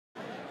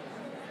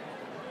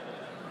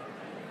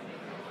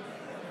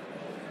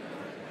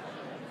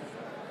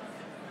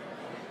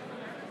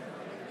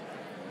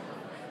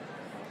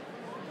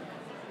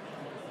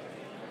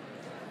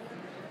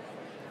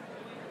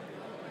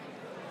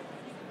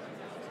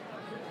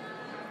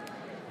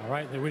All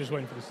right, we're just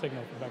waiting for the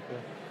signal from back there.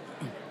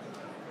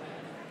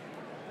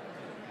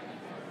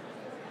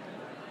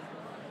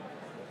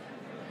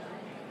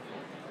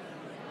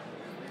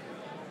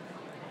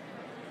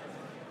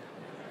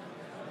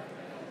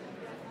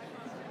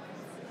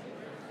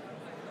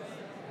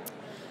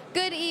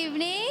 Good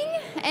evening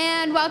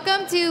and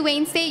welcome to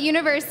Wayne State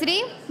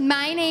University.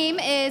 My name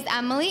is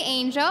Emily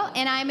Angel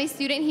and I'm a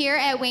student here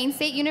at Wayne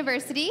State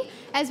University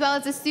as well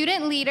as a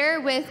student leader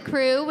with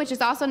Cru, which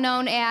is also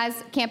known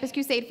as Campus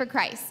Crusade for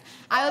Christ.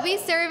 I will be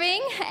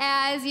serving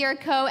as your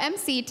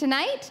co-MC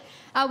tonight.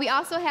 We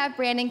also have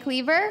Brandon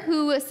Cleaver,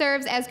 who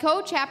serves as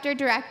co-chapter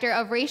director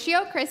of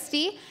Ratio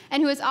Christi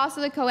and who is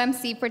also the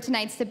co-MC for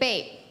tonight's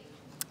debate.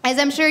 As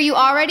I'm sure you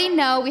already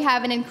know, we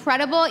have an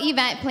incredible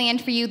event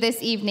planned for you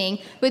this evening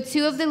with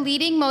two of the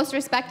leading, most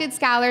respected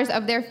scholars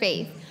of their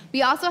faith.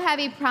 We also have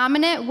a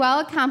prominent,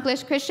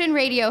 well-accomplished Christian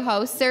radio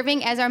host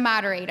serving as our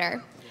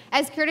moderator.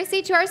 As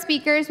courtesy to our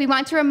speakers, we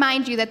want to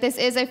remind you that this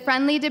is a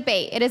friendly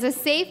debate. It is a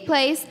safe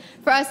place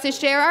for us to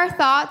share our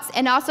thoughts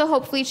and also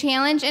hopefully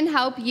challenge and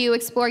help you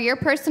explore your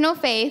personal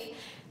faith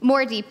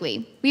more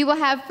deeply. We will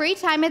have free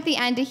time at the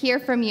end to hear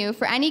from you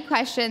for any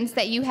questions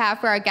that you have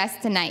for our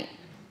guests tonight.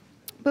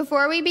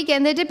 Before we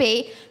begin the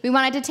debate, we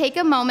wanted to take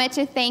a moment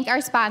to thank our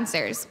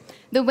sponsors,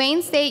 the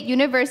Wayne State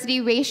University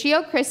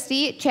Ratio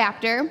Christi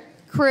Chapter,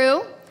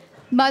 Cru,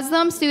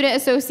 Muslim Student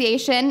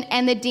Association,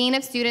 and the Dean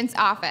of Students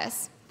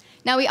Office.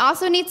 Now we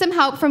also need some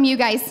help from you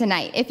guys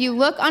tonight. If you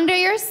look under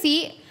your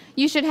seat,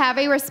 you should have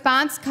a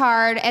response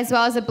card as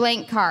well as a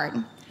blank card.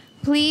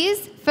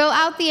 Please fill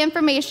out the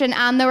information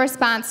on the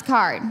response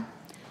card.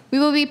 We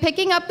will be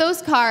picking up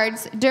those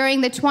cards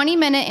during the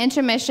 20-minute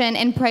intermission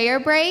and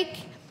prayer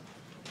break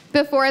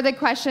before the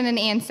question and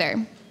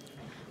answer.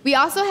 We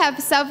also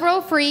have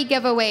several free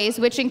giveaways,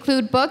 which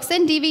include books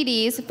and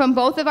DVDs from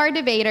both of our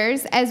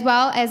debaters, as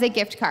well as a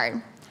gift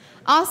card.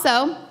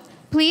 Also,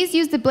 please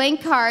use the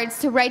blank cards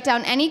to write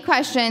down any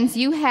questions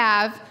you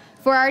have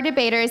for our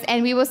debaters,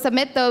 and we will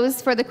submit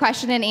those for the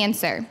question and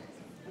answer.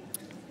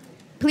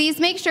 Please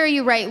make sure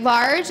you write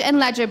large and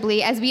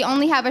legibly, as we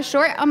only have a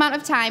short amount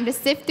of time to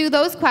sift through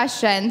those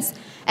questions,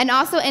 and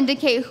also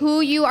indicate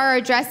who you are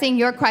addressing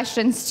your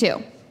questions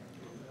to.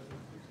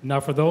 Now,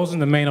 for those in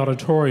the main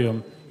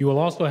auditorium, you will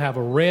also have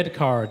a red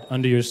card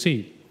under your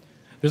seat.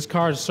 This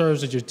card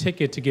serves as your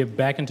ticket to get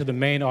back into the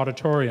main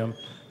auditorium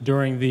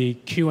during the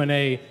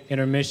Q&A,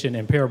 intermission,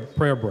 and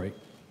prayer break.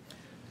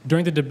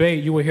 During the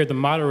debate, you will hear the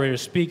moderator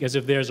speak as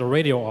if there's a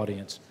radio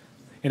audience.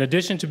 In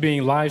addition to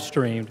being live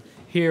streamed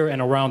here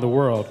and around the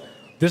world,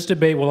 this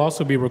debate will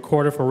also be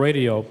recorded for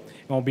radio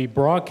and will be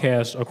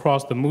broadcast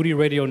across the Moody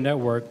Radio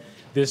Network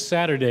this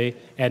Saturday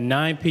at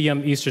 9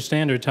 p.m. Eastern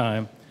Standard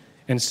Time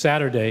and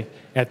Saturday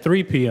at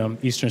 3 p.m.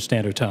 Eastern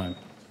Standard Time.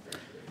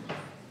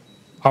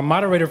 Our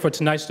moderator for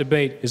tonight's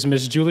debate is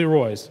Ms. Julie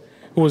Royce,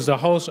 who is the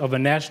host of a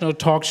national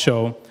talk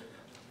show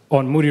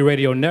on Moody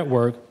Radio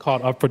Network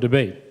called Up for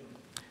Debate.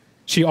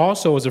 She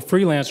also is a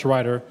freelance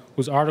writer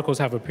whose articles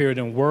have appeared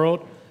in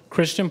World,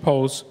 Christian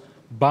Post,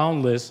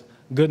 Boundless,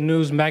 Good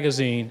News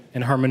Magazine,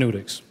 and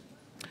Hermeneutics.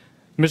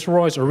 Ms.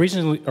 Royce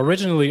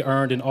originally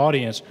earned an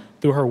audience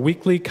through her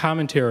weekly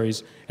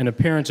commentaries and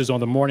appearances on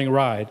The Morning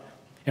Ride,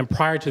 and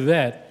prior to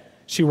that,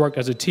 she worked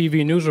as a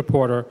TV news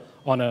reporter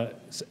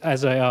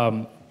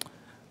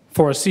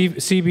for a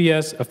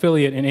CBS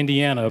affiliate in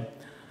Indiana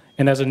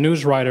and as a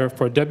news writer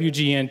for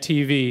WGN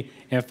TV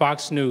and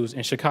Fox News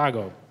in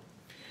Chicago.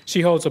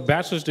 She holds a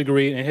bachelor's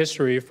degree in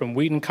history from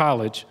Wheaton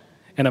College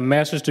and a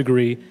master's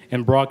degree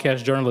in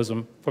broadcast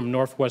journalism from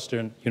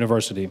Northwestern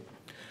University.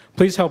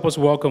 Please help us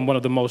welcome one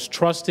of the most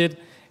trusted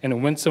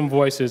and winsome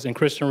voices in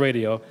Christian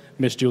radio,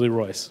 Ms. Julie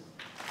Royce.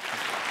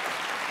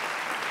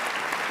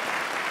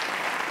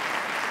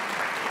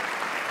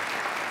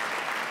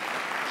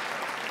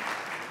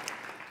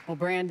 Well,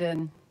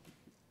 Brandon,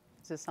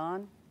 is this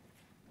on?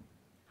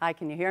 Hi,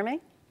 can you hear me?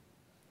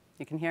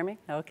 You can hear me?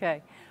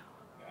 Okay.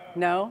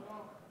 No?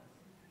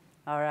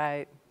 All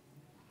right.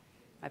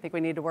 I think we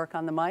need to work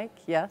on the mic.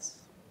 Yes?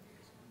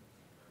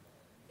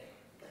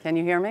 Can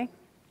you hear me?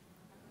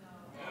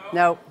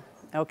 No.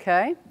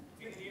 Okay.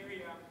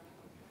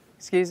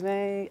 Excuse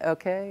me?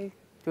 Okay.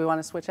 Do we want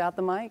to switch out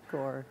the mic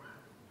or?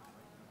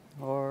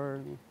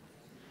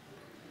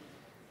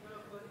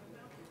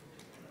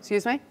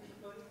 Excuse me?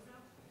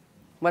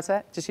 What's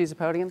that? Just use the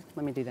podium?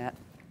 Let me do that.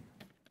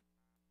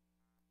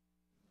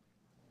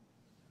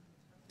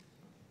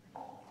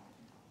 Well,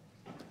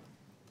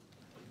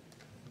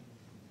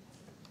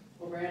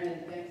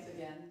 Brandon, thanks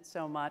again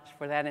so much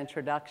for that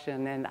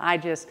introduction. And I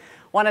just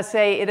want to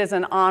say it is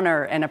an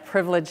honor and a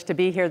privilege to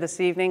be here this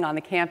evening on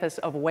the campus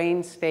of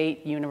Wayne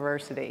State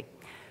University.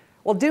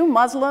 Well, do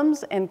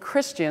Muslims and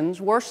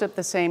Christians worship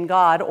the same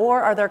God,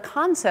 or are their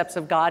concepts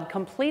of God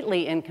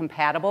completely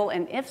incompatible?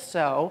 And if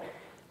so,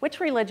 which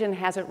religion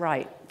has it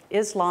right,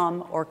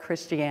 Islam or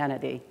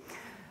Christianity?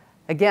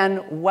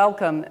 Again,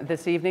 welcome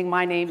this evening.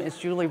 My name is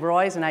Julie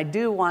Royce, and I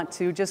do want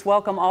to just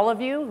welcome all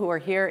of you who are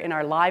here in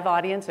our live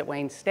audience at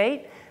Wayne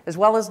State, as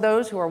well as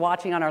those who are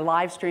watching on our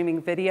live streaming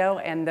video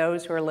and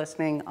those who are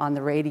listening on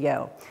the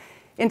radio.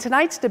 In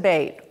tonight's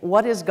debate,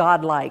 what is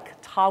God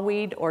like,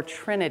 Tawhid or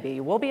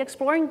Trinity? We'll be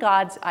exploring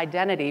God's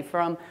identity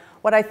from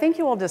what I think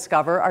you will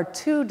discover are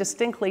two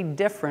distinctly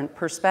different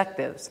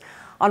perspectives.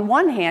 On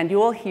one hand, you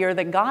will hear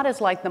that God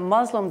is like the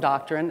Muslim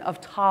doctrine of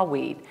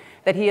Tawhid,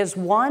 that he is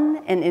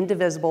one and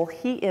indivisible,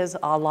 he is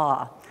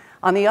Allah.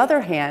 On the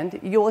other hand,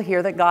 you will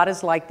hear that God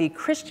is like the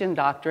Christian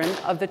doctrine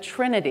of the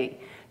Trinity,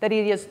 that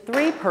he is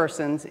three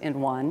persons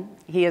in one.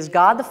 He is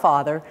God the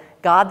Father,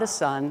 God the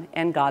Son,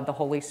 and God the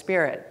Holy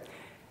Spirit.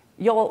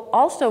 You'll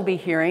also be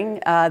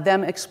hearing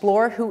them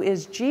explore who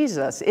is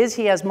Jesus. Is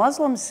he, as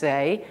Muslims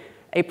say,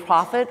 a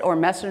prophet or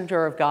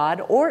messenger of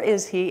God, or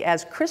is he,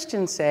 as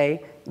Christians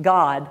say,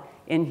 God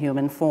in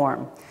human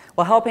form?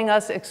 Well, helping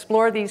us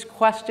explore these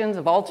questions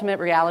of ultimate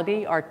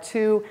reality are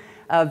two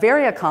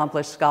very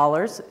accomplished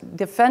scholars.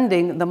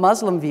 Defending the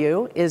Muslim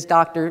view is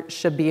Dr.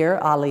 Shabir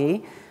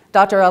Ali.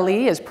 Dr.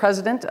 Ali is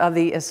president of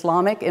the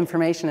Islamic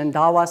Information and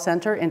Dawah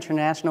Center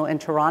International in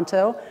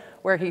Toronto,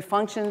 where he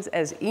functions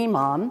as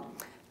imam.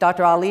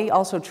 Dr. Ali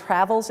also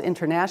travels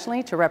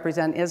internationally to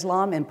represent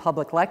Islam in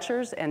public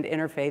lectures and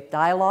interfaith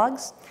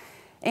dialogues.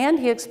 And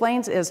he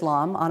explains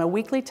Islam on a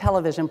weekly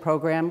television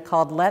program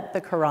called Let the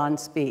Quran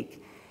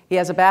Speak. He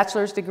has a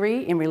bachelor's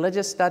degree in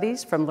religious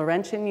studies from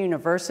Laurentian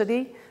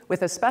University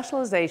with a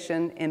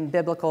specialization in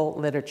biblical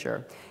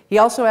literature. He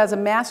also has a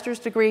master's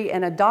degree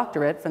and a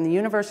doctorate from the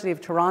University of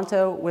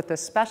Toronto with a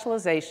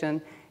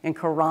specialization in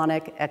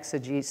Quranic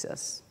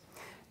exegesis.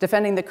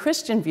 Defending the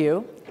Christian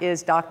view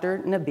is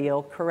Dr.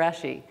 Nabil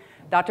Qureshi.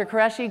 Dr.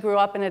 Qureshi grew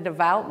up in a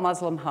devout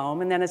Muslim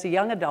home and then as a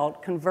young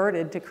adult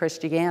converted to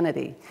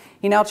Christianity.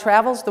 He now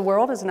travels the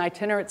world as an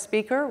itinerant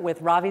speaker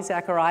with Ravi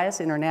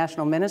Zacharias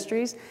International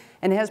Ministries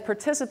and has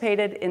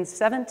participated in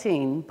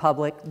 17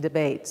 public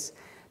debates.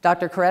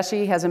 Dr.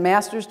 Qureshi has a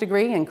master's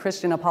degree in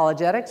Christian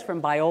apologetics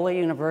from Biola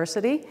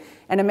University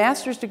and a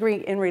master's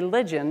degree in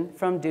religion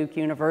from Duke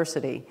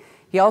University.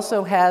 He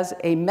also has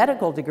a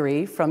medical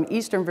degree from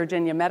Eastern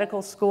Virginia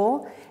Medical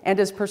School and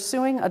is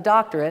pursuing a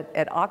doctorate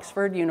at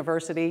Oxford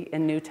University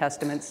in New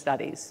Testament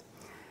Studies.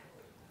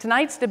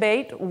 Tonight's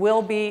debate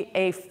will be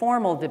a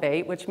formal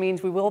debate, which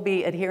means we will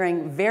be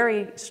adhering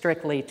very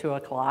strictly to a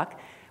clock.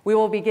 We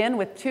will begin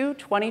with two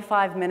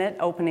 25-minute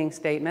opening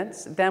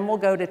statements, then we'll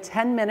go to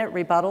 10-minute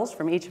rebuttals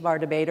from each of our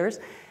debaters,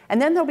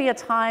 and then there'll be a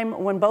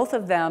time when both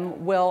of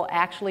them will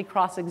actually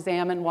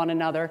cross-examine one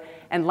another.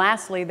 And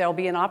lastly, there'll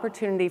be an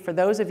opportunity for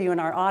those of you in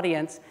our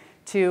audience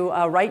to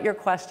write your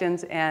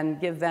questions and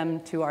give them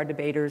to our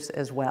debaters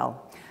as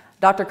well.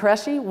 Dr.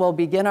 Qureshi will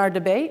begin our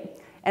debate.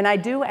 And I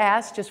do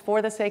ask, just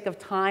for the sake of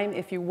time,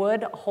 if you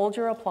would hold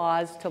your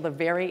applause till the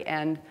very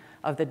end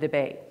of the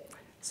debate.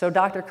 So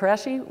Dr.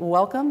 Qureshi,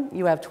 welcome.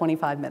 You have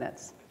 25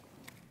 minutes.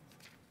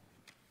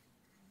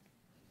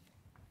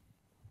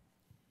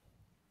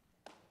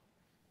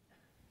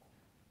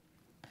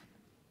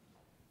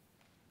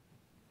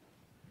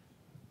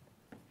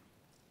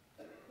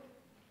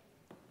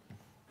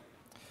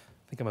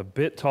 I think I'm a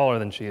bit taller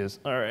than she is.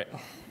 All right.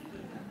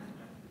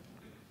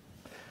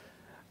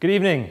 Good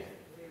evening.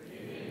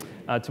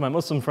 To my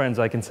Muslim friends,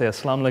 I can say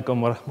Assalamu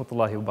alaikum wa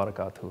rahmatullahi wa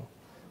barakatuh.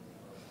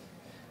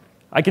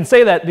 I can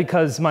say that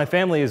because my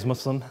family is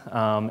Muslim,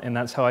 and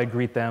that's how I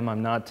greet them.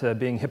 I'm not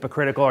being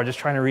hypocritical or just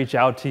trying to reach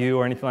out to you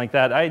or anything like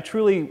that. I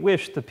truly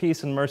wish the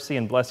peace and mercy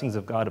and blessings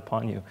of God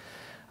upon you.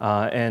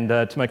 And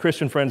to my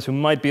Christian friends who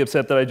might be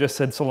upset that I just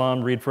said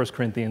salam, read 1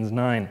 Corinthians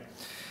 9.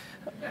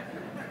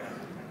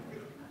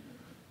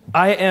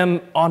 I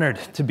am honored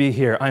to be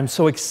here. I'm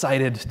so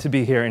excited to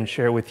be here and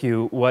share with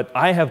you what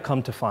I have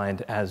come to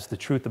find as the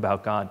truth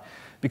about God,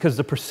 because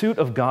the pursuit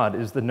of God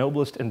is the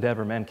noblest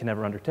endeavor man can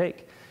ever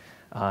undertake.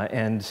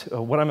 And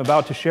what I'm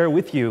about to share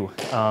with you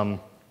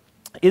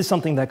is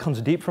something that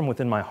comes deep from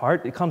within my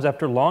heart. It comes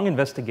after long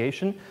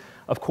investigation.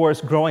 Of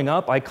course, growing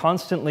up, I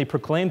constantly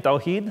proclaimed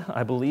Tawhid.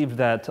 I believed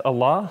that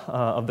Allah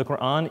of the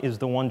Quran is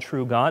the one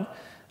true God.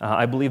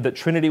 I believed that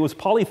Trinity was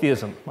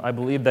polytheism. I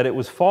believed that it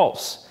was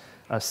false.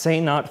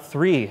 Say not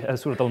three,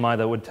 as Surah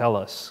Al-Ma'idah would tell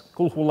us.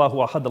 Qul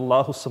huwallahu ahad,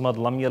 Allahu samad,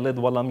 lam yalid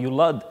wa lam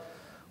yulad,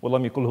 wa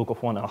lam yakul lahu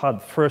kufuwan ahad.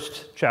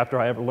 First chapter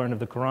I ever learned of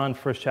the Quran,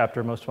 first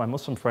chapter most of my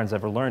Muslim friends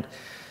ever learned.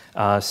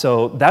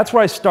 So that's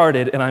where I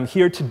started, and I'm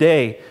here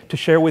today to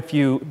share with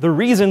you the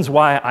reasons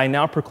why I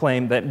now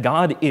proclaim that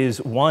God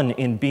is one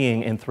in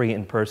being and three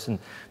in person,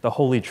 the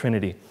Holy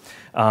Trinity.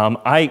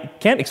 I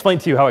can't explain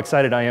to you how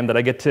excited I am that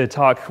I get to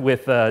talk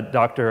with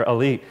Dr.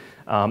 Ali.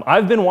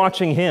 I've been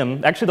watching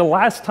him. Actually, the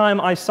last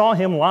time I saw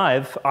him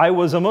live, I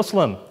was a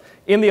Muslim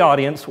in the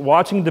audience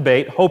watching the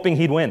debate, hoping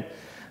he'd win.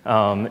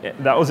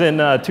 That was in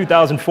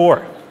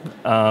 2004.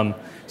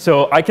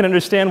 So I can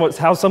understand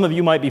how some of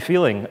you might be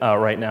feeling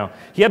right now.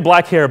 He had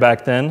black hair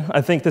back then.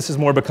 I think this is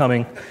more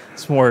becoming.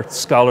 It's more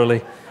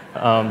scholarly.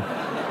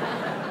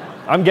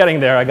 I'm getting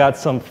there. I got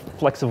some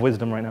flecks of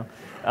wisdom right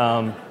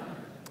now.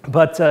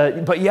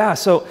 But yeah,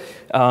 so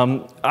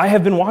I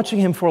have been watching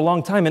him for a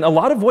long time, and a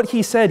lot of what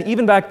he said,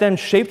 even back then,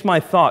 shaped my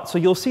thoughts. So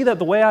you'll see that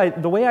the way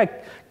I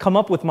come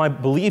up with my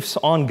beliefs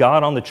on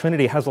God, on the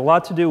Trinity, has a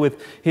lot to do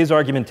with his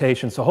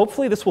argumentation. So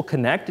hopefully this will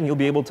connect, and you'll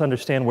be able to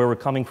understand where we're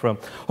coming from.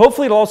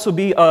 Hopefully it'll also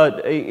be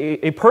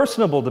a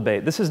personable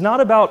debate. This is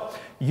not about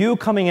you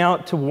coming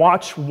out to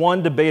watch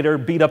one debater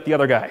beat up the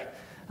other guy.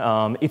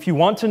 If you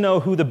want to know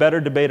who the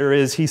better debater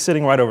is, he's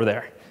sitting right over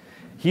there.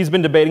 He's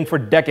been debating for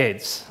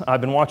decades. I've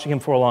been watching him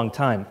for a long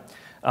time.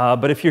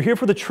 But if you're here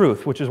for the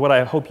truth, which is what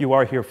I hope you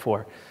are here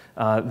for,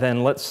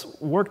 then let's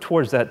work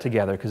towards that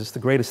together, because it's the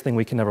greatest thing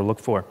we can ever look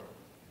for.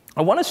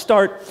 I want to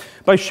start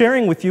by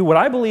sharing with you what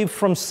I believe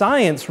from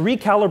science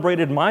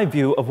recalibrated my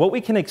view of what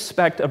we can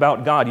expect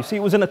about God. You see,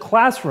 it was in a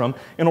classroom,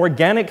 an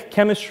organic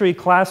chemistry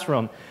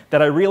classroom,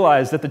 that I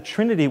realized that the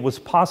Trinity was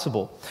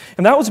possible.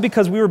 And that was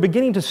because we were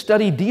beginning to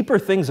study deeper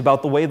things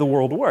about the way the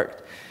world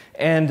worked.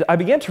 And I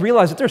began to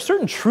realize that there are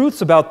certain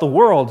truths about the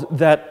world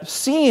that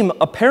seem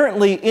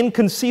apparently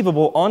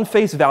inconceivable on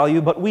face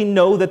value, but we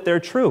know that they're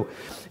true.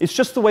 It's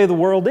just the way the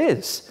world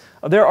is.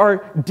 There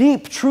are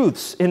deep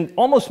truths, and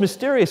almost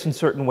mysterious in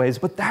certain ways,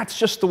 but that's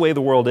just the way the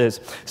world is.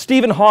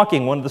 Stephen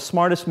Hawking, one of the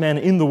smartest men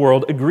in the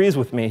world, agrees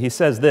with me. He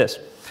says this: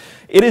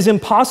 "It is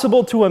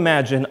impossible to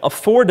imagine a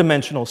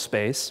four-dimensional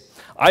space.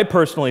 I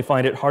personally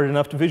find it hard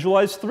enough to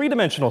visualize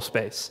three-dimensional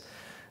space."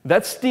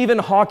 That's Stephen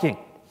Hawking.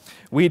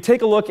 We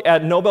take a look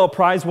at Nobel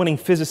Prize-winning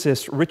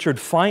physicist Richard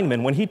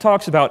Feynman. When he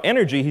talks about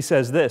energy, he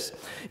says this: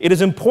 "It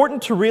is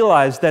important to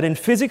realize that in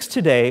physics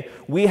today,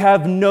 we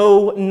have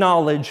no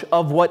knowledge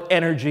of what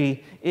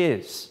energy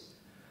is."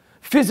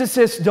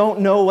 Physicists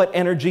don't know what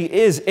energy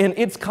is, and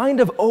it's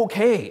kind of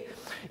okay.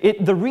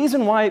 The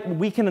reason why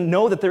we can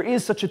know that there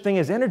is such a thing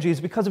as energy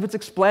is because of its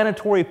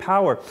explanatory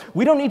power.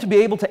 We don't need to be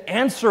able to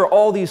answer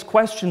all these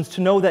questions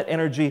to know that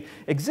energy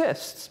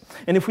exists.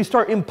 And if we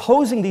start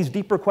imposing these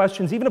deeper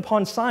questions, even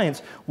upon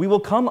science, we will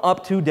come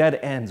up to dead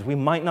ends. We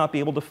might not be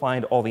able to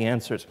find all the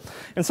answers.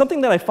 And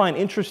something that I find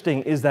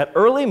interesting is that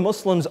early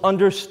Muslims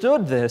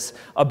understood this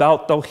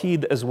about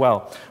Tawheed as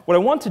well. What I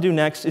want to do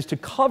next is to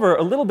cover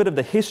a little bit of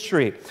the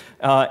history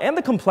and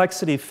the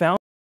complexity found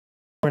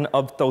in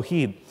of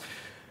Tawheed.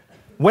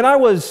 When I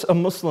was a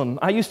Muslim,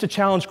 I used to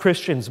challenge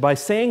Christians by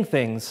saying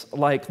things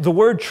like, the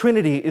word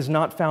Trinity is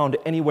not found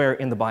anywhere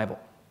in the Bible.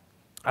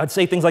 I'd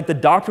say things like the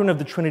doctrine of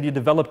the Trinity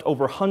developed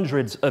over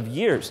hundreds of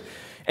years,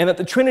 and that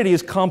the Trinity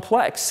is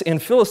complex,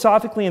 and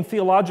philosophically and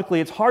theologically,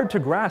 it's hard to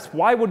grasp.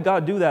 Why would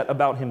God do that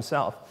about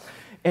himself?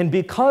 And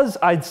because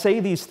I'd say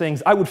these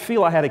things, I would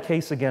feel I had a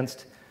case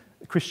against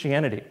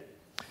Christianity.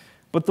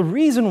 But the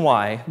reason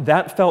why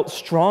that felt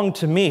strong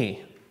to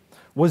me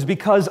was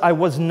because I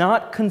was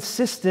not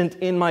consistent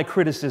in my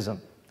criticism.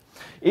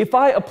 If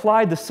I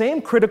applied the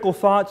same critical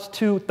thoughts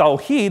to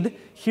Tawheed,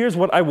 here's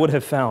what I would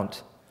have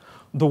found.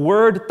 The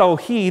word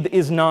Tawheed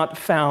is not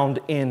found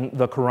in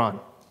the Quran.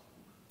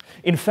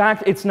 In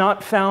fact, it's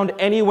not found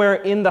anywhere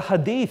in the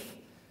Hadith.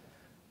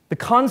 The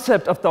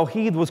concept of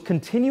Tawheed was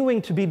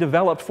continuing to be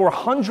developed for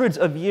hundreds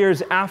of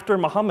years after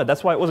Muhammad.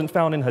 That's why it wasn't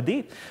found in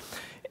Hadith.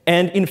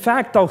 And in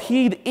fact,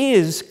 Tawheed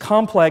is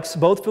complex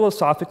both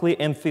philosophically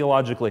and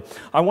theologically.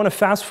 I want to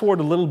fast forward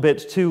a little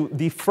bit to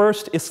the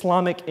first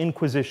Islamic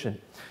Inquisition.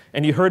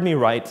 And you heard me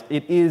right,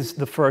 it is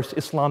the first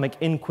Islamic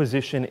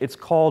Inquisition. It's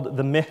called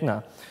the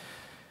Mihna.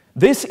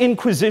 This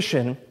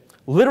Inquisition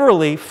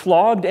literally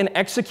flogged and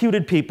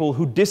executed people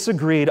who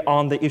disagreed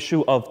on the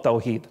issue of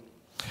Tawheed.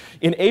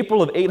 In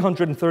April of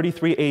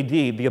 833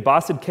 AD, the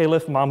Abbasid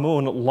Caliph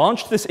Ma'mun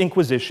launched this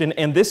Inquisition,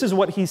 and this is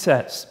what he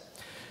says: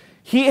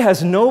 "He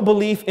has no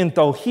belief in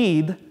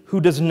Tawheed who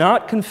does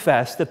not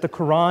confess that the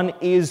Quran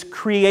is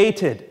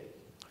created."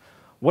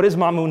 What is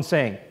Ma'mun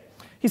saying?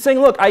 He's saying,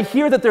 look, I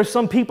hear that there's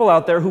some people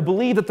out there who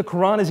believe that the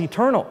Quran is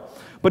eternal.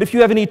 But if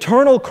you have an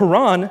eternal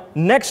Quran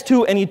next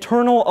to an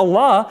eternal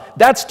Allah,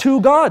 that's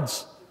two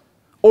gods.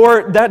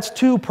 Or that's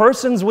two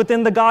persons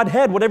within the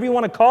Godhead, whatever you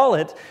want to call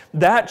it.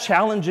 That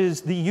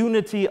challenges the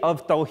unity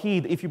of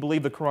Tawheed if you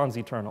believe the Quran's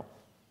eternal.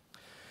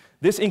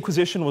 This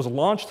Inquisition was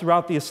launched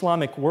throughout the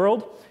Islamic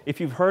world. If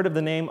you've heard of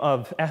the name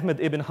of Ahmad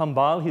ibn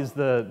Hanbal, he's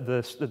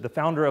the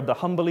founder of the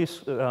Hanbali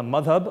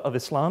madhab of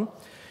Islam.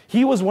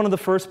 He was one of the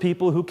first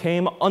people who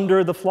came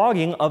under the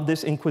flogging of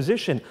this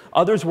Inquisition.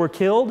 Others were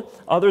killed.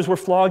 Others were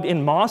flogged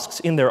in mosques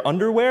in their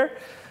underwear.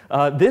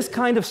 This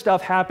kind of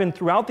stuff happened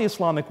throughout the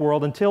Islamic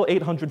world until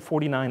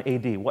 849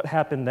 AD. What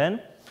happened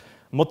then?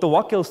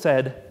 Mutawakkil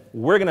said,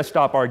 we're going to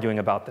stop arguing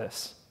about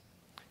this.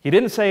 He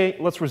didn't say,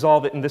 let's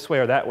resolve it in this way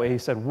or that way. He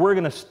said, we're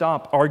going to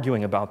stop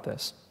arguing about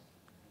this.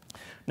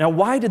 Now,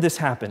 why did this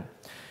happen?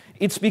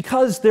 It's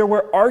because there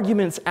were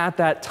arguments at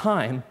that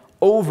time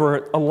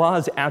over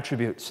Allah's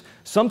attributes.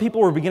 Some people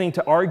were beginning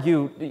to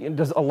argue,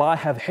 does Allah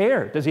have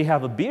hair? Does he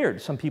have a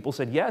beard? Some people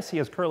said, yes, he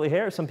has curly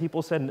hair. Some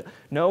people said,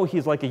 no,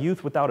 he's like a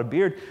youth without a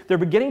beard. They're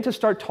beginning to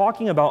start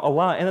talking about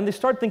Allah, and then they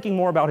start thinking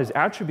more about his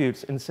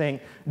attributes and saying,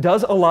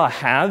 does Allah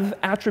have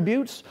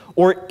attributes,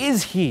 or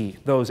is he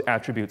those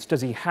attributes?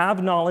 Does he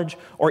have knowledge,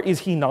 or is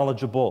he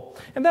knowledgeable?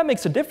 And that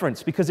makes a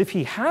difference, because if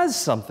he has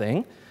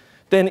something,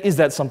 then is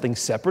that something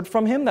separate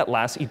from him that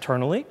lasts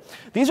eternally?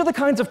 These are the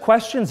kinds of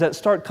questions that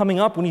start coming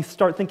up when you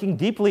start thinking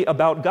deeply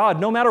about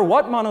God, no matter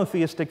what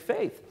monotheistic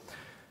faith.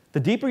 The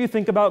deeper you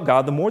think about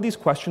God, the more these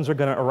questions are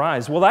going to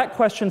arise. Well, that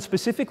question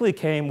specifically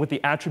came with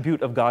the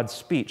attribute of God's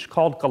speech,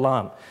 called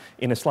kalam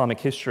in Islamic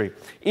history.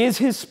 Is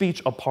his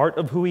speech a part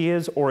of who he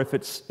is, or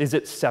is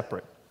it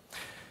separate?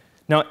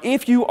 Now,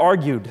 if you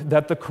argued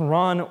that the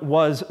Quran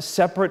was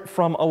separate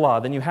from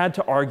Allah, then you had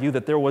to argue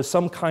that there was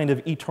some kind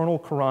of eternal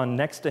Quran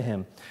next to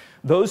him.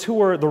 Those who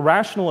were the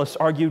rationalists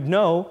argued,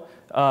 no,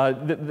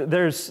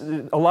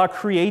 Allah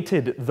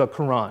created the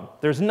Quran.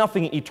 There's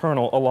nothing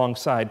eternal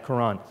alongside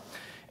Quran.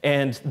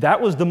 And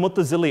that was the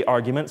Mu'tazili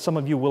argument. Some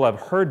of you will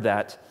have heard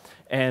that.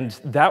 And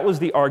that was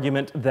the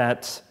argument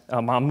that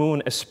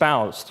Ma'mun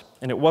espoused.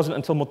 And it wasn't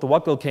until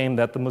Mutawakkil came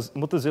that the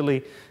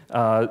Mu'tazili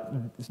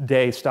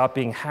day stopped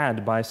being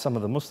had by some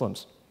of the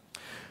Muslims.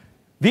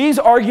 These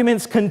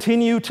arguments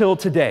continue till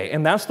today,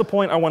 and that's the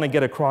point I want to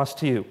get across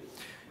to you.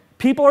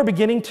 People are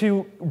beginning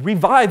to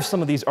revive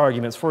some of these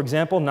arguments. For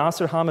example,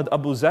 Nasir Hamid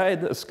Abu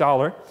Zaid, a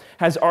scholar,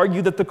 has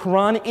argued that the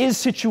Quran is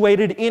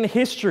situated in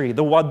history.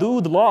 The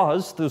Wadud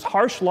laws, those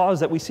harsh laws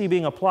that we see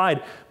being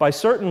applied by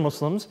certain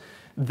Muslims,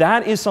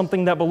 that is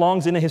something that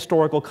belongs in a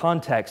historical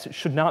context. It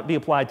should not be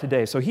applied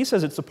today. So he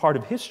says it's a part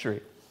of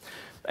history.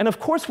 And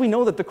of course, we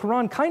know that the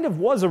Quran kind of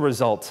was a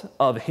result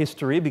of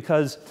history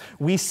because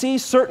we see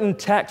certain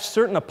texts,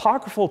 certain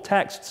apocryphal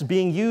texts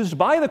being used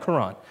by the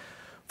Quran.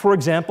 For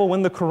example,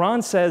 when the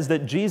Quran says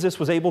that Jesus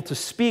was able to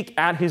speak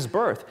at his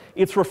birth,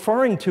 it's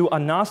referring to a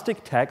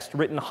Gnostic text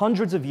written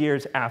hundreds of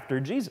years after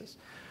Jesus.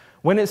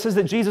 When it says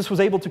that Jesus was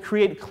able to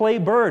create clay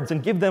birds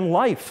and give them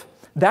life,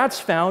 that's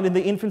found in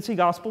the infancy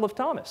Gospel of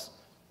Thomas,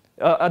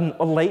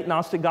 a late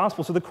Gnostic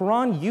gospel. So the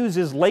Quran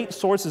uses late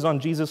sources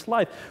on Jesus'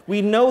 life.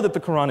 We know that the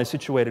Quran is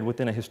situated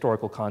within a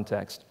historical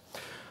context.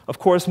 Of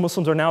course,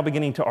 Muslims are now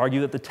beginning to argue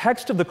that the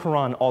text of the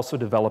Quran also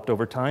developed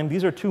over time.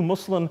 These are two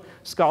Muslim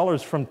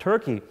scholars from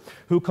Turkey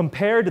who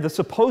compared the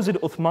supposed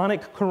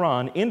Uthmanic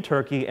Quran in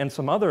Turkey and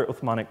some other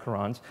Uthmanic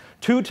Qurans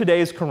to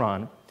today's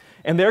Quran.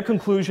 And their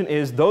conclusion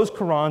is those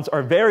Qurans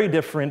are very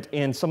different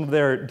in some of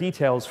their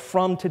details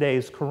from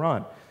today's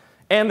Quran.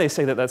 And they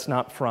say that that's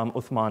not from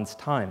Uthman's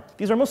time.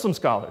 These are Muslim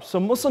scholars. So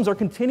Muslims are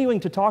continuing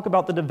to talk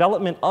about the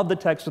development of the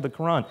text of the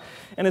Quran.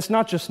 And it's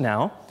not just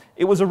now.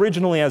 It was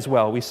originally as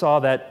well. We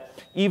saw that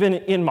even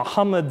in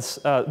Muhammad's,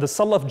 the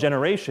Salaf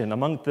generation,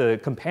 among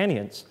the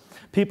companions,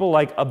 people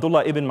like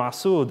Abdullah ibn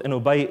Mas'ud and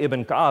Ubay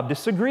ibn Ka'ab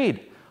disagreed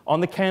on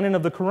the canon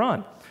of the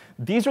Quran.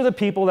 These are the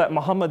people that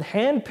Muhammad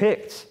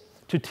handpicked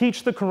to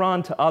teach the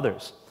Quran to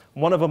others.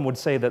 One of them would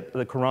say that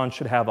the Quran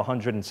should have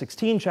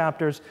 116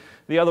 chapters.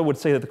 The other would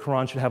say that the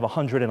Quran should have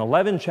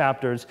 111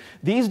 chapters.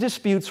 These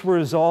disputes were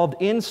resolved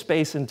in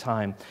space and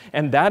time.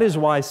 And that is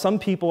why some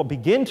people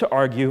begin to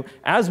argue,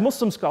 as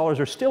Muslim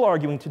scholars are still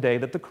arguing today,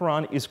 that the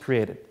Quran is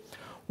created.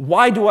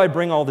 Why do I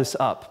bring all this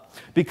up?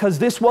 Because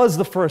this was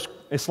the first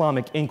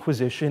Islamic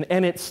Inquisition,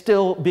 and it's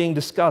still being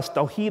discussed.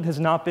 Tawheed has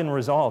not been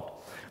resolved.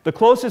 The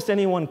closest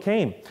anyone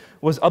came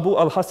was Abu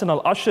al-Hasan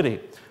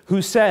al-Ash'ari,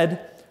 who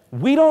said,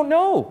 we don't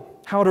know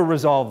how to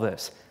resolve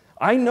this.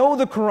 I know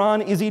the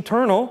Quran is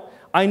eternal.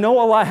 I know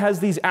Allah has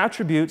these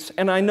attributes,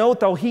 and I know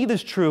Tawheed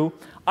is true.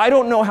 I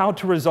don't know how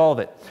to resolve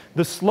it.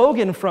 The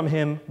slogan from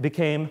him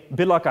became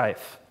Bila kaif.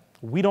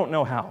 We don't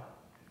know how.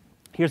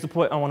 Here's the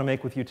point I want to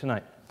make with you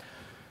tonight.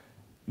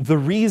 The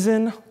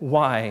reason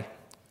why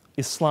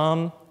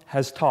Islam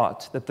has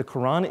taught that the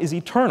Quran is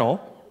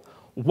eternal,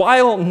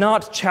 while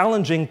not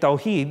challenging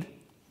Tawheed,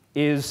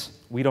 is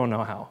we don't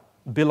know how.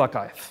 Bila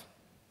kaif.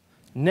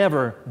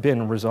 Never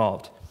been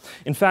resolved.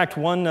 In fact,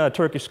 one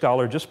Turkish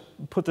scholar just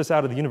put this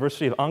out of the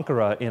University of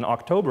Ankara in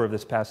October of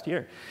this past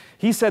year.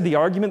 He said the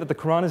argument that the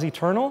Quran is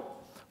eternal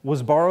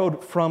was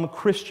borrowed from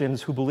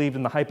Christians who believed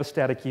in the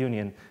hypostatic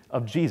union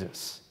of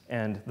Jesus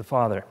and the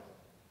Father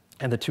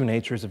and the two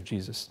natures of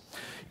Jesus.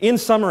 In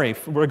summary,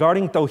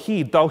 regarding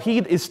Tawheed,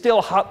 Tawheed is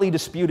still hotly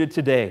disputed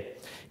today.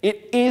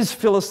 It is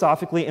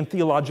philosophically and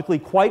theologically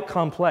quite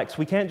complex.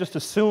 We can't just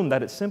assume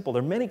that it's simple.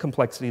 There are many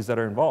complexities that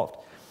are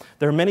involved.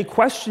 There are many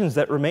questions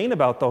that remain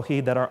about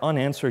Tawheed that are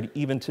unanswered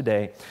even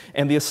today.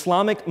 And the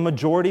Islamic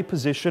majority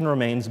position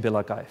remains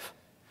Bila kaif.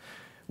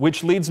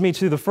 Which leads me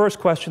to the first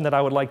question that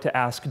I would like to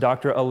ask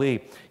Dr.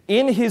 Ali.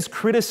 In his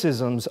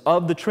criticisms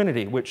of the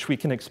Trinity, which we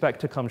can expect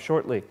to come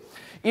shortly,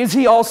 is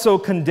he also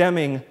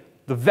condemning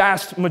the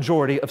vast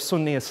majority of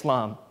Sunni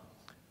Islam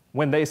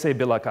when they say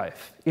Bila kaif?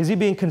 Is he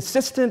being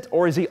consistent,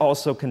 or is he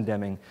also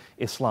condemning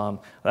Islam?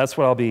 That's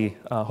what I'll be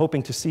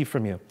hoping to see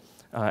from you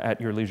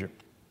at your leisure.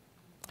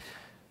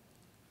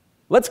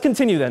 Let's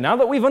continue then. Now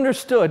that we've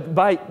understood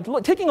by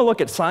taking a look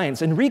at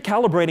science and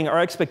recalibrating our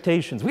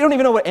expectations, we don't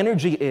even know what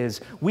energy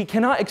is. We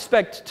cannot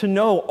expect to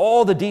know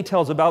all the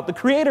details about the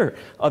creator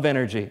of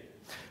energy.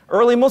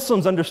 Early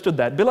Muslims understood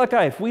that. Bila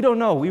kaif, we don't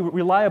know. We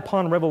rely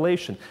upon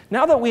revelation.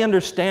 Now that we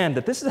understand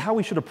that this is how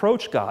we should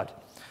approach God,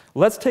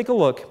 let's take a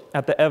look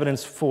at the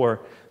evidence for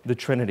the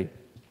Trinity.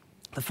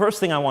 The first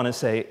thing I want to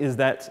say is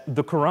that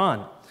the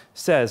Quran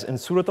says in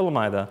Surah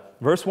Al-Ma'idah,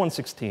 verse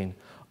 116,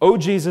 O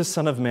Jesus,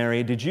 son of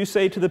Mary, did you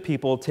say to the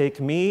people,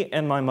 take me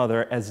and my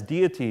mother as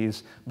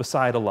deities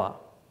beside Allah?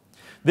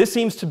 This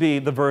seems to be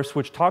the verse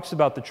which talks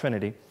about the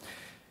Trinity,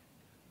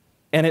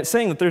 and it's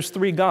saying that there's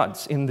three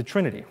gods in the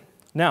Trinity.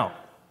 Now,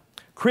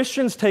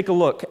 Christians take a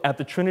look at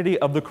the Trinity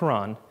of the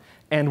Quran,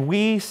 and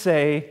we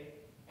say,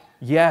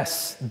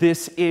 yes,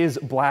 this is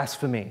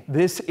blasphemy.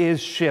 This is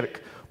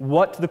shirk.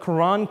 What the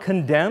Quran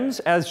condemns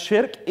as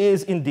shirk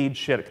is indeed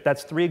shirk.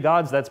 That's three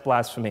gods, that's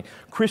blasphemy.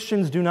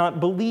 Christians do not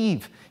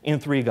believe in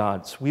three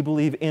gods. We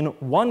believe in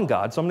one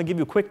God. So I'm going to give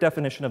you a quick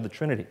definition of the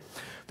Trinity.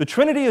 The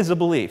Trinity is a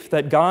belief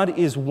that God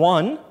is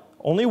one,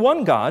 only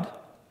one God,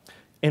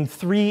 and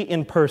three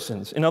in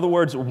persons. In other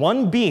words,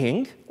 one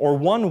being or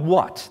one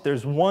what.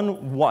 There's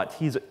one what.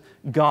 He's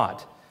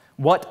God.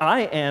 What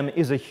I am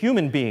is a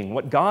human being.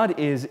 What God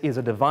is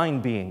a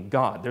divine being,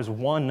 God. There's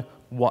one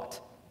what.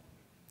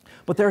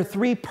 But there are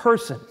three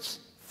persons,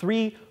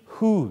 three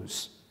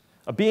whos.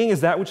 A being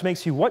is that which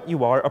makes you what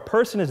you are. A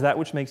person is that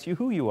which makes you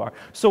who you are.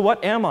 So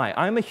what am I?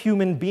 I'm a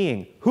human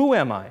being. Who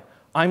am I?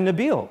 I'm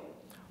Nabil.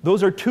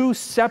 Those are two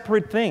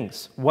separate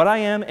things, what I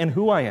am and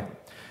who I am.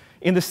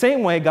 In the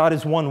same way, God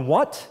is one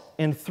what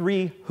and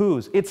three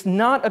whos. It's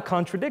not a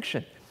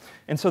contradiction.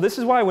 And so this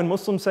is why when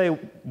Muslims say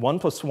 1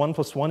 + 1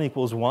 + 1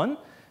 = 1,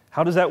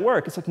 how does that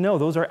work? It's like, no,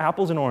 those are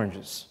apples and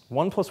oranges.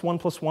 1 + 1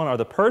 + 1 are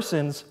the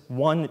persons,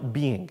 one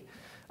being.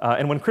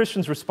 And when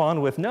Christians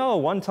respond with, no,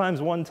 1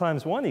 × 1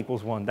 × 1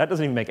 = 1, that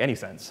doesn't even make any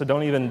sense. So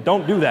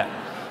don't do that.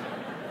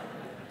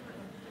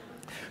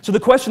 So the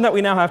question that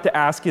we now have to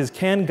ask is,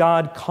 can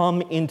God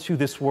come into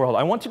this world?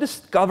 I want to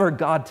discover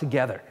God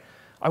together.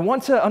 I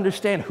want to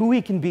understand who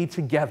he can be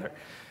together.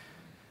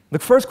 The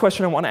first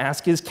question I want to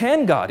ask is,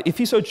 can God, if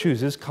he so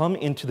chooses, come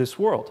into this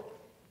world?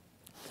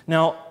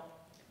 Now,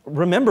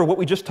 remember what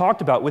we just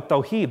talked about with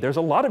Tawheed. There's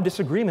a lot of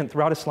disagreement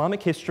throughout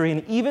Islamic history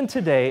and even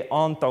today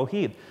on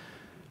Tawheed.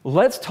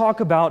 Let's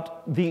talk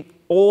about the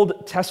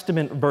Old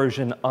Testament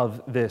version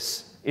of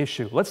this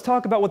issue. Let's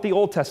talk about what the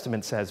Old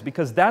Testament says,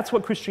 because that's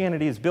what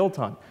Christianity is built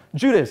on,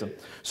 Judaism.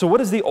 So what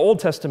does the Old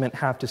Testament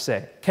have to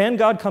say? Can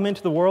God come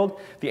into the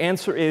world? The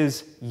answer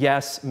is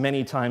yes,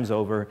 many times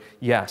over,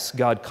 yes.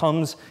 God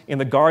comes in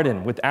the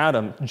garden with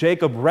Adam.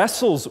 Jacob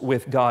wrestles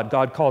with God.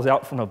 God calls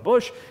out from a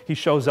bush. He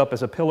shows up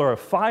as a pillar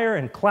of fire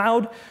and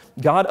cloud.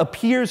 God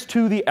appears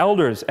to the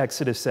elders,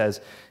 Exodus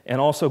says,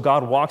 and also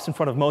God walks in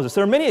front of Moses.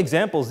 There are many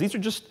examples. These are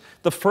just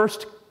the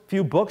first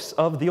few books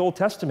of the Old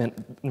Testament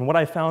and what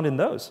I found in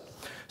those.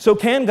 So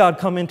can God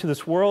come into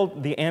this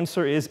world? The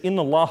answer is,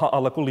 Inna Allaha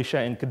ala kulli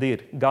shay'in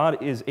qadir.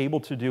 God is able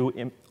to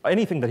do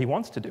anything that he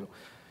wants to do.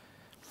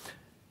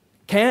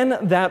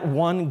 Can that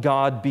one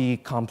God be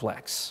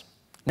complex?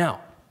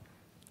 Now,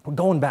 we're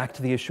going back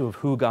to the issue of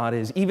who God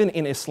is. Even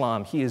in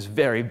Islam, he is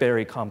very,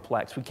 very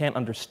complex. We can't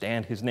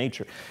understand his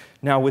nature.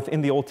 Now,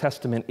 within the Old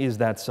Testament, is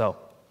that so?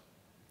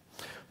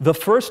 The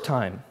first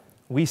time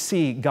we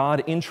see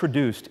God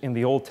introduced in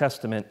the Old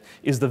Testament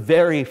is the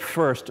very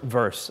first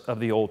verse of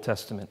the Old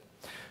Testament.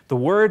 The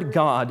word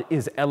God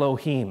is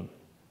Elohim.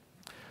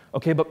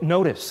 Okay, but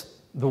notice,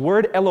 the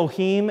word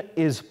Elohim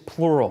is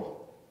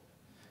plural.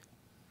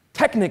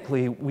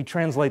 Technically, we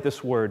translate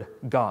this word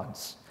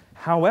gods.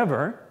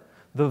 However,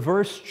 the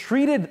verse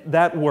treated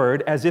that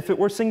word as if it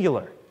were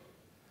singular.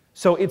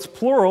 So it's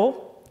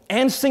plural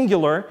and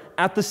singular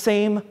at the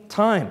same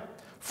time,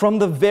 from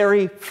the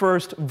very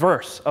first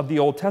verse of the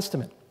Old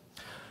Testament.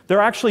 There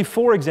are actually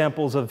 4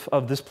 examples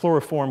of this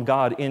pluriform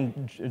God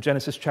in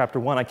Genesis chapter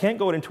 1. I can't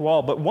go into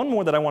all, but one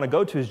more that I want to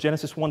go to is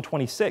Genesis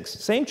 1:26.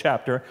 Same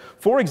chapter,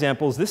 4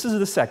 examples. This is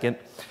the second.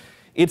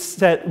 It's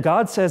that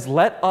God says,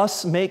 let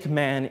us make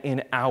man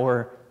in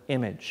our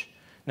image.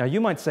 Now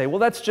you might say, well,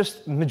 that's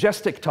just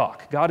majestic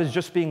talk. God is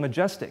just being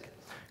majestic.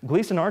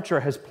 Gleason Archer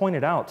has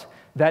pointed out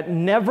that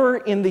never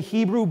in the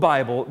Hebrew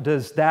Bible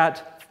does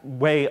that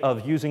way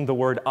of using the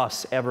word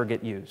us ever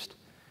get used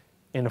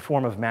in a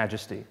form of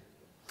majesty.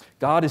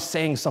 God is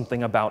saying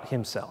something about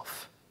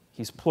himself.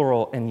 He's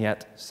plural and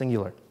yet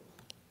singular.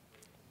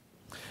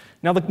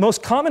 Now, the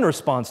most common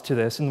response to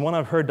this, and one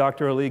I've heard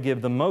Dr. Ali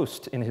give the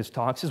most in his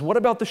talks, is what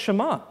about the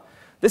Shema?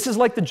 This is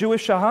like the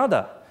Jewish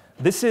Shahada.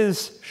 This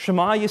is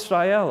Shema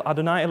Yisrael,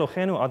 Adonai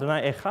Eloheinu,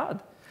 Adonai Echad.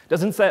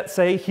 Doesn't that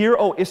say, hear,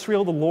 O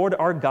Israel, the Lord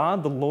our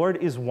God, the Lord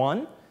is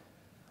one?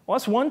 Well,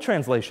 that's one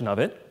translation of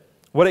it.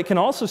 What it can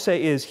also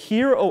say is,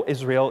 hear, O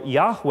Israel,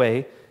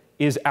 Yahweh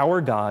is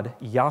our God,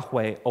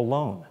 Yahweh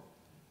alone.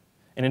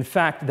 And in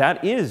fact,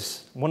 that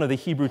is one of the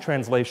Hebrew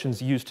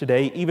translations used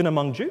today, even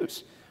among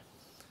Jews.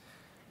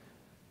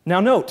 Now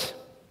note,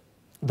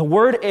 the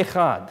word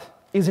echad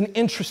is an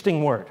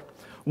interesting word.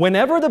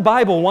 Whenever the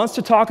Bible wants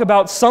to talk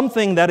about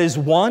something that is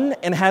one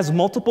and has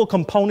multiple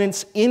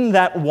components in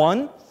that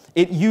one,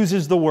 it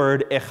uses the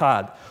word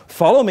echad.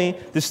 Follow me,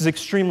 this is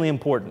extremely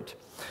important.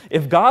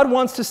 If God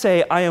wants to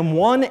say, I am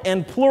one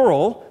and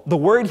plural, the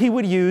word he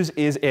would use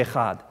is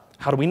echad.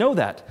 How do we know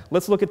that?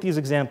 Let's look at these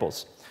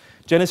examples.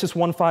 Genesis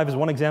 1:5 is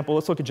one example.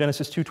 Let's look at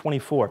Genesis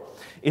 2:24.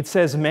 It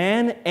says,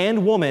 man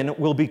and woman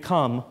will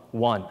become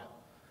one.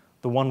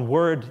 The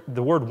word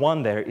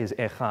one there is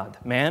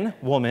echad. Man,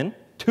 woman,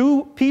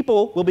 Two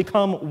people will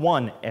become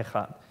one,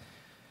 echad.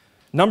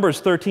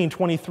 Numbers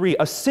 13:23,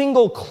 a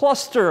single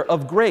cluster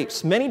of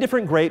grapes, many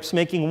different grapes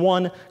making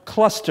one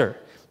cluster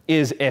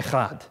is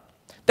echad.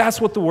 That's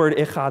what the word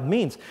echad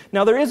means.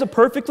 Now, there is a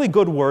perfectly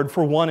good word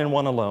for one and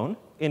one alone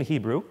in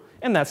Hebrew,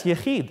 and that's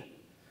yechid.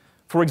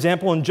 For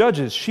example, in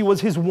Judges, she was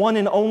his one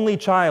and only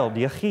child,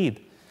 yechid.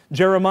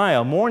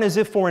 Jeremiah, mourn as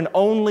if for an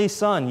only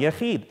son,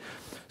 yechid.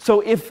 So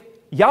if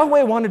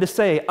Yahweh wanted to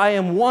say, I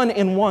am one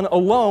in one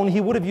alone, he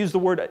would have used the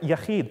word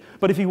yachid.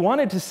 But if he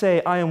wanted to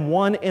say, I am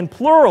one in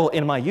plural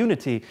in my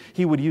unity,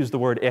 he would use the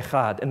word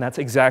echad. And that's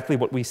exactly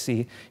what we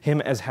see him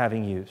as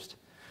having used.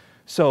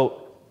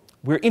 So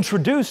we're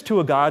introduced to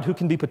a God who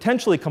can be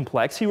potentially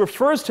complex. He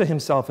refers to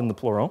himself in the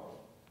plural.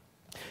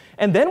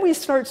 And then we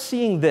start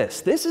seeing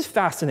this. This is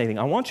fascinating.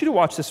 I want you to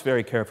watch this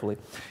very carefully.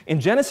 In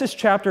Genesis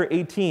chapter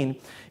 18,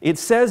 it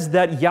says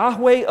that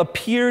Yahweh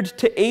appeared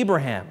to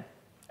Abraham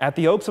at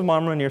the oaks of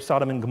Mamre near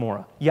Sodom and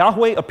Gomorrah.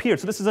 Yahweh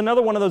appeared. So this is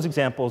another one of those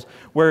examples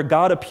where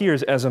God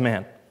appears as a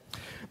man.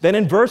 Then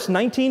in verse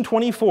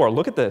 19:24,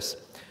 look at this.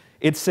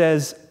 It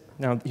says,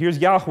 now here's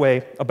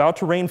Yahweh about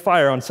to rain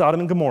fire on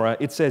Sodom and Gomorrah.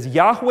 It says,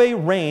 Yahweh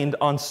rained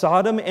on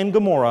Sodom and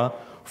Gomorrah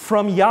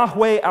from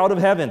Yahweh out of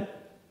heaven.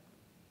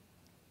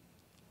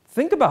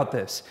 Think about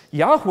this.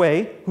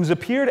 Yahweh, who's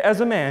appeared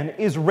as a man,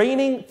 is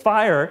raining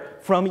fire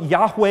from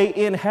Yahweh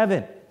in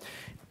heaven.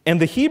 And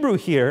the Hebrew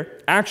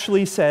here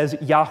actually says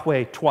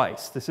Yahweh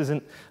twice. This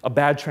isn't a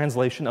bad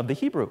translation of the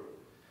Hebrew.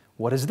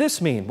 What does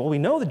this mean? Well, we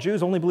know the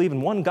Jews only believe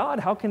in one God.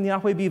 How can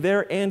Yahweh be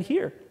there and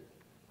here?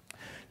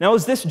 Now,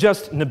 is this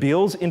just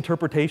Nabil's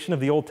interpretation of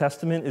the Old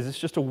Testament? Is this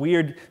just a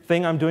weird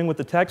thing I'm doing with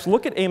the text?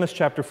 Look at Amos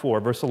chapter 4,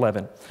 verse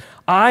 11.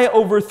 I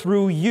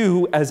overthrew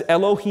you as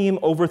Elohim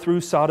overthrew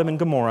Sodom and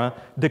Gomorrah,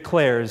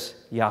 declares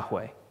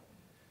Yahweh.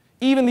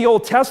 Even the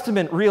Old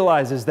Testament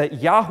realizes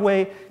that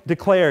Yahweh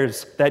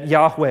declares that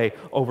Yahweh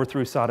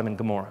overthrew Sodom and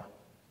Gomorrah.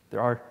 There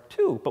are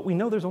two, but we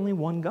know there's only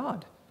one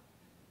God.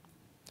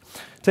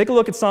 Take a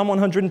look at Psalm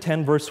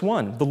 110, verse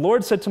 1. The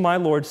Lord said to my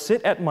Lord,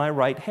 sit at my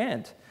right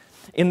hand.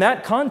 In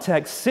that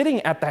context,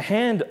 sitting at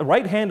the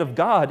right hand of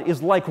God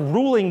is like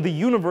ruling the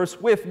universe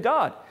with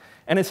God.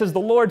 And it says, the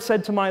Lord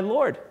said to my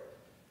Lord.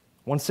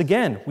 Once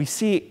again, we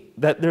see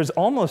that there's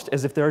almost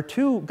as if there are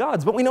two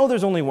gods, but we know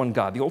there's only one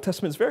God. The Old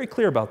Testament is very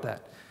clear about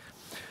that.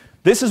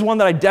 This is one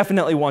that I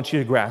definitely want you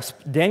to grasp.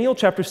 Daniel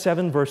chapter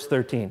 7, verse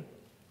 13.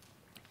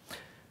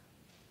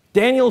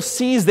 Daniel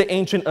sees the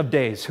Ancient of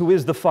Days, who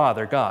is the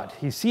Father, God.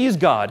 He sees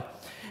God,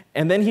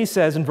 and then he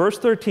says in verse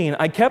 13,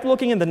 I kept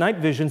looking in the night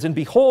visions, and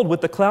behold,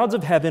 with the clouds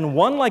of heaven,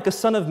 one like a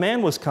son of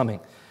man was coming.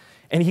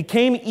 And he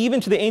came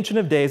even to the Ancient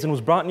of Days and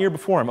was brought near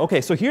before him.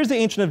 Okay, so here's the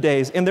Ancient of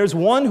Days, and there's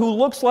one who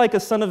looks like a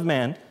son of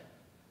man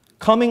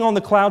coming on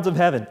the clouds of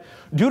heaven.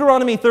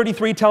 Deuteronomy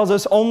 33 tells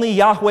us only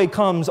Yahweh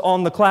comes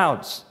on the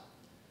clouds.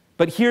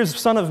 But here's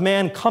Son of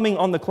Man coming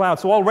on the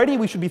clouds. So already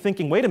we should be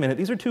thinking, wait a minute,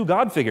 these are two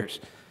God figures.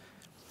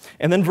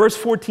 And then verse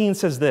 14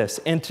 says this,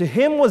 and to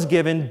him was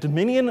given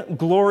dominion,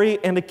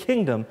 glory, and a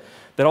kingdom,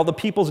 that all the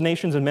peoples,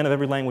 nations, and men of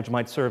every language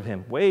might serve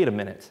him. Wait a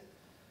minute.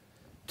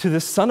 To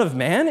the Son of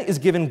Man is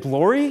given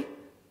glory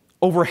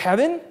over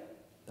heaven?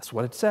 That's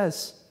what it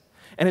says.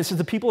 And it says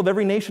the people of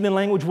every nation and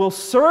language will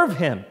serve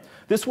him.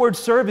 This word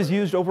serve is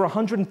used over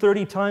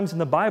 130 times in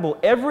the Bible.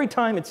 Every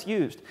time it's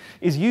used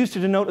is used to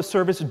denote a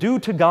service due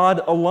to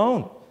God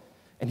alone.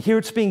 And here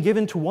it's being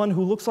given to one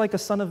who looks like a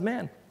son of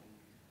man.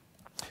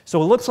 So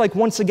it looks like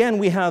once again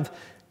we have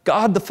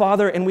God the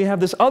Father and we have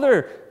this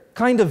other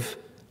kind of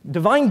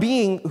divine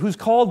being who's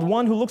called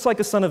one who looks like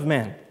a son of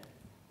man.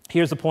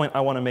 Here's the point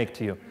I want to make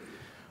to you.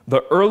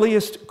 The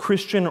earliest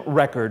Christian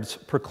records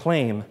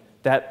proclaim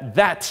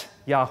that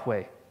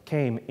Yahweh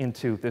came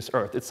into this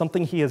earth. It's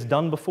something he has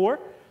done before,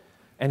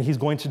 and he's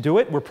going to do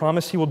it. We're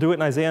promised he will do it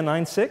in Isaiah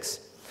 9:6.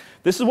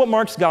 This is what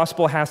Mark's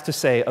gospel has to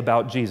say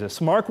about Jesus.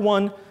 Mark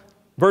 1,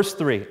 verse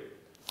 3.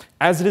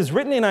 As it is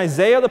written in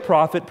Isaiah the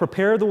prophet,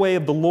 prepare the way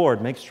of the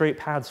Lord, make straight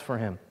paths for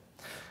him.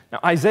 Now,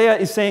 Isaiah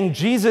is saying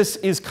Jesus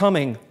is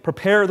coming,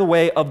 prepare the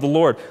way of the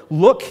Lord.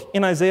 Look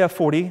in Isaiah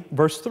 40,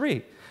 verse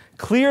 3.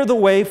 Clear the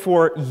way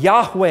for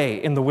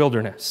Yahweh in the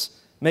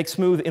wilderness. Make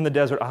smooth in the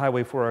desert a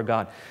highway for our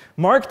God.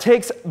 Mark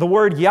takes the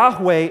word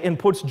Yahweh and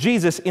puts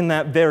Jesus in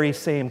that very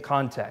same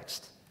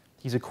context.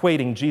 He's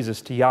equating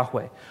Jesus to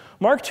Yahweh.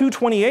 Mark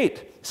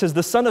 2:28 says,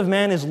 the Son of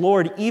Man is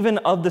Lord even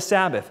of the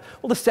Sabbath.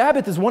 Well, the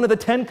Sabbath is one of the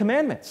 10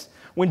 commandments.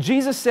 When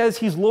Jesus says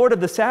he's Lord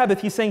of the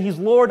Sabbath, he's saying he's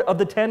Lord of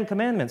the 10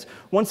 commandments.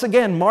 Once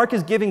again, Mark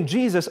is giving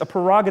Jesus a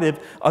prerogative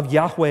of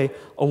Yahweh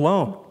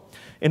alone.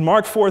 In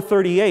Mark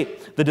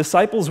 4:38, the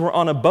disciples were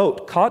on a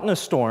boat caught in a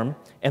storm,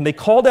 and they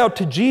called out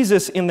to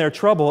Jesus in their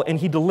trouble, and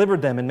he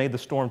delivered them and made the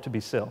storm to be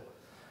still.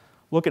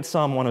 Look at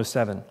Psalm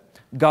 107.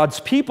 God's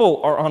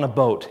people are on a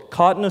boat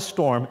caught in a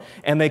storm,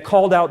 and they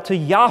called out to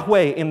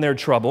Yahweh in their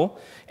trouble,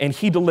 and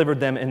he delivered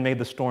them and made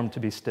the storm to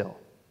be still.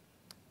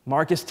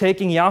 Mark is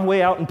taking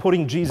Yahweh out and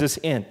putting Jesus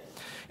in.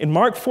 In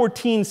Mark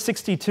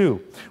 14:62,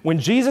 when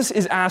Jesus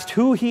is asked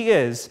who he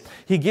is,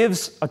 he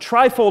gives a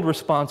trifold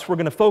response. We're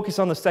going to focus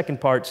on the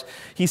second part.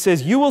 He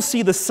says, "You will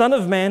see the Son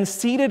of Man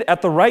seated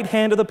at the right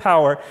hand of the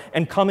power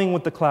and coming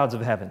with the clouds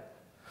of heaven."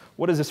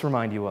 What does this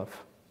remind you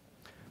of?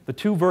 The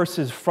two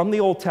verses from the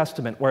Old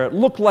Testament where it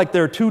looked like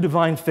there are two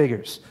divine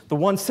figures, the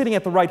one sitting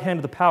at the right hand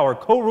of the power,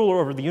 co-ruler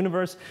over the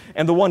universe,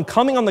 and the one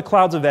coming on the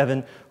clouds of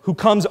heaven, who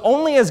comes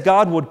only as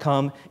God would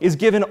come, is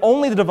given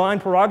only the divine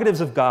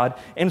prerogatives of God,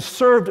 and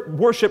served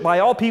worship by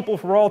all people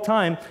for all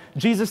time.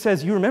 Jesus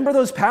says, you remember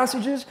those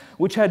passages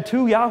which had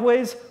two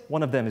Yahwehs?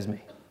 One of them is me.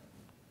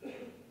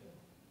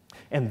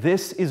 And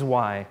this is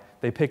why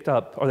they picked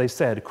up, or they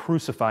said,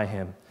 crucify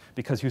him,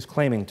 because he was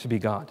claiming to be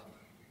God.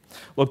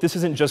 Look, this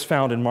isn't just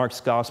found in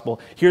Mark's gospel.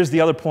 Here's the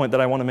other point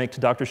that I want to make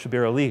to Dr.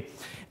 Shabir Ali.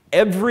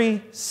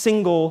 Every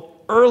single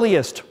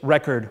earliest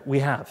record we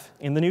have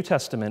in the New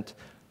Testament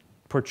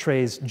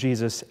portrays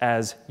Jesus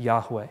as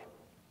Yahweh.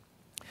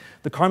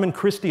 The Carmen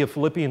Christi of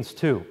Philippians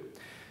 2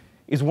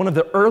 is one of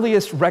the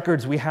earliest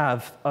records we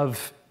have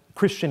of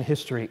Christian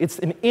history. It's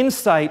an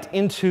insight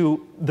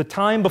into the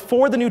time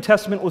before the New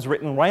Testament was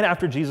written, right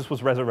after Jesus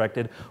was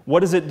resurrected.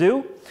 What does it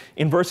do?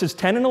 In verses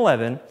 10 and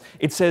 11,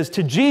 it says,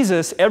 "To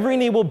Jesus every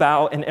knee will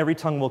bow and every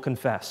tongue will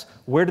confess."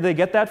 Where do they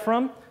get that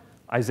from?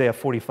 Isaiah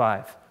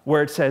 45,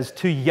 where it says,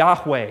 "To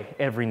Yahweh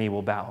every knee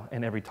will bow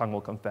and every tongue will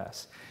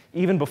confess."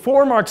 Even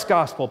before Mark's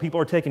gospel,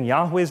 people are taking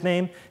Yahweh's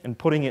name and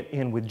putting it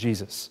in with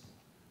Jesus.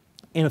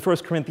 In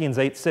 1 Corinthians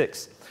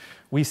 8:6,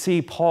 we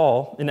see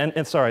Paul,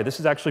 and sorry, this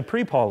is actually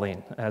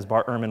pre-Pauline, as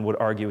Bart Ehrman would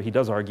argue. He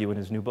does argue in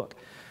his new book.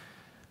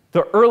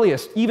 The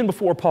earliest, even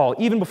before Paul,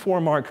 even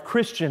before Mark,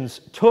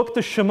 Christians took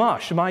the Shema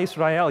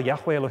Yisrael,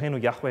 Yahweh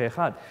Eloheinu, Yahweh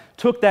Echad,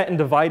 took that and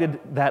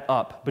divided that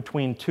up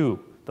between two,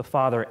 the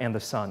Father and the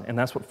Son. And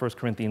that's what 1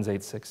 Corinthians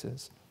 8:6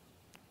 is.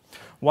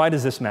 Why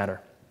does this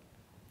matter?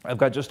 I've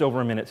got just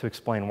over a minute to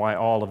explain why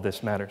all of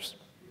this matters.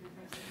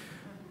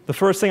 The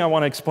first thing I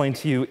want to explain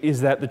to you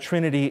is that the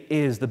Trinity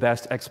is the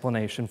best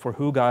explanation for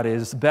who God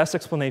is, the best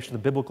explanation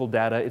of the biblical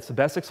data. It's the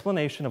best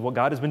explanation of what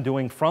God has been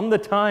doing from the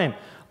time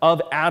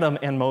of Adam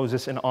and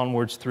Moses and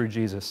onwards through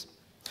Jesus.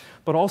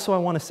 But also I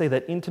want to say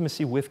that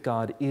intimacy with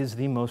God is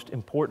the most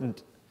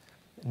important,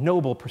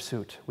 noble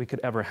pursuit we could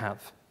ever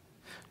have.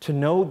 To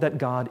know that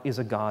God is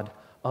a God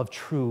of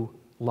true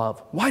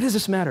love. Why does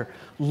this matter?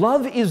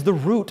 Love is the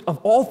root of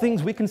all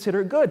things we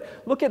consider good.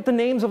 Look at the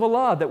names of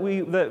Allah that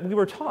we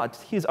were taught.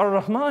 He is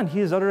Ar-Rahman,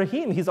 He is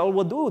Ar-Rahim, He is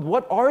Al-Wadud.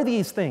 What are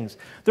these things?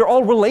 They're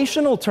all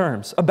relational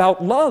terms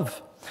about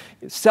love,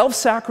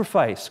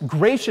 self-sacrifice,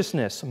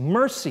 graciousness,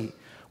 mercy.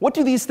 What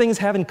do these things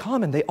have in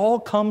common? They all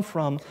come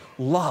from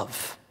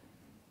love.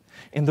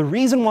 And the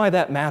reason why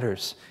that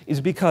matters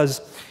is because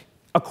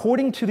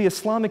according to the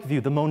Islamic view,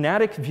 the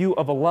monadic view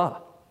of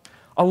Allah,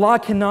 Allah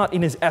cannot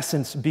in His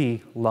essence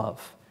be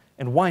love.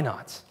 And why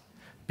not?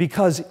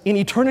 Because in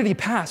eternity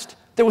past,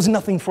 there was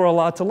nothing for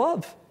Allah to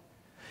love.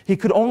 He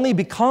could only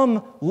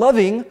become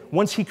loving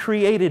once He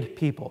created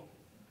people,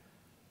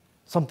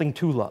 something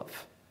to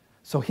love.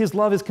 So His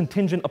love is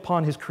contingent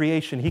upon His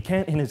creation. He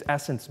can't in His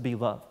essence be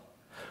love.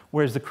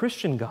 Whereas the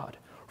Christian God,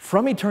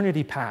 from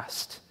eternity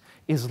past,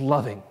 is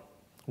loving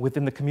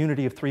within the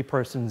community of three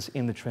persons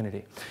in the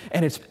Trinity.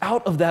 And it's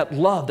out of that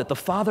love that the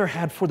Father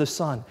had for the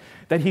Son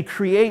that He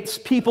creates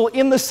people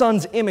in the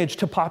Son's image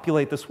to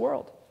populate this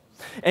world.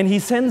 And He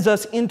sends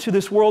us into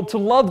this world to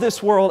love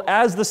this world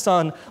as the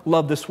Son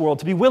loved this world,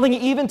 to be willing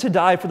even to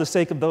die for the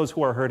sake of those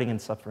who are hurting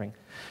and suffering.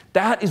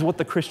 That is what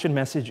the Christian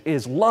message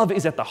is. Love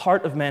is at the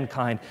heart of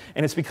mankind,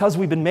 and it's because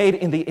we've been made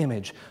in the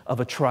image of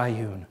a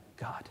triune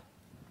God.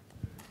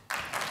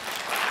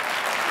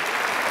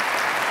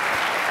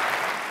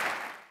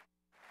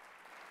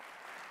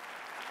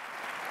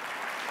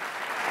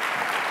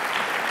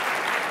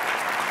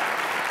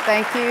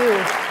 Thank you.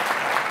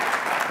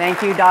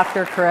 Thank you,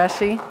 Dr.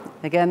 Qureshi.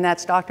 Again,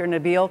 that's Dr.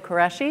 Nabil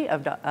Qureshi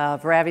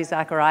of Ravi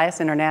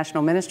Zacharias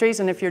International Ministries.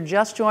 And if you're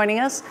just joining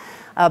us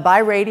by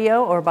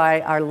radio or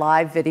by our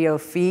live video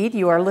feed,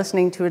 you are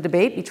listening to a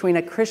debate between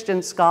a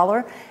Christian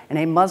scholar and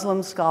a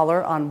Muslim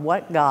scholar on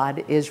what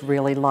God is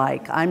really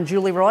like. I'm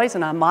Julie Roys,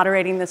 and I'm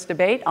moderating this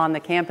debate on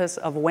the campus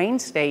of Wayne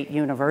State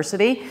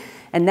University.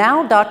 And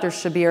now Dr.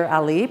 Shabir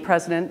Ali,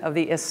 president of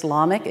the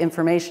Islamic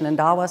Information and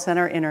Dawah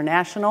Center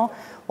International,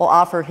 will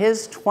offer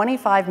his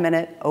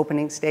 25-minute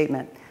opening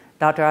statement.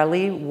 Dr.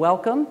 Ali,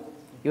 welcome.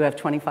 You have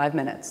 25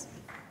 minutes.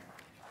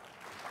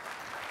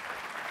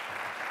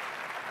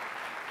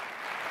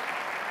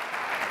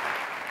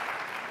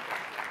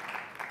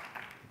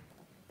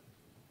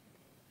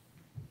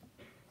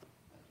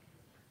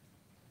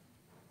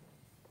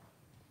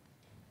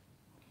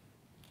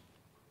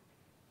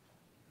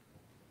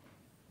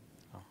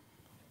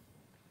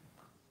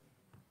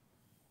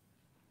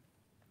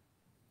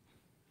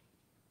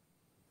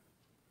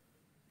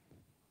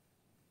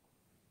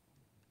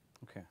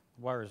 Okay,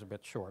 wire is a bit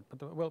short,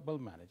 but we'll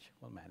manage.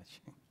 We'll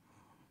manage.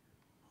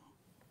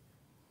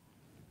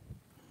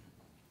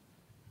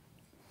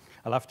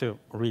 I'll have to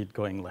read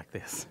going like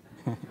this.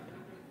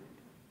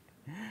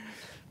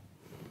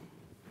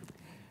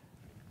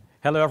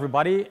 Hello,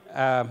 everybody.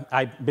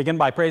 I begin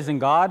by praising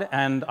God,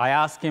 and I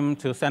ask Him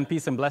to send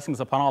peace and blessings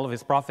upon all of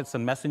His prophets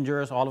and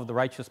messengers, all of the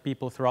righteous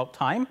people throughout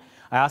time.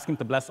 I ask Him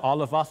to bless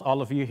all of us,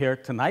 all of you here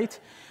tonight.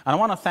 And I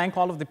want to thank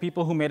all of the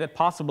people who made it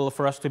possible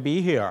for us to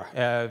be here.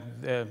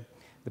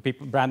 The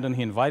people, Brandon,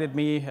 he invited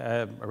me,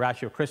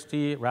 Ratio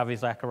Christi, Ravi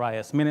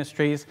Zacharias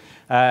Ministries,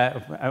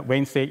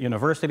 Wayne State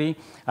University.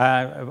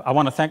 I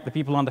want to thank the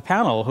people on the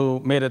panel who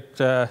made it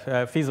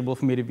feasible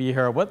for me to be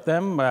here with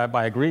them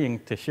by agreeing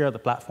to share the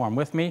platform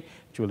with me,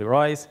 Julie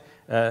Royce,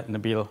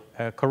 Nabil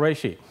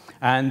Qureshi.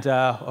 And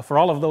for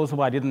all of those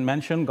who I didn't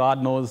mention,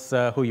 God knows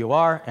who you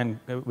are, and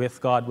with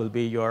God will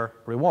be your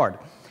reward.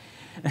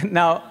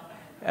 Now,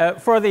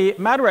 for the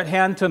matter at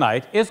hand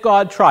tonight, is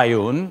God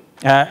triune,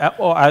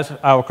 or as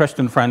our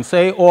Christian friends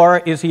say, or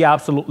is He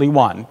absolutely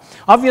one?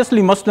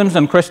 Obviously, Muslims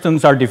and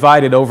Christians are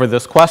divided over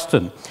this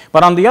question.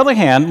 But on the other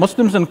hand,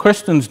 Muslims and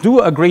Christians do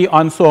agree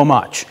on so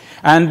much.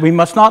 And we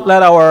must not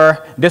let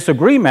our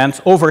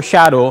disagreements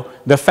overshadow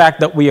the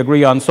fact that we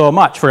agree on so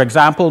much. For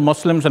example,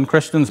 Muslims and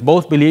Christians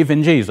both believe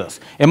in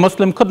Jesus. A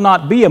Muslim could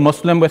not be a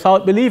Muslim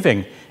without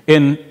believing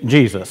in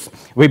Jesus.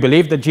 We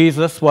believe that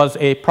Jesus was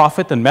a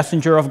prophet and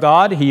messenger of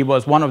God. He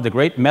was one of the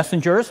great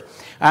messengers,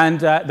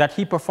 and that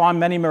He performed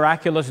many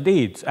miraculous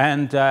deeds.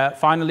 And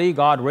finally,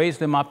 God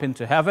raised Him up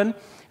into heaven.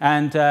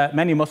 And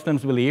many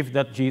Muslims believe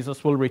that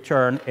Jesus will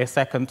return a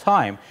second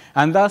time.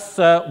 And thus,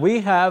 we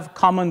have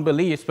common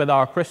beliefs with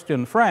our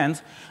Christian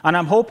friends. And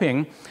I'm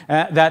hoping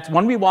that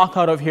when we walk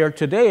out of here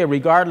today,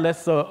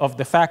 regardless of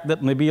the fact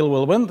that Nabil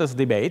will win this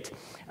debate,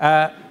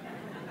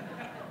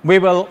 we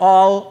will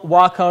all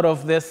walk out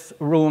of this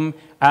room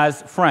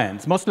as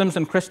friends. Muslims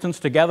and Christians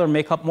together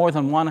make up more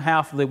than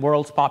 1/2 of the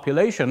world's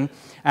population,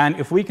 and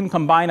if we can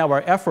combine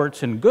our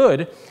efforts in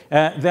good,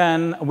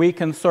 then we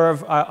can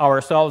serve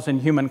ourselves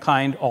and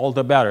humankind all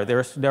the better.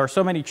 There are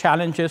so many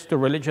challenges to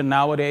religion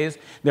nowadays.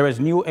 There is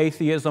new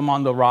atheism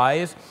on the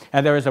rise,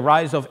 and there is a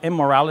rise of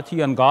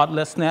immorality and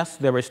godlessness.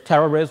 There is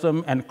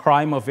terrorism and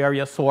crime of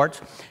various sorts.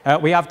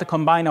 We have to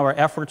combine our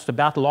efforts to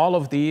battle all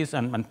of these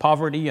and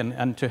poverty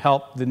and to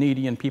help the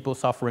needy and people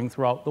suffering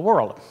throughout the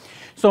world.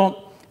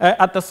 So,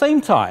 at the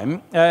same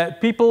time,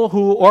 people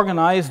who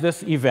organized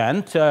this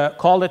event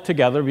called it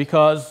together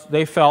because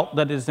they felt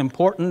that it is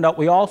important that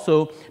we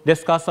also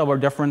discuss our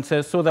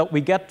differences so that we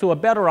get to a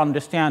better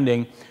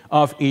understanding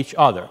of each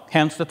other.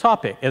 Hence the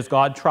topic, is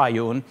God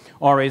triune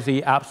or is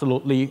He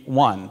absolutely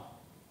one?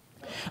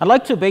 I'd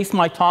like to base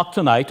my talk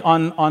tonight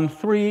on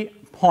 3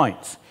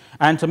 points.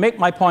 And to make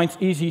my points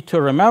easy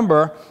to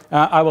remember,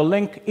 I will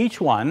link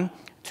each one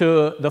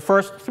to the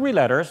first 3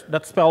 letters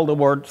that spell the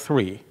word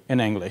three in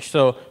English.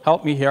 So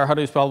help me here. How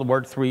do you spell the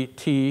word three?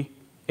 T-H-R-E-E.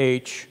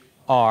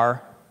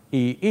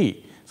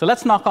 So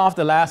let's knock off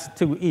the last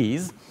 2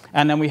 E's,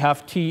 and then we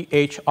have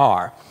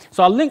T-H-R.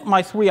 So I'll link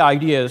my 3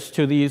 ideas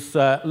to these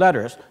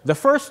letters. The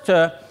first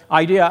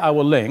idea I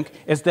will link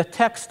is the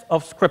text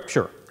of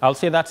Scripture. I'll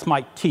say that's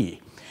my T.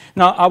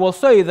 Now, I will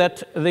say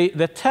that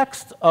the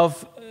text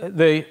of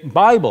the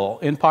Bible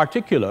in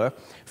particular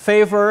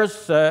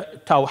favors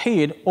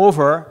Tawheed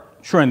over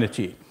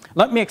Trinity.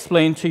 Let me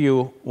explain to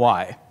you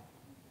why.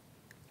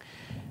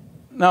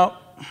 Now,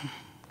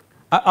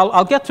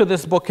 I'll get to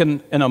this book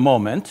in a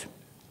moment,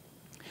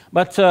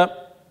 but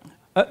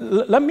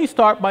let me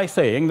start by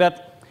saying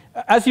that,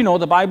 as you know,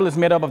 the Bible is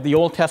made up of the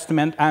Old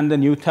Testament and the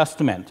New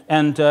Testament,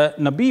 and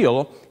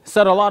Nabil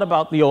said a lot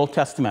about the Old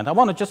Testament. I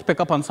want to just pick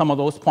up on some of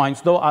those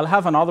points, though I'll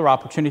have another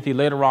opportunity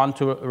later on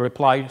to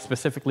reply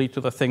specifically to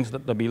the things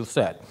that Nabil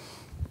said.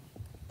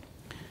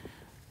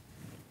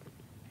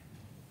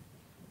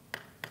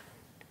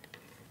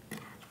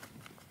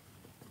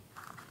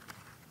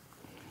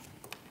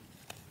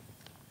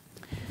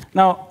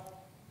 Now,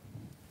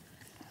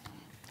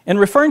 in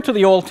referring to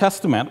the Old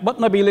Testament, what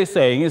Nabil is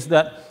saying is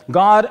that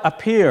God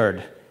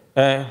appeared,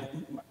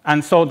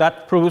 and so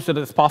that proves that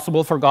it's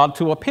possible for God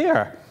to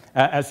appear,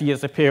 as He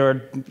has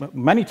appeared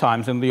many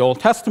times in the Old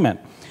Testament.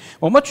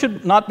 Well, what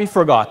should not be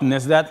forgotten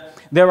is that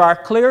there are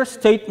clear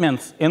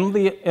statements in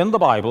the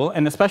Bible,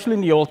 and especially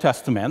in the Old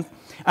Testament,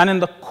 and in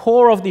the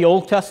core of the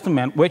Old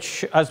Testament,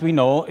 which, as we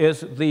know,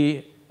 is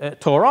the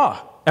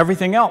Torah.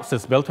 Everything else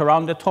is built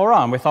around the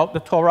Torah, and without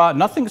the Torah,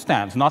 nothing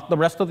stands, not the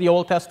rest of the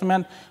Old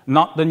Testament,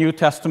 not the New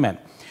Testament.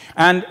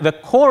 And the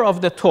core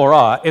of the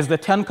Torah is the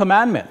 10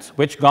 Commandments,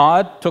 which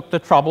God took the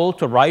trouble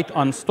to write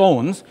on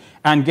stones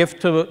and give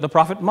to the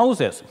prophet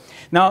Moses.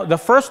 Now, the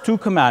first 2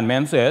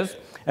 commandments is,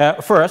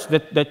 first,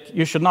 that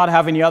you should not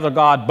have any other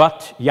God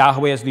but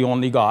Yahweh is the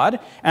only God.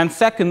 And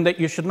second, that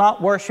you should not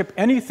worship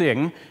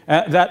anything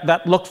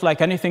that looks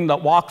like anything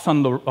that walks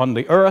on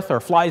the earth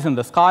or flies in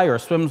the sky or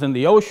swims in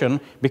the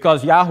ocean,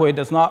 because Yahweh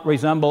does not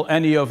resemble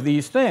any of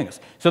these things.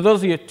 So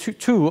those are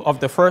 2 of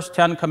the first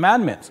 10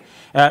 commandments.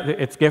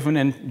 It's given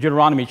in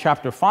Deuteronomy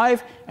chapter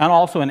 5 and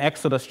also in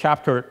Exodus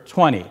chapter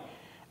 20.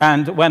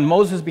 And when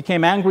Moses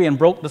became angry and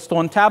broke the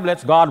stone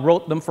tablets, God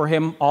wrote them for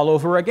him all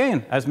over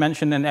again, as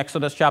mentioned in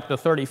Exodus chapter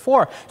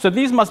 34. So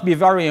these must be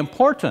very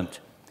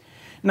important.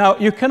 Now,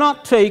 you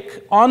cannot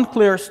take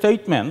unclear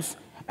statements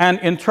and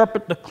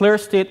interpret the clear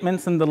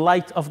statements in the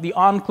light of the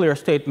unclear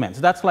statements.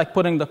 That's like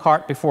putting the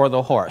cart before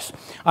the horse.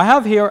 I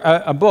have here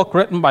a book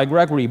written by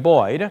Gregory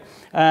Boyd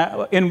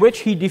in which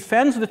he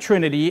defends the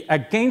Trinity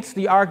against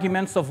the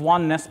arguments of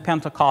oneness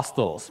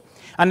Pentecostals.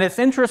 And it's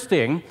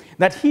interesting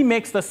that he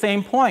makes the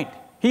same point.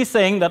 He's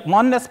saying that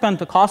oneness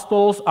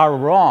Pentecostals are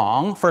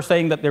wrong for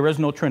saying that there is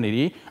no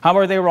Trinity. How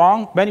are they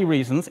wrong? Many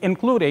reasons,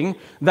 including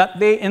that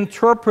they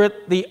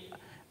interpret the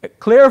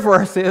clear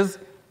verses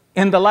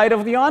in the light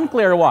of the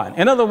unclear one.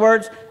 In other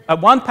words,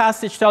 one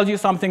passage tells you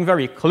something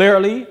very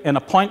clearly in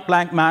a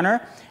point-blank manner,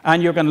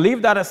 and you're going to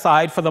leave that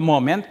aside for the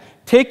moment,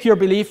 take your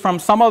belief from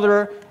some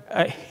other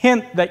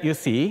hint that you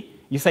see.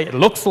 You say, it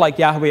looks like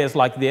Yahweh is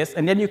like this,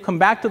 and then you come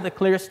back to the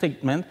clear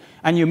statement,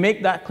 and you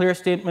make that clear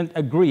statement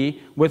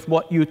agree with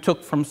what you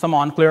took from some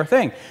unclear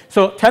thing.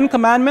 So, 10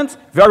 Commandments,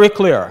 very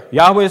clear.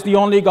 Yahweh is the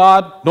only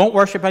God. Don't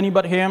worship any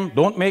but Him.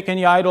 Don't make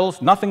any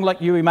idols. Nothing like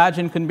you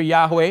imagine can be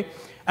Yahweh.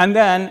 And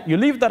then you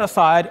leave that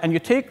aside, and you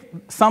take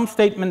some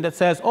statement that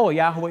says, oh,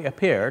 Yahweh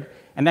appeared,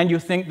 and then you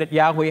think that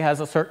Yahweh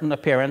has a certain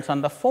appearance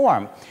and the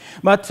form.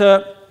 But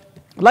I'd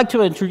like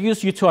to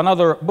introduce you to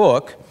another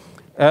book.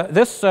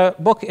 This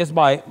book is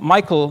by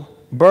Michael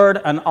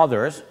Bird and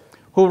others,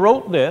 who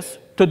wrote this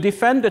to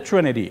defend the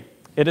Trinity.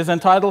 It is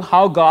entitled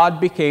How God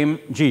Became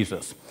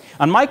Jesus.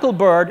 And Michael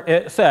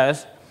Bird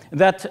says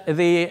that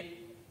the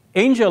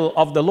angel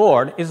of the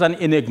Lord is an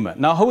enigma.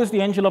 Now, who is the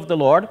angel of the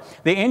Lord?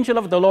 The angel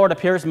of the Lord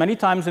appears many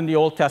times in the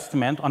Old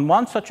Testament. On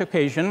one such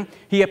occasion,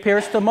 he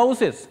appears to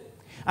Moses,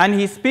 and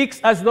he speaks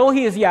as though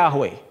he is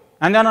Yahweh.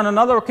 And then on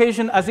another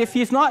occasion, as if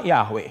he's not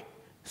Yahweh.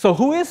 So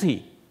who is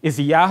he? Is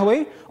he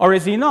Yahweh or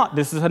is he not?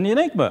 This is an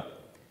enigma.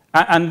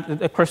 And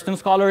the Christian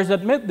scholars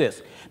admit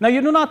this. Now, you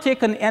do not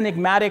take an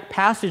enigmatic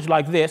passage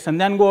like this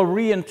and then go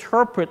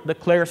reinterpret the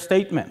clear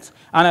statements.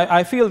 And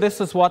I feel this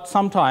is what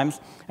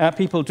sometimes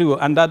people do,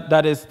 and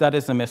that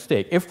is a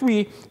mistake. If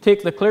we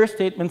take the clear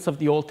statements of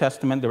the Old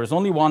Testament, there is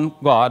only one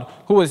God,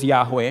 who is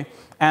Yahweh,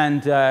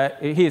 and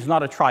he is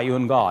not a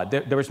triune God.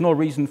 There is no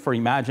reason for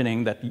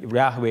imagining that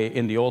Yahweh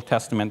in the Old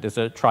Testament is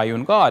a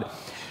triune God.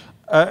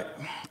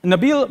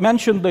 Nabil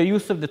mentioned the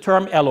use of the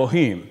term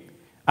Elohim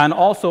and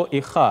also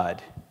Echad.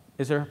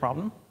 Is there a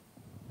problem?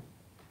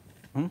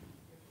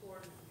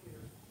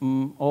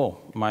 Oh,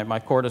 my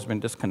cord has been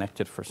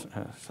disconnected for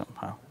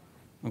somehow.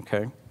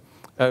 Okay.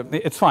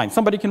 It's fine.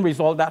 Somebody can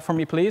resolve that for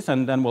me, please,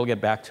 and then we'll get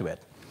back to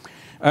it.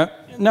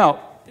 Now,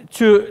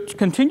 to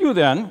continue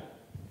then,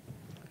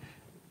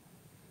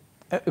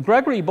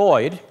 Gregory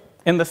Boyd,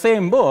 in the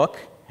same book,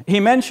 he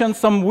mentions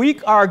some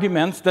weak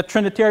arguments that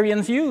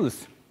Trinitarians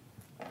use.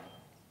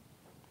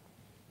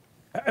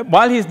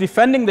 While he's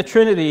defending the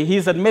Trinity,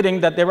 he's admitting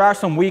that there are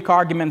some weak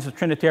arguments that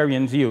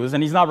Trinitarians use,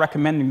 and he's not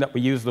recommending that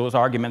we use those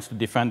arguments to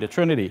defend the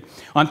Trinity.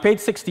 On page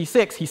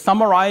 66, he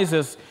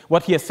summarizes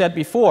what he has said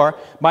before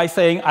by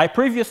saying, I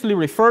previously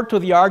referred to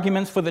the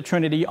arguments for the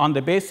Trinity on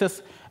the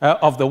basis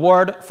of the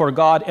word for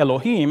God,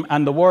 Elohim,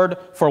 and the word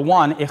for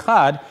one,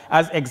 Echad,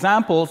 as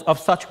examples of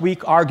such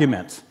weak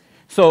arguments.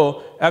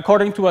 So,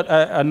 according to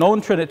a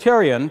known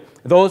Trinitarian,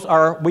 those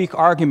are weak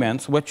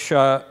arguments which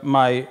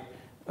my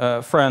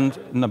friend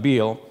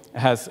Nabil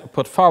has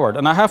put forward.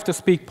 And I have to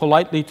speak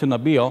politely to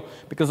Nabil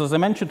because, as I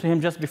mentioned to him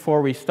just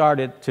before we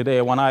started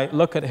today, when I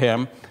look at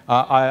him,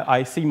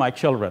 I see my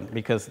children,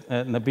 because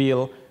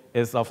Nabil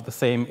is of the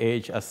same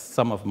age as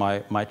some of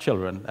my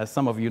children. As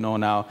some of you know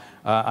now,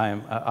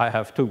 I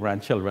have 2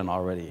 grandchildren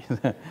already.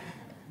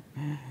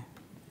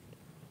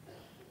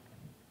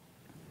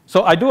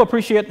 So I do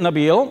appreciate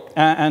Nabil,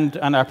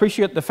 and I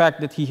appreciate the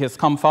fact that he has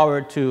come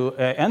forward to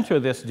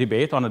enter this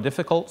debate on a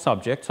difficult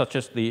subject, such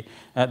as the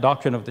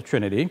doctrine of the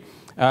Trinity.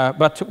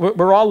 But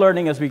we're all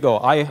learning as we go.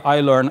 I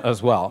learn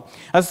as well.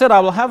 As I said,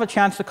 I will have a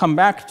chance to come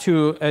back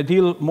to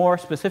deal more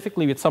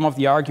specifically with some of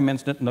the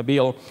arguments that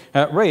Nabil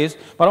raised,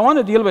 but I want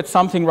to deal with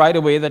something right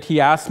away that he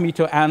asked me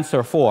to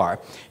answer for.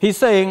 He's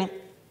saying,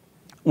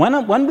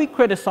 when we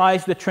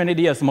criticize the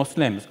Trinity as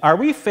Muslims, are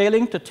we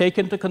failing to take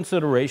into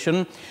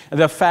consideration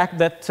the fact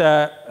that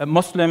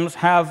Muslims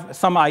have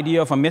some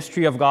idea of a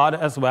mystery of God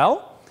as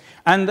well?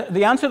 And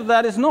the answer to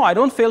that is no, I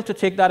don't fail to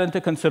take that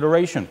into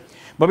consideration.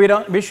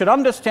 But we should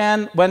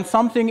understand when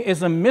something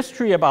is a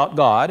mystery about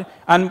God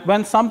and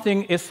when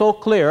something is so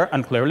clear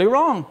and clearly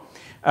wrong.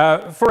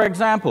 For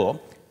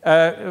example,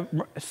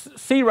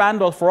 C.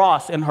 Randolph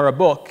Ross, in her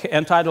book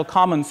entitled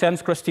Common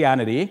Sense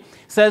Christianity,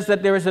 says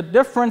that there is a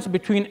difference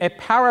between a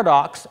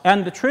paradox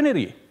and the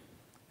Trinity.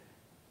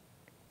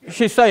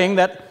 She's saying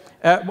that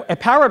a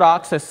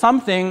paradox is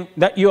something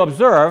that you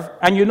observe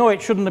and you know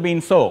it shouldn't have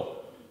been so.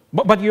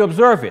 But you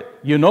observe it.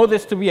 You know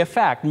this to be a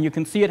fact, and you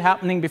can see it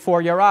happening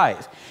before your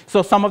eyes.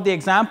 So some of the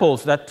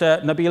examples that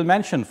Nabil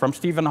mentioned from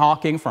Stephen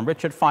Hawking, from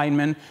Richard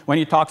Feynman, when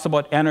he talks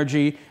about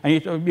energy,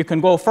 and you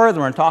can go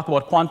further and talk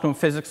about quantum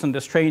physics and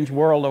the strange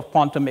world of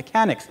quantum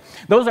mechanics.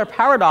 Those are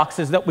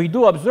paradoxes that we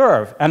do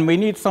observe, and we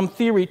need some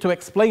theory to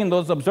explain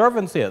those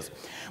observances.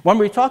 When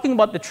we're talking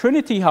about the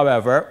Trinity,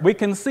 however, we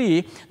can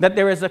see that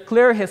there is a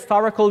clear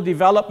historical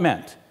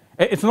development.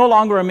 It's no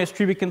longer a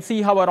mystery. We can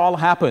see how it all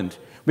happened.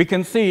 We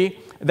can see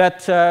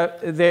that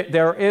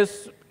there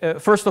is,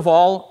 first of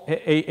all,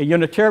 a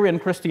Unitarian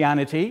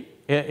Christianity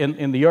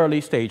in the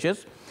early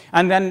stages.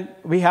 And then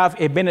we have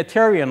a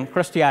Binitarian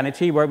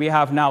Christianity where we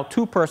have now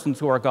two persons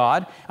who are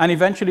God. And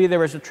eventually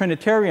there is a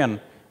Trinitarian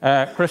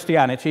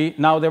Christianity.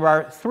 Now there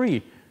are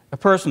three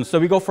persons. So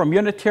we go from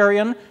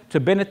Unitarian to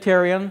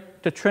Binitarian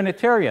to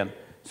Trinitarian.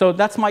 So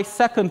that's my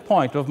second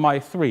point of my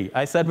three.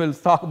 I said we'll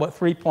talk about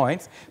 3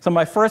 points. So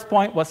my first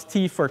point was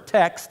T for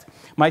text.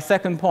 My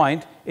second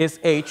point is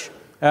H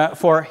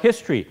for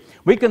history.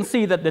 We can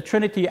see that the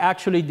Trinity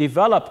actually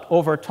developed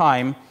over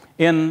time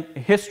in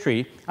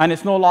history, and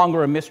it's no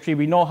longer a mystery.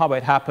 We know how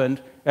it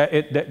happened.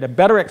 The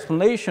better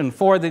explanation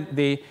for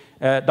the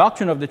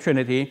doctrine of the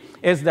Trinity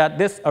is that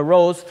this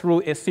arose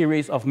through a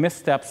series of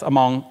missteps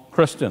among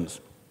Christians.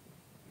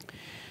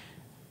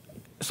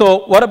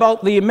 So what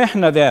about the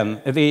mihna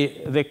then?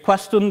 The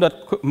question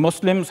that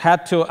Muslims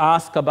had to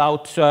ask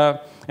about,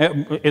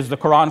 is the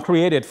Quran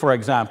created, for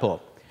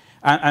example?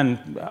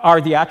 And are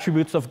the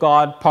attributes of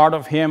God part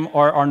of him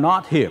or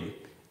not him?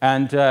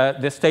 And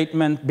the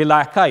statement,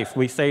 bila kaif,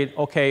 we say,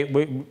 okay,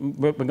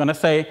 we're going to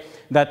say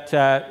that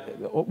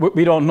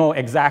we don't know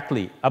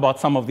exactly about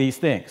some of these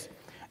things.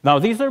 Now,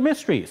 these are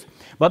mysteries.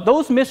 But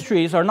those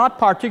mysteries are not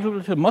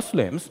particular to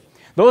Muslims.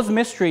 Those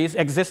mysteries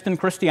exist in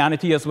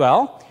Christianity as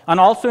well, and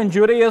also in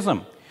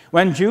Judaism.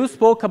 When Jews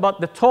spoke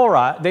about the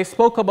Torah, they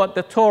spoke about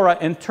the Torah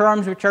in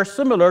terms which are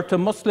similar to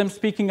Muslims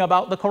speaking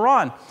about the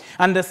Quran.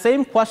 And the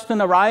same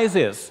question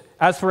arises,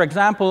 as for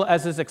example,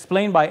 as is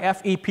explained by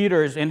F.E.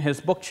 Peters in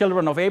his book,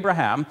 Children of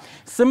Abraham,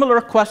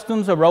 similar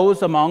questions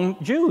arose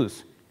among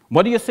Jews.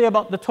 What do you say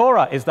about the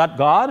Torah? Is that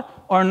God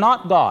or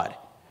not God?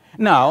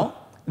 Now,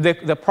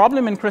 the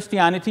problem in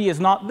Christianity is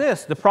not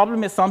this. The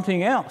problem is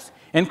something else.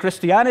 In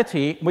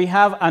Christianity, we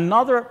have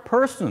another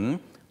person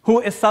who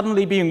is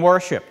suddenly being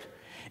worshipped.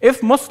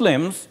 If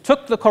Muslims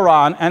took the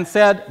Quran and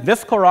said,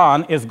 this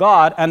Quran is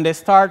God, and they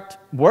start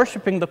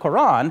worshiping the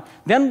Quran,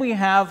 then we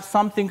have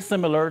something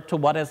similar to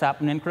what has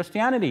happened in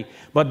Christianity.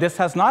 But this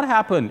has not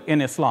happened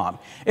in Islam.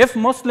 If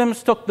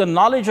Muslims took the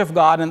knowledge of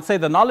God and say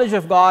the knowledge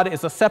of God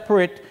is a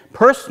separate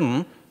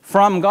person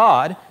from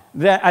God,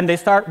 and they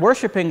start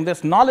worshiping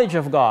this knowledge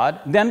of God,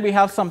 then we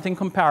have something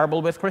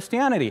comparable with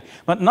Christianity.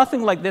 But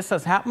nothing like this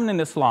has happened in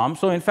Islam,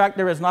 so in fact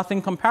there is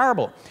nothing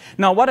comparable.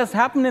 Now what has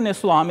happened in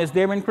Islam is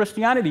there in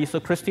Christianity, so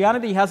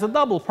Christianity has a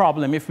double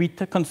problem if we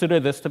consider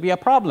this to be a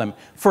problem.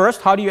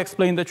 First, how do you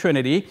explain the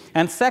Trinity?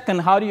 And second,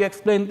 how do you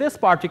explain this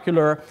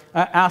particular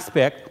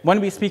aspect when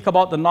we speak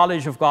about the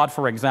knowledge of God,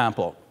 for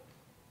example?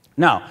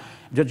 Now,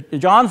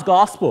 John's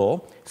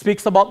Gospel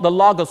speaks about the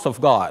Logos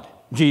of God.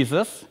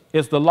 Jesus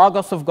is the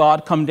Logos of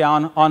God come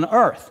down on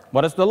earth.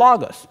 What is the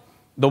Logos?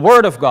 The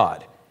Word of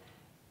God.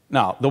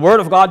 Now, the Word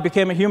of God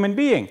became a human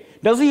being.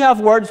 Does he have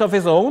words of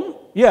his own?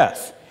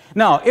 Yes.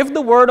 Now, if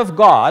the Word of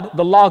God,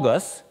 the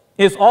Logos,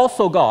 is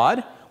also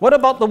God, what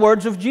about the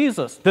words of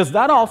Jesus? Does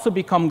that also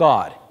become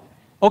God?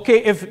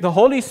 Okay, if the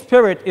Holy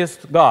Spirit is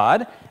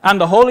God and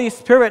the Holy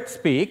Spirit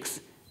speaks,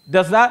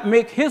 does that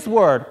make his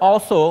word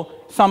also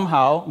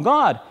somehow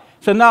God?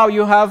 So now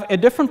you have a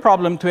different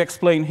problem to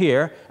explain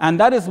here, and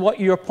that is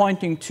what you're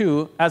pointing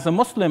to as a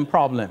Muslim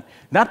problem.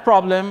 That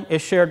problem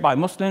is shared by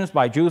Muslims,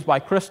 by Jews, by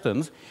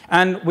Christians,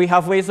 and we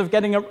have ways of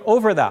getting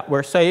over that.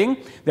 We're saying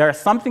there are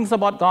some things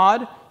about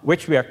God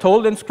which we are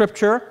told in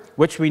Scripture,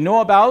 which we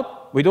know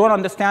about, we don't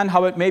understand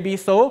how it may be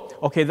so.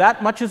 Okay,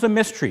 that much is a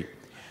mystery.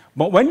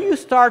 But when you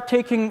start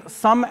taking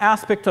some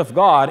aspect of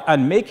God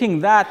and making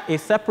that a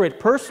separate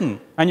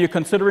person, and you're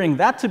considering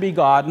that to be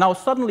God, now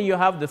suddenly you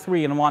have the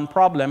 3-in-1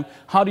 problem.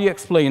 How do you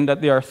explain that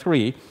there are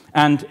 3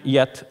 and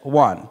yet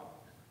 1?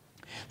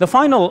 The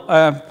final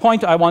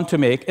point I want to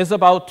make is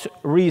about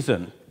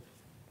reason.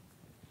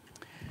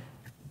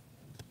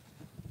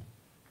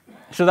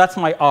 So that's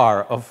my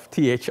R of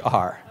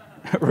THR,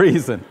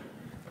 reason.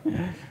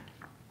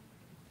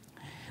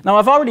 Now,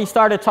 I've already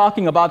started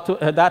talking about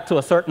that to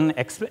a certain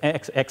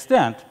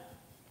extent,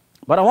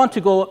 but I want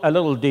to go a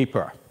little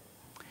deeper.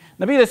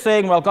 Nabil is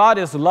saying, well, God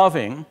is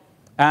loving,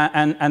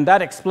 and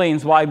that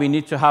explains why we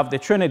need to have the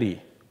Trinity.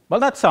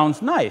 Well, that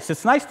sounds nice.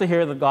 It's nice to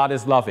hear that God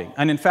is loving.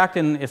 And in fact,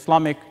 in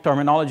Islamic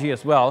terminology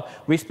as well,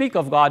 we speak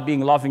of God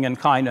being loving and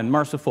kind and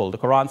merciful. The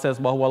Quran says,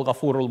 وَهُوَ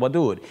الْغَفُورُ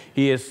الْوَدُودُ.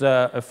 He is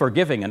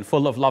forgiving and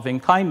full of loving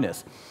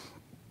kindness.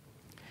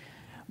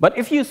 But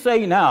if you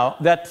say now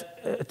that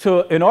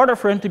in order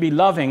for him to be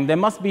loving, there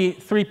must be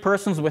 3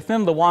 persons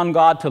within the one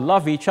God to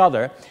love each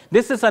other,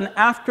 this is an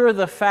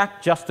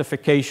after-the-fact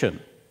justification.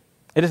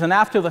 It is an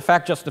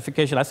after-the-fact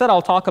justification. I said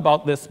I'll talk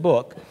about this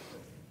book,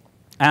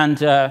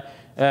 and now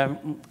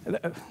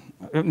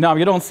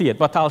you don't see it,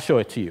 but I'll show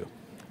it to you,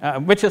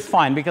 which is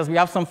fine because we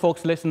have some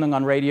folks listening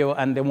on radio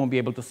and they won't be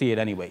able to see it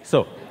anyway.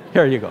 So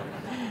here you go.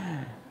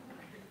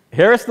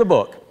 Here's the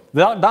book.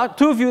 The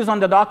 2 views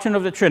on the doctrine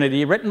of the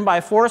Trinity, written by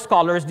 4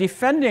 scholars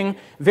defending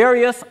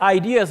various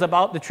ideas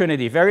about the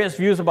Trinity, various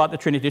views about the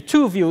Trinity.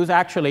 2 views,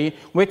 actually,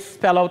 which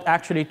spell out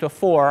actually to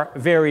 4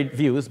 varied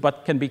views,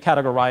 but can be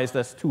categorized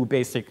as 2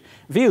 basic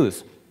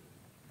views.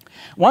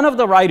 One of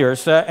the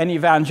writers, an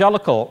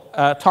evangelical,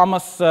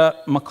 Thomas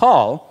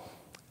McCall,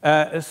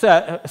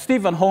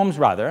 Stephen Holmes,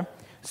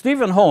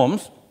 Stephen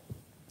Holmes,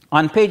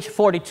 on page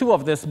 42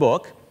 of this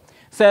book,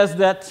 says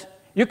that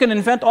you can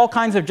invent all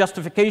kinds of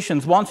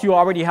justifications once you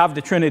already have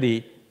the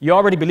Trinity. You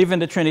already believe in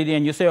the Trinity,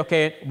 and you say,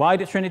 okay, why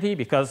the Trinity?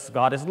 Because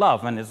God is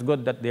love, and it's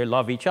good that they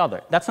love each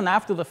other. That's an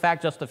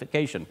after-the-fact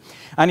justification.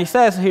 And he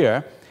says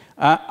here,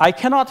 I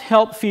cannot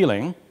help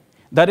feeling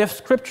that if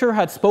Scripture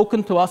had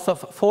spoken to us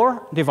of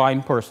 4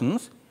 divine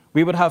persons,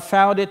 we would have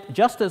found it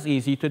just as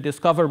easy to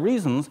discover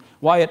reasons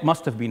why it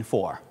must have been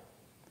 4.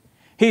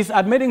 He's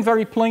admitting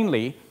very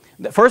plainly,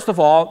 that, first of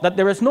all, that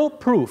there is no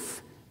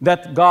proof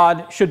that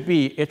God should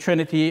be a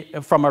Trinity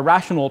from a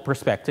rational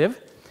perspective.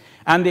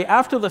 And the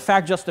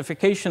after-the-fact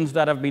justifications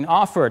that have been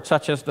offered,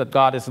 such as that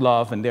God is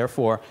love and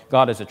therefore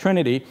God is a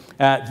Trinity,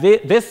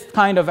 this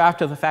kind of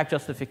after-the-fact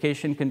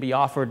justification can be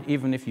offered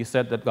even if you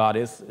said that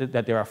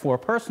that there are 4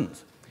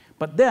 persons.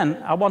 But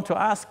then I want to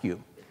ask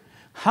you,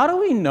 how do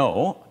we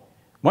know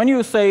when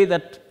you say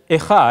that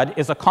Echad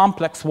is a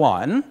complex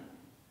one?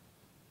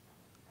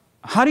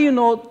 How do you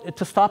know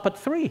to stop at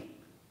 3?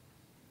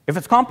 If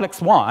it's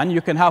complex 1,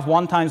 you can have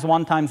 1 times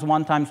 1 times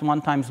 1 times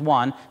 1 times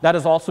 1. That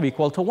is also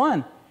equal to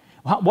 1.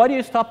 Why do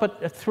you stop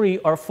at 3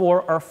 or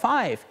 4 or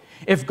 5?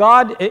 If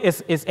God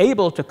is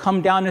able to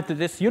come down into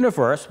this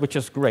universe, which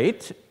is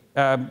great,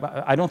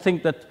 I don't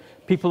think that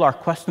people are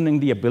questioning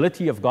the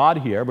ability of God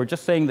here. We're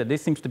just saying that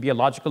this seems to be a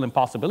logical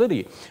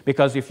impossibility.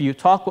 Because if you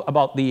talk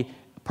about the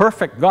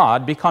perfect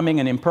God becoming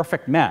an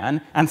imperfect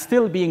man and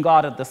still being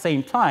God at the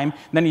same time,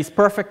 then he's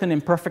perfect and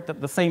imperfect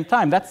at the same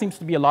time. That seems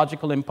to be a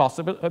logical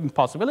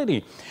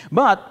impossibility.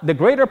 But the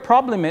greater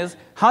problem is,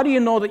 how do you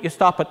know that you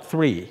stop at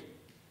 3?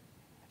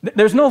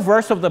 There's no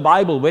verse of the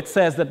Bible which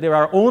says that there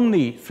are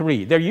only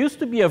 3. There used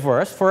to be a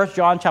verse, 1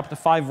 John chapter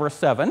 5, verse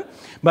 7,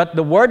 but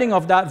the wording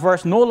of that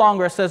verse no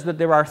longer says that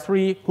there are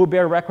 3 who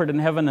bear record in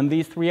heaven and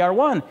these 3 are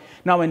one.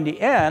 Now in the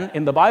end,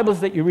 in the Bibles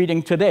that you're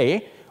reading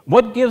today,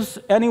 what gives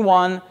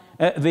anyone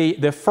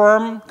the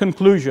firm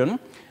conclusion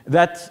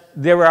that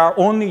there are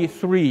only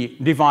 3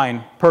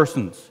 divine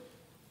persons?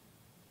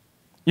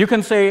 You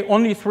can say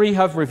only 3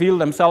 have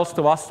revealed themselves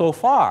to us so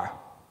far.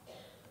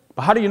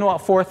 But how do you know a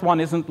 4th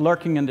one isn't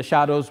lurking in the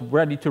shadows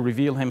ready to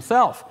reveal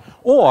himself?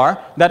 Or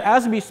that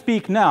as we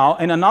speak now,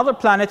 in another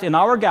planet in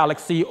our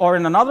galaxy or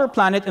in another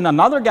planet in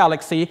another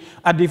galaxy,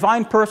 a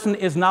divine person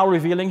is now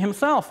revealing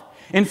himself.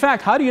 In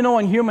fact, how do you know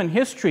in human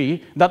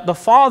history that the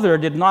Father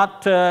did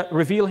not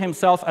reveal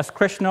himself as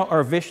Krishna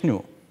or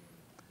Vishnu?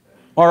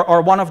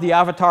 Or one of the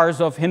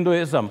avatars of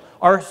Hinduism?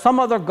 Or some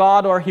other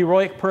god or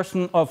heroic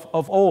person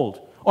of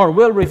old? Or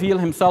will reveal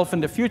himself in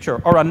the future,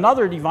 or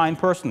another divine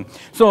person.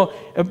 So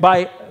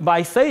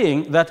by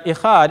saying that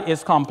Echad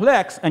is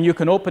complex and you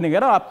can open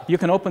it up,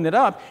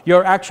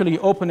 you're actually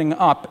opening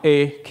up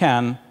a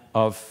can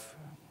of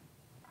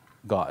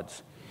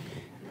gods.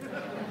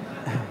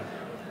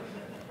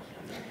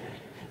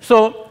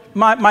 So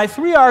my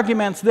 3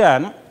 arguments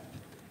then,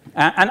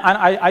 and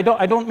I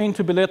don't mean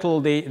to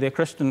belittle the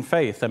Christian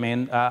faith. I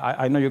mean,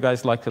 I know you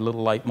guys like a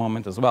little light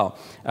moment as well,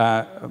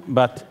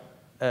 but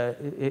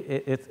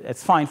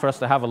it's fine for us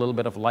to have a little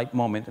bit of a light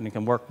moment, and it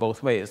can work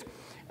both ways.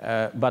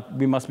 But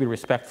we must be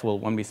respectful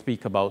when we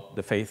speak about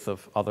the faith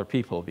of other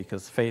people,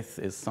 because faith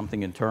is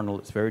something internal.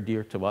 It's very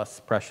dear to us,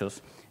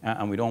 precious,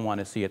 and we don't want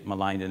to see it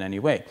maligned in any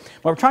way.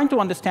 But we're trying to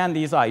understand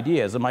these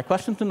ideas, and my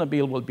question to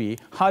Nabil will be,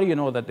 how do you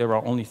know that there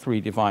are only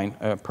 3 divine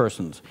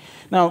persons?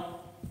 Now,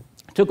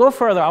 to go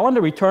further, I want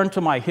to return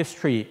to my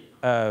history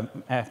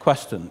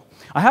question.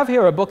 I have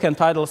here a book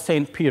entitled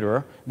St.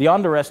 Peter, the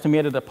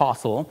Underestimated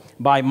Apostle,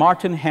 by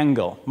Martin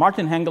Hengel.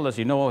 Martin Hengel, as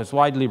you know, is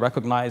widely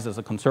recognized as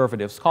a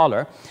conservative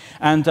scholar.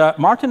 And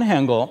Martin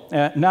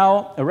Hengel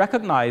now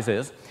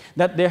recognizes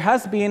that there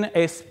has been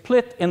a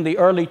split in the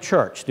early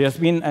church. There's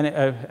been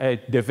a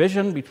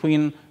division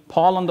between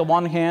Paul on the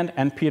one hand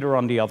and Peter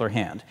on the other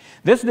hand.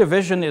 This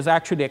division is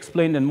actually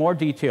explained in more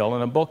detail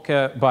in a book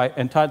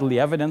entitled The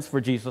Evidence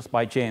for Jesus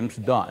by James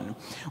Dunn.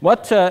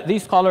 What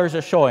these scholars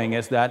are showing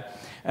is that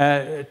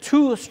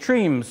 2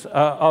 streams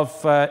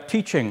of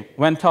teaching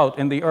went out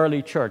in the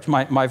early church.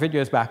 My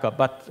video is back up,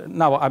 but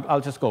now I'll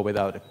just go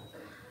without it.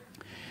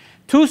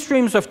 2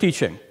 streams of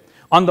teaching.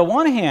 On the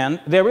one hand,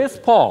 there is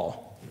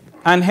Paul,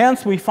 and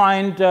hence we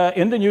find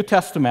in the New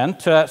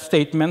Testament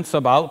statements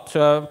about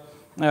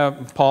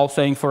Paul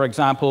saying, for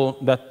example,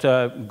 that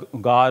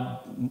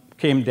God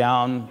came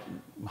down,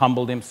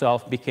 humbled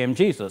himself, became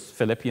Jesus,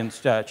 Philippians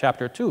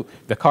chapter 2,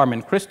 the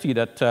Carmen Christi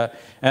that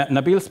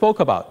Nabil spoke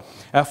about.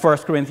 1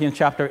 Corinthians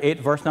chapter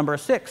 8, verse number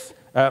 6.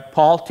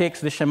 Paul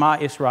takes the Shema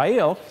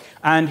Israel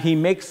and he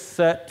makes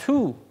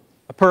 2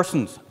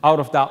 persons out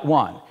of that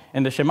one.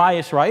 In the Shema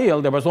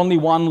Israel, there was only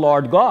one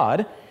Lord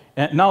God.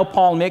 Now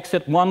Paul makes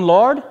it one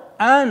Lord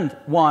and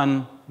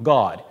one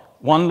God.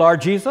 One Lord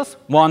Jesus,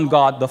 one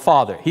God the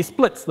Father. He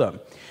splits them.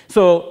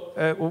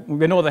 So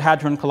we know the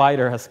Hadron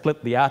Collider has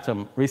split the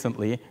atom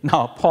recently.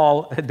 Now,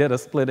 Paul did a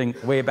splitting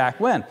way back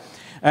when.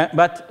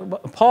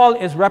 But Paul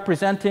is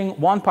representing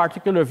one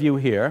particular view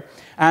here,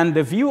 and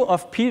the view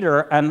of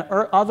Peter and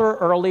other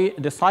early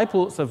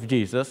disciples of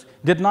Jesus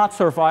did not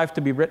survive to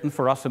be written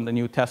for us in the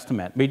New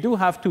Testament. We do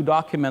have two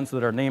documents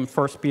that are named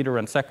 1 Peter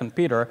and 2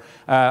 Peter,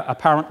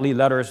 apparently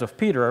letters of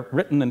Peter,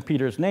 written in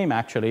Peter's name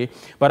actually,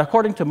 but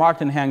according to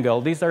Martin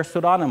Hengel, these are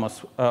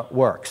pseudonymous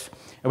works,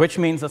 which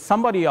means that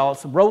somebody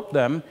else wrote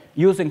them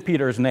using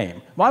Peter's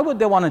name. Why would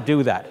they want to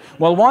do that?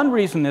 Well, one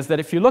reason is that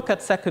if you look at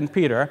 2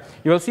 Peter,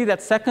 you'll see that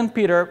 2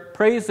 Peter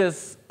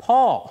praises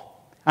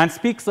Paul and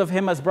speaks of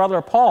him as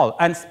brother Paul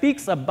and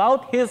speaks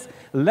about his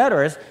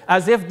letters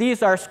as if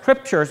these are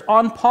scriptures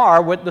on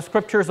par with the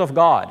scriptures of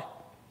God.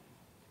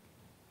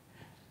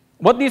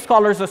 What these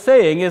scholars are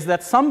saying is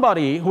that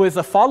somebody who is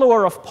a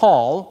follower of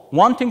Paul,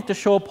 wanting to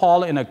show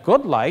Paul in a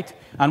good light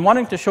and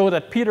wanting to show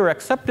that Peter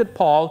accepted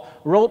Paul,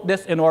 wrote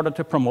this in order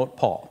to promote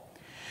Paul.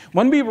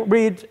 When we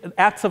read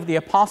Acts of the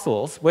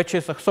Apostles, which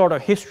is a sort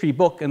of history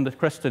book in the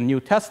Christian New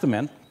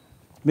Testament,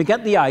 we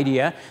get the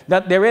idea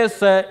that there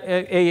is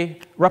a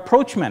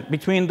rapprochement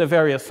between the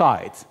various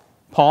sides.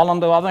 Paul on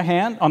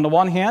the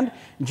one hand,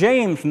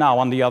 James now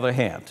on the other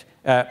hand.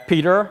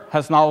 Peter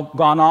has now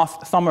gone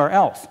off somewhere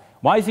else.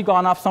 Why has he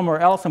gone off somewhere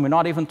else and we're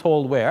not even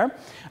told where?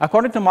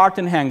 According to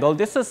Martin Hengel,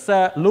 this is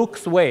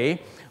Luke's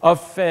way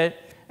of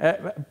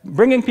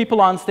bringing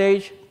people on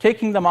stage,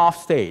 taking them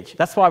off stage.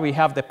 That's why we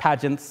have the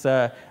pageants,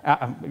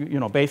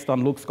 based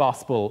on Luke's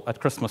gospel at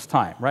Christmas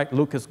time, right?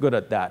 Luke is good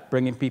at that,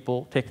 bringing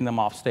people, taking them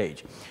off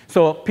stage.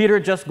 So Peter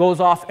just goes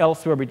off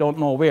elsewhere. We don't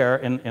know where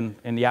in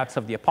the Acts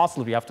of the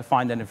Apostles. We have to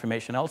find that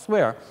information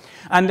elsewhere.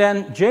 And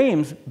then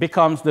James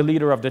becomes the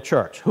leader of the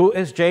church. Who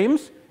is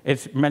James?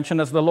 It's mentioned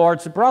as the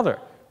Lord's brother.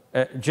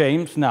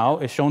 James now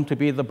is shown to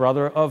be the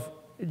brother of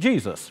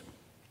Jesus.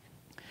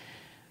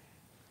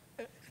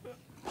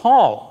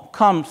 Paul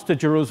comes to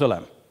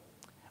Jerusalem.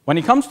 When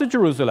he comes to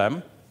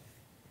Jerusalem,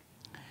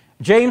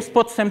 James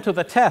puts him to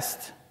the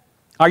test.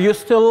 Are you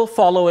still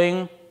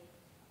following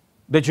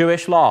the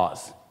Jewish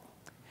laws?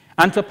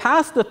 And to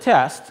pass the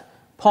test,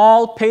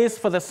 Paul pays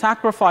for the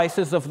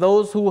sacrifices of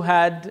those who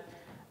had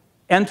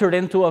entered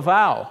into a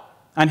vow.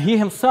 And he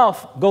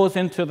himself goes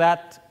into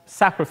that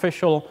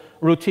sacrificial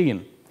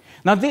routine.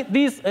 Now,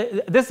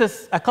 this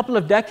is a couple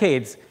of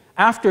decades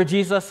after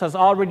Jesus has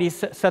already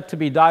said to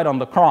be died on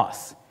the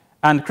cross.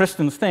 And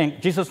Christians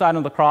think Jesus died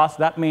on the cross,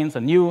 that means a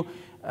new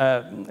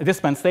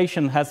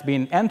dispensation has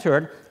been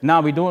entered. Now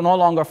we no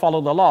longer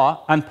follow the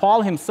law. And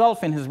Paul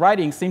himself in his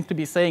writings seems to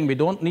be saying we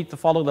don't need to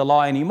follow the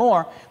law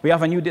anymore. We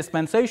have a new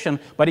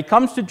dispensation. But he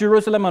comes to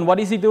Jerusalem and what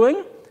is he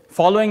doing?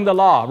 Following the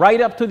law,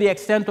 right up to the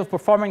extent of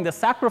performing the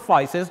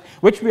sacrifices,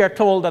 which we are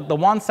told that the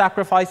one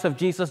sacrifice of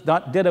Jesus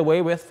did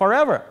away with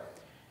forever.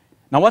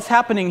 Now what's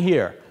happening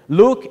here?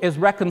 Luke is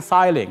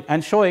reconciling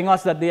and showing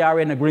us that they are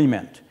in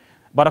agreement.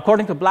 But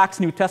according to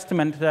Black's New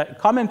Testament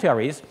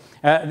commentaries,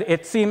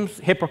 it seems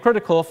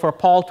hypocritical for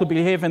Paul to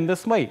behave in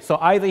this way. So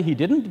either he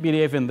didn't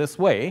behave in this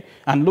way,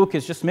 and Luke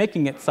is just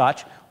making it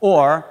such,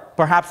 or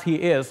perhaps he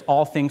is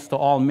all things to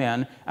all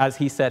men, as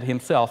he said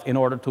himself, in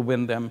order to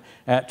win them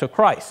to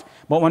Christ.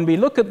 But when we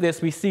look at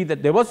this, we see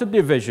that there was a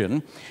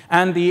division,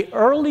 and the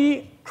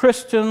early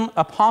Christian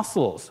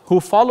apostles who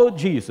followed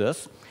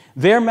Jesus,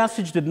 their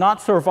message did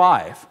not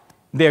survive.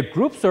 Their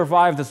group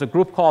survived as a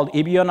group called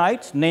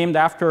Ebionites, named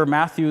after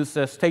Matthew's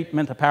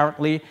statement,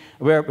 apparently,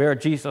 where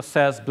Jesus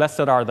says,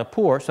 "Blessed are the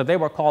poor." So they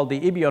were called the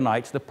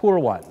Ebionites, the poor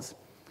ones.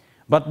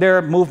 But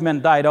their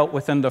movement died out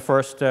within the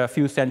first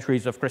few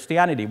centuries of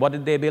Christianity. What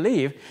did they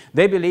believe?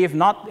 They believed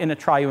not in a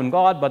triune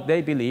God, but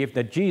they believed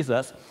that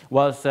Jesus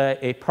was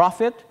a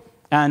prophet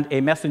and a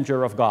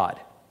messenger of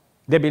God.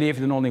 They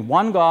believed in only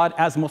one God,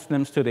 as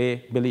Muslims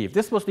today believe.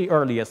 This was the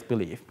earliest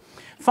belief.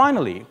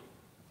 Finally,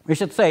 we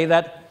should say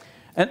that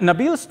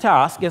Nabil's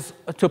task is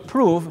to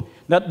prove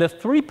that the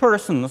three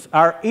persons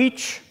are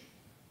each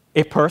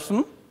a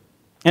person,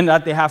 in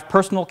that they have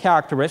personal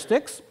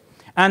characteristics,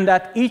 and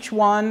that each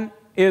one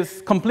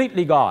is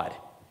completely God.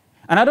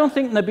 And I don't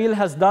think Nabil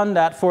has done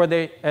that for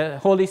the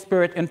Holy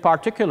Spirit in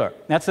particular.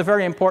 That's a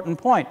very important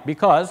point,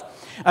 because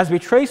as we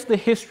trace the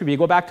history, we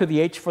go back to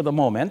the H for the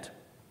moment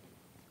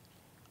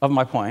of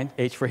my point,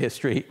 H for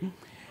history,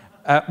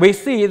 we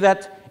see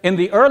that in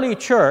the early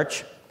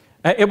church,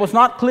 it was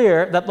not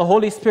clear that the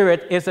Holy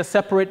Spirit is a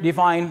separate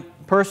divine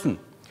person.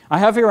 I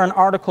have here an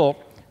article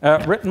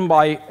written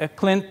by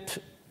Clint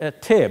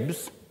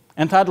Tibbs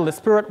entitled "The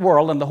Spirit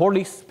World and the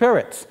Holy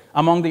Spirits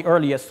Among the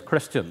Earliest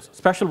Christians."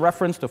 Special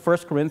reference to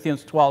 1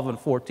 Corinthians 12 and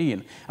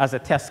 14 as a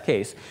test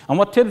case. And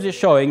what Tibbs is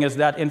showing is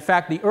that, in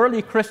fact, the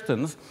early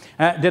Christians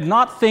did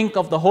not think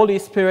of the Holy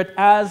Spirit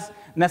as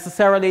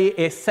necessarily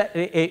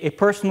a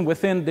person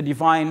within the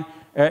divine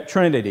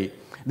Trinity.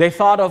 They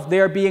thought of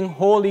there being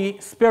Holy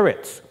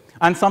Spirits.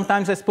 And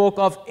sometimes they spoke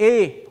of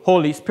a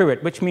Holy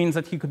Spirit, which means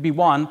that he could be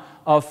one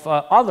of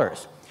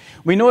others.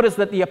 We notice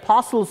that the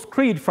Apostles'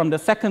 Creed from the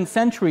 2nd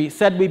century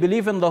said we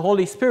believe in the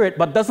Holy Spirit,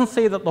 but doesn't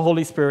say that the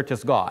Holy Spirit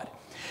is God.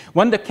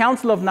 When the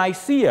Council of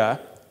Nicaea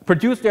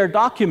produced their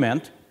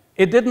document,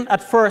 it didn't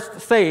at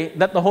first say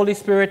that the Holy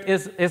Spirit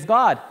is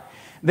God.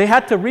 They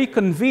had to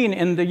reconvene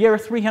in the year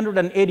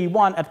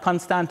 381 at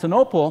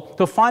Constantinople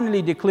to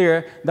finally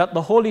declare that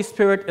the Holy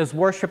Spirit is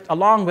worshipped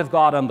along with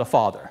God and the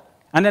Father.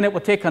 And then it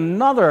would take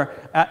another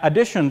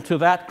addition to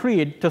that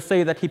creed to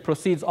say that he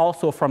proceeds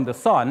also from the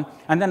Son.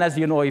 And then, as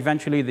you know,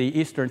 eventually the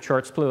Eastern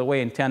Church split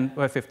away in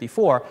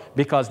 1054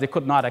 because they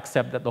could not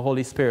accept that the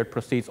Holy Spirit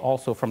proceeds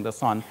also from the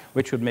Son,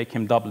 which would make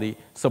him doubly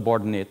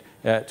subordinate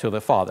to the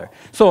Father.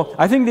 So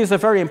I think these are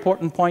very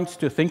important points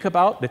to think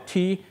about, the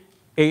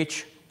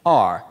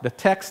THR, the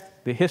text,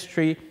 the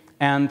history,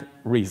 and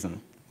reason.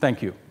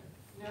 Thank you.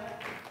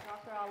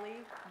 Dr. Ali,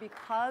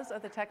 because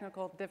of the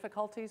technical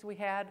difficulties we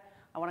had,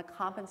 I want to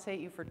compensate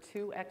you for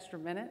 2 extra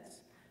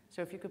minutes.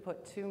 So if you could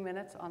put 2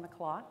 minutes on the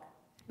clock.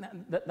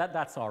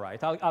 That's all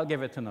right. I'll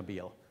give it to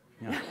Nabil.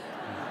 Yeah.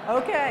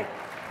 Okay.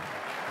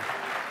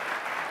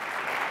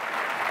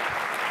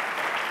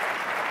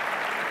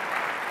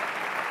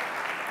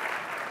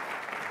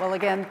 Well,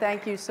 again,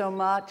 thank you so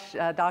much,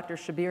 Dr.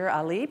 Shabir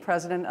Ali,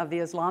 President of the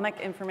Islamic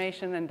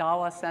Information and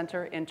Dawah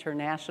Center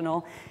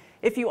International.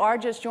 If you are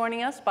just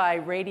joining us by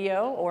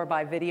radio or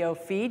by video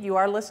feed, you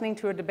are listening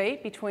to a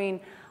debate between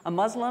a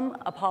Muslim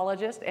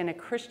apologist and a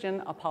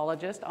Christian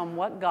apologist on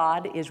what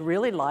God is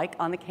really like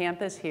on the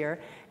campus here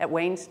at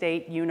Wayne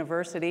State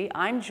University.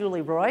 I'm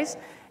Julie Royce,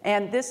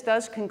 and this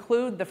does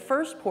conclude the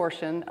first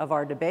portion of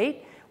our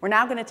debate. We're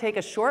now going to take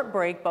a short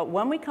break, but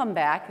when we come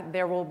back,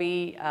 there will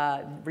be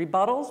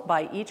rebuttals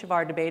by each of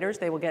our debaters.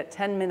 They will get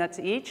 10 minutes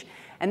each,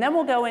 and then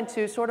we'll go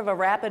into sort of a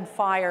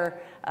rapid-fire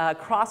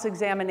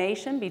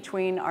cross-examination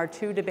between our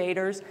 2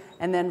 debaters,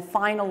 and then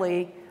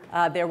finally,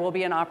 there will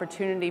be an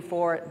opportunity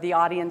for the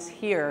audience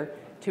here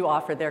to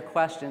offer their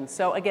questions.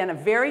 So again, a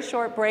very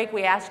short break.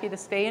 We ask you to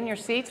stay in your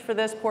seats for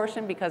this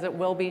portion because it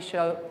will be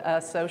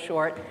so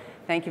short.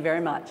 Thank you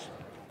very much.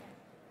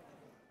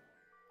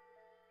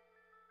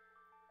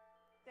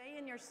 Stay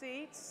in your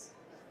seats.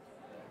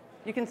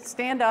 You can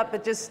stand up,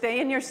 but just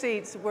stay in your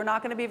seats. We're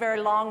not going to be very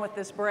long with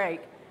this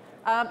break.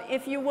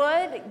 If you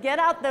would, get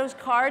out those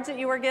cards that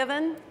you were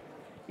given.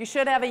 You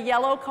should have a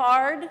yellow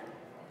card.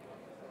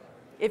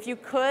 If you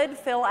could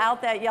fill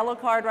out that yellow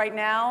card right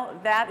now,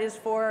 that is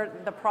for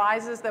the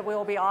prizes that we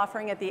will be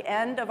offering at the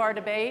end of our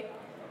debate.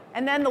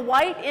 And then the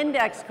white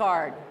index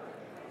card,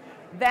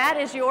 that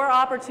is your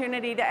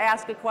opportunity to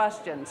ask a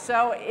question.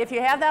 So if you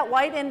have that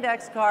white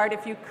index card,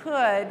 if you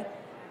could,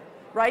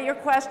 write your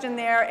question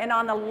there, and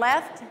on the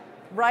left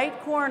right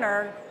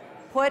corner,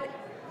 put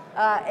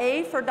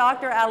A for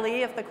Dr.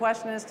 Ali if the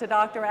question is to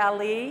Dr.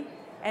 Ali,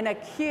 and a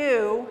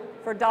Q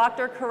for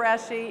Dr.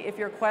 Qureshi if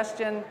your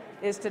question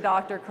is to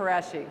Dr.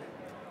 Qureshi.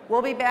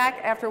 We'll be back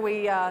after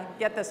we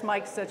get this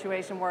mic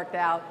situation worked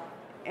out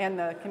and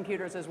the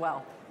computers as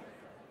well.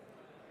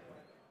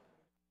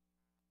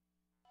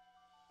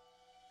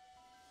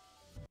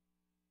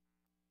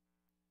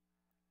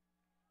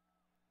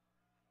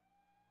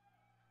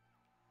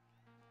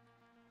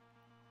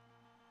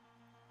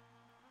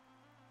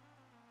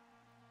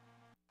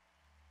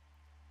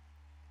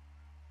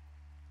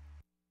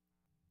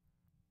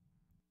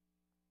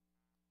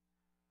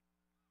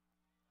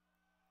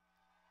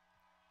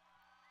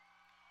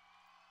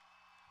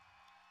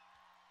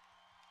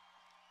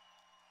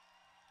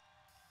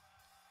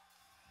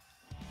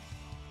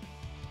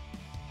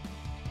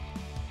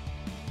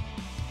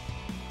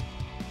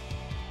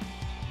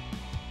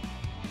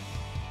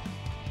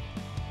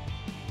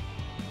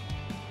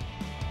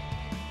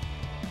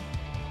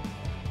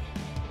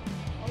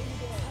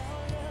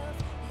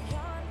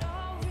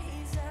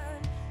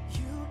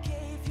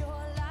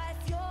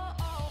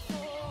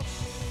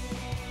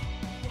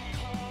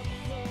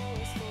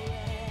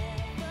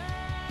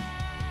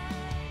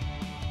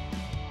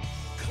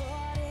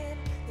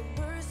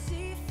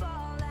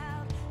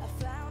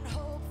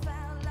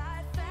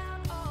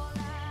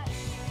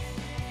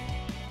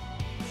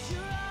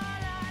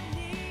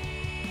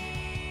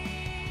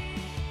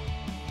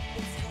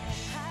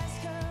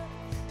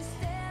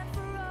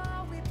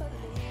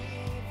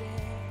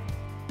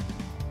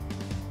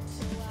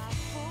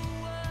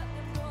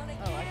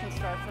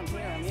 From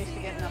here. I'm used to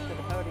getting up to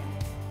the podium.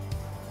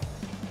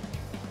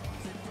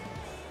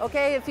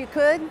 Okay, if you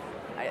could,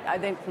 I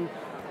think,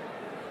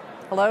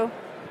 hello?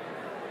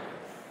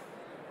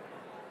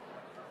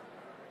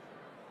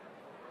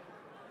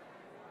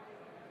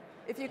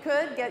 If you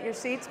could, get your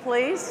seats,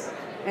 please,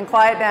 and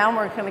quiet down.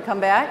 We're going to come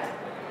back.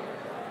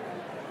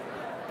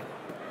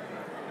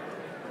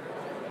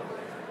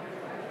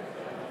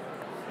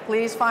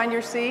 Please find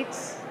your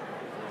seats.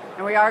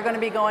 And we are going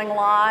to be going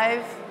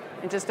live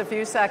in just a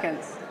few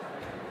seconds.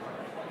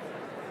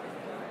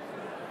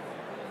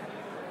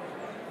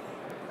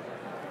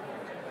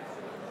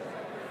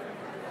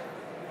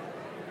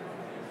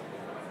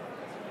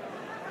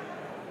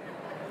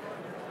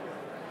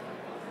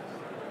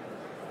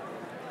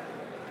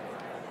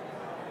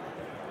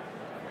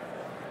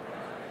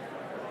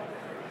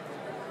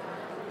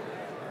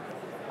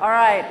 All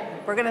right,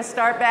 we're going to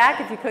start back.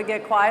 If you could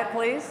get quiet,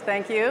 please.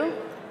 Thank you.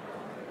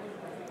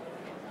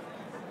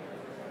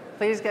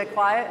 Please get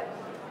quiet.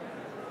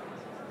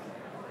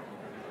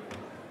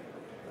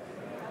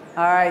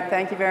 All right,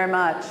 thank you very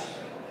much.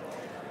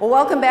 Well,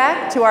 welcome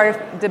back to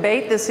our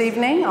debate this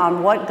evening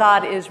on what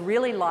God is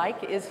really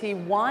like. Is he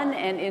one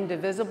and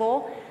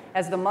indivisible,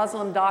 as the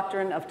Muslim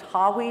doctrine of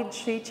Tawhid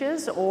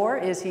teaches, or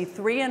is he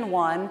three in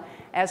one,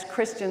 as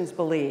Christians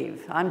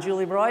believe? I'm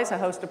Julie Royce. I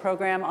host a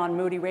program on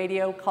Moody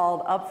Radio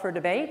called Up for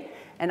Debate,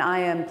 and I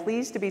am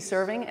pleased to be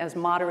serving as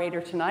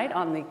moderator tonight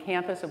on the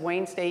campus of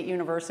Wayne State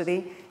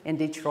University in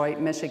Detroit,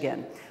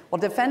 Michigan.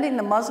 Well, defending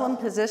the Muslim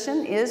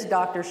position is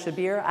Dr.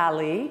 Shabir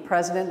Ali,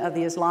 president of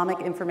the Islamic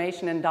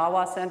Information and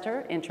Dawah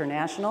Center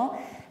International,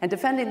 and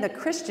defending the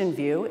Christian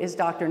view is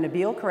Dr.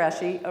 Nabil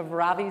Qureshi of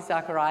Ravi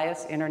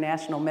Zacharias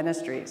International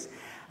Ministries.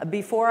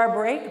 Before our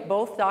break,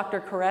 both Dr.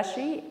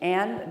 Qureshi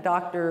and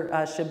Dr.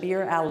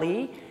 Shabir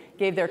Ali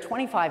gave their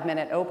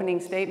 25-minute opening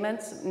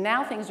statements.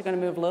 Now things are going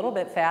to move a little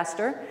bit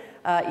faster.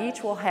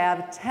 Each will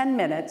have 10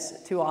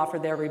 minutes to offer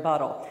their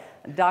rebuttal.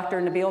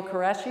 Dr. Nabil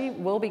Qureshi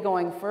will be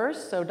going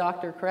first. So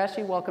Dr.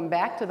 Qureshi, welcome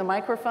back to the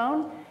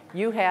microphone.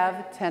 You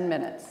have 10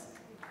 minutes.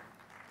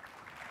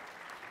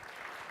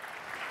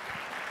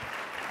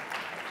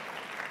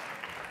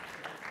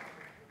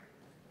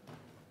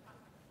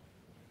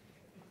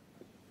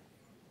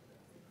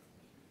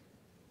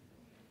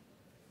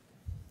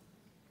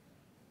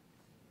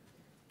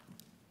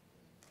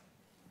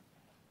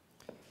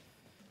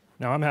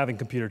 Now I'm having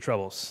computer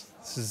troubles.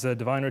 This is a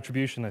divine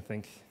retribution, I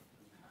think.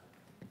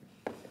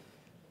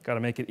 Got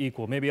to make it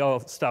equal. Maybe I'll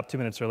stop 2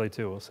 minutes early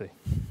too, we'll see.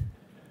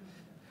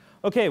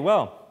 Okay,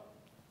 well,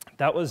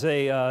 that was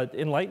a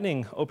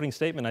enlightening opening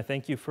statement. I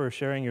thank you for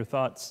sharing your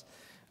thoughts.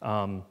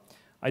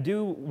 I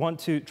do want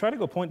to try to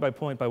go point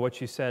by what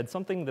you said.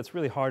 Something that's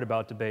really hard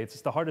about debates,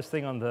 it's the hardest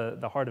thing on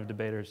the heart of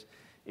debaters,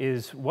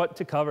 is what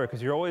to cover,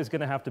 because you're always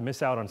going to have to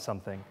miss out on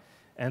something.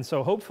 And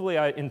so hopefully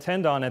I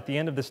intend on, at the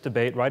end of this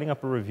debate, writing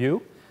up a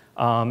review.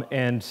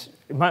 And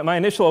my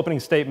initial opening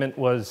statement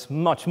was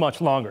much,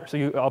 much longer.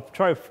 So I'll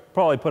try to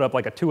probably put up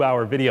like a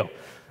 2-hour video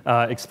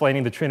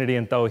explaining the Trinity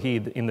and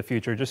Tawhid in the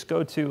future. Just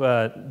go to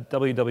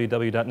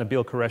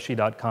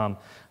www.nabilqureshi.com.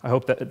 I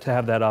hope to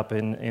have that up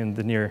in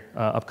the near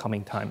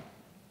upcoming time.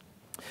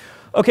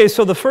 Okay,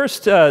 so the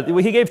first,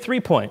 he gave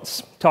 3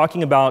 points,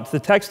 talking about the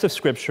text of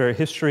Scripture,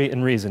 history,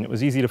 and reason. It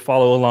was easy to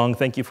follow along.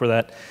 Thank you for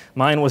that.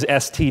 Mine was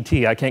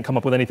STT. I can't come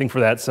up with anything for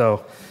that,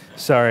 so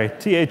sorry.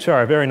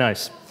 THR, very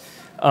nice.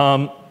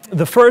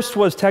 The first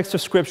was text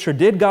of Scripture.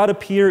 Did God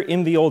appear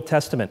in the Old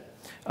Testament?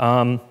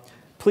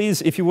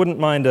 Please, if you wouldn't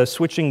mind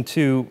switching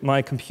to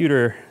my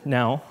computer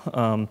now.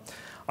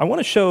 I want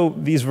to show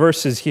these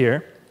verses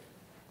here.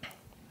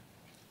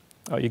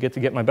 Oh, you get to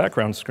get my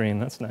background screen.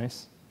 That's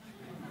nice.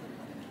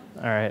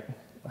 All right.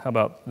 How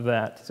about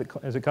that?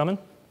 Is it coming?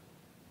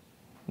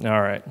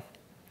 All right.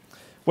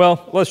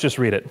 Well, let's just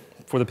read it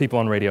for the people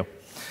on radio.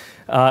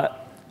 So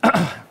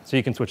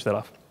you can switch that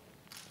off.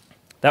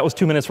 That was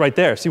 2 minutes right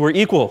there. See, we're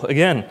equal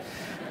again.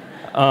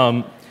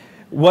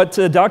 What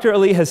Dr.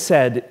 Ali has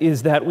said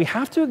is that we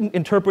have to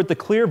interpret the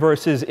clear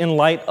verses in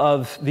light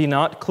of the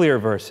not clear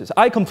verses.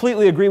 I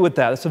completely agree with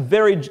that. It's a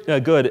very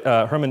good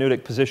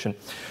hermeneutic position.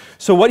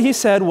 So what he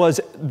said was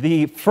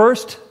the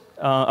first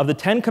of the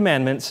 10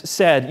 commandments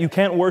said you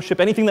can't worship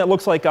anything that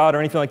looks like God or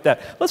anything like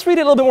that. Let's read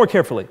it a little bit more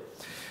carefully.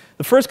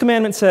 The first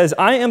commandment says,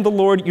 I am the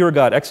Lord your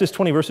God. Exodus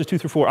 20, verses 2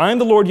 through 4. I am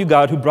the Lord your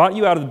God who brought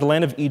you out of the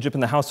land of Egypt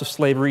in the house of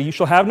slavery. You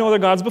shall have no other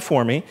gods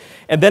before me.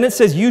 And then it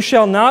says, you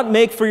shall not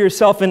make for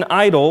yourself an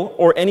idol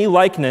or any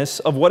likeness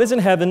of what is in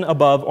heaven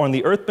above or on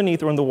the earth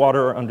beneath or in the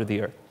water or under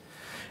the earth.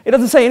 It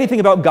doesn't say anything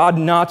about God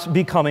not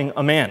becoming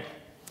a man.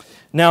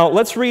 Now,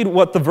 let's read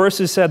what the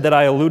verses said that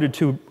I alluded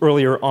to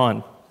earlier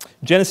on.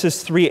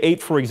 Genesis 3:8,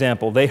 for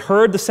example, they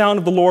heard the sound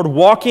of the Lord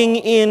walking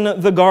in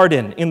the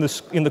garden in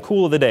the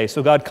cool of the day.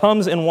 So God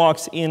comes and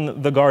walks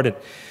in the garden.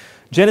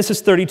 Genesis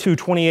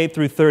 32:28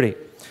 through 30.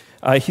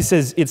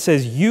 It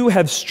says, you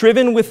have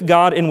striven with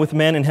God and with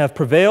men and have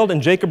prevailed.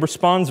 And Jacob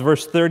responds,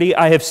 verse 30,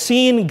 I have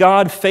seen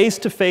God face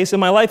to face and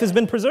my life has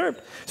been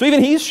preserved. So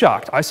even he's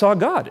shocked. I saw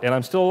God and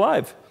I'm still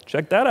alive.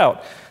 Check that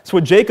out. That's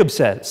what Jacob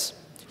says.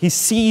 He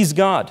sees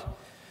God.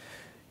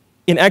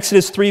 In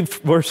Exodus 3,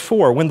 verse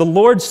 4, when the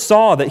Lord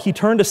saw that he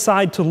turned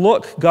aside to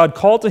look, God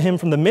called to him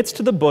from the midst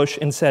of the bush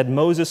and said,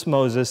 Moses,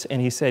 Moses,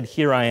 and he said,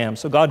 here I am.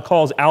 So God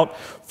calls out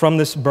from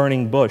this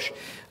burning bush.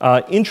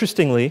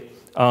 Interestingly,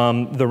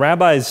 the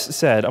rabbis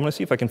said, I'm going to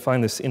see if I can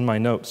find this in my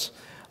notes,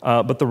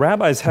 but the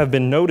rabbis have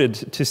been noted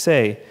to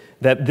say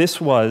that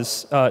this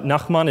was,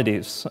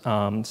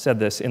 Nachmanides said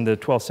this in the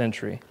 12th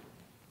century.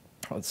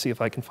 Let's see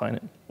if I can find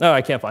it. No,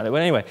 I can't find it.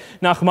 But anyway,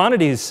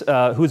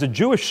 Nachmanides, who's a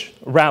Jewish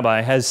rabbi,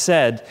 has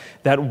said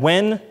that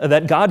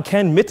that God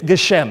can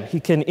mitgeshem, he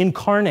can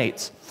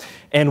incarnate.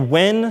 And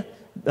when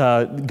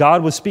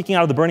God was speaking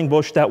out of the burning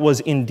bush, that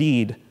was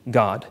indeed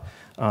God.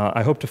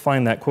 I hope to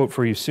find that quote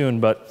for you soon,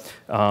 but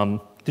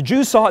the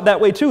Jews saw it that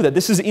way too, that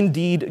this is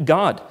indeed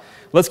God.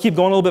 Let's keep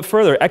going a little bit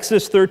further.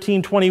 Exodus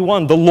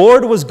 13:21. The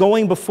Lord was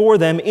going before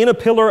them in a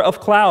pillar of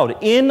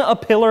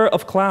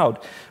cloud,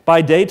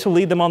 by day to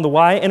lead them on the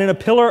way, and in a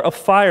pillar of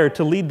fire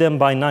to lead them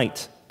by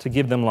night. to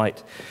give them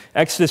light.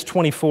 Exodus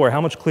 24,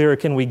 how much clearer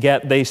can we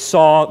get? They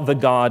saw the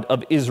God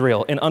of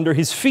Israel, and under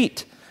his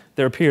feet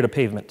there appeared a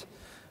pavement.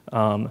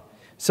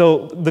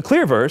 So the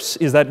clear verse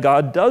is that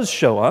God does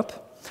show up.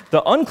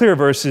 The unclear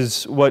verse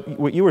is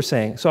what you were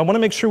saying. So I want to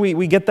make sure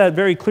we get that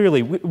very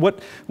clearly.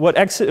 What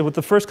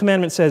the first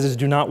commandment says is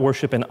do not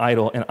worship an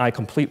idol, and I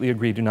completely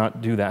agree, do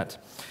not do that.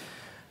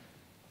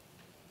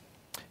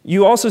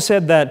 You also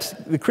said that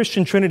the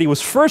Christian Trinity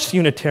was first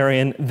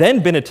Unitarian,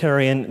 then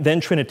Binitarian,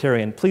 then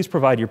Trinitarian. Please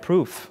provide your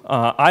proof.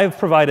 I have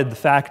provided the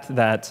fact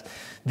that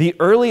the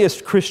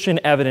earliest Christian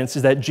evidence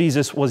is that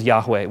Jesus was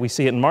Yahweh. We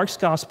see it in Mark's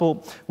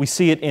Gospel. We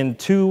see it in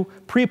 2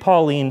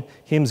 pre-Pauline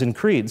hymns and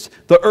creeds.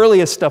 The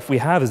earliest stuff we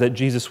have is that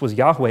Jesus was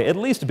Yahweh, at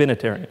least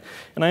Binitarian.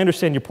 And I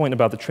understand your point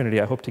about the Trinity.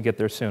 I hope to get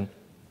there soon.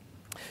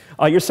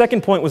 Your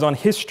second point was on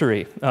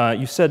history.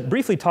 You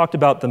briefly talked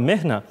about the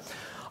Mihna.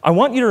 I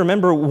want you to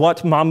remember what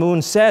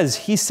Mamun says.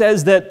 He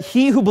says that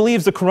he who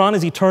believes the Quran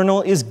is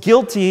eternal is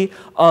guilty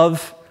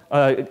of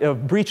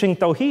breaching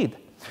Tawheed.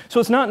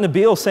 So it's not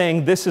Nabil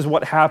saying this is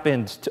what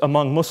happened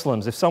among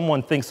Muslims. If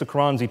someone thinks the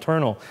Quran's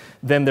eternal,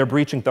 then they're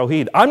breaching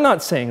Tawheed. I'm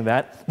not saying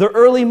that. The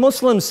early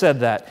Muslims said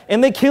that,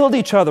 and they killed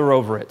each other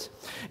over it.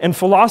 And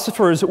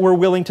philosophers were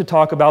willing to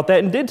talk about that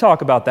and did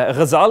talk about that.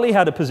 Ghazali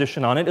had a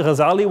position on it.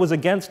 Ghazali was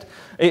against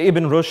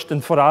Ibn Rushd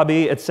and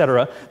Farabi,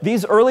 etc.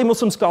 These early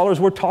Muslim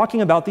scholars were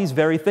talking about these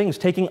very things,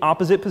 taking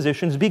opposite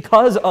positions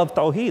because of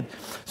Tawheed.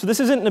 So this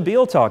isn't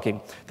Nabil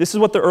talking. This is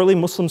what the early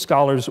Muslim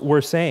scholars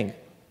were saying.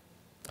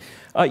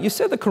 You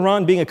said the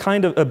Quran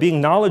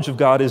being knowledge of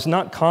God is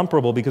not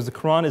comparable because the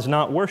Quran is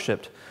not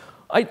worshipped.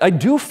 I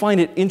do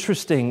find it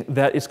interesting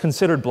that it's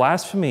considered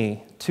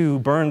blasphemy to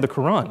burn the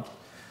Quran.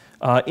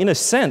 In a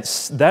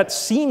sense, that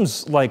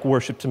seems like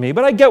worship to me,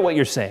 but I get what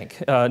you're saying.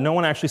 No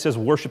one actually says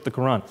worship the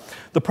Quran.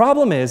 The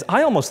problem is,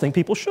 I almost think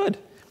people should.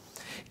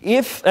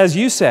 If, as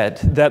you said,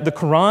 that the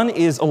Quran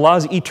is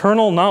Allah's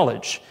eternal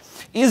knowledge,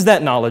 is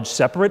that knowledge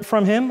separate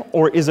from Him,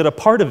 or is it a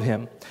part of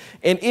Him?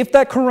 And if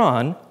that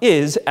Quran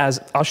is, as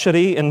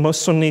Ash'ari and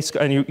most Sunnis,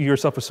 and you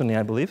yourself are Sunni,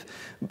 I believe,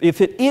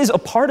 if it is a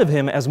part of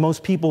Him, as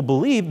most people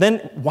believe,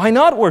 then why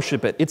not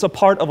worship it? It's a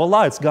part of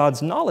Allah, it's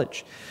God's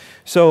knowledge.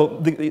 So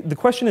the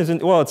question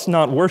isn't, well, it's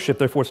not worship,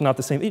 therefore it's not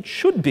the same. It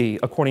should be,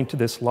 according to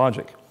this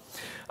logic.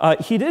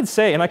 He did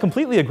say, and I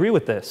completely agree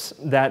with this,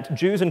 that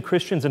Jews and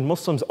Christians and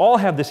Muslims all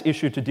have this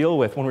issue to deal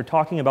with when we're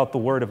talking about the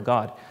Word of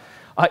God.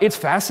 It's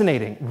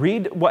fascinating.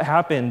 Read what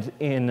happened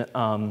in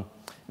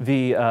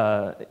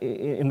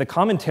the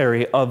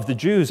commentary of the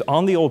Jews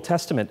on the Old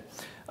Testament.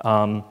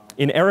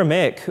 In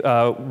Aramaic,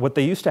 what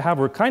they used to have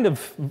were kind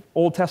of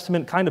Old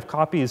Testament, kind of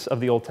copies of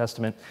the Old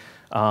Testament.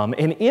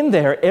 And in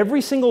there,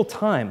 every single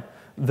time,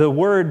 the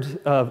word,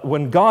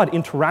 when God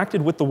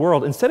interacted with the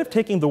world, instead of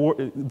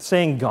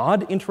saying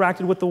God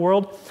interacted with the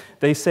world,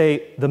 they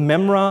say the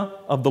memra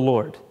of the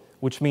Lord,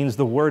 which means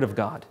the word of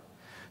God.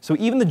 So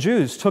even the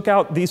Jews took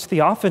out these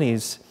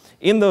theophanies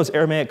in those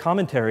Aramaic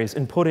commentaries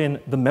and put in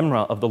the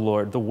memra of the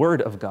Lord, the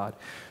word of God.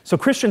 So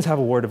Christians have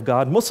a word of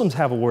God, Muslims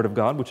have a word of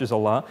God, which is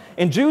Allah,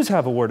 and Jews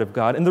have a word of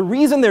God. And the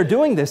reason they're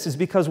doing this is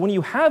because when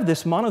you have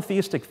this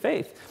monotheistic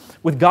faith,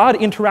 with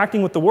God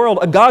interacting with the world,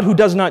 a God who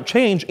does not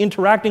change,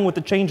 interacting with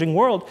the changing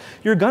world,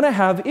 you're going to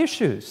have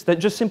issues that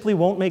just simply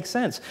won't make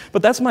sense.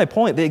 But that's my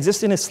point. They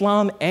exist in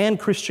Islam and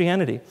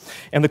Christianity.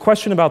 And the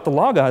question about the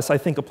Logos, I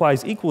think,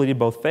 applies equally to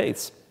both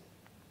faiths.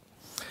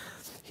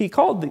 He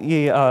called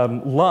the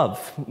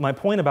love, my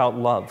point about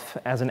love,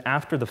 as an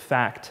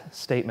after-the-fact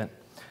statement.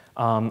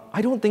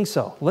 I don't think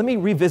so. Let me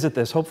revisit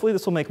this. Hopefully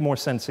this will make more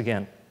sense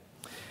again.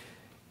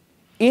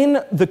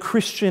 In the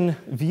Christian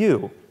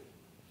view,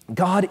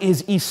 God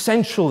is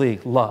essentially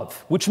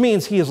love, which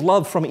means He is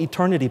love from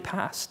eternity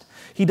past.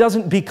 He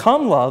doesn't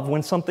become love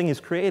when something is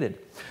created.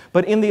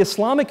 But in the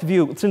Islamic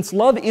view, since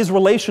love is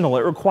relational,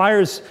 it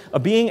requires a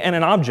being and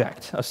an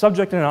object, a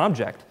subject and an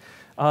object,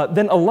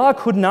 then Allah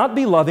could not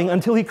be loving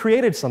until He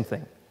created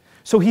something.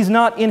 So He's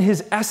not in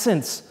His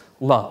essence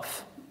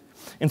love.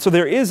 And so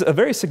there is a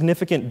very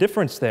significant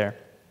difference there.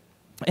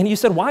 And you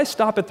said, why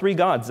stop at 3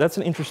 gods? That's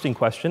an interesting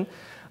question.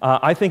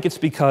 I think it's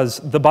because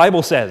the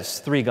Bible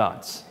says 3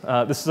 gods.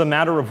 This is a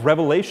matter of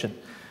revelation.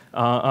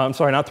 I'm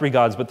sorry, not 3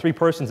 gods, but 3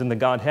 persons in the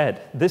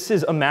Godhead. This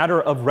is a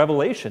matter of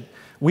revelation.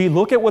 We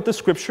look at what the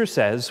Scripture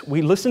says,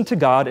 we listen to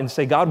God and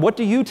say, God, what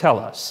do you tell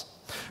us?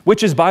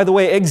 Which is, by the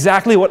way,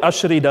 exactly what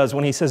Ash'ari does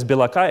when he says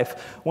bila kaif.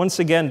 Once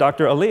again,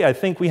 Dr. Ali, I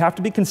think we have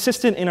to be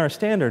consistent in our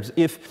standards.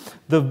 If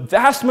the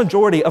vast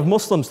majority of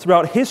Muslims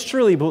throughout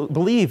history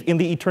believe in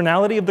the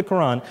eternality of the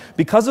Quran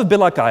because of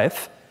bila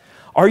kaif,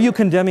 are you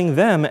condemning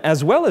them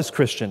as well as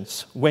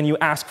Christians when you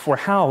ask for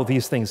how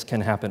these things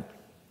can happen?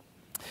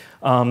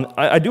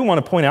 I do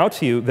want to point out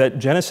to you that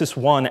Genesis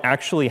 1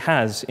 actually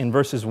has, in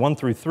verses 1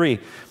 through 3,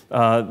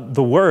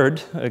 the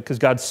Word, because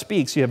God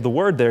speaks, you have the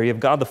Word there, you have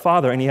God the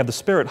Father, and you have the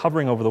Spirit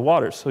hovering over the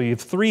waters. So you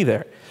have 3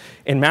 there.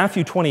 In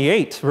Matthew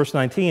 28, verse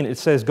 19, it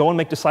says, go and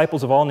make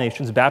disciples of all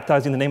nations,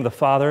 baptizing in the name of the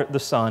Father, the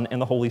Son,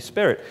 and the Holy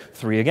Spirit.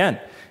 3 again.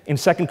 In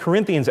 2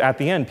 Corinthians, at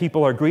the end,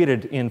 people are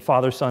greeted in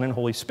Father, Son, and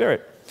Holy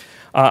Spirit.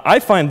 I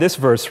find this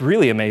verse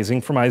really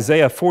amazing from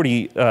Isaiah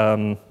 40,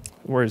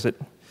 where is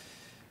it?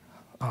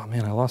 Oh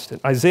man, I lost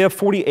it. Isaiah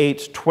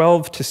 48,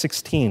 12 to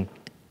 16.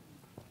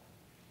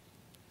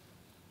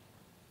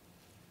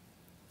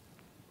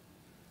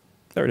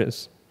 There it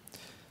is.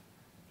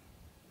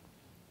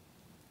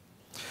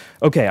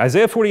 Okay,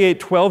 Isaiah 48,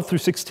 12 through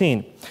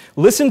 16.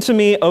 Listen to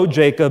me, O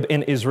Jacob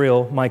and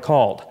Israel, my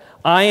called.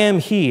 I am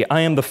he, I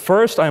am the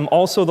first, I am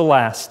also the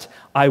last.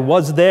 I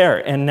was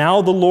there, and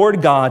now the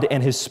Lord God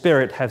and his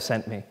Spirit have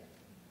sent me.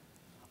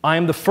 I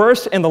am the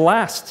first and the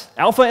last,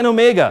 Alpha and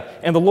Omega,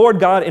 and the Lord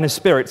God and his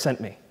Spirit sent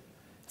me.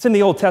 It's in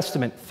the Old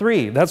Testament,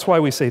 3. That's why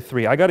we say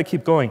 3. I got to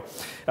keep going.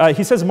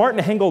 He says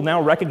Martin Hengel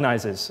now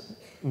recognizes.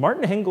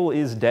 Martin Hengel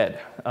is dead.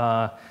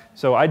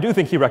 So I do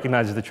think he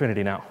recognizes the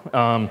Trinity now.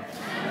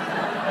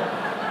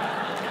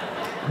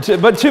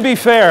 But to be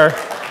fair,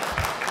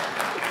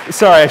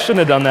 sorry, I shouldn't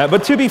have done that.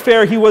 But to be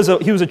fair, he was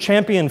a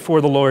champion for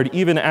the Lord,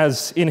 even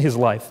as in his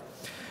life.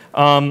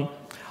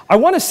 I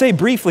want to say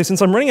briefly,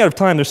 since I'm running out of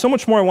time, there's so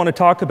much more I want to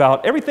talk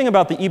about. Everything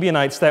about the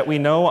Ebionites that we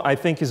know, I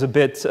think, is a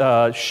bit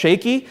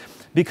shaky.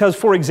 Because,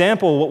 for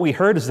example, what we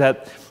heard is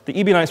that the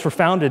Ebionites were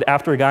founded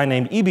after a guy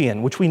named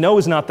Ebion, which we know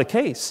is not the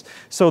case.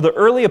 So the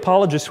early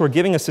apologists who are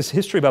giving us this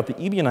history about the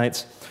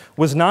Ebionites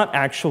was not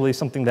actually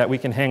something that we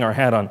can hang our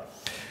hat on.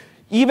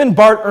 Even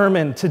Bart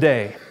Ehrman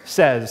today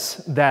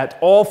says that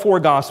all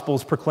 4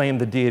 Gospels proclaim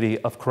the deity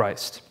of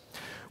Christ.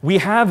 We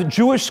have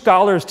Jewish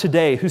scholars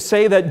today who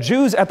say that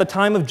Jews at the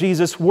time of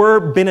Jesus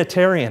were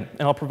binitarian,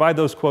 and I'll provide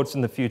those quotes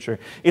in the future.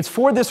 It's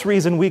for this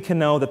reason we can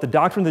know that the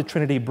doctrine of the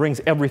Trinity brings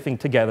everything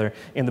together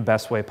in the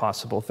best way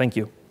possible. Thank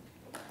you.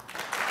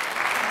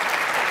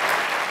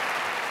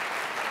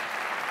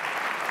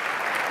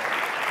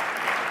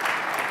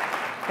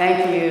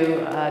 Thank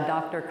you,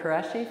 Dr.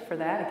 Qureshi, for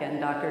that. Again,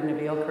 Dr.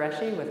 Nabil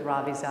Qureshi with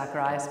Ravi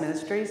Zacharias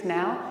Ministries.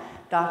 Now,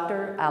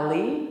 Dr.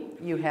 Ali,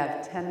 you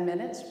have 10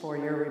 minutes for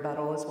your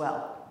rebuttal as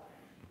well.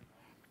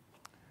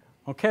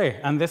 Okay,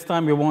 and this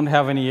time we won't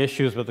have any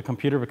issues with the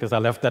computer because I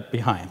left that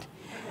behind.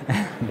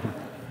 That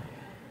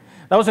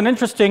was an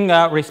interesting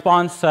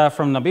response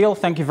from Nabil.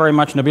 Thank you very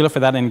much, Nabil, for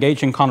that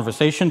engaging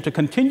conversation. To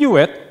continue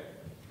it,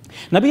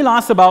 Nabil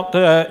asked about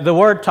the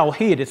word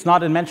Tawheed. It's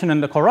not mentioned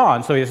in the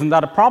Quran, so isn't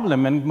that a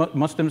problem? And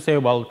Muslims say,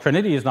 well,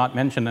 Trinity is not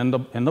mentioned in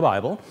the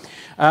Bible.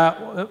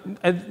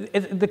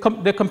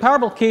 The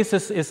comparable case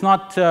is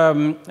not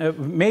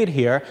made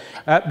here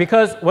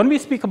because when we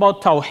speak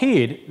about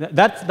Tawheed,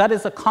 that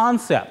is a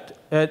concept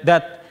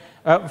that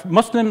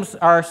Muslims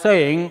are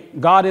saying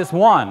God is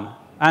one.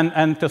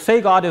 And to say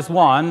God is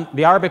one,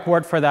 the Arabic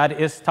word for that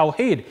is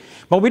Tawheed.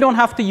 But we don't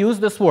have to use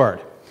this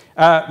word.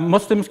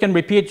 Muslims can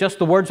repeat just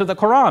the words of the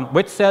Quran,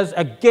 which says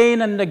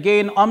again and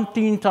again,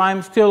 umpteen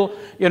times, till,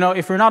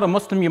 if you're not a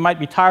Muslim, you might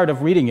be tired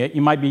of reading it.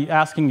 You might be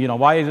asking,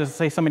 why does it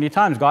say so many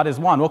times, God is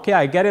one? Okay,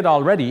 I get it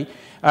already.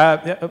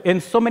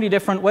 In so many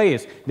different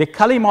ways. The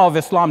kalima of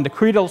Islam, the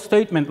creedal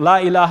statement, La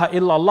ilaha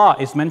illallah,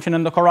 is mentioned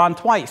in the Quran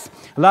twice.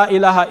 La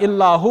ilaha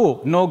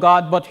illahu, no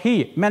God but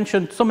He,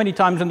 mentioned so many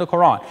times in the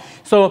Quran.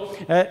 So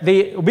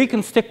we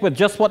can stick with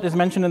just what is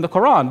mentioned in the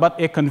Quran,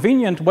 but a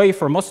convenient way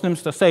for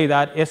Muslims to say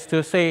that is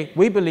to say,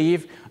 we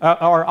believe,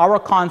 or our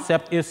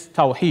concept is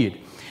Tawheed.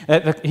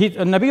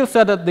 Nabil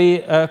said that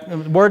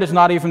the word is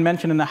not even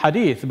mentioned in the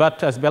hadith,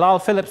 but as Bilal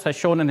Phillips has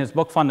shown in his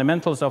book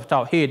Fundamentals of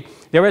Tawheed,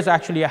 there is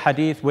actually a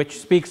hadith which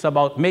speaks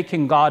about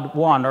making God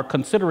one, or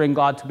considering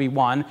God to be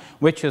one,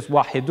 which is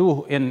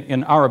wahiduh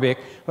in Arabic,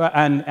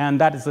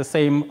 and that is the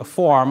same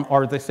form,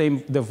 or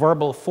the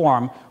verbal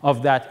form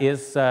of that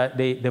is,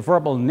 the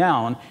verbal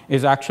noun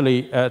is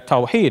actually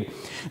Tawheed.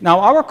 Now,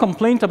 our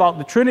complaint about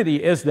the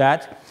Trinity is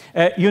that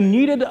you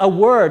needed a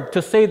word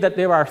to say that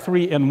there are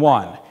 3 in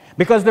 1.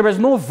 Because there is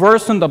no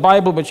verse in the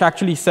Bible which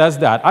actually says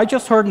that. I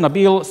just heard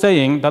Nabil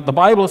saying that the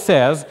Bible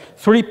says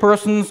 3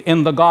 persons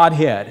in the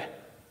Godhead.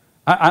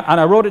 And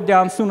I wrote it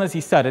down as soon as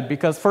he said it,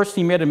 because first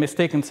he made a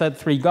mistake and said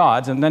 3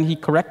 gods, and then he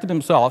corrected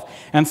himself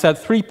and said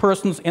 3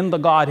 persons in the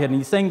Godhead. And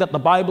he's saying that the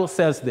Bible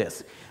says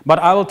this. But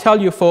I will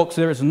tell you, folks,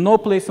 there is no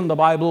place in the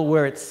Bible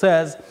where it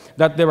says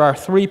that there are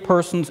 3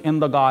 persons in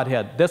the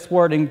Godhead. This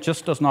wording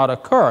just does not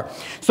occur.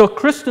 So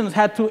Christians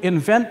had to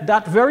invent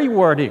that very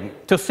wording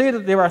to say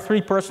that there are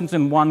 3 persons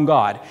in one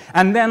God.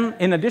 And then,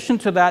 in addition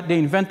to that, they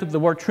invented the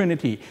word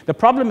Trinity. The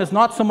problem is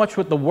not so much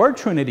with the word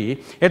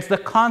Trinity, it's the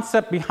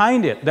concept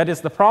behind it that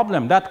is the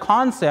problem. That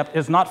concept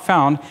is not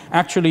found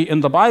actually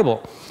in the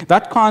Bible.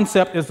 That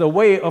concept is a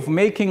way of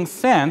making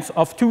sense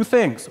of 2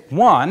 things.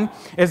 One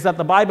is that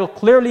the Bible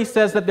clearly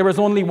says that there is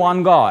only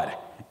one God.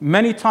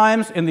 Many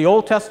times in the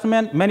Old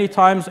Testament, many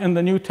times in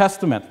the New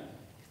Testament.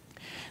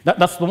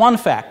 That's the one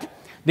fact.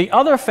 The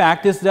other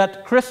fact is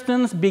that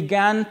Christians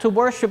began to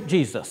worship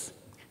Jesus.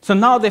 So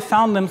now they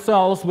found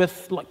themselves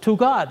with 2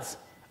 gods.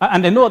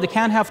 And they know they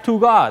can't have 2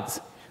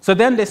 gods. So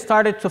then they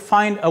started to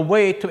find a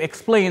way to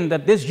explain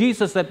that this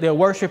Jesus that they're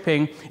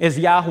worshiping is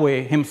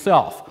Yahweh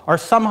himself, or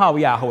somehow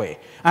Yahweh.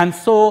 And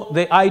so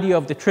the idea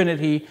of the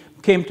Trinity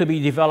came to be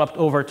developed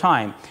over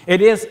time.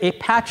 It is a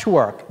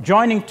patchwork,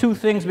 joining two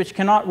things which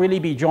cannot really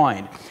be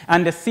joined.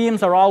 And the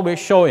seams are always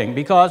showing,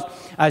 because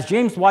as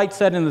James White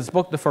said in his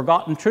book, The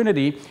Forgotten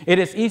Trinity, it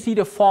is easy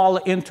to fall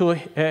into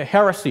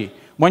heresy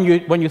when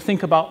you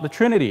think about the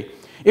Trinity.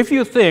 If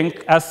you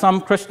think, as some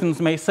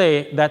Christians may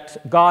say,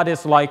 that God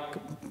is like,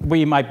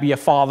 we might be a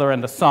father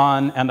and a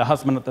son and a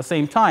husband at the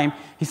same time,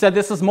 he said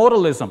this is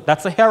modalism.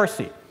 That's a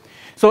heresy.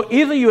 So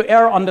either you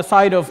err on the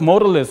side of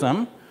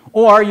modalism,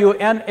 or you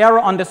err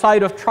on the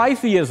side of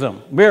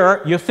tritheism,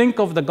 where you think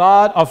of the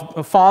God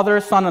of Father,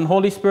 Son, and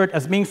Holy Spirit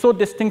as being so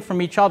distinct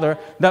from each other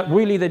that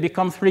really they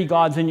become three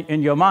gods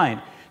in your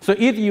mind. So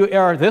either you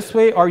err this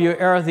way or you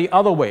err the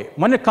other way.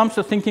 When it comes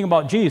to thinking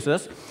about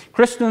Jesus,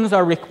 Christians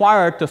are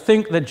required to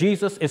think that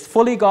Jesus is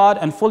fully God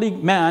and fully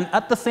man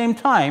at the same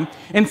time,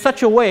 in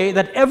such a way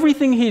that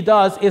everything he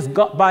does is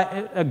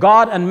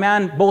God and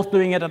man both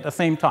doing it at the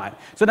same time.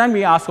 So then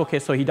we ask, okay,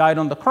 so he died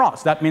on the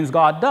cross. That means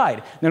God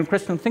died. Then a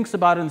Christian thinks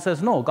about it and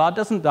says, no, God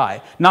doesn't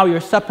die. Now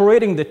you're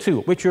separating the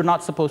two, which you're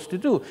not supposed to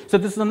do. So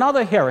this is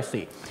another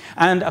heresy.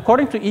 And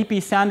according to E.P.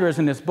 Sanders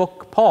in his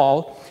book,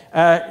 Paul,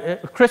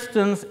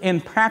 Christians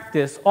in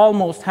practice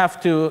almost have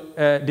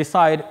to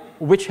decide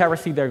which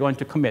heresy they're going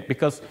to commit,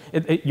 because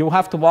you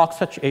have to walk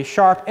such a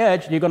sharp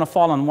edge, you're going to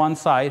fall on one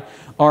side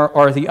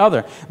or the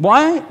other.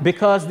 Why?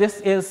 Because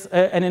this is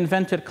an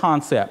invented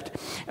concept.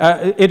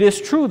 It is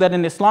true that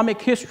in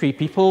Islamic history,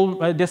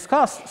 people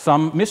discuss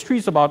some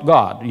mysteries about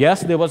God.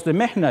 Yes, there was the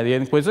Mihna, the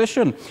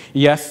Inquisition.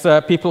 Yes,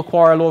 people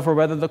quarrel over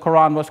whether the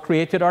Quran was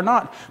created or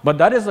not. But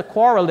that is a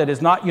quarrel that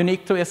is not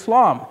unique to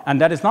Islam,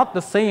 and that is not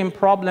the same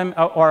problem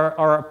or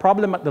a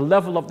problem at the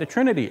level of the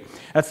Trinity.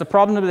 That's a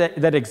problem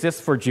that exists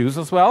for Jews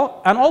as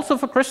well, and also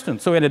for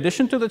Christians. So in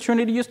addition to the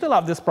Trinity, you still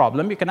have this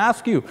problem. You can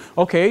ask you,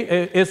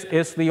 okay,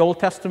 is the Old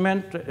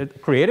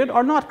Testament created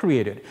or not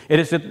created?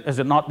 Is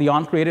it not the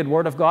uncreated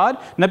Word of God?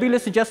 Nabil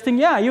is suggesting,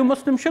 yeah, you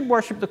Muslims should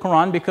worship the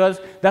Quran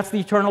because that's the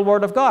eternal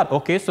Word of God.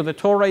 Okay, so the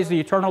Torah is the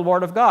eternal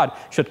Word of God.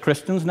 Should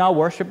Christians now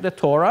worship the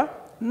Torah?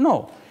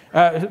 No.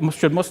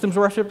 Should Muslims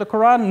worship the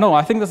Quran? No.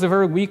 I think that's a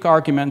very weak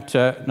argument,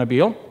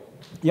 Nabil.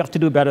 You have to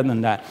do better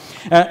than that.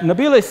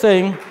 Nabil is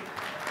saying,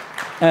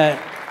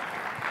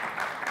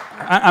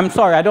 I'm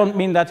sorry, I don't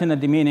mean that in a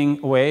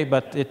demeaning way,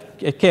 but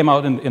it came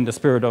out in the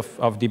spirit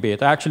of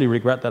debate. I actually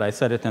regret that I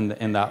said it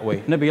in that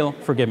way. Nabil,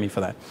 forgive me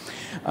for that.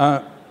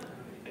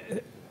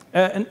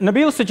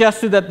 Nabil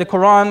suggested that the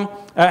Quran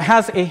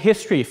has a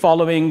history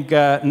following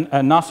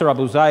Nasser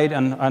Abu Zaid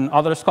and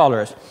other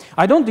scholars.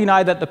 I don't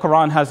deny that the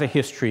Quran has a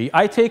history.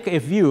 I take a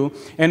view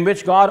in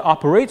which God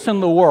operates in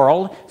the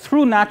world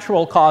through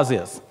natural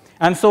causes.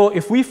 And so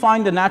if we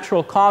find the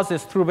natural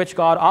causes through which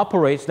God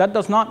operates, that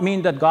does not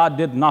mean that God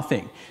did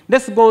nothing.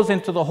 This goes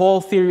into the whole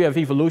theory of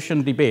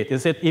evolution debate.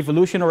 Is it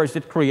evolution or is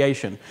it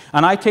creation?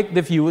 And I take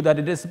the view that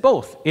it is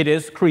both. It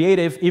is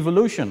creative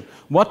evolution.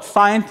 What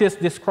scientists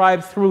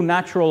describe through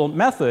natural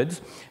methods,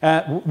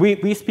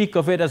 we speak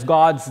of it as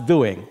God's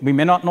doing. We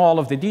may not know all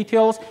of the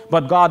details,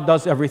 but God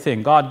does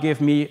everything. God gave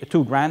me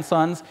 2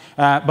 grandsons,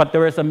 but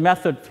there is a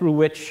method through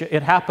which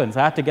it happens.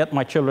 I had to get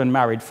my children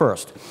married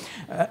first.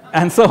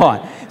 And so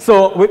on.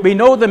 So we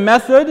know the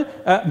method,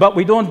 but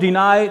we don't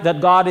deny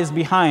that God is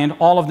behind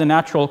all of the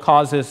natural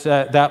causes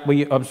that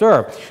we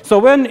observe. So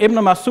when Ibn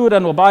Masud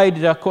and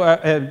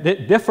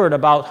Ubaid differed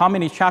about how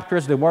many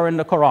chapters there were in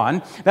the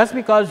Quran, that's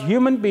because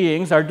human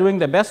beings are doing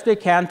the best they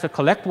can to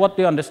collect what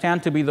they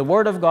understand to be the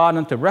Word of God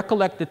and to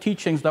recollect the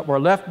teachings that were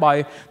left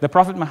by the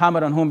Prophet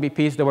Muhammad, on whom be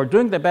peace. They were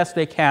doing the best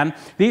they can.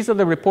 These are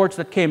the reports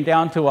that came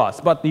down to us.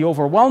 But the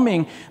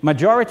overwhelming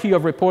majority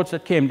of reports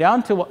that came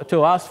down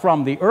to us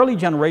from the early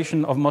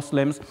generation of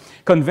Muslims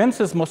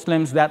convinces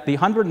Muslims that the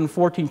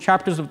 114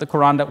 chapters of the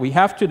Quran that we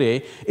have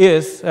today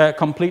is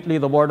completely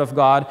the Word of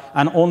God,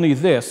 and only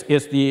this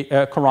is the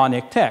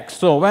Quranic text.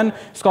 So when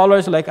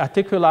scholars like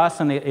Atikulas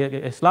and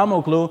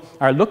Islamoglu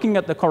are looking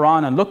at the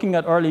Quran and looking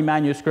at early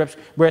manuscripts,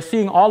 we're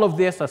seeing all of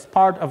this as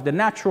part of the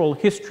natural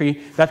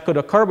history that could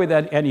occur with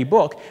any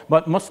book.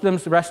 But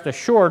Muslims rest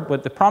assured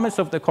with the promise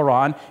of the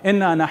Quran,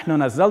 Inna nahnu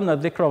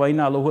nazzalna dhikra wa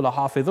inna lahu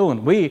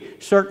lahafidhun. We,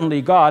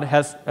 certainly God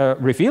has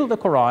revealed the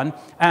Quran,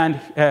 and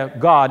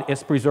God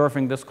is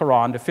preserving this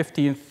Quran, the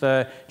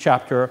 15th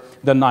chapter,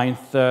 the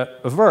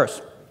 9th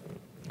verse.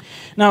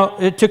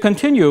 Now, to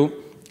continue,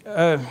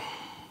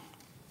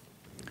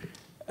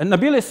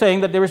 Nabil is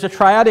saying that there is a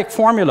triadic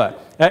formula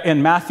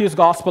in Matthew's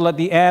Gospel at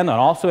the end and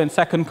also in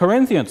 2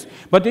 Corinthians.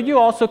 But did you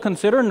also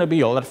consider,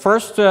 Nabil, that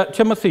 1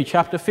 Timothy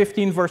chapter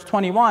 15, verse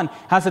 21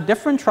 has a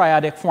different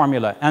triadic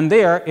formula? And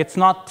there, it's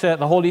not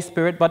the Holy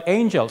Spirit, but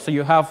angels. So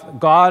you have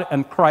God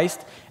and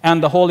Christ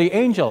and the holy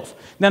angels.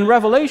 Then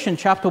Revelation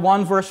chapter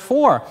 1, verse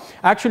 4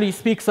 actually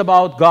speaks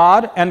about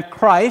God and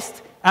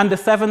Christ and the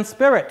 7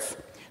 spirits.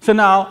 So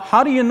now,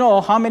 how do you know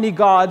how many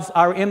gods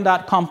are in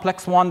that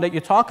complex one that you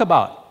talk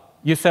about?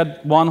 You said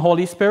one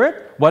Holy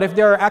Spirit. What if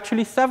there are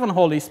actually 7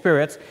 Holy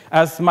Spirits,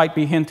 as might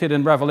be hinted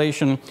in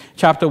Revelation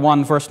chapter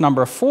 1, verse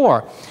number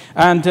 4?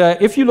 And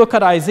if you look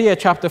at Isaiah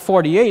chapter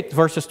 48,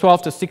 verses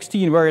 12 to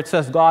 16, where it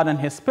says God and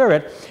His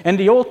Spirit, in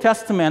the Old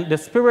Testament, the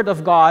Spirit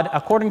of God,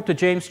 according to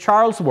James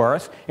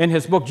Charlesworth, in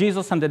his book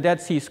Jesus and the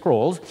Dead Sea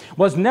Scrolls,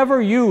 was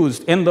never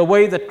used in the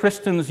way that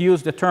Christians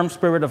use the term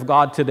Spirit of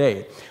God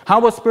today.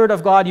 How was Spirit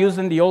of God used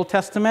in the Old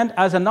Testament?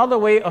 As another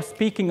way of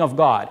speaking of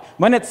God.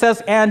 When it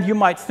says and, you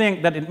might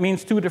think that it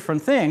means 2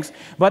 different things,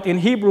 but in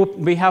Hebrew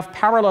we have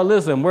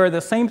parallelism, where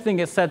the same thing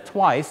is said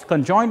twice,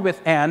 conjoined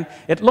with and.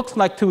 It looks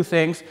like 2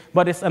 things,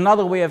 but it's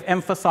another way of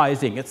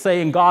emphasizing. It's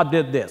saying God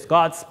did this,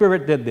 God's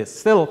Spirit did this,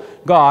 still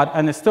God,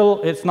 and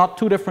it's not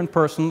 2 different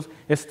persons,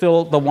 it's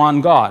still the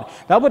one God.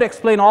 That would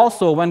explain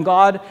also when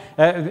God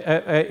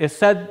is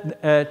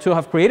said to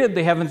have created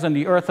the heavens and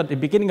the earth at the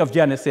beginning of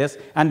Genesis,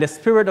 and the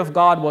Spirit of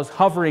God was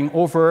hovering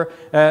over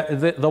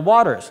the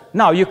waters.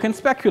 Now, you can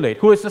speculate,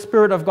 who is the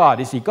Spirit of God?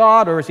 Is He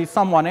God or is He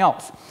someone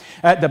else?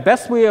 The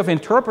best way of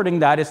interpreting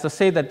that is to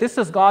say that this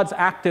is God's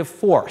active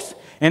force.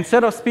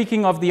 Instead of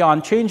speaking of the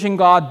unchanging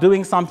God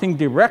doing something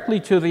directly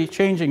to the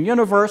changing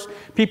universe,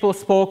 people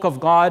spoke of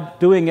God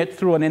doing it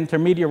through an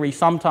intermediary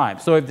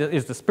sometimes. So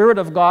is the Spirit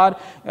of God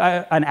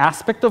an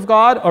aspect of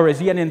God, or is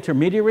He an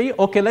intermediary?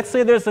 Okay, let's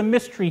say there's a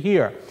mystery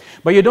here.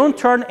 But you don't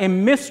turn a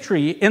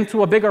mystery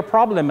into a bigger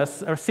problem.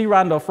 As C.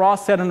 Randolph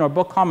Ross said in her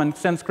book, Common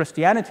Sense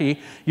Christianity,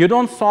 you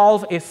don't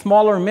solve a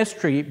smaller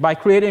mystery by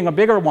creating a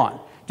bigger one,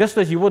 just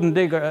as you wouldn't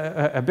dig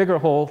a bigger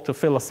hole to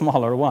fill a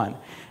smaller one.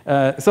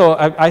 So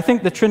I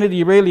think the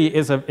Trinity really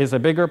is a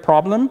bigger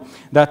problem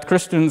that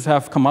Christians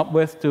have come up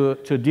with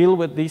to deal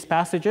with these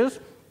passages.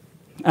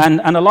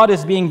 And a lot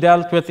is being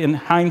dealt with in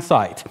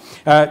hindsight.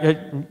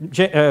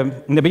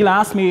 Nabil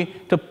asked me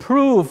to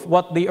prove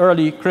what the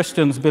early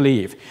Christians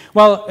believe.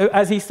 Well,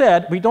 as he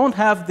said, we don't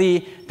have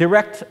the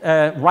direct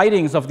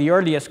writings of the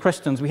earliest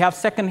Christians. We have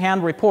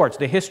second-hand reports.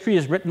 The history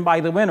is written by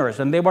the winners,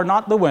 and they were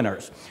not the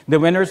winners. The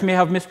winners may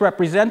have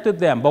misrepresented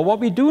them. But what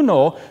we do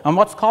know, and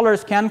what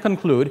scholars can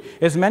conclude,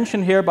 is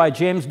mentioned here by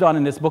James Dunn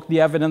in his book,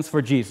 The Evidence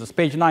for Jesus.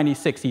 Page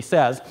 96, he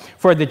says,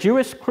 for the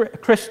Jewish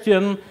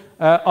Christian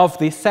of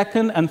the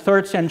 2nd and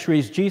 3rd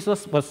centuries,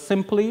 Jesus was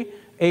simply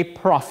a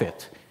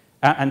prophet,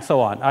 and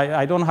so on.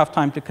 I don't have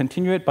time to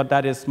continue it, but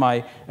that is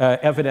my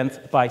evidence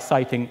by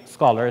citing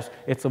scholars.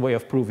 It's a way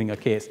of proving a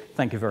case.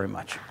 Thank you very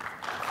much.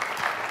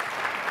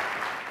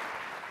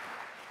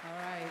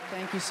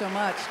 Thank you so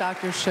much,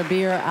 Dr.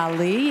 Shabir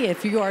Ali.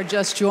 If you are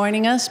just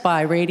joining us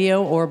by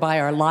radio or by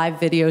our live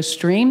video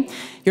stream,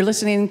 you're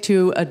listening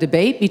to a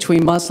debate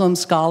between Muslim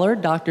scholar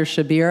Dr.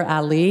 Shabir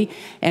Ali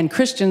and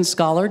Christian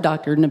scholar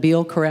Dr.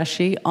 Nabil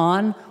Qureshi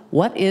on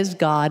what is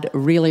God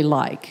really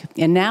like?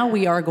 And now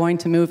we are going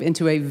to move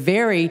into a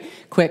very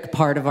quick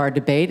part of our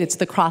debate. It's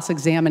the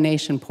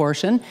cross-examination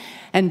portion.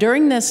 And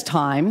during this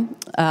time,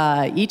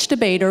 each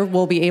debater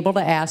will be able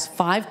to ask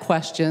 5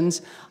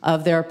 questions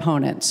of their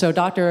opponent. So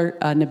Dr.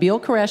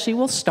 Nabil Qureshi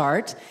will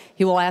start.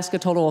 He will ask a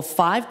total of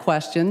 5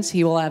 questions.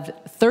 He will have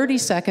 30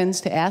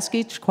 seconds to ask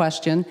each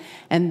question.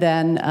 And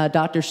then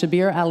Dr.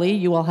 Shabir Ali,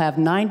 you will have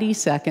 90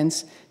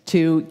 seconds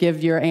to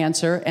give your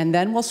answer, and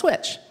then we'll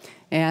switch.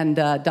 And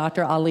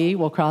Dr. Ali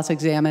will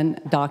cross-examine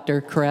Dr.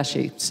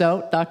 Qureshi.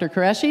 So, Dr.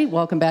 Qureshi,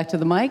 welcome back to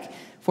the mic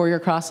for your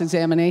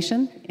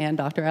cross-examination, and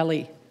Dr.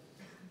 Ali.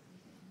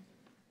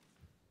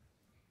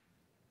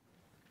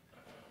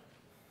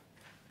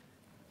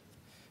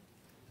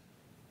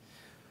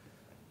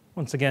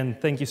 Once again,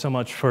 thank you so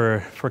much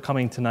for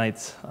coming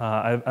tonight.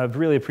 I've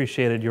really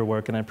appreciated your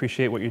work, and I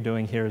appreciate what you're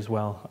doing here as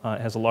well. It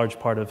has a large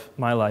part of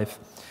my life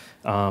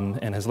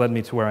and has led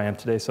me to where I am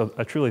today, so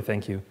I truly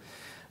thank you.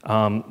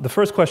 The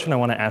first question I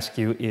want to ask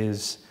you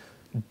is,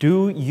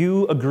 do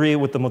you agree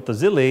with the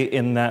Mu'tazili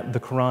in that the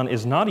Quran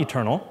is not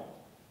eternal,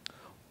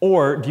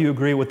 or do you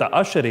agree with the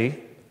Ash'ari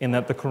in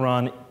that the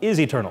Quran is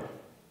eternal?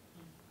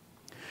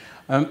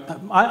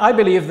 I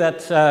believe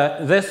that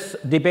this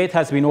debate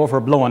has been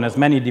overblown, as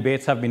many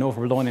debates have been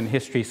overblown in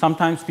history.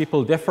 Sometimes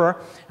people differ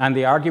and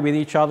they argue with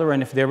each other,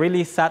 and if they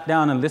really sat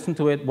down and listened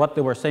to it, what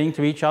they were saying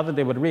to each other,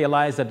 they would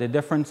realize that the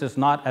difference is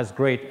not as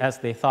great as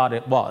they thought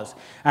it was.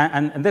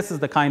 And this is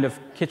the kind of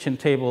kitchen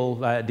table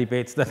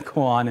debates that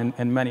go on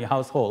in many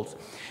households.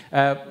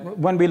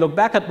 When we look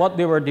back at what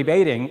they were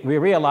debating, we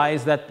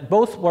realize that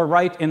both were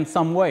right in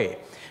some way.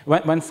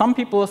 When some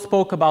people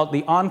spoke about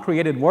the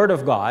uncreated Word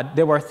of God,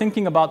 they were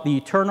thinking about the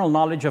eternal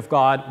knowledge of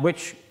God,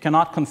 which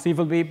cannot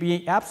conceivably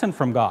be absent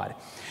from God.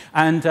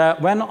 And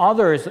when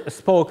others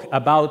spoke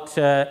about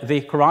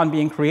the Quran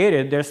being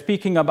created, they're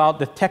speaking about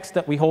the text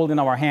that we hold in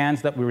our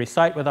hands, that we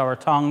recite with our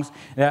tongues,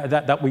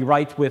 that we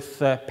write with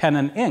pen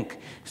and ink.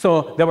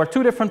 So there were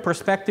 2 different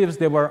perspectives.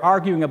 They were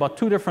arguing about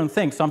 2 different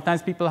things.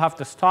 Sometimes people have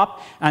to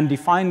stop and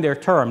define their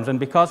terms. And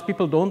because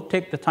people don't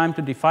take the time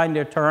to define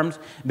their terms,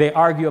 they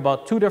argue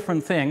about 2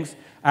 different things.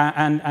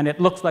 and it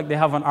looks like they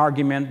have an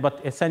argument,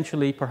 but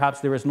essentially perhaps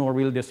there is no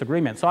real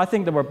disagreement. So I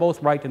think they were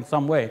both right in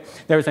some way.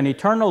 There is an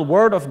eternal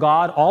Word of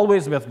God,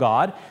 always with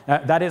God,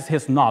 that is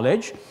His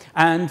knowledge,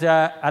 and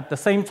at the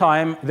same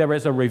time there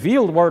is a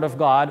revealed Word of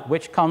God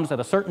which comes at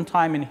a certain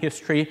time in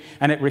history,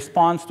 and it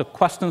responds to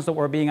questions that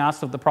were being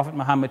asked of the Prophet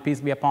Muhammad,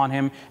 peace be upon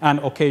him, and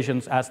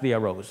occasions as they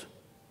arose.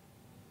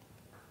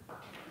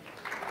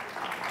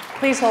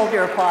 Please hold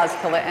your applause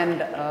till the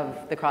end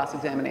of the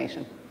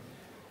cross-examination.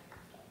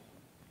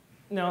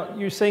 Now,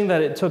 you're saying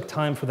that it took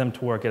time for them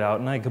to work it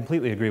out, and I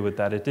completely agree with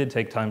that. It did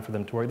take time for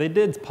them to work. They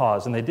did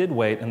pause, and they did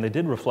wait, and they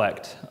did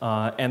reflect,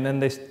 and then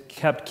they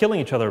kept killing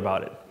each other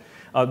about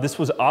it. This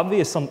was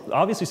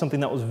obviously something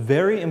that was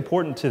very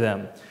important to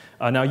them.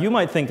 Now, you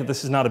might think that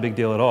this is not a big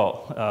deal at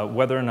all,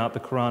 whether or not the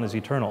Quran is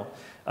eternal,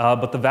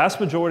 but the vast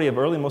majority of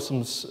early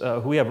Muslims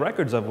who we have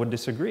records of would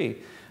disagree.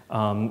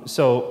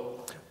 So,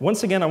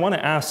 once again, I want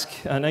to ask,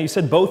 now you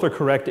said both are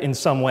correct in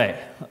some way,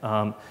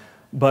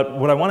 but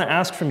what I want to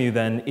ask from you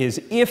then is,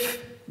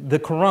 if the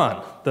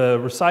Quran, the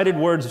recited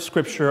words of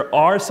Scripture,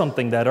 are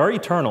something that are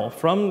eternal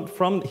from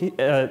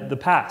the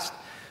past,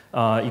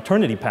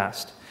 eternity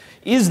past,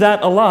 is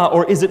that Allah,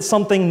 or is it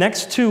something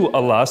next to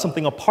Allah,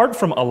 something apart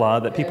from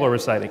Allah that people are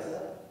reciting?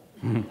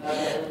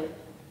 Mm-hmm.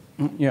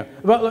 Yeah.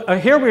 Well,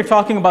 here we're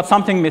talking about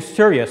something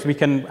mysterious. We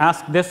can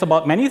ask this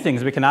about many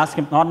things. We can ask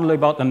him not only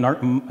about the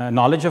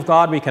knowledge of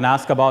God, we can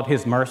ask about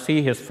His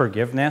mercy, His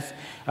forgiveness,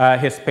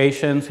 His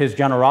patience, His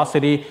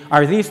generosity.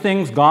 Are these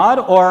things God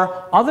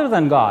or other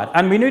than God?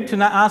 And we need to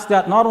ask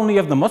that not only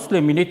of the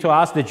Muslim, we need to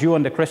ask the Jew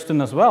and the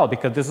Christian as well,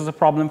 because this is a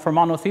problem for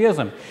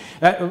monotheism.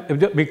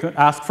 We could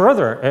ask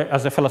further,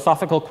 as a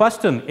philosophical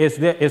question,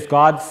 is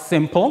God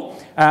simple,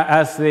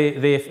 as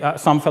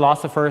some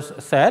philosophers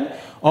said,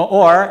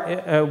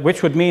 or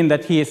which would mean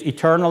that He is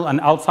eternal and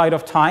outside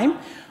of time,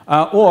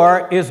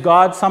 or is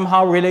God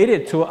somehow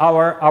related to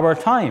our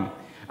time?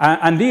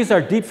 And these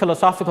are deep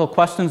philosophical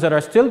questions that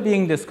are still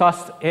being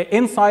discussed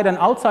inside and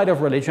outside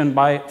of religion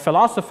by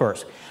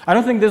philosophers. I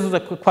don't think this is a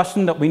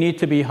question that we need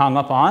to be hung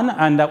up on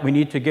and that we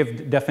need to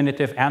give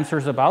definitive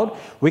answers about.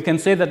 We can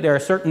say that there are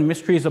certain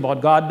mysteries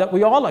about God that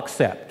we all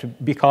accept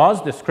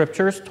because the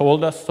Scriptures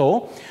told us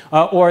so,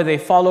 or they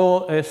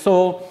follow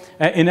so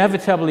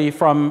inevitably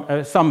from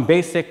some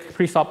basic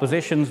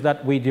presuppositions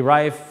that we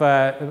derive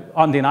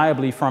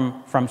undeniably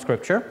from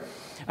Scripture,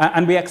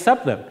 and we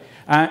accept them.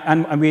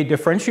 And we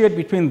differentiate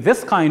between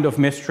this kind of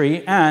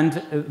mystery and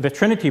the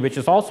Trinity, which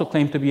is also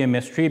claimed to be a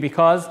mystery,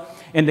 because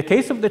in the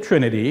case of the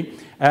Trinity,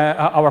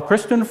 our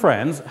Christian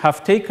friends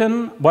have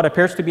taken what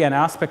appears to be an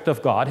aspect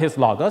of God, His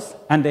Logos,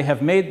 and they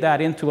have made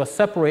that into a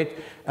separate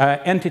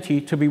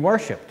entity to be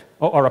worshipped,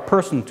 or a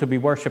person to be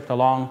worshipped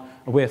along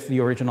with the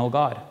original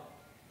God.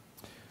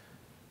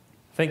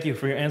 Thank you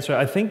for your answer.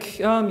 I think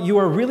you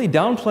are really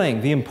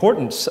downplaying the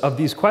importance of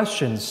these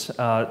questions.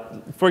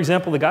 For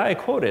example, the guy I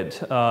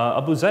quoted,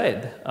 Abu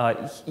Zayd,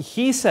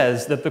 he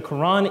says that the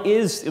Quran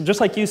is, just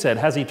like you said,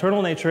 has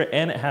eternal nature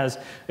and it has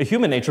a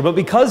human nature. But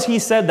because he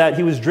said that,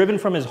 he was driven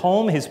from his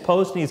home, his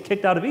post, and he's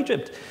kicked out of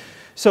Egypt.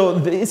 So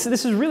this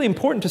is really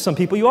important to some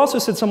people. You also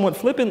said somewhat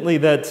flippantly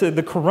that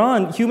the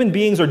Quran, human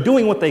beings are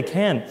doing what they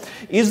can.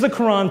 Is the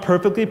Quran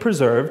perfectly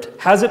preserved?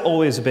 Has it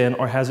always been,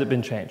 or has it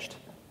been changed?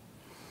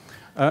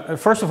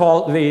 First of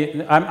all,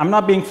 I'm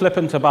not being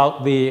flippant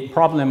about the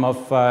problem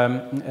of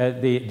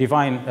the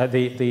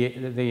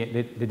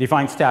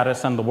divine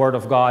status and the Word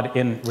of God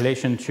in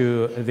relation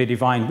to the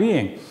divine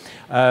being.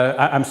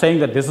 I'm saying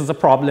that this is a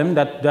problem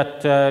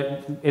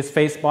that is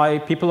faced by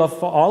people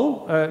of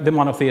all the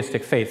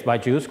monotheistic faith, by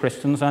Jews,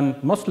 Christians,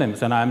 and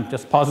Muslims. And I'm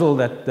just puzzled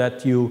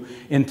that you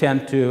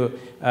intend to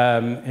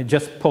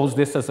just pose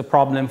this as a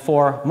problem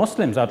for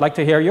Muslims. I'd like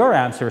to hear your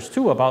answers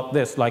too about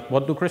this. Like,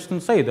 what do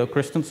Christians say? Do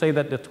Christians say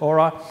that the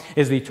Torah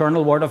is the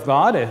eternal Word of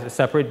God, a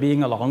separate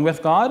being along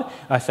with God,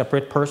 a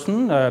separate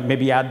person?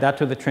 Maybe add that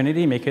to the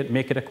Trinity, make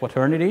it a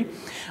quaternity.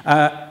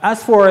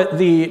 As for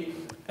the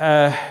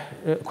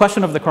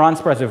question of the Quran's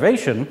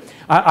preservation,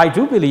 I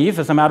do believe,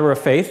 as a matter of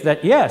faith,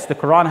 that yes, the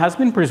Quran has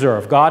been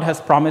preserved. God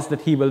has promised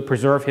that He will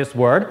preserve His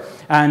word,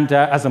 and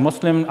as a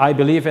Muslim, I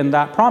believe in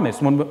that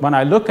promise. When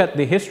I look at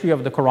the history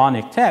of the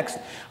Quranic text,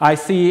 I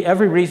see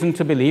every reason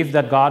to believe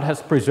that God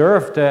has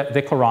preserved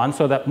the Quran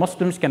so that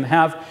Muslims can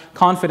have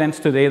confidence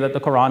today that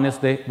the Quran is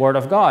the word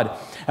of God.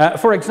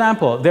 For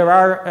example, there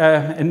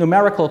are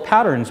numerical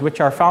patterns which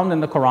are found in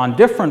the Quran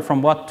different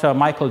from what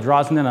Michael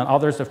Drosnin and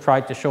others have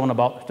tried to show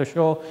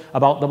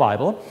about the Bible.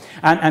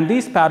 And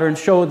these patterns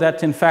show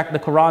that, in fact, the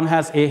Quran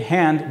has a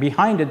hand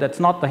behind it that's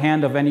not the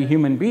hand of any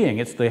human being.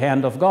 It's the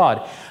hand of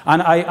God.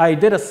 And I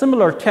did a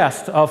similar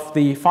test of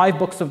the 5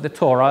 books of the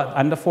Torah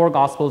and the 4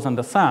 Gospels and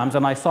the Psalms,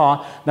 and I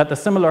saw that the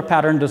similar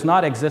pattern does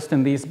not exist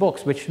in these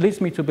books, which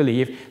leads me to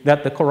believe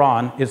that the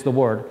Quran is the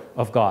Word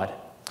of God.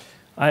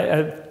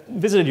 I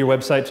visited your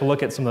website to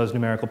look at some of those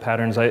numerical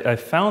patterns. I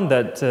found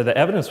that the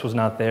evidence was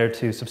not there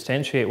to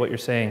substantiate what you're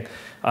saying.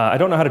 I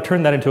don't know how to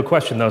turn that into a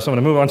question, though, so I'm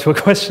going to move on to a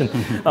question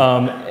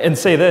and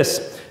say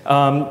this.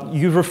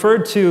 You've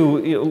referred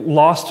to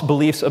lost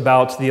beliefs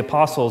about the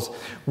apostles.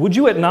 Would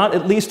you not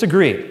at least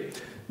agree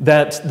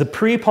that the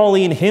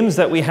pre-Pauline hymns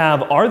that we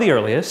have are the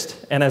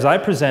earliest, and as I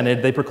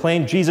presented, they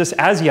proclaim Jesus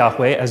as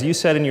Yahweh, as you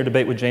said in your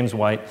debate with James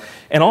White,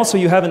 and also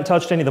you haven't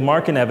touched any of the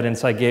Markan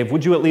evidence I gave.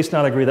 Would you at least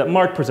not agree that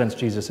Mark presents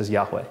Jesus as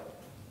Yahweh?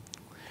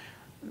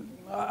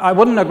 I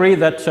wouldn't agree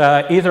that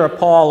either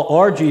Paul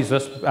or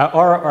Jesus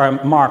or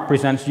Mark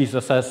presents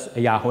Jesus as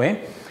Yahweh.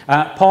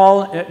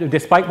 Paul,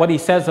 despite what he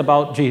says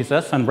about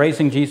Jesus and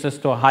raising Jesus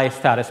to a high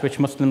status, which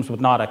Muslims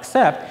would not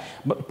accept,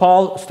 but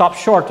Paul stops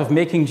short of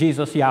making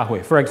Jesus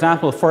Yahweh. For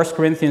example, 1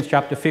 Corinthians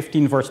chapter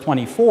 15, verse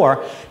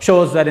 24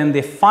 shows that in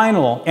the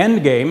final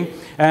end game,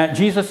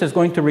 Jesus is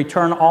going to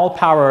return all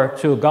power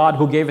to God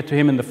who gave it to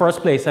him in the first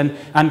place, and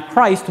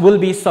Christ will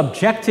be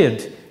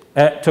subjected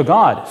to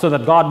God, so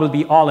that God will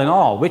be all in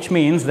all, which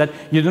means that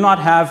you do not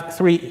have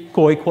three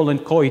co-equal,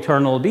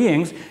 co-eternal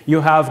beings.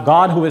 You have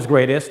God who is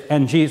greatest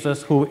and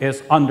Jesus who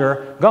is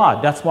under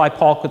God. That's why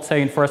Paul could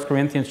say in 1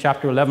 Corinthians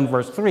chapter 11,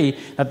 verse 3,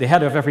 that the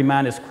head of every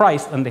man is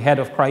Christ and the head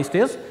of Christ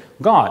is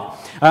God.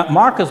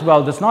 Mark as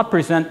well does not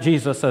present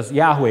Jesus as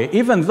Yahweh,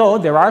 even though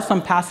there are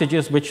some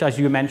passages which, as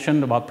you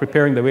mentioned, about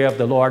preparing the way of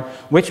the Lord,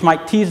 which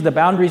might tease the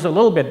boundaries a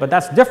little bit, but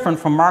that's different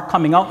from Mark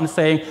coming out and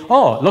saying,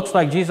 oh, it looks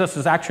like Jesus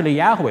is actually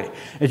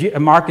Yahweh.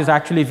 Mark is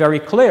actually very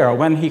clear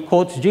when he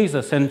quotes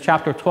Jesus in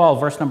chapter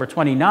 12, verse number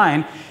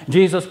 29,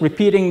 Jesus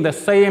repeating the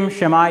same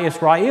Shema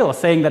Israel,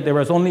 saying that there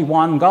is only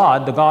one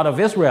God, the God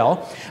of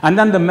Israel. And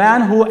then the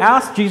man who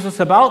asked Jesus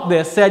about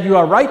this said, you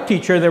are right,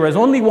 teacher, there is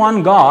only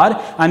one God,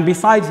 and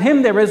besides him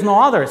there is no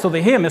other. So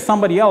the him is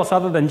somebody else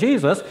other than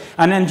Jesus.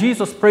 And then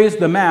Jesus praised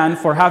the man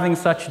for having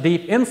such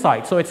deep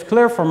insight. So it's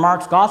clear from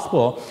Mark's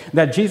gospel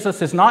that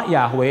Jesus is not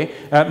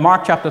Yahweh.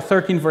 Mark chapter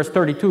 13, verse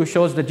 32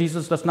 shows that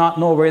Jesus does not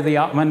know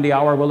when the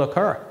hour will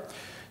occur.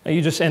 Now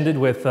you just ended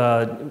with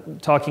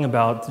talking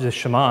about the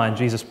Shema, and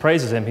Jesus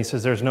praises him. He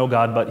says, there's no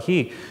God but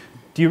he.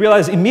 Do you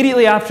realize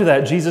immediately after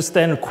that, Jesus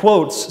then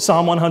quotes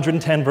Psalm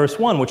 110, verse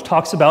 1, which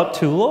talks about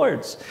two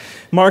lords.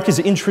 Mark is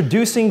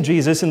introducing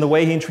Jesus in the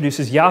way he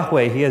introduces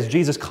Yahweh. He has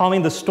Jesus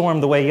calming the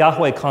storm the way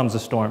Yahweh calms the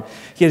storm.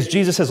 He has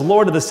Jesus as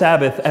Lord of the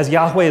Sabbath as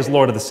Yahweh is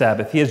Lord of the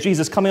Sabbath. He has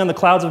Jesus coming on the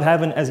clouds of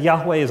heaven as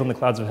Yahweh is on the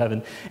clouds of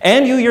heaven.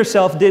 And you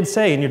yourself did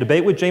say in your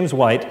debate with James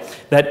White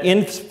that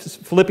in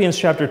Philippians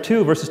chapter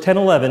 2, verses 10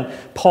 and 11,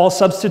 Paul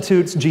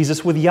substitutes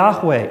Jesus with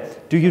Yahweh.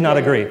 Do you not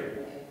agree?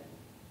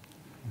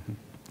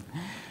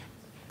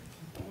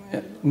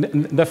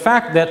 The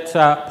fact that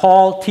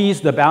Paul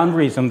teased the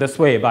boundaries in this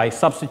way by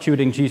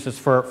substituting Jesus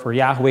for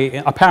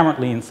Yahweh,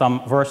 apparently in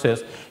some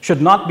verses,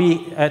 should not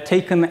be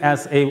taken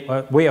as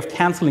a way of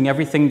canceling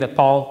everything that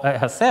Paul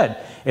has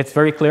said. It's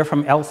very clear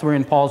from elsewhere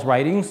in Paul's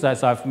writings,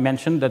 as I've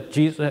mentioned, that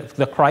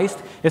the Christ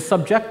is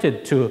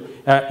subjected to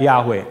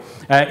Yahweh.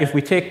 If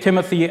we take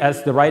Timothy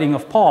as the writing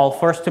of Paul,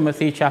 1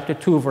 Timothy chapter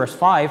 2, verse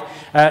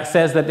 5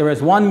 says that there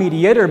is one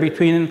mediator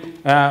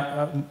between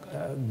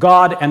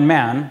God and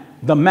man,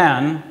 the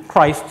man,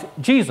 Christ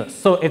Jesus.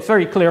 So it's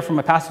very clear from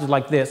a passage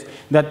like this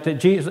that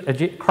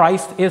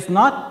Christ is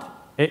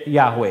not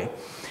Yahweh.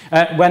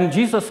 When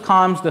Jesus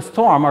calms the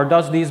storm or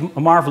does these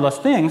marvelous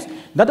things,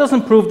 that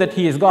doesn't prove that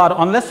he is God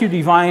unless you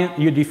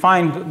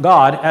define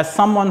God as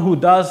someone who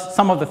does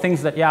some of the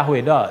things that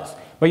Yahweh does.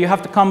 But you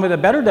have to come with a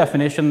better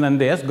definition than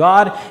this.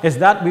 God is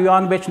that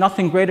beyond which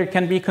nothing greater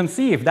can be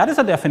conceived. That is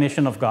a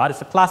definition of God.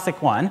 It's a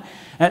classic one.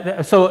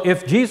 So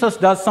if Jesus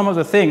does some of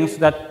the things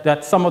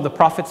that some of the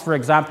prophets, for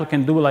example,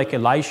 can do, like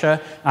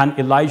Elisha and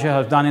Elijah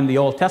have done in the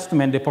Old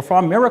Testament, they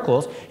perform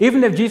miracles,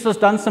 even if Jesus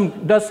does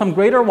some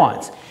greater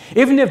ones.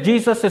 Even if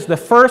Jesus is the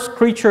first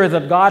creature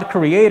that God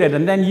created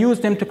and then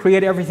used him to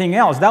create everything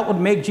else, that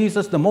would make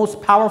Jesus the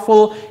most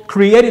powerful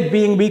created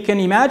being we can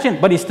imagine.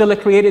 But he's still a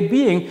created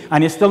being,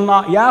 and he's still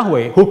not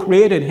Yahweh, who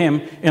created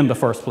him in the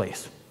first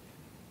place.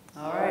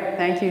 All right,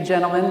 thank you,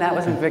 gentlemen. That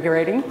was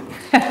invigorating. All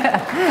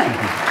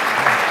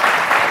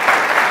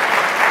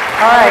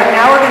right,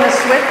 now we're going to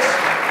switch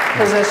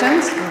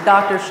positions.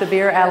 Dr.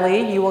 Shabir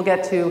Ali, you will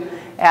get to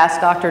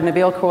ask Dr.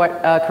 Nabil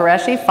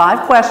Qureshi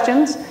 5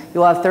 questions.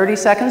 You'll have 30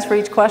 seconds for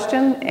each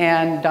question,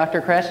 and Dr.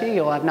 Qureshi,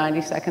 you'll have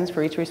 90 seconds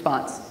for each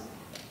response.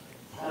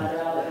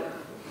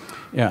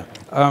 Yeah.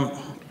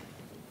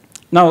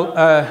 Now,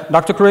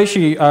 Dr.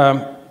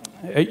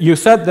 Qureshi, you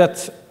said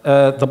that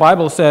the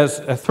Bible says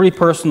 3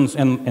 persons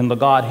in the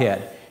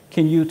Godhead.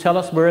 Can you tell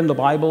us where in the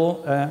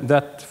Bible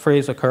that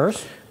phrase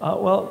occurs?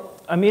 Well,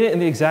 I mean it in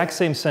the exact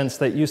same sense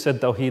that you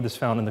said Tawheed is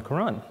found in the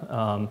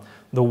Quran.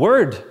 The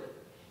word,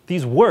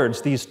 these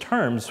words, these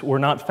terms were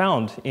not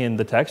found in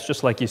the text,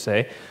 just like you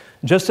say,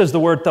 just as the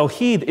word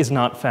Tawheed is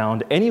not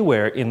found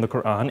anywhere in the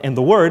Quran. And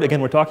the word,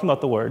 again, we're talking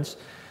about the words,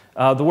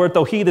 The word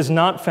Tawheed is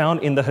not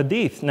found in the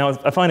Hadith. Now,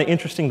 I find it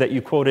interesting that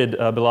you quoted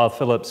Bilal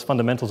Phillips'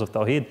 Fundamentals of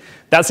Tawheed.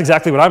 That's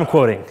exactly what I'm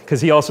quoting,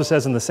 because he also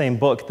says in the same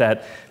book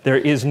that there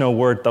is no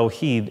word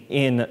Tawheed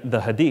in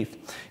the Hadith.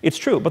 It's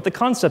true, but the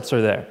concepts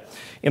are there.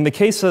 In the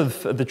case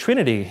of the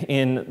Trinity,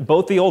 in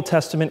both the Old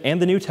Testament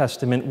and the New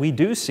Testament, we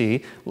do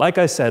see, like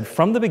I said,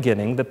 from the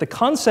beginning, that the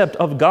concept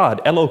of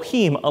God,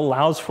 Elohim,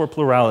 allows for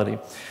plurality.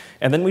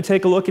 And then we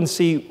take a look and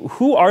see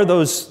who are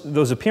those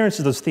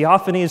appearances, those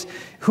theophanies,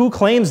 who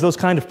claims those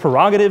kind of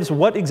prerogatives,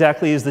 what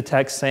exactly is the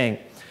text saying?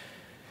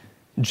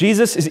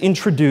 Jesus is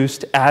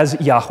introduced as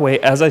Yahweh,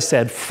 as I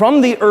said,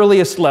 from the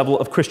earliest level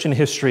of Christian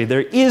history.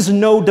 There is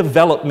no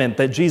development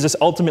that Jesus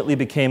ultimately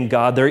became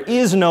God. There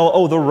is no,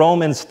 oh, the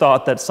Romans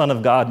thought that Son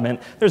of God meant.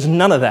 There's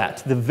none of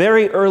that. The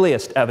very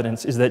earliest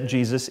evidence is that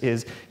Jesus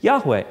is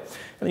Yahweh.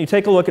 And you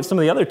take a look at some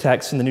of the other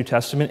texts in the New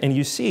Testament, and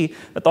you see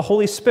that the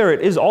Holy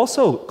Spirit is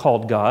also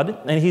called God,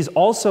 and he's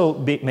also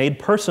made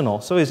personal.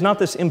 So he's not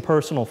this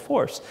impersonal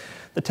force.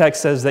 The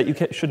text says that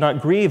you should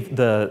not grieve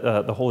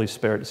the Holy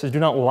Spirit. It says, do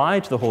not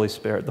lie to the Holy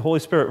Spirit. The Holy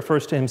Spirit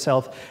refers to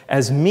himself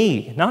as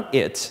me, not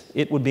it.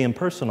 It would be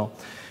impersonal.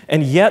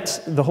 And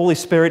yet, the Holy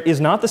Spirit is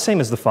not the same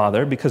as the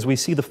Father, because we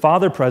see the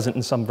Father present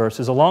in some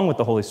verses along with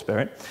the Holy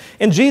Spirit.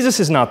 And Jesus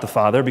is not the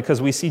Father,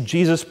 because we see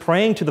Jesus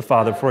praying to the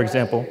Father, for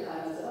example.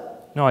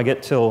 No, I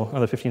get till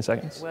another 15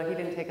 seconds. Well, he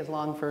didn't take as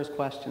long for his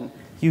question.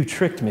 You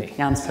tricked me.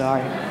 I'm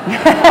sorry.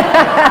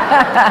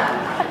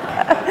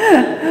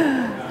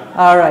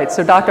 All right,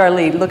 so Dr.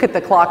 Ali, look at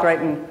the clock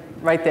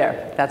right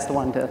there. That's the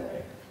one to...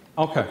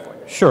 Okay,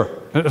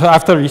 sure. I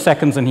have 30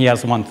 seconds and he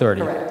has 1:30.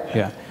 Correct.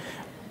 Yeah.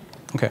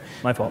 Okay.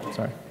 My fault,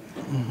 sorry.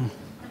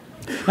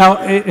 Now,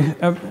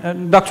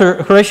 Dr.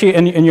 Qureshi,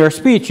 in your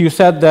speech, you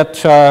said that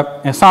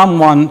Psalm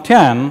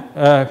 110,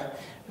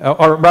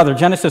 or rather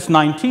Genesis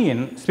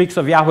 19, speaks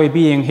of Yahweh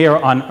being here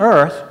on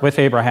earth with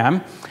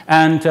Abraham,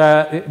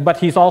 but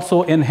he's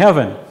also in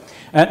heaven.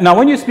 Now,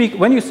 when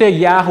you say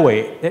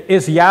Yahweh,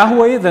 is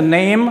Yahweh the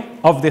name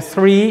of the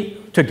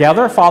three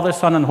together, Father,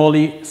 Son, and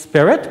Holy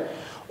Spirit?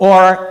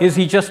 Or is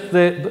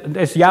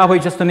Yahweh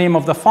just the name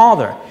of the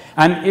Father?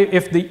 And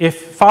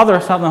if Father,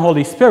 Son, and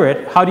Holy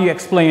Spirit, how do you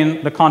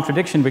explain the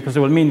contradiction? Because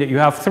it will mean that you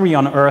have three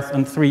on earth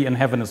and three in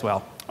heaven as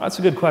well. That's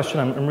a good question.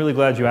 I'm really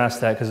glad you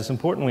asked that, because it's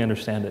important we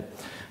understand it.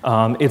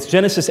 It's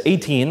Genesis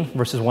 18,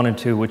 verses 1 and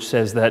 2, which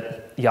says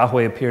that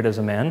Yahweh appeared as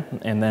a man.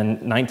 And then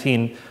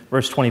 19,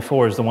 verse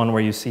 24 is the one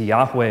where you see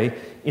Yahweh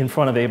in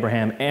front of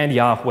Abraham and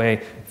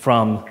Yahweh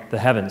from the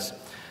heavens.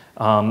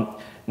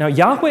 Now,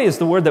 Yahweh is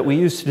the word that we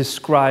use to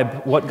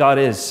describe what God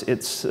is.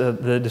 It's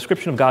the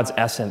description of God's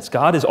essence.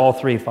 God is all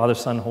three, Father,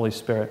 Son, Holy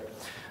Spirit.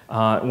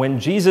 When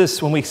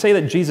we say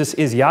that Jesus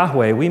is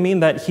Yahweh, we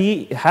mean that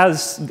he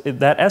has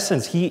that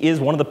essence. He is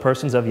one of the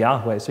persons of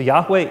Yahweh. So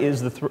Yahweh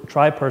is the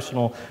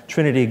tri-personal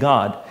Trinity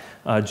God.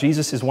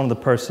 Jesus is one of the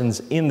persons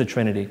in the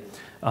Trinity.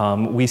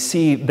 We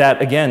see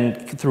that, again,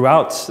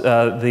 throughout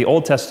the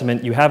Old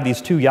Testament, you have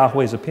these two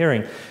Yahwehs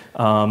appearing.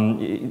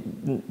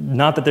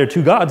 Not that they're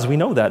two gods, we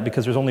know that,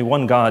 because there's only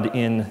one God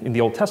in the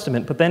Old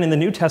Testament. But then in the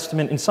New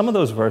Testament, in some of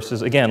those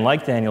verses, again,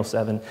 like Daniel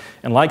 7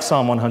 and like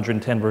Psalm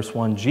 110, verse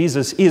 1,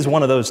 Jesus is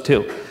one of those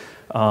two.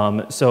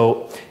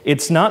 So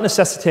it's not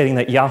necessitating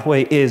that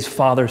Yahweh is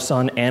Father,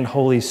 Son, and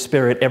Holy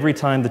Spirit every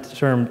time the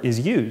term is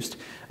used.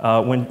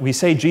 When we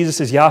say Jesus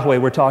is Yahweh,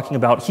 we're talking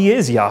about he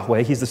is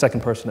Yahweh. He's the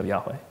second person of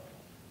Yahweh.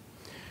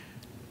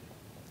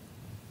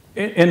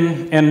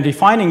 In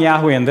defining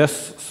Yahweh in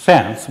this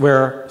sense,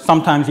 where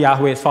sometimes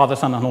Yahweh is Father,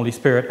 Son, and Holy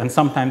Spirit, and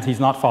sometimes he's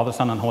not Father,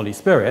 Son, and Holy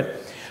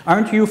Spirit,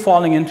 aren't you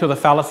falling into the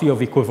fallacy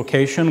of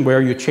equivocation, where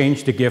you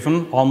change the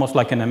given, almost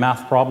like in a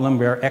math problem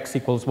where x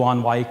equals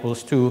 1, y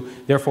equals 2,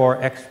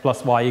 therefore x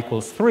plus y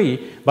equals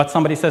 3, but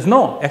somebody says,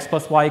 no, x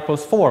plus y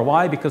equals 4.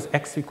 Why? Because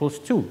x equals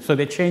 2. So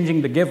they're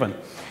changing the given.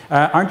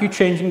 Aren't you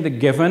changing the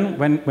given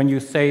when you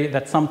say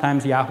that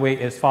sometimes Yahweh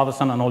is Father,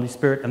 Son, and Holy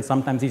Spirit, and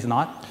sometimes he's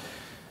not?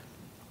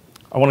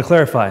 I want to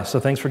clarify, so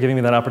thanks for giving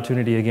me that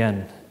opportunity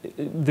again.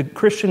 The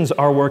Christians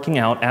are working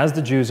out, as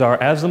the Jews are,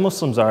 as the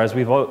Muslims are, as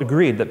we've all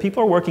agreed, that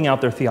people are working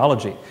out their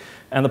theology.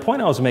 And the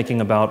point I was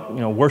making about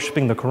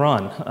worshiping the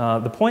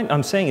Quran, the point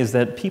I'm saying is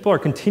that people are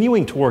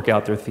continuing to work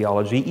out their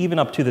theology. Even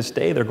up to this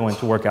day, they're going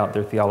to work out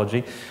their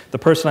theology. The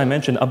person I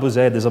mentioned, Abu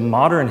Zayd, is a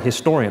modern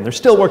historian. They're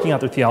still working out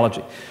their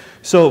theology.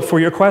 So for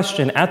your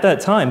question, at that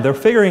time, they're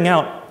figuring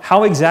out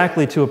how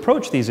exactly to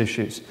approach these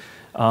issues.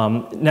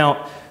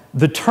 Now,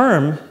 the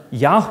term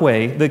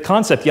Yahweh, the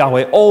concept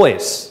Yahweh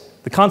always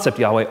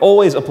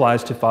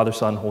applies to Father,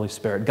 Son, Holy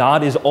Spirit.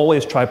 God is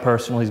always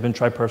tripersonal. He's been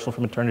tripersonal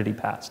from eternity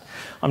past.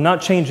 I'm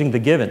not changing the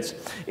givens.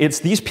 It's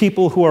these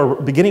people who are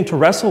beginning to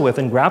wrestle with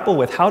and grapple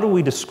with, how do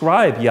we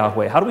describe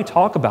Yahweh? How do we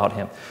talk about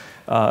him?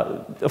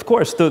 Of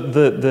course,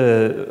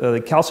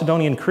 the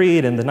Chalcedonian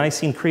Creed and the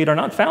Nicene Creed are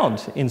not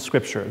found in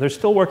Scripture. They're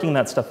still working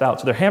that stuff out.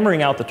 So they're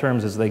hammering out the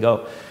terms as they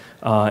go.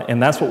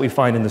 And that's what we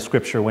find in the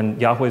Scripture when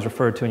Yahweh is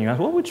referred to, and you're like,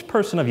 well, which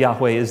person of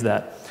Yahweh is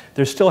that?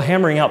 They're still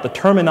hammering out the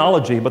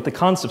terminology, but the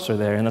concepts are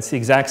there, and that's the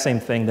exact same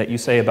thing that you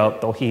say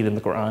about Tawheed in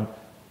the Quran.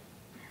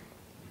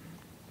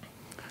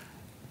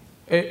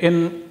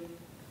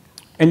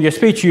 In your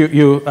speech,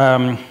 you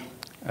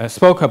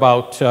spoke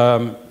about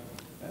Psalm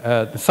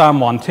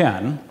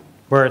 110,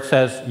 where it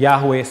says,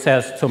 Yahweh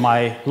says to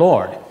my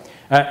Lord.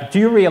 Do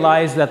you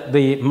realize that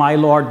the my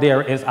Lord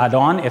there is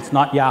Adon? It's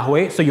not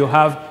Yahweh. So you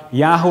have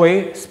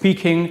Yahweh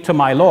speaking to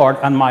my Lord,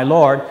 and my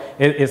Lord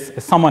is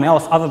someone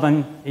else other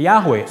than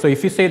Yahweh. So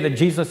if you say that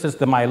Jesus is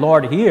the my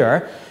Lord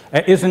here,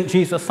 isn't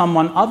Jesus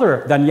someone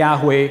other than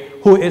Yahweh,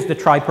 who is the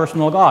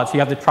tripersonal God? So you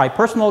have the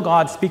tripersonal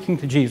God speaking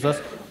to Jesus,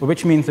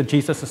 which means that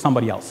Jesus is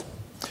somebody else.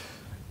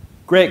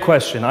 Great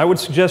question. I would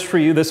suggest for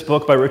you this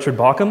book by Richard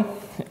Bauckham,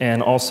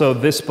 and also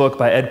this book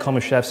by Ed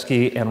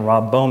Komashevsky and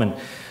Rob Bowman.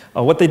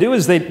 What they do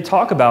is they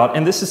talk about,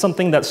 and this is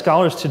something that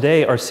scholars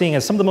today are seeing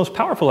as some of the most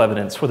powerful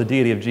evidence for the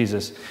deity of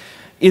Jesus,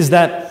 is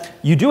that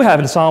you do have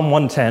in Psalm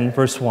 110,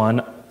 verse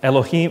 1,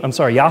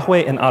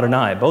 Yahweh and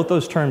Adonai. Both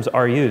those terms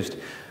are used.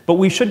 But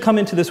we should come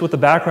into this with the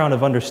background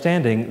of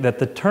understanding that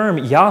the term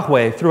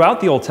Yahweh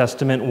throughout the Old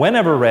Testament,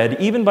 whenever read,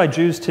 even by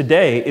Jews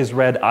today, is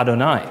read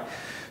Adonai.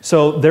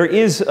 So there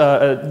is,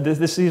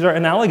 these are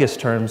analogous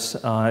terms,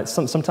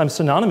 sometimes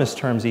synonymous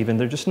terms even.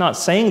 They're just not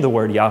saying the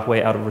word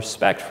Yahweh out of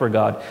respect for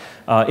God.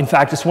 In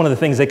fact, it's one of the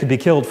things they could be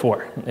killed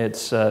for.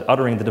 It's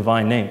uttering the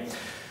divine name.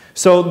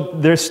 So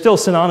they're still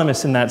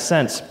synonymous in that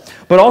sense.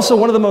 But also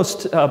one of the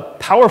most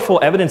powerful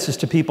evidences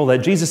to people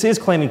that Jesus is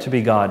claiming to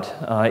be God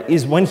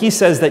is when he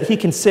says that he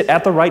can sit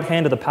at the right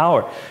hand of the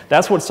power.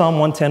 That's what Psalm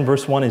 110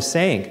 verse 1 is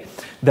saying,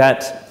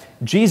 that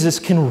Jesus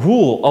can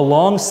rule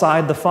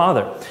alongside the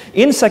Father.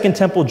 In Second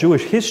Temple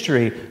Jewish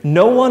history,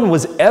 no one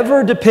was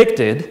ever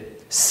depicted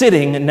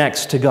sitting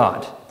next to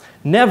God.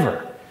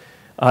 Never.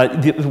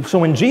 So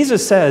when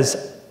Jesus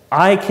says,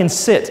 I can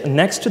sit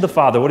next to the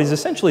Father, what he's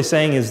essentially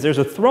saying is there's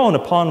a throne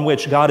upon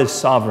which God is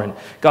sovereign.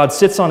 God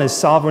sits on his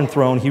sovereign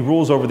throne. He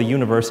rules over the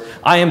universe.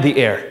 I am the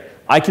heir.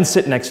 I can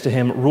sit next to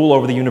him, rule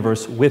over the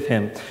universe with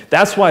him.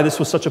 That's why this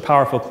was such a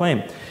powerful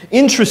claim.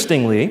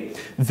 Interestingly,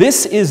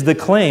 this is the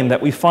claim that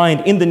we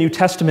find in the New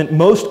Testament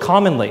most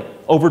commonly.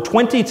 Over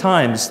 20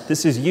 times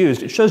this is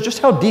used. It shows just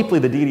how deeply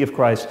the deity of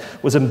Christ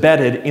was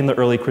embedded in the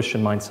early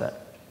Christian mindset.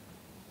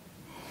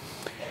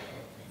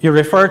 You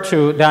refer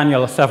to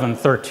Daniel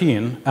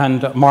 7:13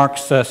 and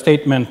Mark's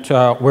statement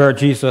where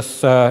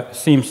Jesus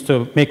seems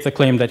to make the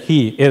claim that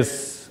he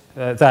is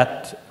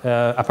that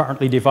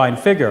apparently divine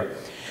figure.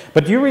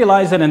 But do you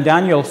realize that in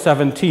Daniel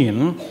 7,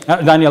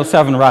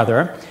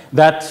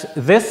 that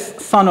this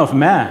Son of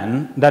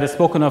Man that is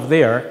spoken of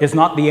there is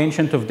not the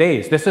Ancient of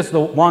Days. This is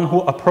the one who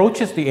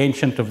approaches the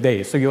Ancient of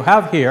Days. So you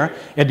have here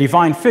a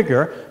divine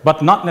figure,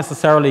 but not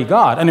necessarily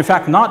God. And in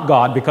fact, not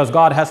God, because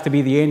God has to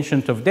be the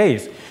Ancient of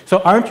Days. So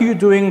aren't you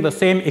doing the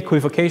same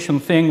equivocation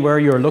thing where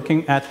you're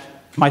looking at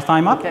my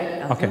time up?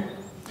 Okay.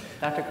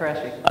 Dr.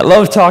 Qureshi. I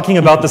love talking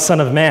about the Son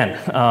of Man.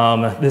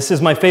 This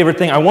is my favorite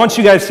thing. I want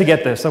you guys to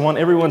get this. I want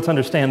everyone to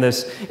understand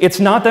this. It's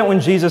not that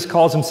when Jesus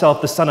calls himself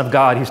the Son of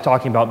God, he's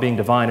talking about being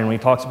divine, and when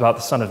he talks about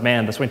the Son of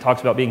Man, that's when he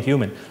talks about being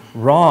human.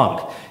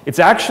 Wrong. It's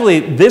actually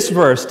this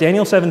verse,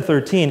 Daniel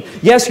 7:13.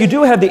 Yes, you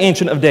do have the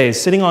Ancient of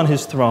Days sitting on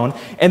his throne,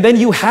 and then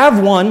you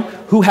have one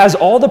who has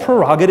all the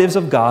prerogatives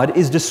of God,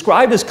 is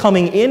described as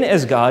coming in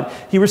as God.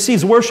 He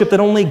receives worship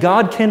that only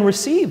God can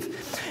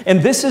receive.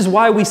 And this is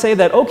why we say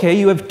that, okay,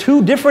 you have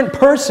two different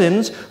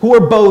persons who are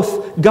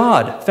both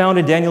God, found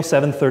in Daniel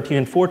 7:13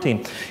 and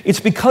 14. It's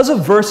because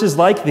of verses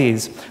like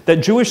these that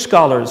Jewish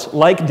scholars,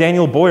 like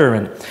Daniel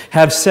Boyarin,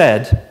 have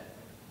said,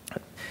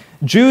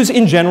 Jews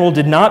in general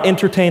did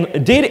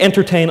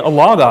entertain a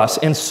logos,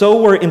 and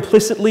so were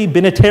implicitly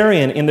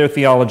binitarian in their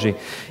theology.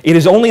 It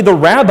is only the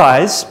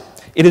rabbis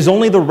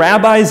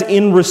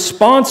in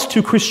response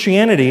to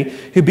Christianity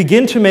who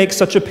begin to make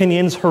such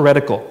opinions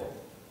heretical.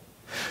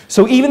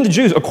 So even the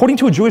Jews, according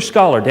to a Jewish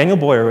scholar, Daniel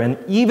Boyarin,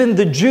 even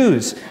the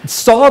Jews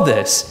saw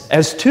this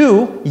as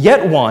two,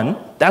 yet one.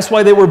 That's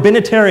why they were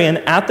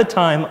binitarian at the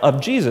time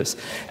of Jesus.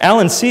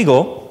 Alan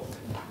Siegel,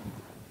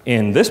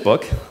 in this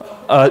book,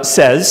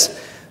 says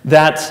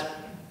that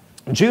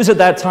Jews at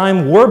that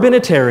time were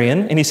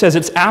binitarian, and he says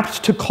it's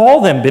apt to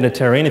call them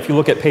binitarian if you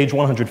look at page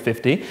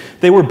 150.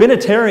 They were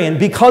binitarian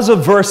because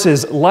of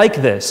verses like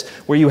this,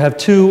 where you have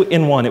two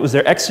in one. It was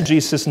their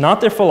exegesis,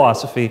 not their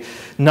philosophy,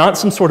 not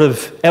some sort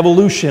of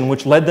evolution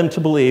which led them to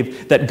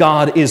believe that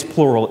God is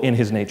plural in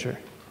his nature.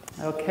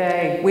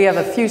 Okay, we have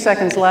a few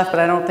seconds left, but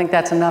I don't think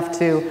that's enough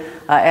to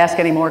ask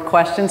any more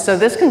questions. So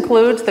this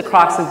concludes the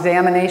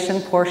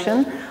cross-examination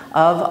portion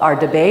of our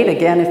debate.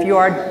 Again, if you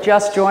are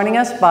just joining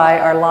us by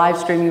our live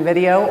streaming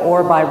video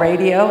or by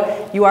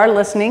radio, you are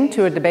listening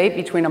to a debate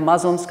between a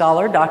Muslim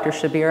scholar, Dr.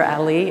 Shabir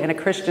Ali, and a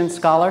Christian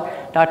scholar,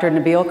 Dr.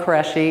 Nabil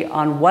Qureshi,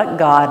 on what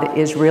God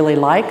is really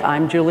like.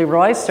 I'm Julie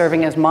Royce,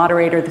 serving as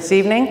moderator this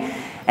evening.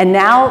 And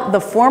now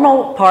the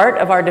formal part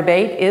of our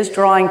debate is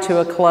drawing to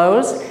a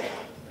close.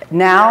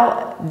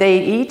 Now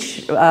they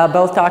each,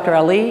 both Dr.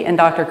 Ali and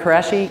Dr.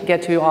 Qureshi,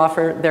 get to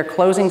offer their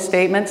closing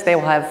statements. They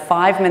will have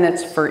 5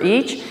 minutes for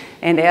each.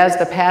 And as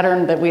the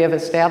pattern that we have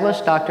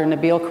established, Dr.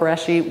 Nabil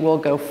Qureshi will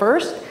go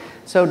first.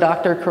 So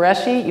Dr.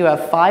 Qureshi, you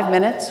have 5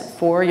 minutes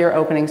for your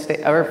opening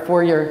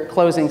for your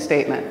closing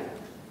statement.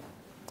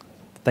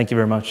 Thank you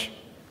very much.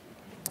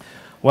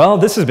 Well,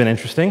 this has been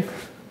interesting.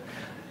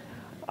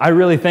 I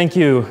really thank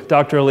you,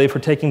 Dr. Ali, for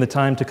taking the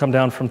time to come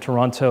down from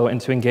Toronto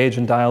and to engage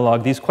in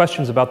dialogue. These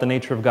questions about the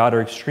nature of God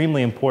are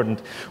extremely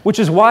important, which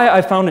is why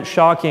I found it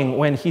shocking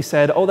when he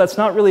said, oh, that's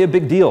not really a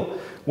big deal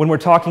when we're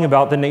talking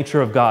about the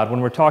nature of God,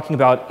 when we're talking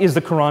about is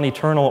the Quran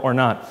eternal or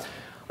not.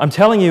 I'm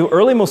telling you,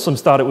 early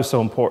Muslims thought it was so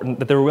important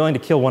that they were willing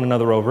to kill one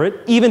another over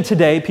it. Even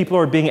today, people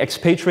are being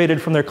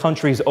expatriated from their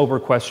countries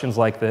over questions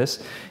like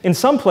this. In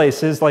some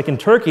places, like in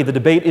Turkey, the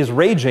debate is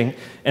raging,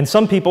 and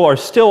some people are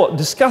still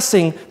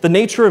discussing the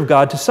nature of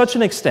God to such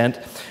an extent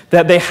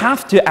that they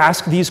have to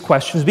ask these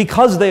questions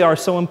because they are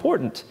so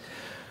important.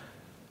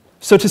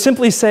 So to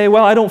simply say,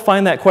 well, I don't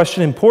find that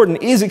question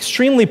important is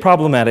extremely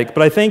problematic,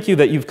 but I thank you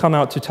that you've come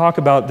out to talk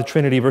about the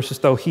Trinity versus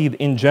Tawheed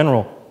in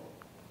general.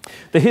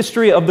 The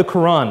history of the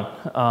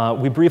Quran,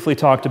 we briefly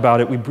talked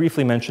about it, we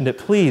briefly mentioned it.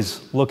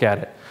 Please look at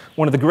it.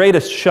 One of the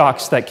greatest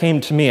shocks that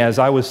came to me as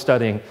I was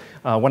studying,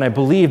 when I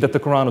believed that the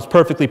Quran was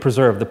perfectly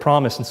preserved, the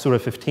promise in Surah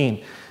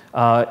 15,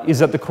 is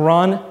that the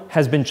Quran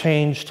has been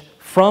changed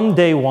from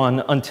day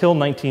one until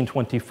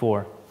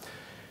 1924.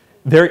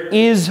 There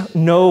is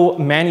no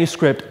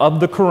manuscript of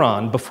the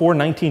Quran before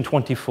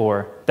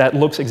 1924 that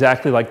looks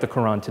exactly like the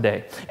Quran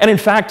today. And in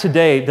fact,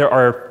 today there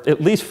are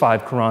at least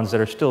 5 Qurans that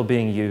are still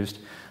being used.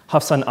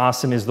 Hafs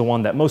Asim is the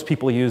one that most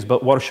people use,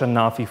 but Warsh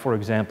Nafi, for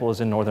example,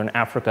 is in northern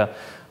Africa.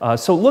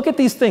 So look at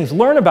these things,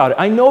 learn about it.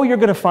 I know you're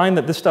going to find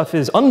that this stuff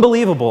is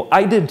unbelievable.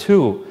 I did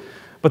too.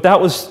 But that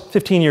was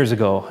 15 years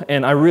ago,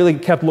 and I really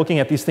kept looking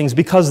at these things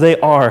because they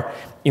are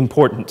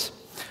important.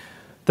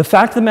 The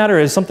fact of the matter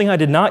is, something I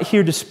did not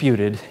hear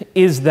disputed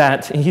is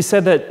that, he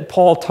said that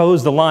Paul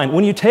toes the line.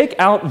 When you take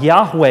out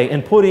Yahweh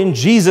and put in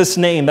Jesus'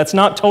 name, that's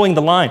not towing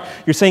the line.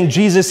 You're saying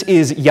Jesus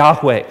is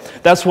Yahweh.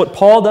 That's what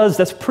Paul does.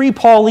 That's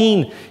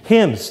pre-Pauline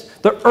hymns.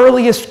 The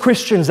earliest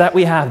Christians that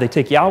we have, they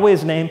take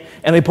Yahweh's name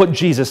and they put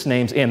Jesus'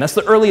 names in. That's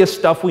the earliest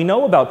stuff we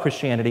know about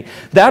Christianity.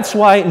 That's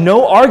why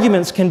no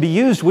arguments can be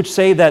used which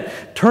say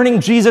that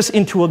turning Jesus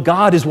into a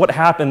God is what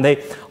happened.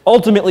 They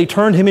ultimately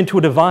turned him into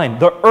a divine.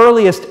 The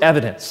earliest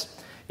evidence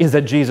is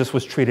that Jesus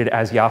was treated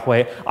as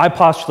Yahweh. I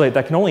postulate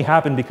that can only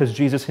happen because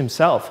Jesus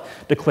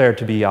himself declared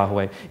to be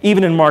Yahweh.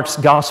 Even in Mark's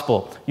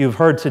gospel, you've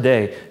heard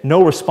today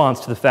no response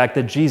to the fact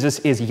that Jesus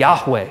is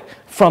Yahweh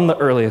from the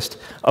earliest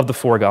of the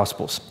 4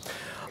 gospels.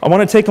 I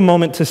want to take a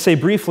moment to say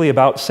briefly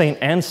about St.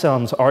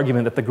 Anselm's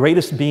argument that the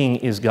greatest being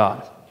is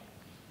God.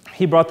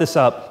 He brought this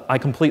up. I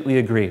completely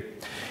agree.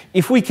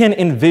 If we can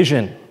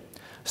envision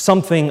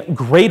something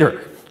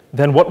greater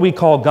than what we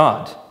call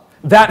God,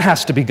 that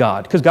has to be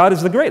God, because God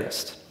is the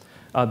greatest.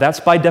 That's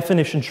by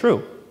definition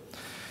true.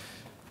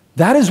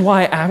 That is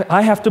why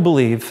I have to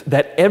believe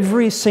that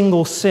every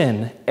single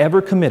sin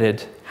ever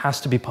committed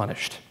has to be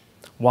punished.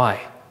 Why?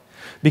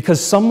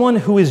 Because someone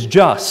who is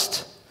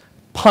just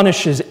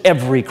punishes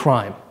every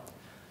crime.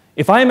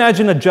 If I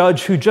imagine a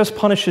judge who just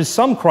punishes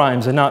some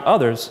crimes and not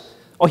others,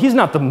 well, he's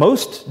not the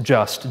most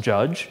just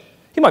judge.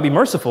 He might be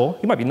merciful,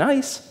 he might be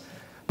nice,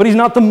 but he's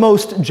not the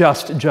most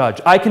just judge.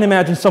 I can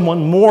imagine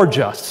someone more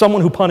just,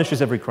 someone who punishes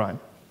every crime.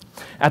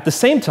 At the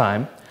same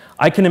time,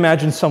 I can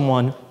imagine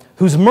someone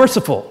who's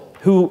merciful,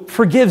 who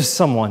forgives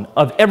someone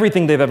of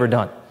everything they've ever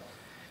done,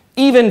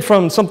 even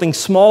from something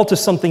small to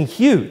something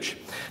huge.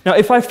 Now,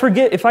 if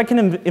I can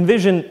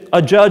envision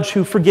a judge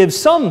who forgives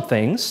some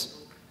things,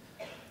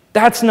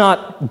 that's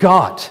not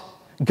God.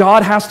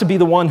 God has to be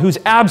the one who's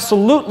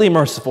absolutely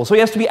merciful. So he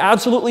has to be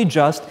absolutely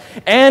just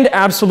and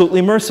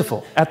absolutely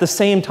merciful at the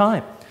same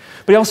time.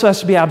 But he also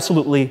has to be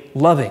absolutely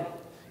loving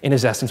in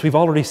his essence. We've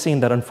already seen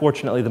that,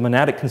 unfortunately, the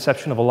monadic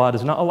conception of Allah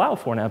does not allow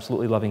for an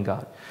absolutely loving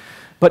God.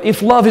 But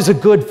if love is a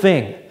good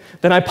thing,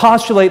 then I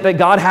postulate that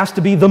God has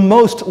to be the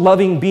most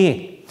loving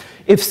being.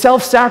 If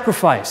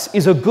self-sacrifice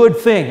is a good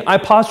thing, I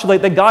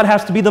postulate that God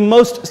has to be the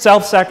most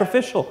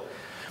self-sacrificial.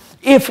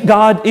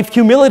 If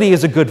humility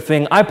is a good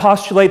thing, I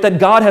postulate that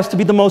God has to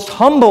be the most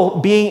humble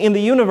being in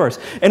the universe.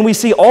 And we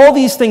see all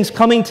these things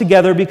coming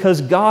together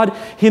because God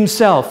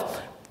himself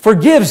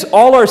forgives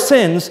all our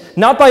sins,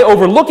 not by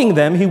overlooking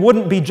them, he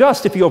wouldn't be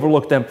just if he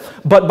overlooked them,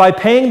 but by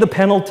paying the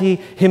penalty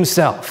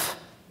himself.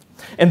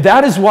 And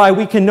that is why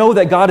we can know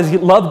that God has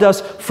loved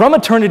us from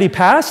eternity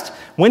past.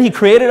 When he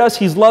created us,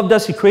 he's loved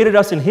us, he created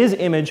us in his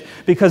image,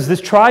 because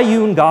this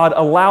triune God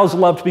allows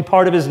love to be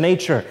part of his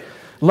nature.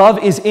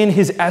 Love is in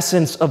his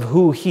essence of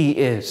who he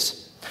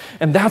is.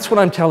 And that's what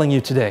I'm telling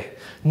you today.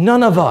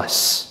 None of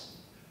us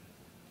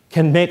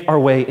can make our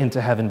way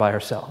into heaven by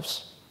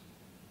ourselves.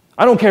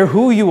 I don't care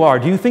who you are.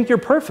 Do you think you're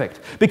perfect?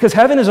 Because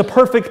heaven is a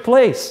perfect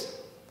place.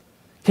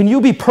 Can you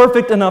be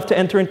perfect enough to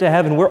enter into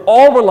heaven? We're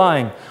all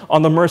relying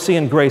on the mercy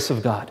and grace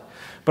of God.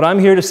 But I'm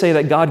here to say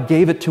that God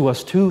gave it to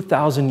us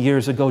 2,000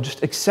 years ago.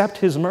 Just accept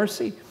his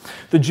mercy.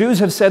 The Jews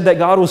have said that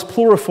God was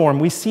pluriform.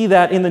 We see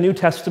that in the New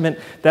Testament,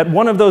 that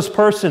one of those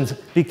persons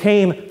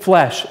became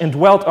flesh and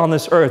dwelt on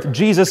this earth.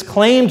 Jesus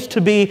claimed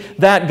to be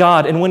that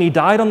God, and when he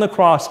died on the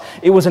cross,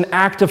 it was an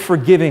act of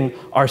forgiving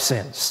our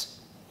sins.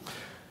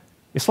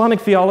 Islamic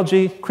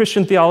theology,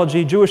 Christian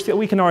theology, Jewish theology,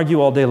 we can argue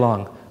all day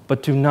long,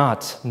 but do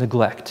not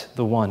neglect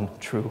the one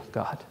true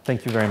God.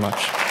 Thank you very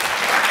much.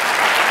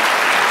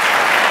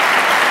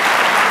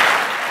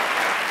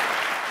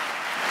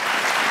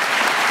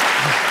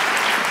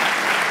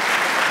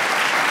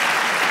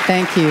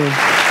 Thank you.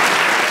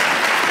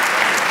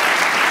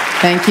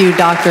 Thank you,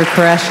 Dr.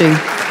 Qureshi.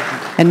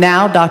 And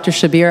now, Dr.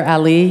 Shabir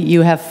Ali,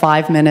 you have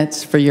 5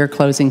 minutes for your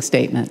closing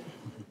statement.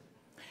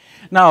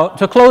 Now,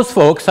 to close,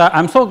 folks,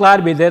 I'm so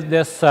glad we did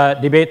this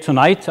debate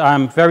tonight.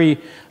 I'm very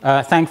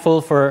thankful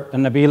for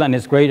Nabil and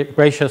his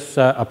gracious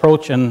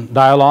approach and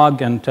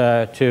dialogue, and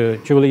to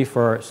Julie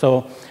for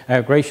so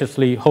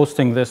graciously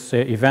hosting this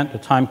event, the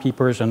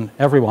timekeepers and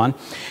everyone.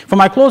 For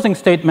my closing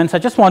statements, I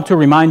just want to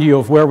remind you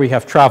of where we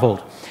have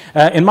traveled.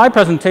 In my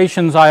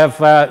presentations, I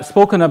have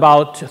spoken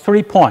about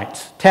 3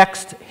 points: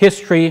 text,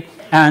 history,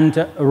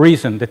 and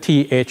reason, the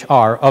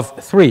THR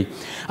of 3.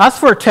 As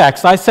for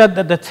text, I said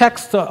that the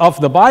text of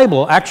the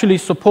Bible actually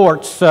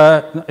supports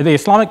the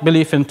Islamic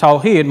belief in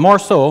Tawheed more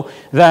so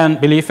than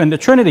belief in the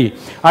Trinity.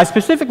 I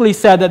specifically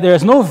said that there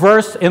is no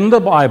verse in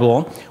the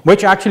Bible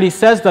which actually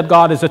says that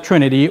God is a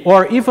Trinity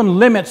or even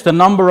limits the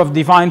number of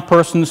divine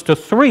persons to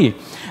 3.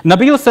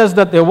 Nabil says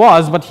that there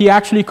was, but he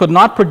actually could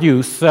not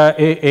produce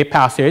a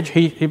passage.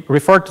 He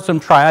referred to some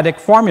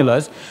triadic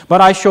formulas, but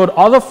I showed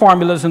other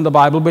formulas in the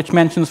Bible which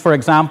mentions, for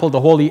example,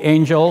 the holy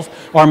angels,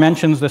 or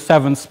mentions the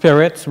 7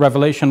 spirits,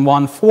 Revelation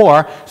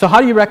 1:4. So how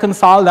do you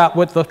reconcile that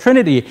with the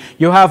Trinity?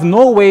 You have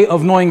no way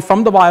of knowing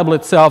from the Bible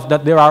itself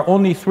that there are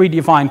only 3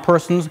 divine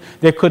persons.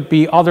 There could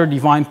be other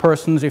divine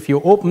persons. If you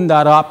open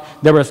that up,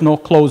 there is no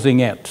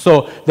closing it.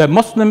 So the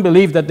Muslim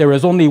belief that there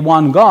is only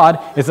one God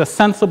is a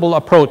sensible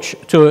approach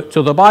to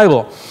the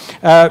Bible.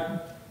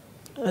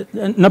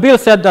 Nabil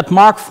said that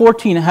Mark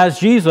 14 has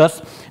Jesus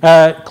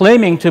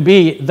claiming to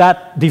be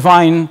that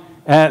divine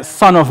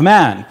Son of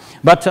Man.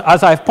 But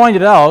as I've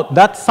pointed out,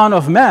 that Son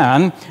of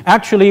Man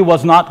actually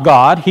was not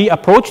God. He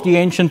approached the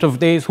Ancient of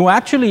Days, who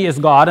actually is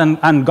God,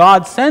 and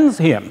God sends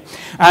him.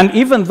 And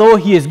even though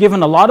he is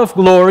given a lot of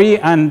glory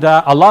and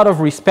a lot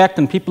of respect,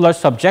 and people are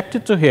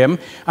subjected to him,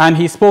 and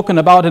he's spoken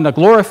about in a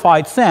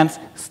glorified sense,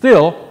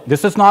 still,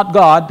 this is not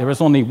God. There is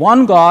only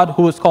one God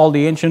who is called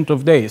the Ancient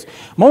of Days.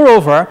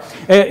 Moreover,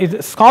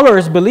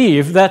 scholars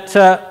believe that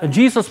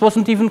Jesus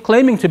wasn't even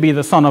claiming to be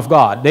the Son of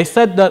God. They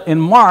said that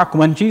in Mark,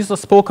 when Jesus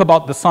spoke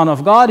about the Son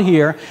of God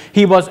here,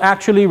 he was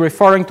actually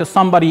referring to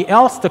somebody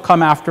else to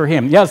come after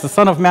him. Yes, the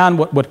Son of Man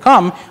would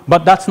come,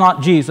 but that's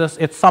not Jesus.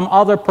 It's some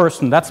other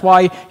person. That's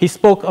why he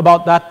spoke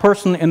about that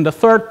person in the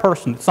 3rd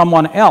person,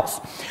 someone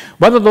else.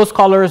 Whether those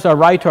scholars are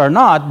right or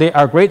not, they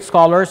are great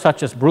scholars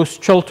such as Bruce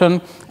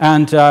Chilton,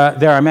 and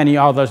there are many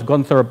others,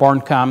 Gunther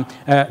Bornkamm,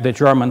 the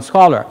German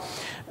scholar.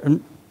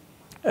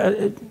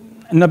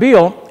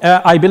 Nabil,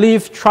 I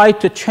believe,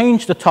 tried to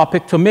change the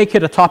topic to make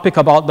it a topic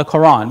about the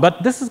Quran.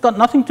 But this has got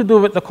nothing to do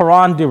with the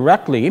Quran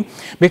directly,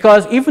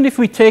 because even if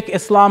we take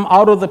Islam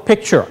out of the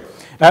picture,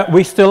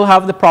 we still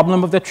have the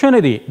problem of the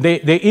Trinity.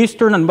 The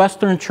Eastern and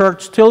Western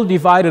Church still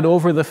divided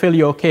over the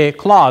Filioque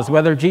clause,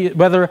 whether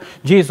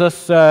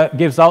Jesus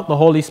gives out the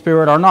Holy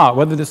Spirit or not,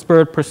 whether the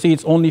Spirit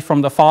proceeds only from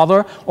the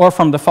Father or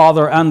from the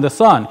Father and the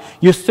Son.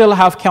 You still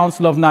have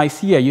Council of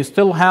Nicaea. You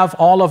still have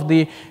all of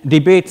the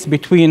debates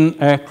between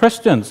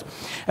Christians.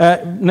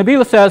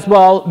 Nabil says,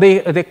 well,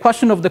 the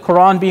question of the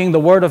Quran being the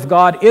Word of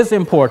God is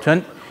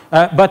important,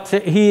 but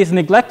he is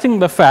neglecting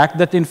the fact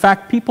that, in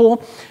fact,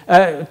 people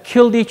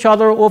killed each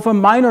other over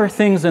minor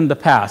things in the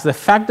past. The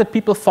fact that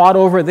people fought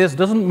over this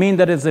doesn't mean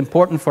that it's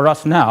important for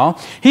us now.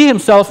 He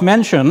himself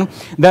mentioned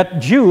that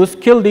Jews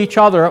killed each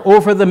other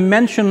over the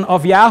mention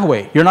of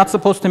Yahweh. You're not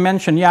supposed to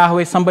mention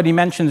Yahweh. Somebody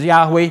mentions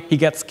Yahweh, he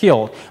gets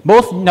killed.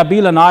 Both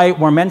Nabil and I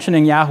were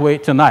mentioning Yahweh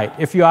tonight.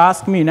 If you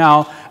ask me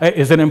now,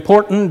 is it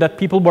important that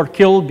people were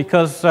killed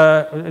because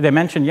they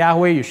mentioned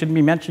Yahweh? You shouldn't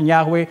be mentioning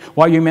Yahweh.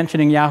 Why are you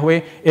mentioning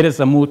Yahweh? It is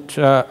a moot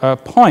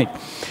point.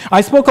 I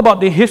spoke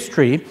about the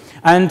history,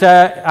 and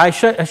I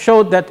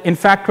showed that, in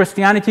fact,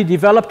 Christianity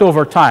developed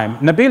over time.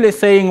 Nabil is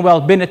saying, well,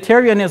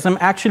 Binitarianism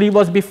actually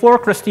was before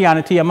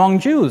Christianity among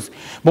Jews.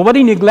 But what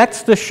he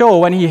neglects to show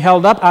when he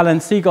held up Alan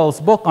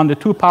Siegel's book on the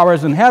 2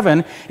 powers in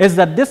heaven is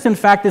that this, in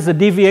fact, is a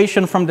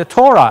deviation from the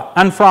Torah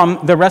and from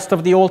the rest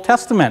of the Old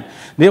Testament.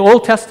 The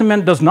Old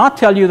Testament does not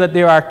tell you that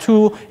there are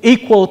 2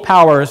 equal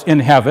powers in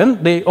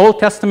heaven. The Old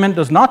Testament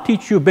does not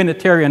teach you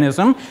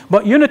Binitarianism,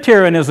 but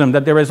Unitarianism,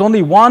 that there is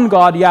only one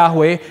God,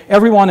 Yahweh,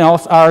 everyone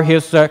else are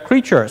his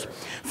creatures.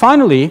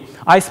 Finally,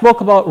 I spoke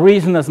about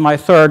reason as my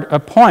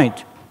 3rd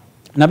point.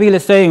 Nabil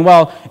is saying,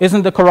 well,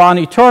 isn't the Quran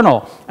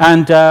eternal?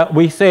 And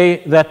we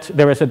say that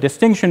there is a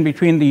distinction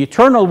between the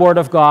eternal Word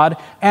of God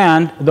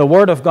and the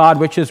Word of God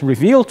which is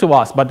revealed to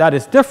us, but that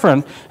is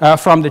different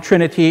from the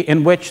Trinity,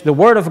 in which the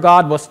Word of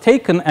God was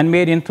taken and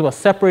made into a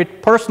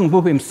separate person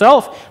who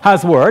himself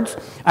has words,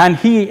 and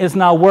he is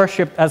now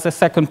worshipped as a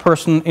 2nd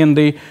person in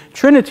the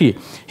Trinity.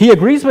 He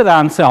agrees with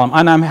Anselm,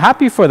 and I'm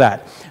happy for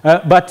that.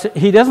 But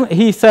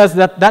he says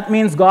that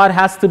means God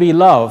has to be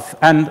love,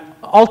 and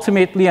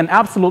ultimately and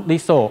absolutely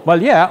so.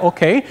 Well, yeah,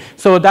 okay.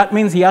 So that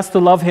means he has to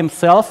love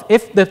himself.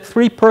 If the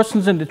three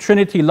persons in the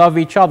Trinity love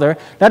each other,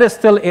 that is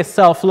still a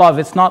self-love.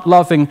 It's not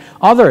loving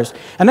others.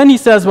 And then he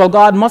says, well,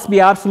 God must be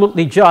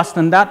absolutely just,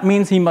 and that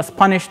means he must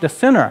punish the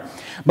sinner.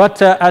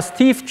 But as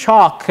Steve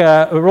Chalk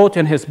wrote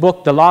in his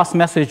book, The Last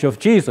Message of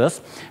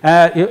Jesus,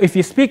 if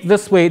you speak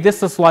this way,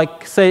 this is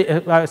like,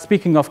 say,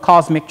 speaking of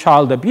cosmic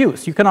child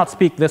abuse. You cannot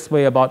speak this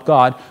way about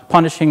God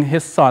punishing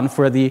his son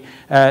for the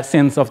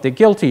sins of the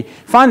guilty.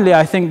 Finally,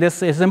 I think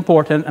this is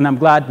important, and I'm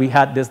glad we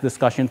had this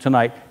discussion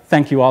tonight.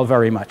 Thank you all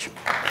very much.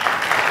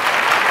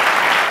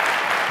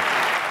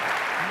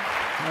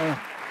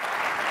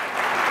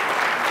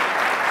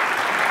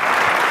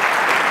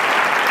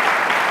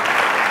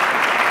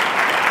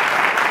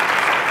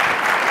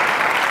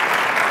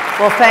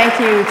 Well, thank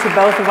you to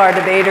both of our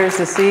debaters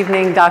this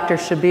evening, Dr.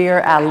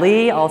 Shabir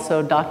Ali,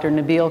 also Dr.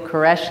 Nabil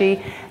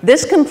Qureshi.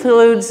 This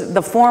concludes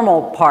the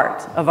formal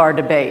part of our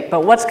debate,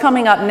 but what's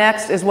coming up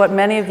next is what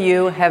many of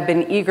you have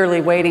been eagerly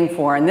waiting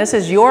for, and this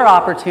is your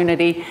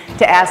opportunity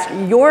to ask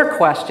your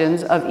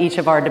questions of each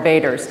of our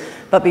debaters.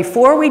 But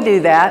before we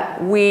do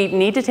that, we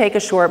need to take a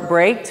short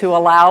break to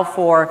allow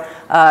for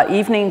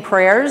evening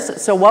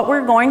prayers. So what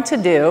we're going to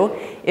do,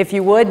 if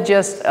you would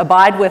just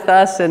abide with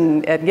us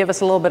and give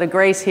us a little bit of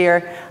grace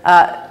here,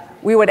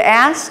 we would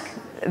ask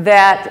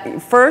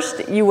that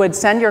first you would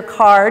send your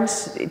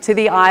cards to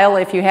the aisle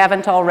if you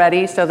haven't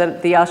already, so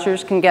that the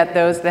ushers can get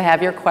those that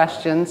have your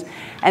questions.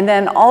 And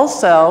then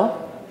also,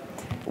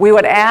 we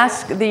would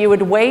ask that you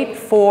would wait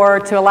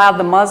to allow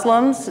the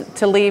Muslims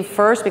to leave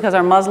first, because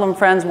our Muslim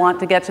friends want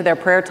to get to their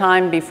prayer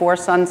time before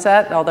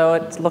sunset, although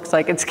it looks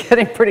like it's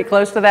getting pretty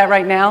close to that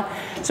right now.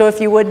 So if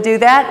you would do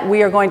that,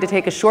 we are going to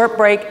take a short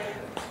break.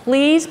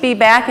 Please be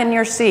back in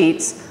your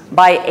seats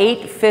by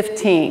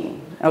 8:15.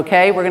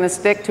 Okay, we're going to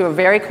stick to a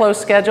very close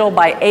schedule.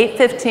 By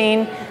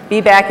 8:15, be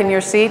back in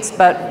your seats,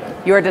 but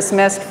you're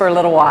dismissed for a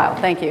little while.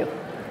 Thank you.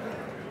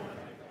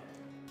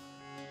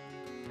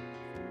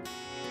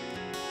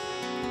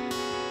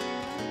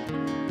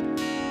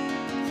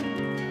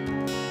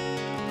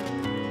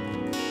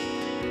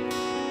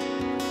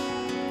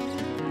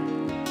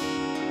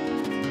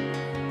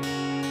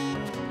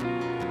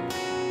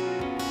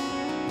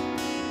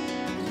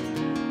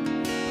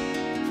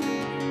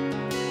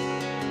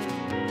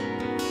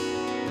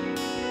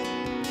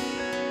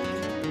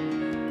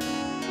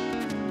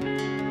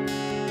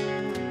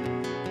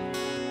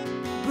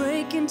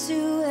 Break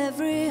into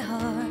every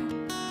heart.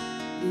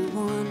 We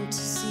want to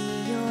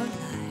see your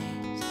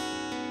light.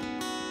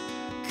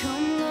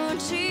 Come, Lord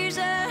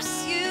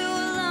Jesus, you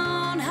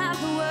alone have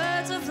the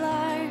words of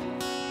life.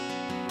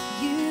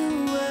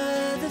 You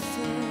were the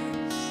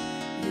first,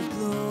 your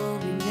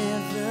glory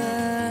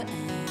never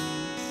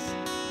ends.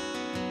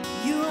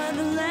 You are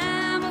the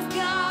Lamb of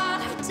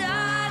God who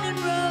died and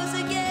rose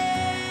again.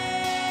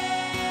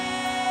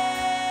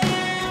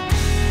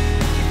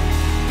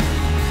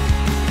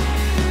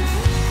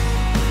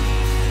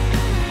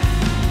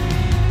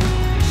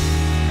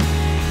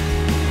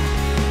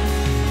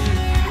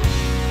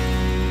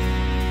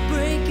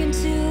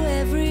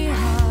 Every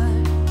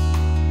heart,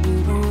 we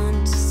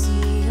want to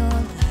see your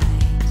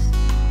light.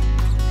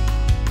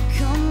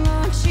 Come,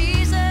 Lord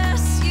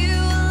Jesus, you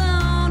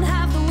alone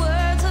have the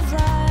words of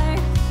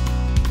life.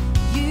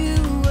 You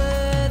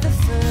were the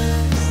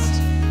first,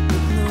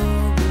 your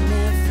glory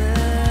never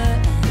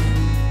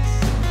ends.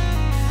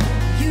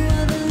 You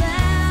are the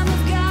Lamb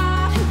of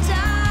God who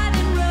died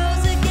and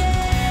rose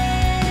again.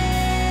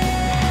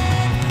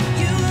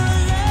 You are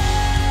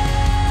alive,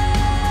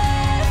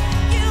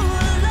 you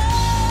are alive.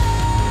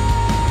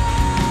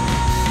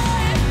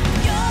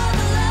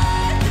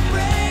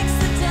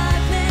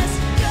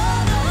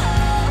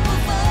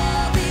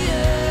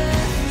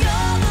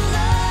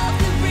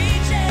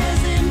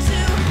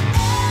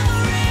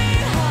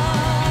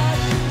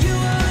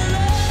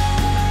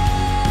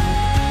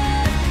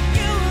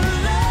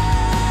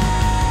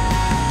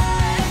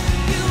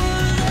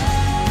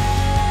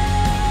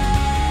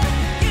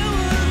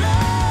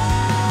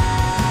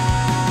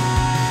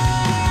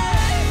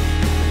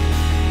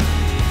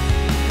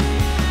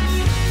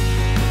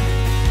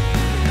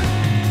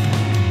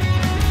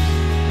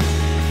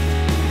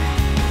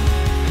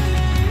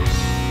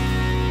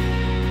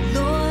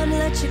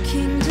 Your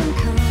kingdom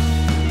come.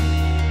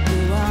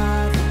 You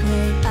are the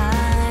great I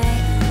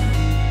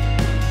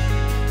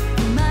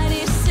am,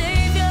 mighty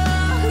Savior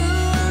who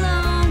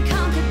alone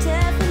conquered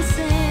death and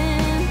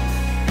sin,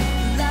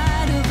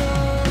 light of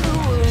all the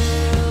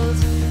world,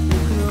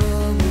 your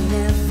glory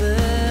never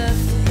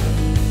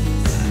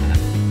fades.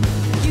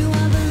 You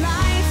are the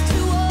life to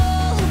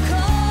all who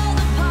call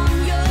upon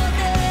your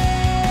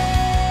name.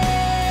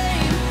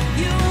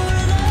 You are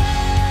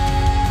alive,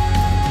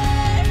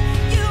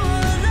 you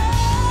are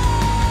alive.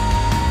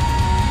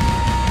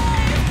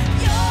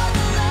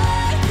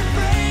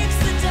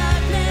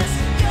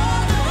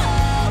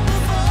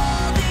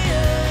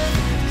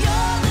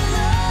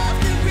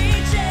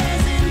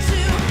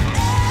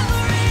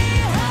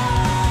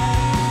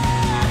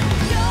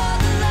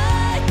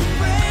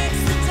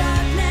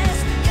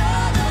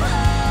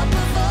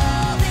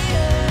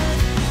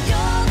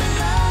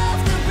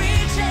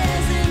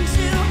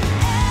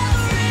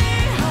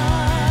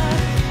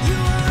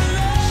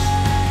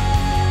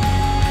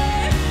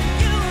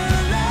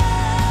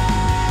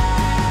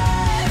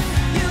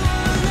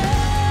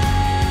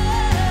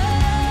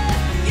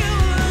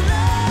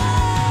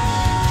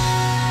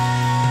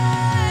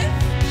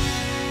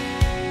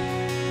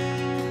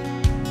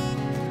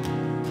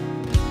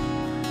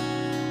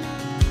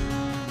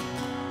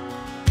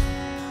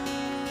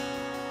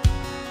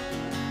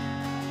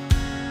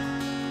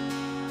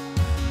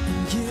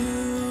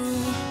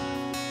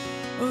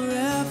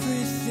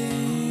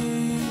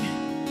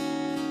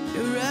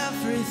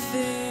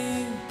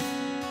 everything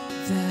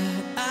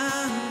that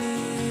I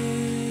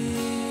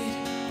need.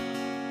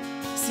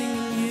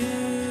 Singing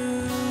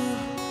you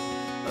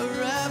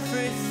are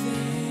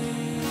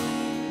everything,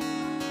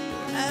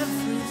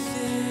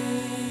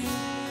 everything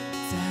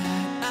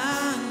that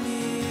I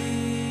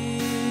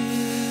need.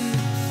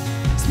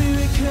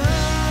 Spirit,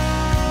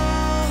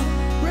 come,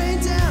 rain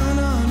down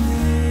on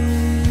me.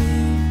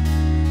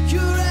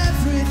 You're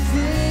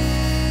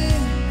everything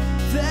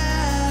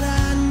that I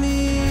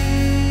need.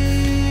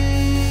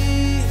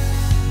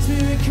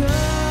 Spirit,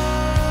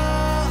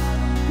 come,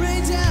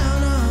 rain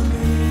down on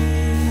me.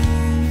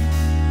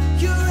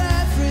 You're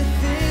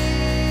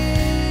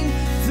everything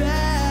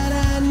that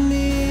I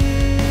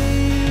need.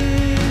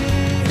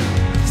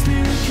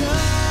 Spirit,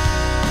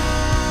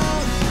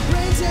 come,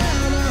 rain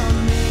down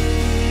on me.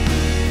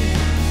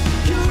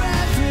 You're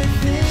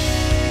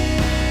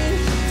everything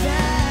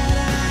that I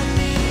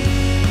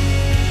need.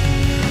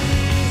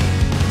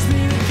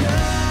 Spirit,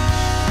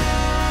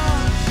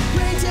 come,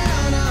 rain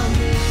down on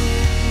me.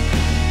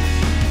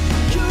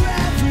 You're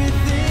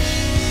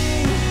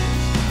everything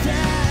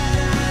that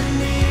I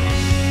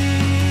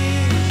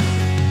need.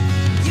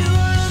 You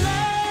are alive.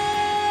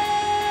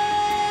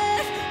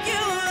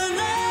 You are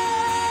alive.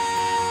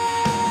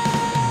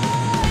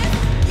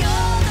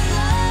 You're the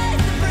light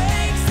that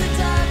breaks the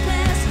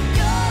darkness.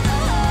 You're the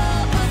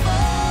hope of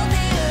all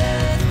the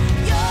earth.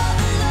 You're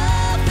the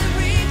love that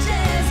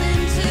reaches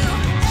into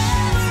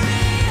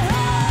every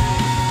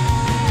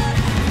heart.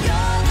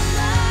 You're the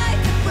light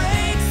that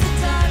breaks the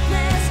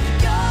darkness.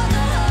 You're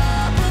the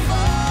hope of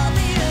all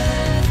the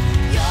earth.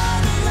 You're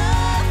the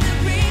love that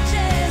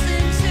reaches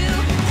into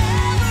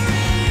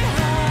every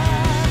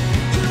heart.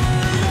 You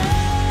are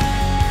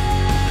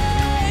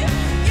alive.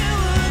 You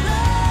are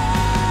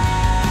alive.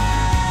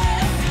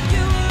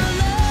 You are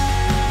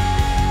alive.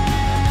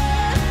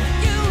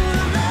 You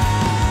are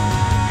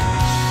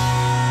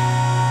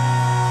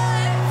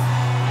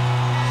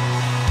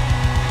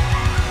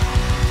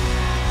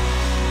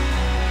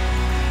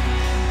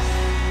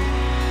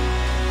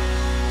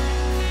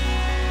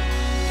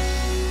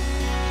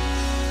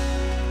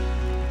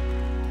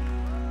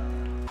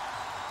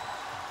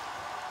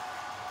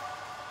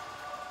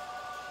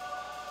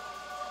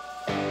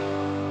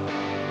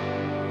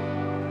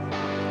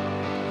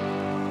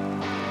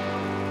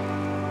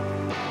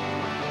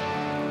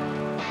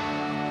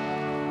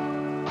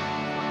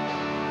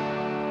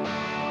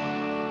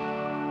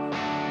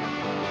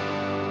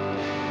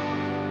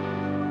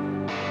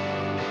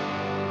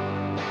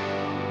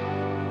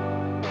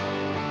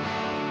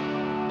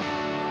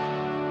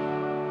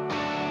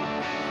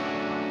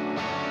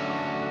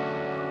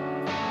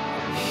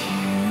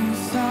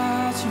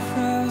Inside your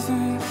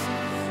presence,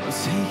 I'm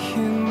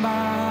taken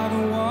by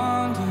the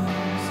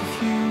wonders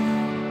of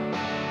you.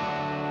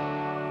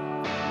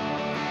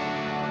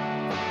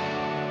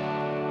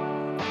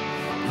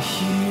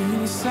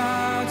 Here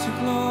inside your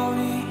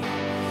glory,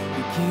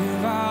 we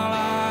give our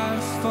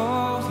lives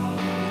fully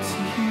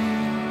to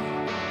you.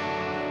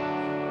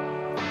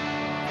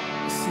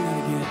 Let's sing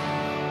that again.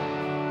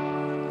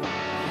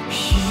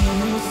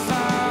 Here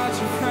inside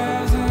your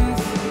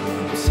presence,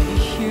 I'm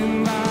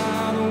taken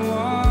by the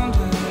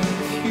wonder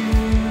of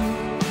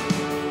you.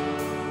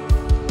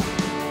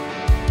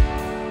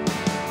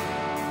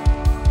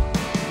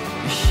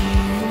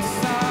 Here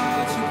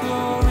inside your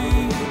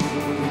glory,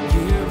 we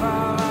give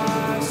our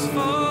lives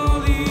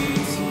fully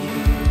to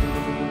you.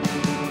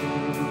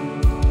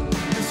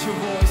 Lift your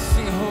voice,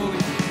 sing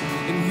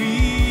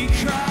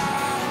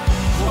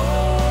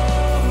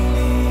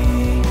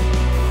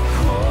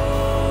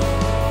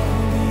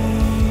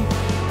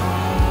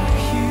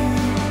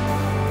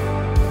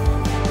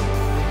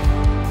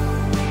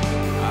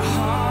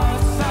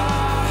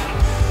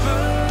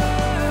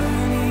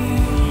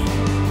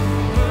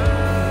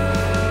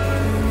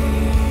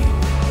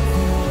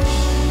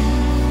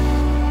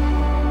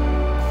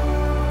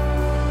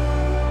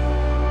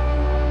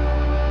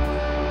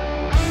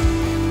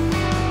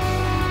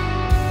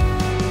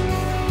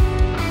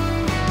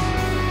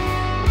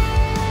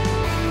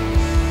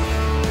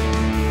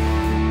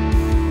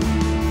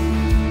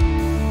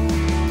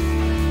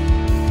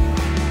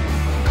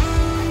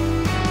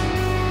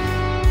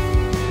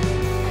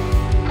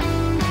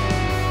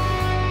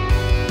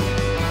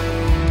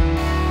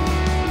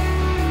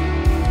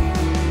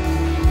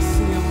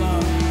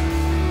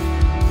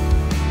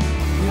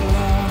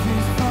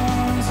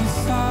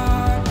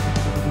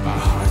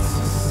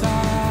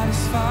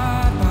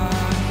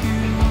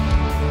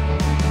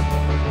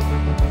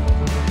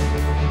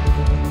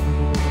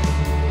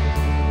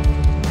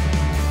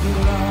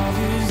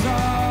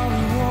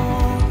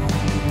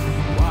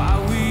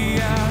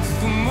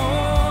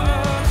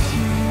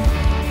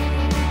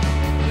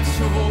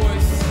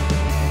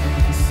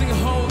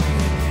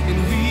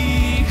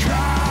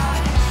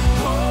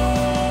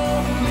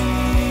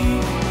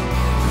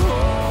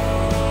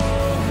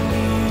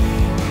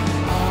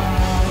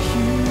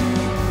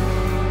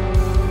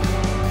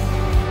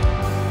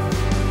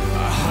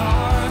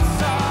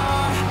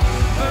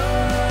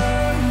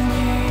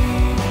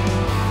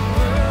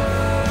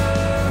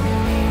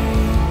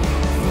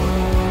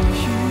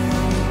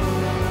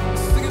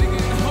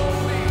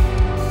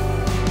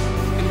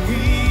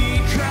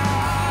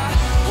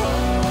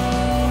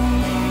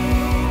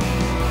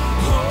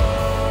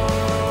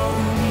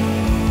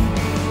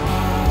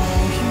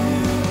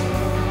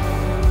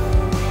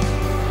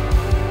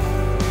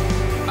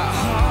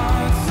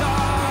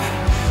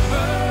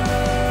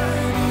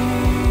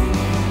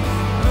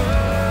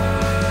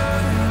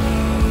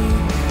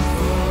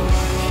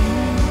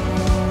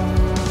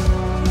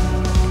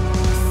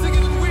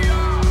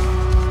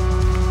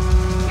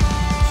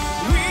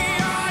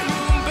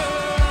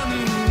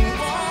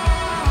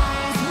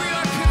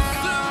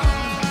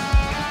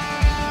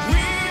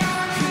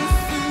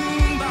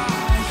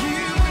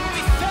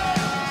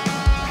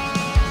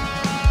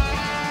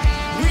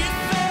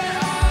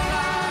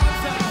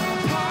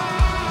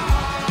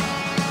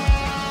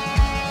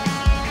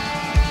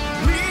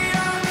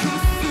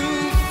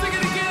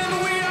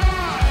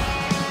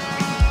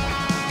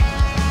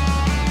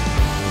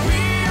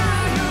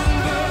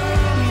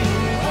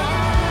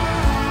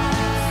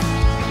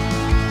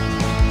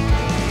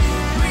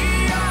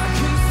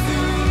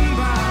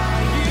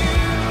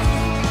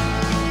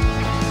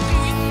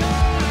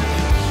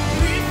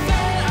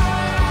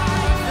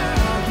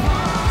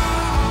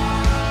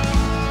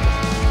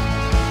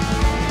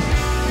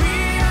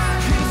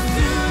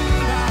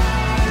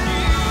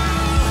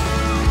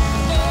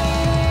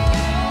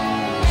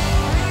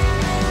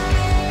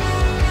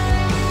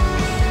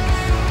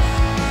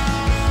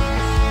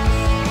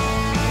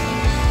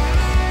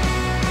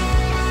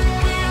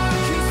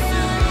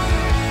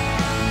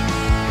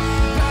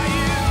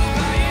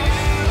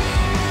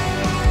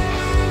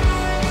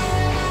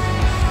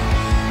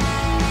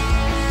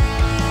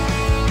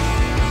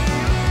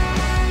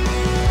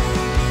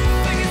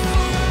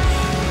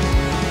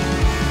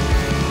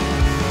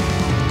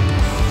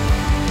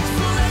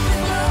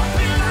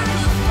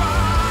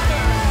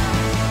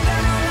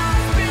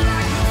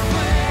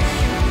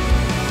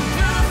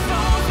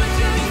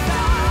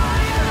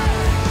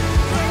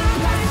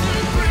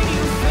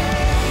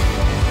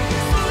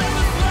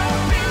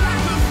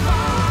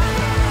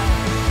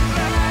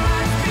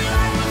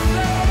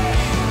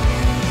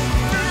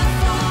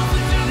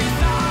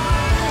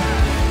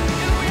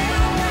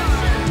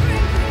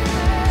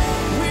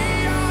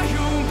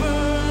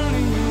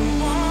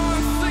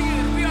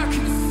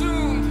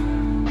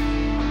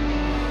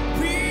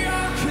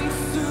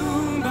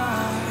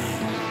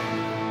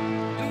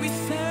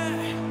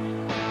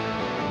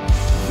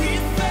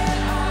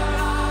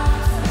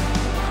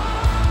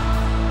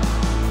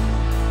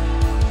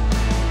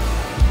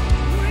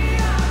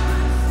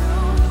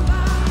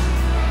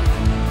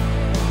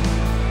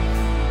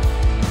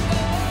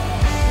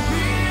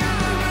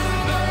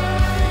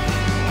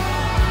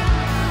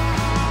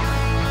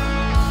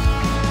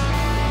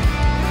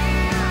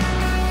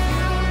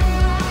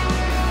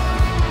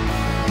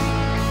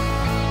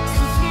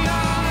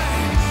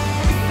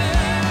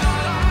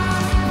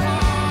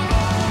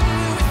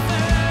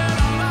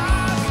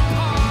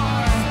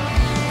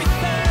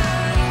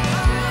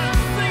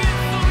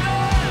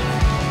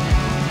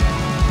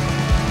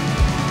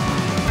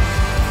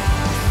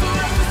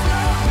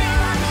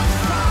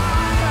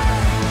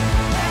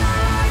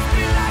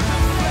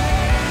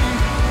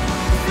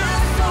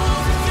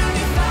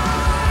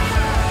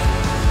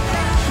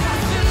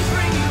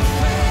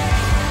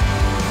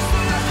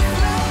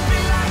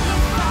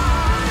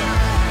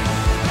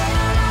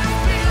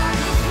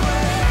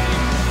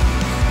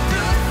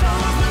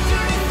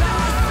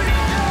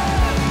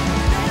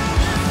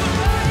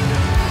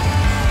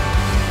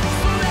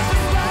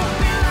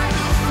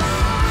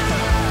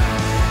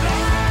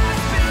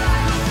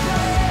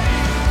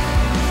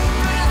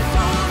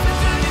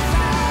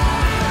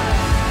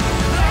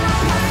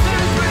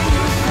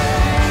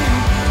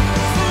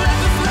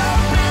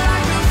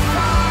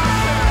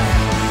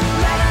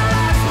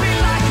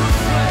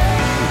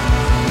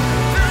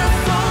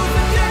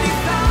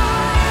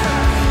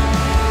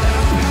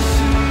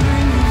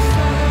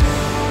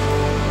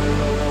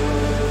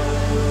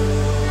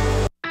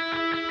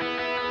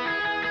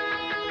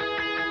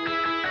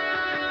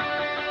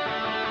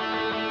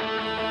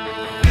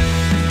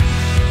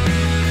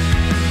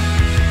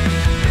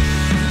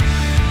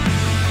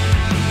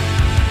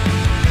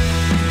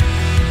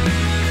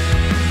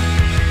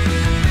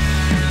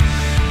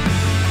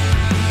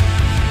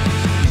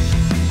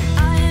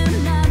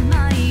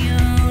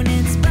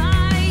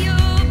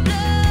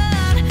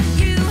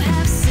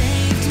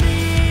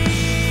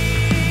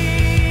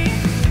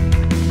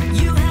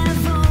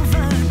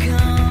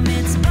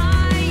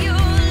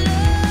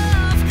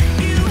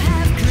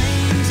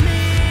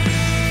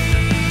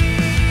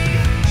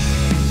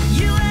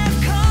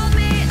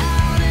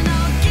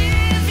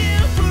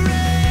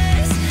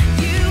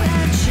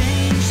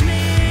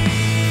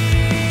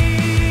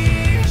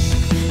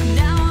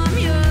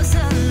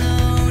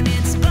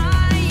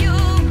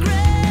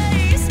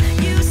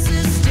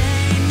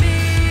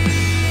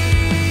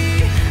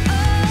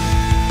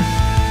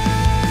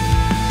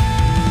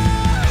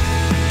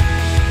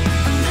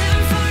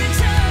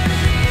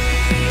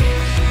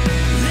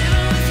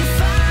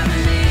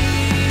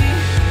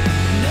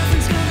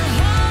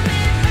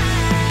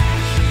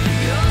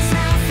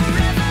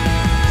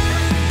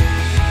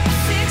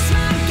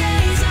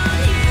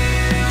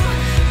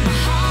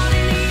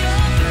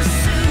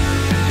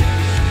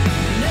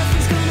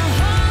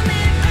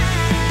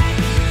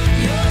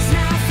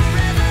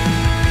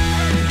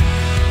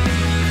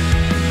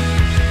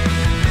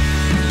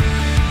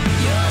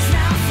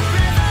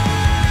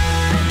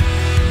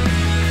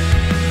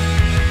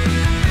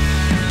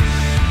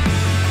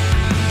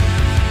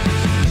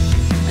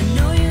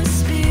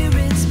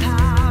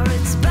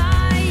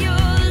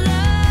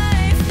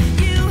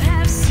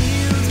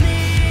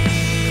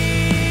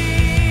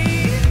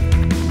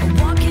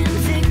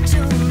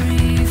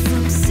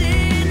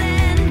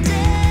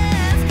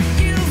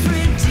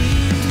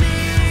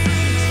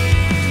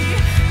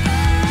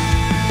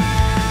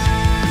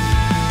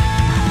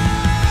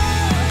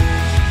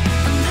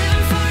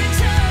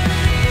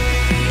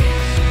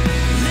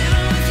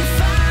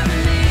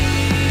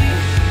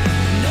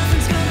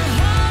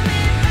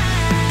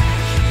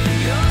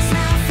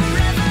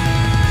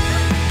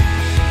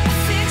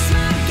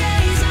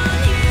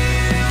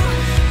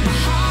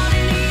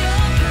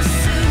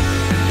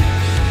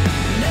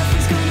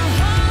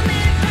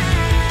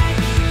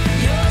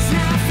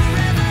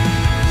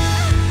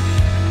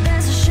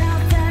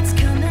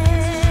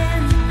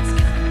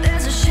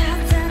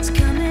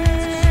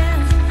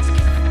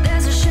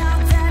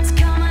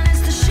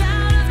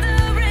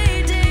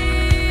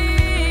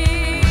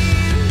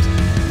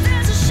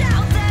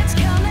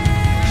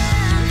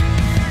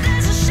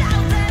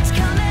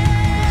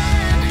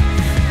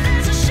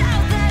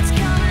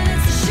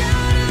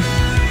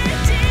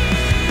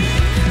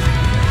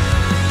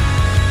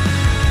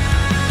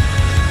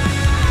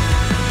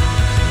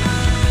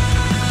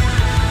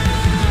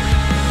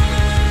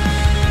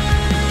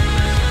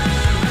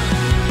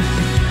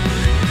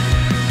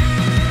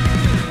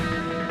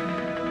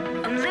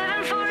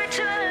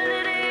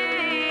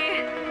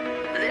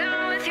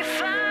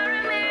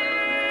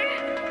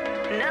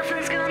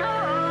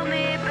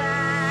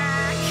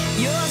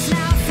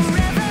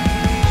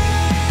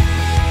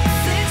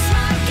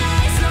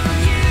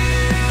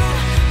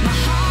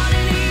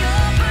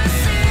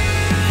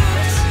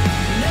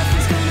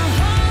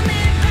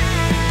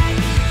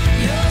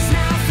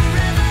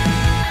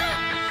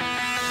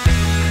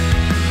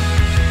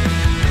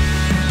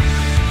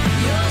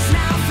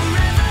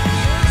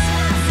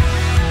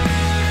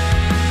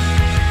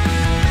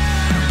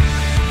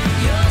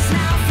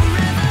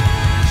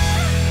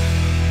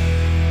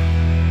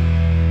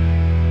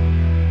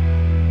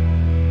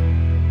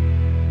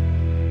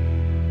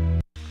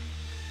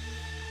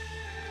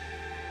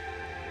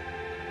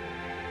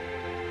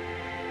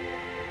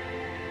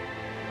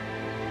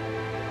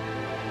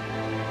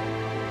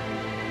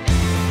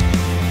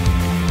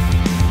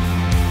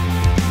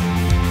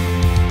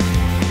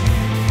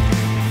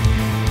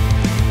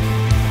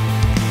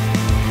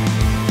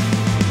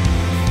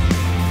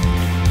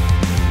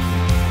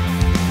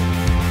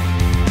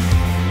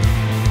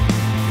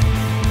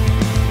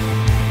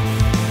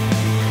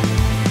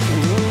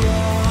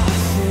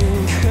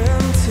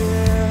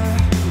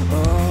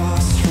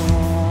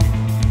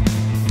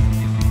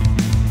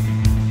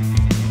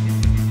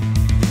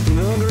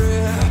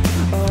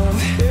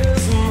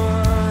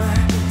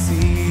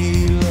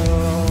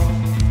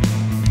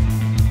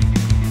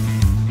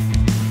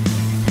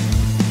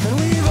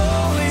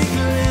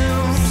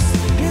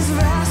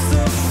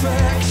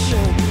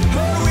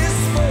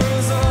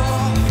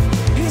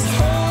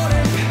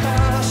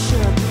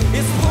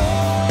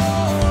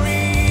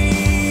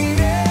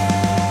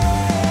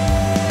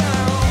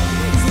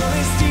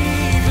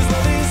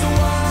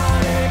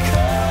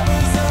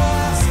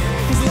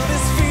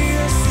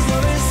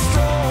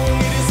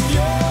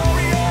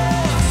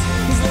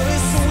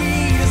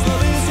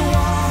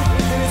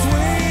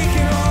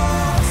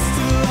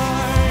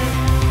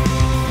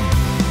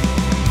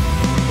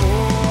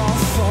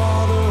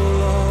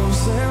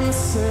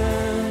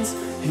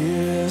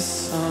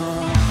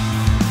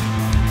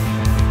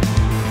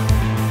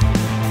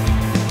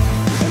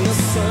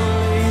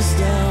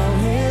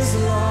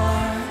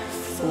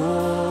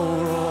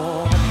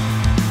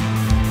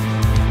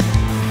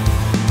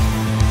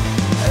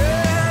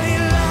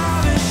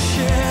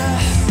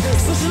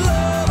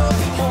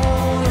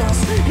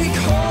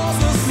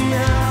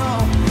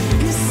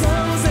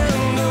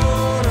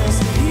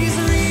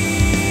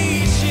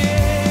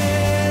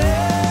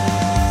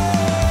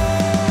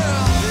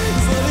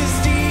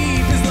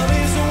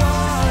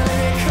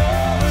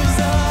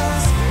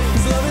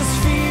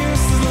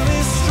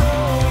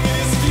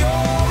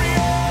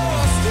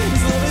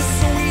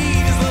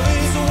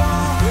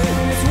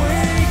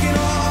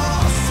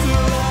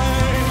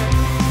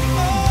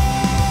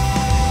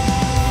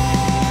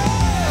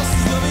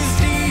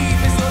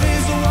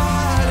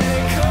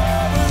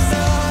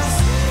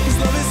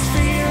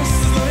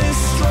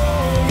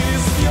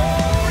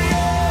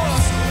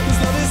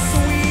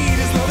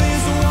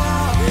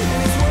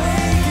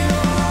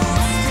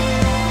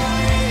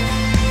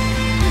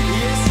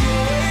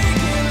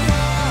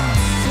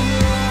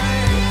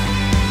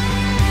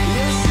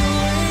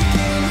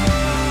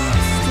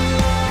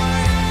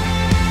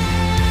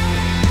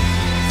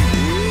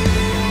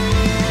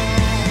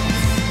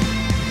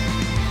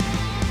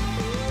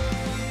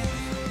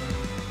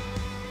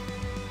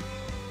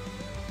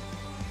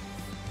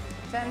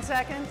 10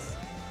 seconds.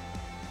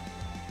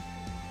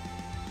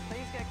 Please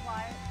get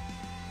quiet.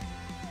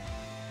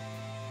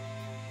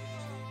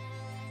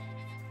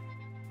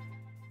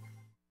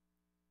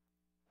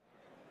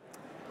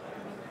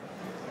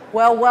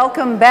 Well,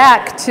 welcome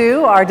back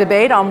to our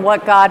debate on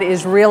what God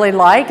is really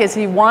like. Is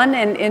he one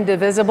and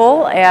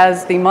indivisible,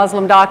 as the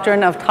Muslim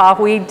doctrine of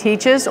Tawhid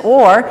teaches,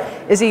 or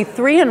is he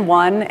three in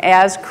one,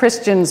 as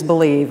Christians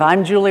believe?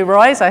 I'm Julie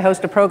Royce. I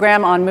host a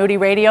program on Moody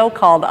Radio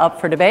called Up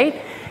for Debate,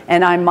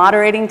 and I'm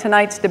moderating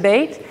tonight's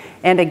debate.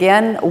 And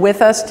again,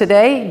 with us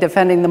today,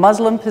 defending the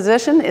Muslim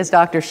position, is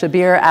Dr.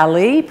 Shabir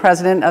Ali,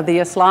 president of the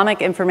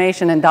Islamic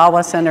Information and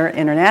Dawah Center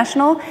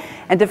International.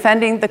 And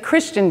defending the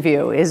Christian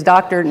view is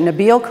Dr.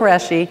 Nabil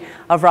Qureshi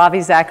of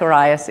Ravi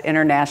Zacharias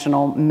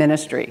International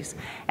Ministries.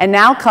 And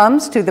now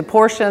comes to the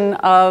portion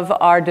of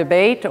our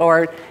debate,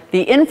 or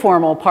the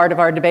informal part of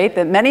our debate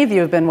that many of you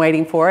have been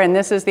waiting for, and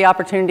this is the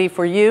opportunity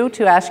for you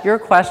to ask your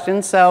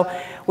questions. So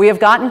we have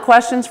gotten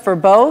questions for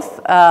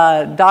both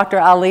Dr.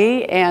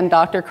 Ali and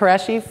Dr.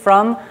 Qureshi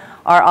from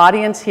our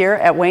audience here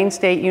at Wayne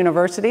State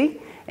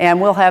University, and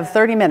we'll have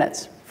 30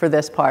 minutes for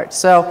this part.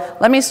 So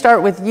let me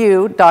start with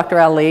you, Dr.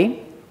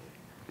 Ali.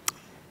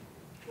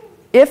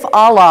 If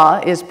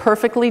Allah is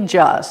perfectly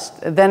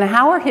just, then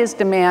how are his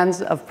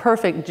demands of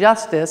perfect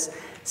justice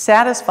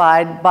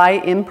satisfied by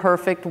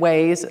imperfect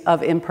ways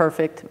of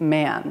imperfect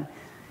man?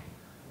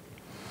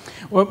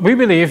 Well, we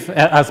believe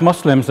as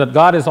Muslims that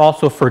God is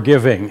also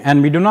forgiving,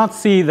 and we do not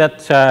see that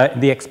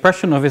the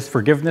expression of his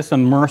forgiveness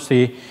and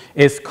mercy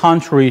is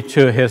contrary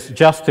to his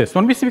justice.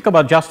 When we speak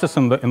about justice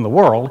in the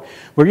world,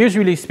 we're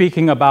usually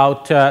speaking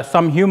about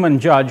some human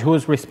judge who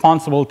is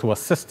responsible to a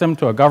system,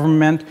 to a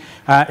government.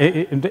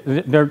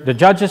 The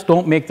judges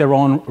don't make their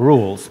own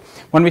rules.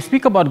 When we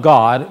speak about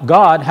God,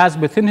 God has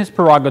within his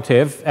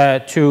prerogative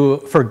to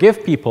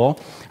forgive people,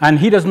 and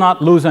he does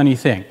not lose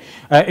anything.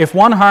 If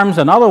one harms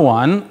another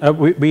one,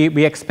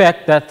 we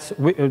expect that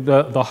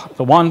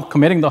the one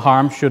committing the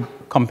harm should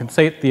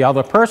compensate the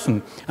other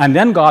person, and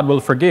then God will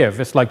forgive.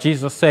 It's like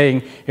Jesus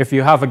saying, if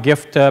you have a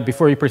gift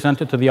before you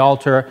present it to the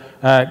altar,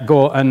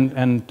 go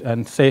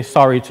and say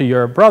sorry to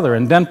your brother,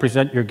 and then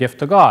present your gift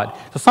to God.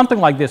 So something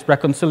like this,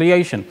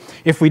 reconciliation.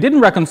 If we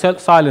didn't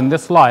reconcile in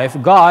this life,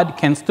 God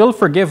can still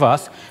forgive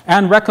us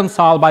and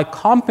reconcile by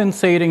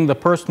compensating the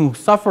person who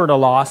suffered a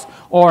loss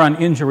or an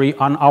injury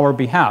on our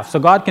behalf. So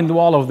God can do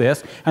all of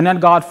this, and then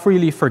God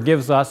freely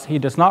forgives us. He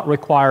does not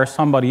require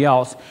somebody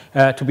else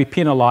to be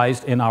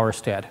penalized in our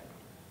stead.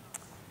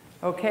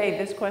 Okay,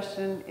 this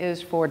question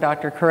is for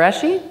Dr.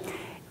 Qureshi.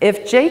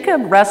 If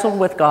Jacob wrestled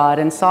with God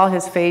and saw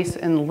his face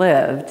and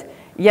lived,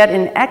 yet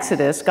in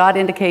Exodus, God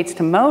indicates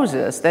to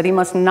Moses that he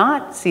must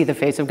not see the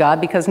face of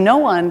God because no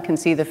one can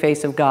see the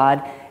face of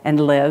God and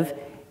live,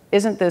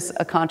 isn't this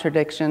a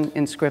contradiction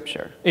in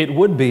Scripture? It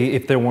would be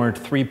if there weren't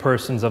three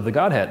persons of the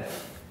Godhead.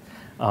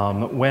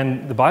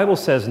 When the Bible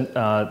says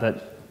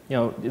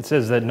it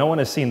says that no one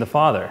has seen the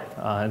Father,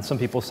 and some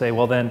people say,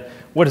 well then,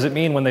 what does it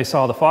mean when they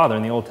saw the Father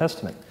in the Old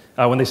Testament?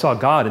 When they saw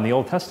God in the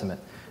Old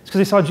Testament? It's because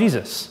they saw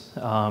Jesus.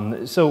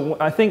 So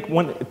I think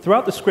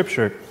throughout the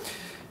Scripture,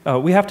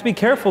 we have to be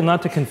careful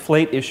not to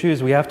conflate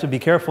issues. We have to be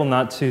careful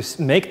not to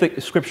make the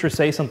Scripture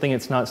say something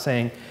it's not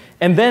saying.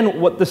 And then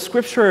what the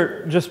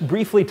Scripture just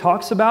briefly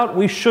talks about,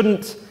 we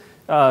shouldn't,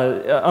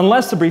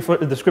 unless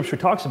the Scripture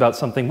talks about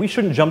something, we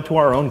shouldn't jump to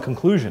our own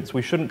conclusions.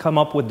 We shouldn't come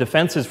up with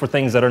defenses for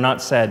things that are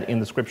not said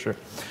in the Scripture.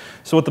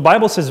 So what the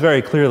Bible says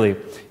very clearly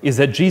is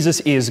that Jesus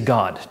is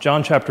God.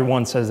 John chapter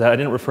 1 says that. I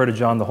didn't refer to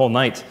John the whole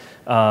night,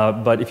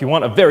 but if you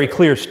want a very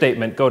clear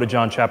statement, go to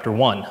John chapter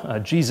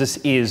 1. Jesus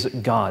is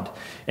God,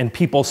 and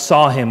people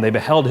saw him. They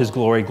beheld his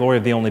glory, glory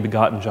of the only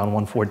begotten, John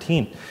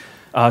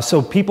 1:14.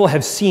 So people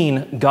have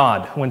seen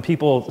God. When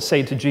people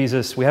say to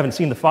Jesus, we haven't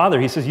seen the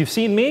Father, he says, you've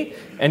seen me,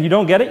 and you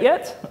don't get it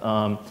yet?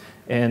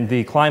 And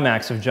the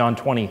climax of John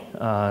 20,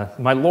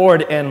 my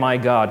Lord and my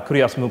God,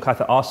 kuriasmu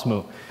kata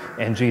asmu.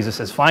 And Jesus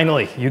says,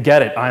 finally, you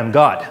get it, I am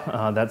God.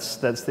 That's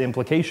the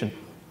implication.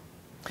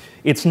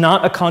 It's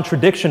not a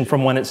contradiction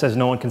from when it says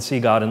no one can see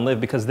God and live,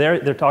 because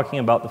they're talking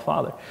about the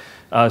Father.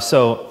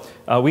 So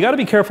we got to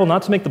be careful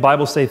not to make the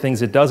Bible say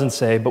things it doesn't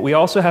say, but we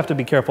also have to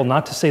be careful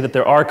not to say that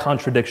there are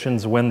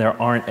contradictions when there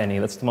aren't any.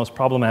 That's the most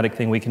problematic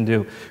thing we can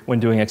do when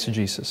doing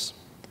exegesis.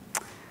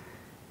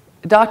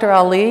 Dr.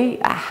 Ali,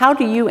 how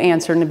do you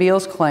answer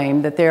Nabil's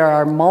claim that there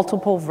are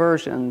multiple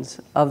versions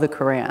of the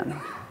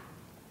Quran?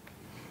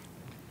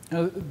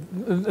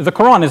 The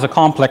Quran is a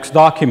complex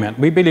document.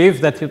 We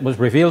believe that it was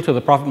revealed to the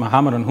Prophet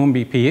Muhammad, on whom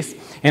be peace,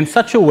 in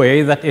such a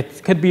way that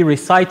it could be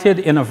recited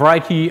in a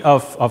variety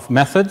of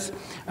methods,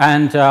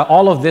 and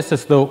all of this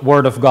is the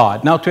Word of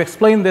God. Now, to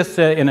explain this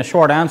in a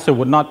short answer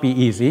would not be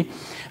easy,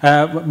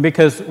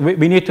 because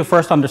we need to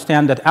first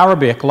understand that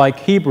Arabic, like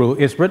Hebrew,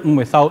 is written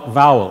without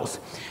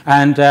vowels.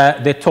 And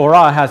the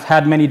Torah has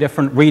had many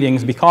different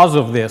readings because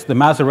of this. The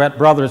Masoret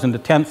brothers in the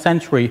 10th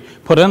century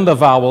put in the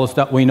vowels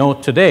that we know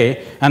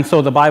today, and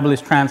so the Bible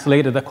is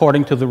translated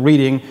according to the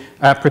reading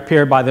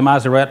prepared by the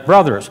Masoret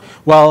brothers.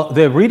 Well,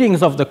 the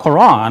readings of the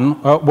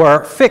Quran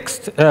were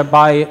fixed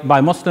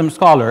by Muslim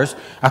scholars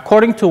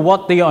according to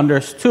what they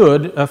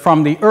understood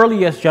from the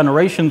earliest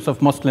generations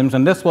of Muslims,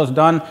 and this was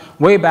done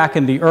way back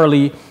in the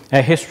early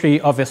history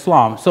of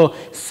Islam. So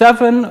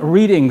 7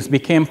 readings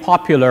became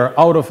popular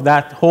out of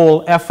that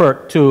whole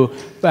effort to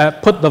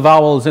put the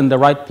vowels in the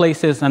right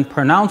places and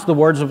pronounce the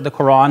words of the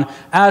Quran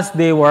as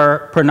they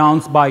were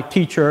pronounced by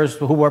teachers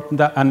who were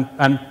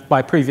and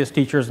by previous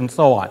teachers and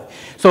so on.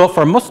 So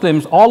for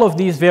Muslims, all of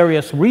these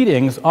various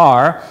readings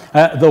are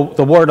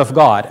the Word of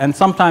God, and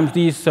sometimes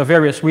these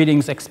various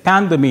readings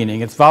expand the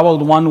meaning. It's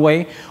voweled one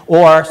way,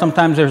 or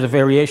sometimes there's a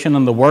variation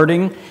in the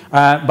wording,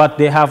 but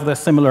they have the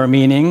similar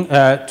meaning.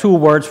 2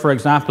 words, for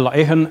example,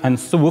 ihan and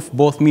suf,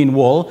 both mean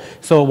wool.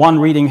 So one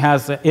reading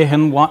has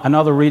ihan,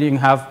 another reading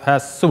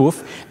has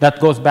suf. That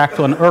goes back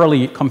to an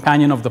early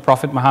companion of the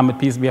Prophet Muhammad,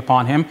 peace be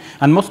upon him.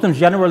 And Muslims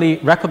generally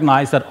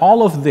recognize that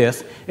all of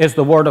this is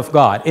the Word of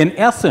God. In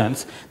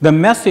essence, the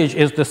message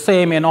is the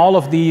same in all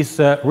of these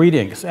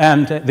readings.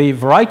 And the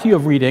variety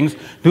of readings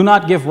do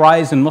not give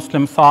rise in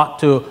Muslim thought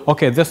to,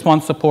 okay, this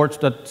one supports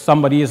that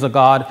somebody is a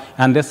God,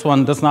 and this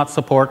one does not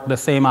support the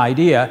same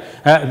idea.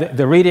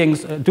 The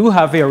readings do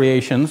have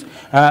variations,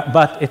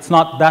 but it's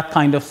not that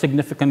kind of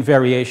significant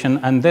variation,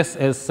 and this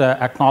is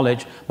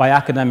acknowledged by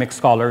academic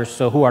scholars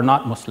who are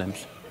not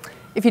Muslims.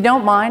 If you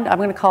don't mind, I'm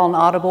going to call an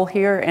audible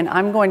here, and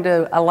I'm going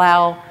to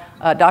allow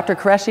Dr.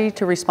 Qureshi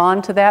to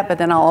respond to that, but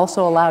then I'll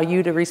also allow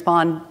you to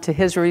respond to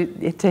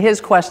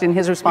his question,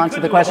 his response to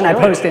the question I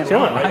posed to him.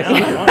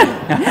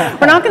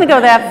 We're not going to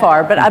go that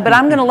far, but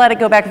I'm going to let it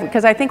go back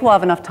because I think we'll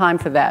have enough time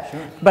for that.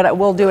 But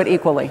we'll do it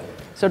equally.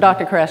 So,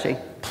 Dr.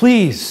 Qureshi.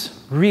 Please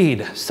read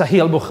Sahih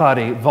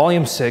al-Bukhari,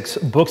 Volume 6,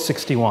 Book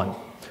 61.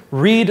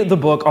 Read the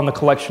book on the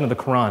collection of the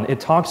Quran. It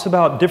talks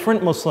about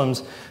different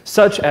Muslims,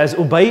 such as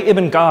Ubay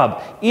ibn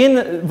Ka'b.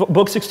 In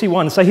Book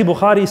 61, Sahih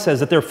Bukhari says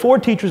that there are 4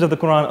 teachers of the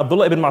Quran.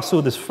 Abdullah ibn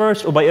Mas'ud is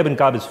first, Ubay ibn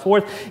Ka'b is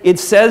fourth. It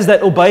says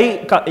that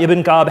Ubay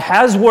ibn Ka'b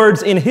has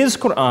words in his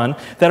Quran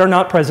that are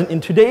not present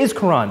in today's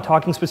Quran,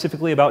 talking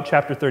specifically about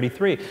chapter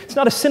 33. It's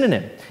not a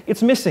synonym,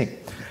 it's missing.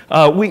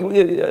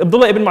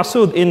 Abdullah ibn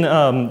Mas'ud in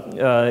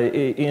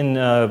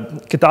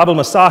Kitab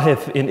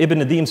al-Masahif, in Ibn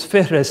Nadim's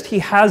Fihrist, he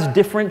has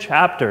different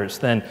chapters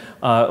than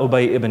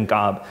Ubay ibn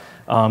Ka'b.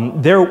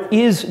 There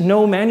is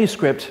no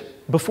manuscript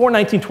before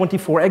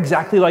 1924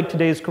 exactly like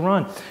today's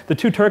Quran. The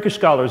 2 Turkish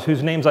scholars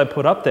whose names I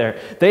put up there,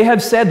 they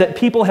have said that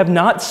people have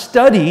not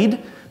studied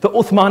the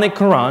Uthmanic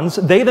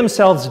Qurans. They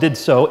themselves did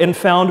so and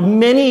found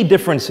many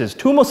differences.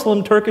 2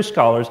 Muslim Turkish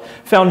scholars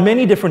found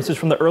many differences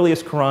from the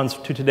earliest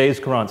Qurans to today's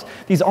Qurans.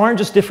 These aren't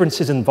just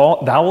differences in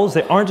vowels,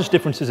 they aren't just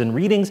differences in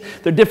readings,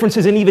 they're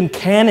differences in even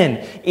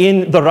canon,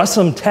 in the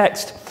Rasm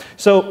text.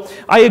 So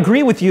I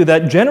agree with you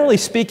that generally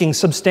speaking,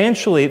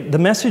 substantially, the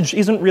message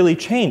isn't really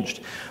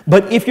changed.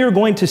 But if you're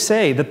going to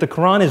say that the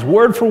Quran is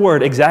word for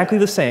word exactly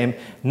the same,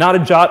 not a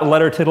jot, a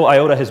letter, tittle,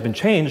 iota has been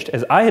changed,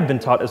 as I had been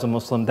taught as a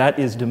Muslim, that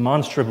is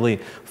demonstrably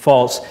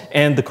false.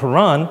 And the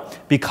Quran,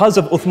 because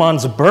of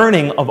Uthman's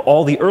burning of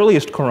all the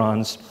earliest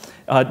Qurans,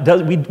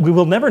 we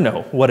will never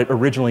know what it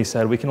originally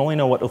said. We can only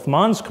know what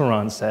Uthman's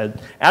Quran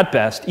said, at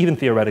best, even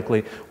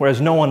theoretically,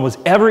 whereas no one was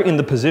ever in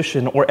the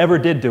position or ever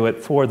did do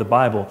it for the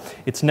Bible.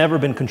 It's never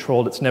been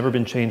controlled, it's never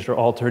been changed or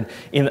altered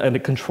in a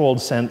controlled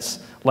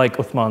sense like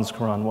Uthman's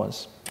Quran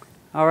was.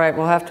 All right,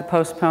 we'll have to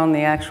postpone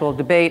the actual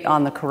debate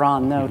on the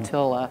Quran, though,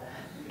 till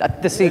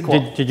the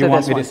sequel. Did you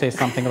want me to say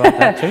something about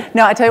that, too?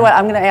 No, I tell you what,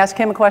 I'm going to ask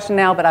him a question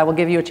now, but I will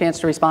give you a chance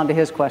to respond to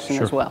his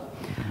question as well.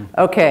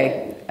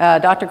 Okay,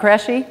 Dr.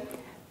 Qureshi,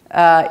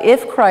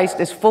 if Christ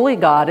is fully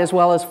God as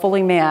well as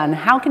fully man,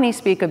 how can he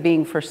speak of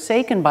being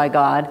forsaken by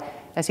God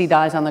as he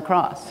dies on the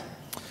cross?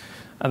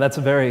 That's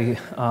a very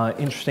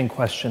interesting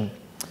question.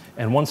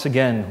 And once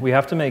again, we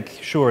have to make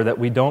sure that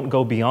we don't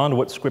go beyond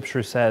what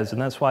Scripture says,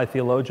 and that's why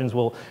theologians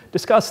will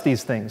discuss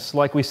these things.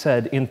 Like we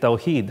said in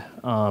Tawheed,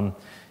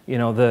 you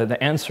know,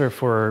 the answer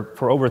for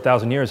over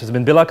 1,000 years has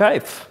been bila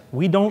kaif.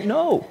 We don't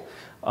know.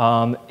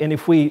 And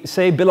if we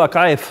say bila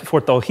kaif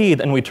for Tawheed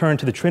and we turn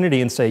to the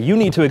Trinity and say, you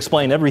need to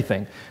explain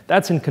everything,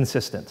 that's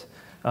inconsistent.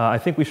 I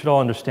think we should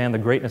all understand the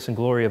greatness and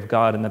glory of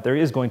God and that there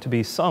is going to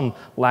be some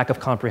lack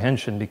of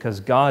comprehension because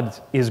God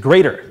is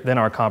greater than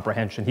our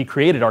comprehension. He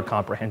created our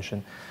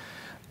comprehension.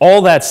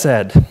 All that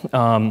said,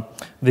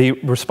 the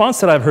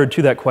response that I've heard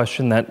to that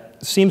question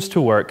that seems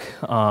to work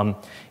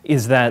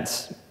is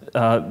that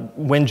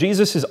when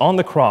Jesus is on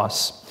the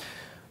cross,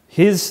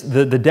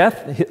 the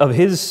death of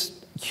his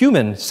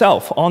human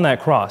self on that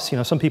cross, you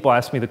know, some people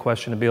ask me the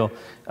question, Abil,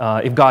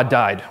 if God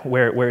died,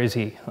 where is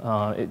he?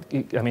 I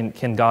mean,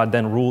 can God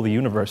then rule the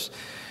universe?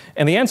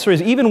 And the answer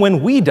is, even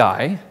when we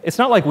die, it's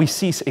not like we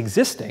cease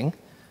existing.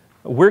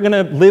 We're going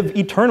to live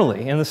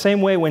eternally in the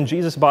same way when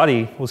Jesus'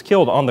 body was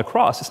killed on the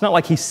cross. It's not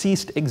like he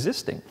ceased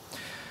existing.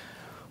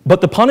 But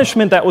the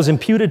punishment that was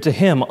imputed to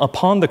him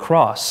upon the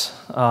cross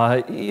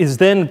is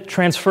then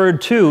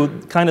transferred to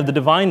kind of the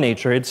divine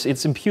nature.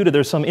 It's imputed.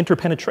 There's some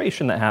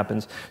interpenetration that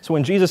happens. So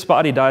when Jesus'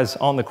 body dies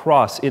on the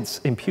cross, it's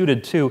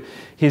imputed to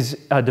his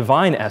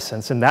divine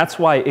essence, and that's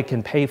why it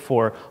can pay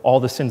for all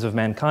the sins of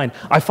mankind.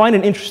 I find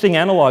an interesting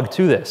analog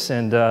to this,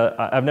 and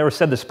I've never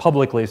said this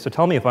publicly, so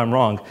tell me if I'm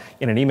wrong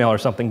in an email or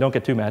something. Don't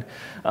get too mad.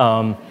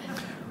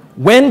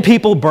 When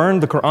people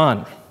burned the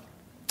Quran,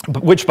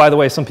 which, by the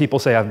way, some people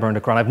say I've burned a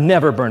Quran. I've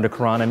never burned a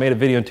Quran. I made a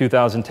video in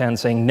 2010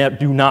 saying,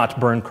 do not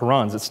burn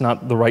Qurans. It's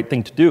not the right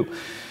thing to do.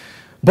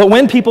 But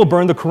when people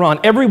burn the Quran,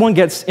 everyone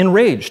gets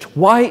enraged.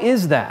 Why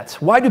is that?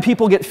 Why do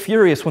people get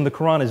furious when the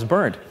Quran is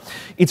burned?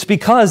 It's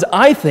because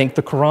I think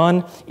the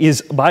Quran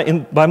is,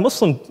 by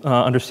Muslim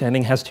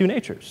understanding, has two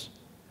natures.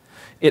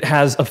 It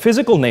has a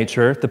physical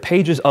nature, the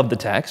pages of the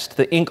text,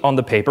 the ink on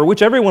the paper,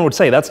 which everyone would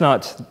say that's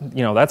not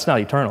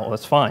eternal.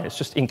 That's fine. It's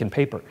just ink and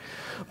paper.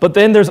 But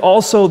then there's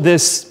also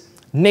this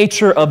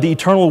nature of the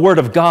eternal Word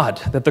of God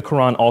that the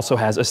Quran also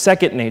has, a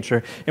second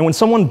nature. And when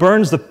someone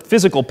burns the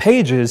physical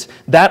pages,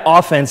 that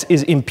offense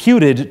is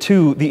imputed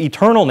to the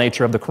eternal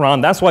nature of the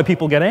Quran. That's why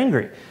people get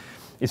angry.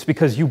 It's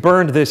because you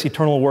burned this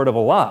eternal Word of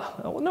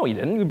Allah. Well, no, you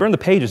didn't. You burned the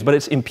pages, but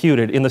it's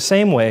imputed. In the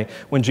same way,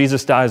 when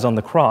Jesus dies on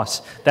the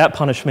cross, that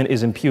punishment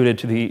is imputed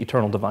to the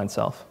eternal divine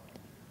self.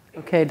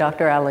 Okay,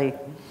 Dr. Ali.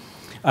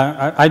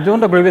 I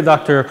don't agree with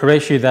Dr.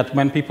 Qureshi that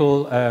when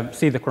people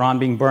see the Quran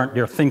being burnt,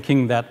 they're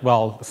thinking that,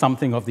 well,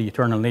 something of the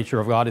eternal nature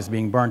of God is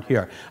being burnt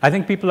here. I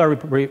think people are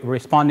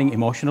responding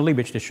emotionally,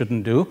 which they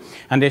shouldn't do,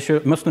 and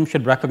Muslims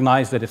should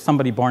recognize that if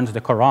somebody burns the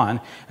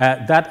Quran,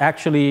 that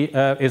actually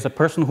is a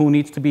person who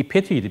needs to be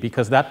pitied,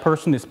 because that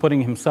person is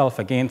putting himself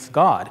against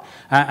God,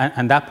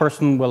 and that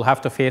person will have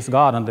to face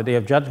God on the Day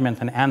of Judgment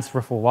and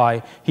answer for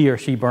why he or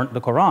she burnt the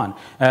Quran.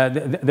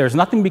 There's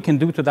nothing we can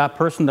do to that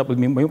person that will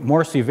be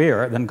more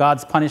severe than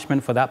God's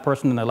punishment for that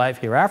person in the life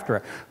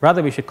hereafter.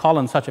 Rather, we should call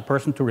on such a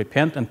person to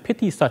repent and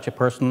pity such a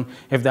person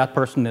if that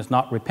person is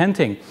not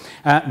repenting.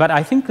 But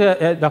I think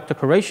Dr.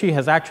 Qureshi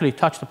has actually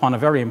touched upon a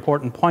very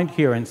important point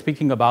here in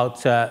speaking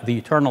about the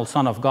eternal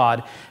Son of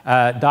God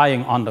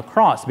dying on the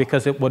cross,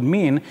 because it would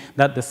mean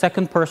that the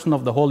second person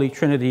of the Holy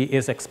Trinity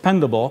is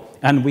expendable,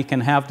 and we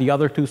can have the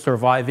other two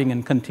surviving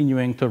and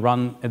continuing to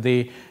run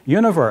the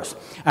universe.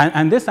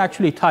 And this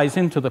actually ties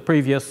into the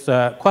previous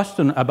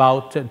question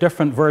about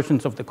different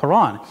versions of the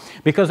Quran.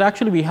 Because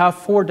actually we have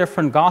 4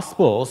 different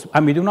Gospels,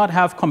 and we do not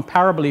have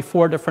comparably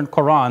 4 different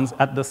Qurans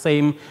at the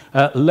same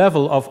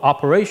level of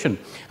operation.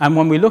 And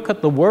when we look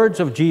at the words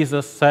of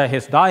Jesus,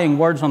 his dying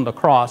words on the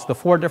cross, the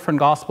 4 different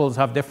Gospels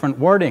have different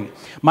wording.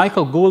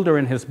 Michael Goulder,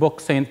 in his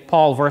book, St.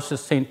 Paul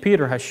versus St.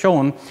 Peter, has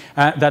shown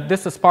that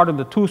this is part of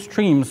the 2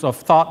 streams of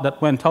thought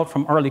that went out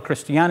from early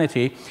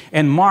Christianity.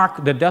 In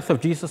Mark, the death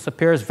of Jesus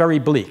appears very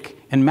bleak.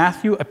 In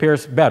Matthew,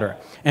 appears better.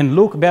 In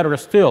Luke, better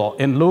still.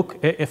 In Luke,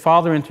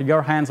 Father, into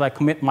your hands I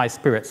commit my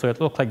spirit. So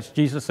it looks like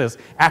Jesus is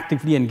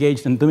actively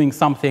engaged in doing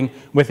something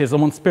with his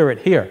own spirit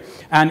here.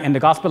 And in the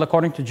Gospel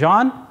according to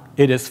John,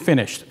 it is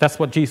finished. That's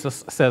what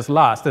Jesus says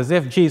last, as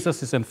if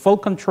Jesus is in full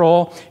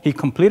control. He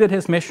completed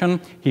his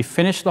mission, he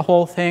finished the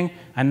whole thing,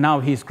 and now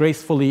he's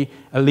gracefully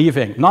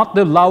leaving. Not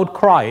the loud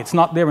cry, it's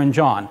not there in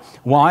John.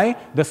 Why?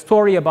 The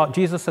story about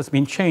Jesus has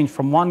been changed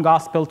from one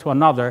gospel to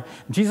another.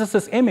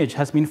 Jesus' image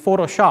has been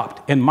photoshopped.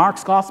 In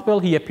Mark's gospel,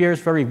 he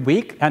appears very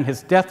weak, and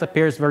his death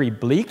appears very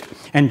bleak.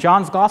 In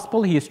John's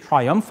gospel, he is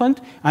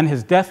triumphant, and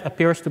his death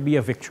appears to be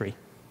a victory.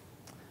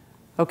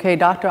 Okay,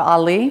 Dr.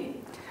 Ali.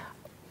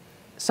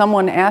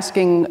 Someone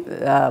asking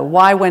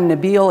why, when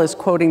Nabil is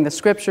quoting the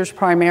scriptures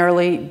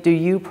primarily, do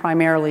you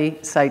primarily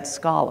cite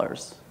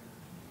scholars?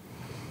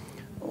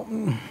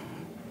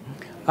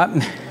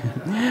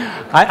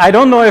 I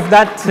don't know if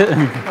that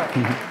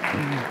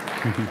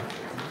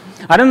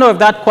I don't know if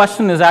that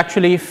question is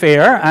actually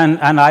fair,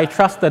 and I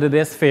trust that it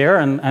is fair,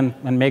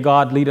 and may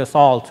God lead us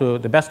all to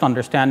the best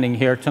understanding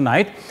here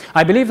tonight.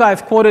 I believe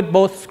I've quoted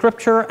both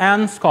scripture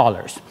and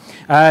scholars.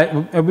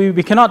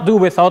 We cannot do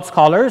without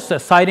scholars.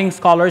 Citing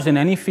scholars in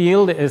any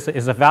field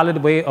is a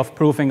valid way of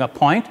proving a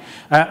point.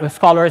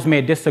 Scholars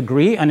may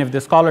disagree, and if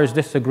the scholars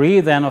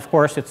disagree, then of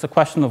course it's a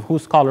question of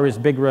whose scholar is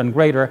bigger and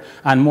greater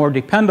and more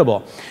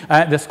dependable.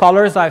 The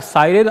scholars I've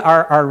cited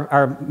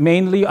are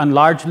mainly and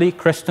largely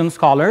Christian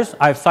scholars.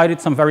 I've cited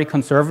some very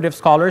conservative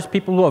scholars,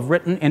 people who have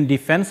written in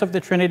defense of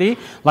the Trinity,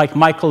 like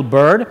Michael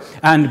Bird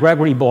and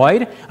Gregory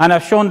Boyd, and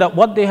I've shown that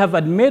what they have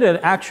admitted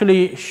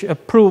actually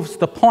proves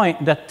the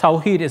point that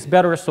Tawheed is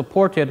better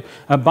supported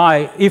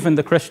by even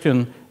the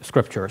Christian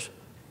scriptures.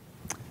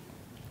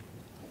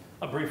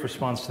 A brief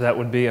response to that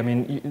would be, I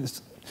mean,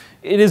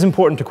 it is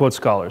important to quote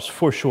scholars,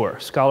 for sure.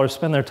 Scholars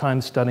spend their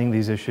time studying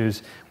these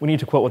issues. We need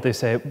to quote what they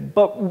say,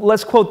 but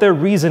let's quote their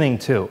reasoning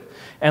too.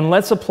 And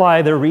let's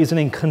apply their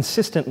reasoning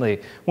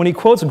consistently. When he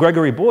quotes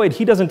Gregory Boyd,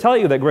 he doesn't tell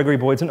you that Gregory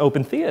Boyd's an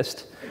open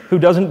theist who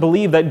doesn't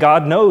believe that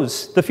God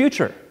knows the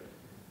future.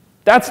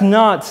 That's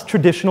not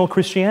traditional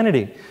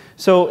Christianity.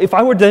 So if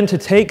I were then to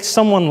take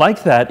someone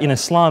like that in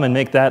Islam and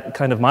make that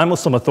kind of my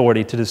Muslim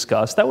authority to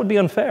discuss, that would be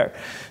unfair.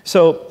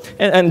 So,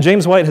 and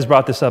James White has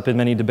brought this up in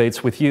many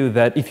debates with you,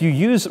 that if you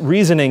use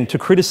reasoning to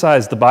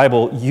criticize the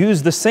Bible,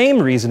 use the same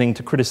reasoning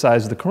to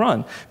criticize the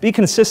Quran. Be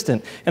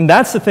consistent. And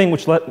that's the thing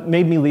which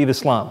made me leave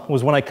Islam,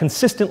 was when I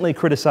consistently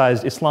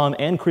criticized Islam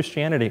and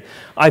Christianity.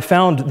 I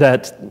found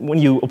that when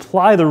you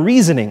apply the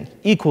reasoning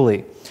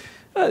equally,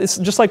 it's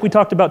just like we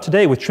talked about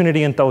today with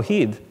Trinity and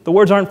Tawheed. The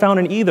words aren't found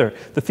in either.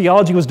 The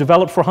theology was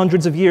developed for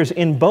hundreds of years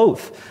in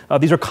both.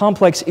 These are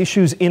complex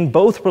issues in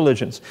both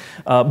religions.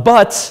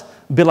 But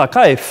bila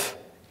kaif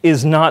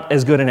is not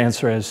as good an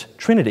answer as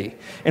Trinity.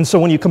 And so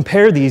when you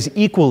compare these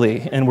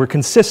equally and we're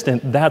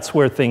consistent, that's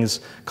where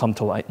things come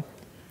to light.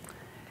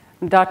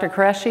 Dr.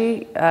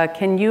 Qureshi,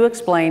 can you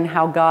explain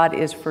how God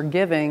is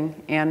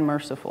forgiving and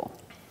merciful?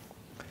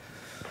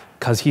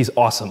 Because he's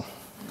awesome.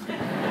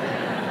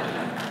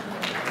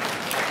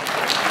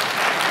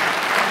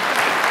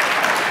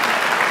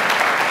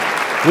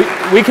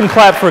 We can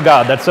clap for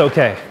God, that's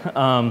okay.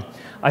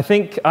 I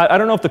think, I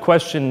don't know if the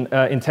question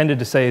intended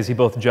to say, is he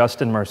both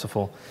just and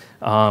merciful,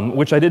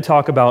 which I did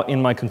talk about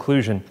in my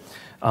conclusion.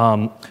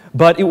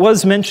 But it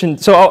was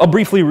mentioned, so I'll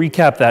briefly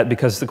recap that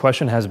because the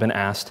question has been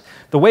asked.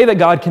 The way that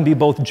God can be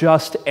both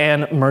just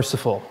and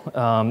merciful,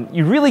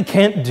 you really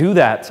can't do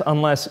that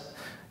unless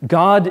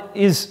God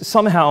is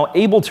somehow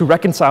able to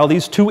reconcile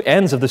these two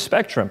ends of the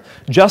spectrum.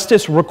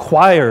 Justice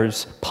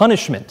requires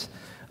punishment.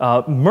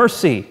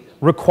 Mercy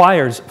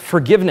requires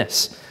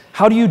forgiveness.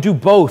 How do you do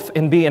both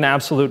and be an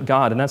absolute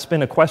God? And that's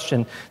been a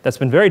question that's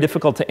been very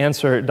difficult to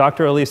answer.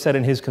 Dr. Ali said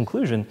in his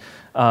conclusion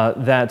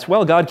that,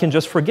 well, God can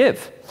just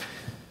forgive.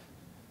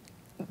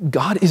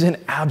 God is an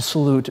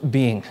absolute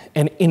being,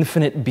 an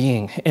infinite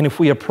being. And if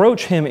we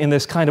approach him in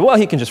this kind of, well,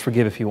 he can just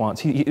forgive if he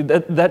wants,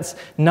 that's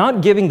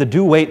not giving the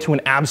due weight to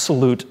an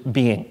absolute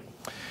being.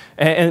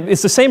 And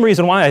it's the same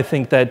reason why I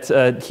think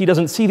that he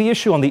doesn't see the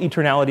issue on the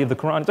eternality of the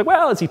Quran. It's like,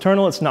 well, it's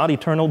eternal, it's not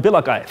eternal,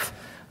 bila kaif.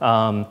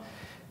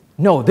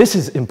 No, this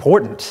is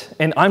important.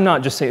 And I'm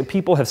not just saying,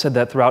 people have said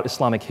that throughout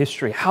Islamic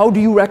history. How do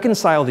you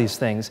reconcile these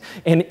things?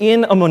 And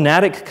in a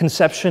monadic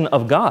conception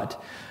of God,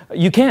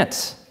 you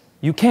can't.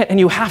 You can't, and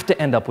you have to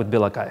end up with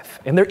bila kaif.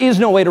 And there is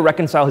no way to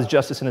reconcile his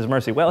justice and his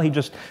mercy. Well,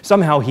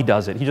 somehow he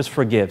does it. He just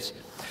forgives.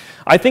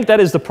 I think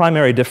that is the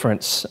primary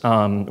difference.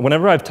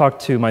 Whenever I've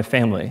talked to my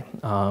family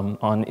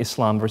on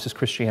Islam versus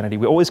Christianity,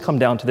 we always come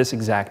down to this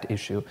exact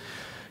issue.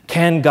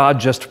 Can God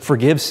just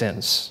forgive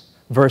sins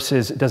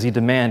versus does he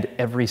demand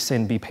every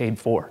sin be paid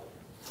for?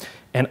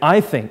 And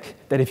I think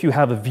that if you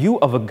have a view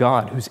of a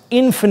God who's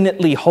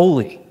infinitely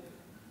holy,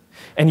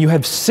 and you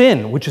have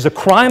sin, which is a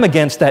crime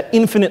against that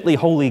infinitely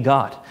holy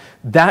God,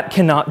 that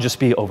cannot just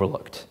be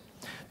overlooked.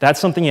 That's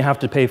something you have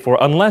to pay for,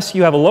 unless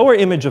you have a lower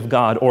image of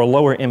God or a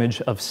lower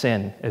image of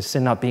sin, as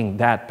sin not being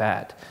that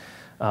bad.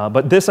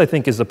 But this, I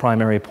think, is the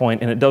primary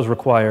point, and it does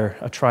require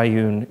a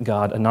triune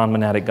God, a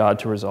non-monadic God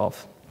to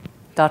resolve.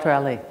 Dr.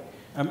 Ali.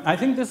 I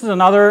think this is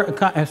another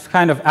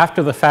kind of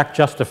after-the-fact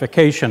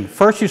justification.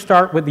 First, you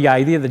start with the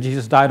idea that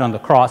Jesus died on the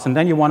cross, and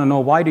then you want to know,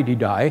 why did he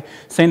die?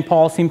 St.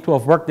 Paul seemed to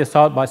have worked this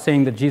out by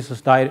saying that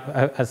Jesus died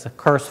as a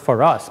curse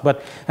for us.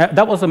 But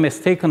that was a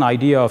mistaken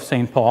idea of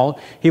St. Paul.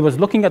 He was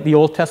looking at the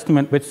Old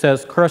Testament, which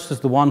says, cursed is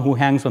the one who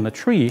hangs on a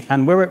tree.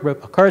 And where it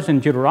occurs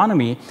in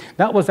Deuteronomy,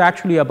 that was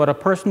actually about a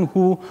person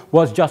who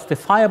was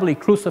justifiably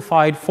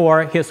crucified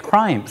for his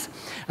crimes.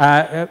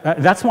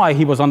 That's why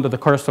he was under the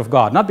curse of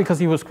God. Not because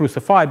he was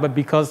crucified, but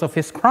because of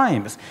his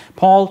crimes.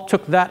 Paul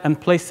took that and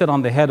placed it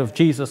on the head of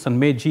Jesus and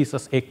made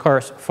Jesus a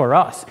curse for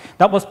us.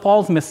 That was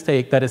Paul's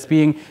mistake that is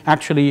being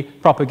actually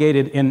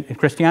propagated in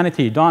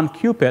Christianity. Don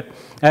Cupid,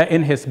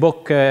 in his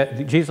book,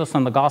 Jesus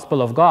and the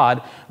Gospel of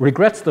God,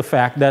 regrets the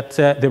fact that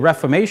the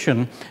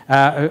Reformation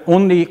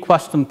only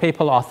questioned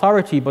papal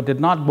authority, but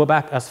did not go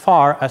back as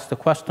far as to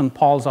question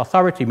Paul's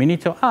authority. We need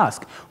to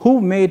ask,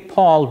 who made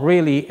Paul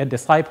really a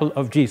disciple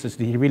of Jesus?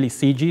 Did he really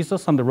see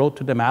Jesus on the road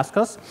to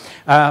Damascus?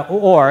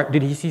 Or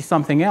did he see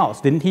something else?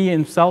 Didn't he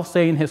himself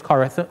say in his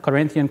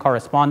Corinthian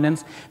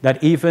correspondence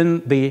that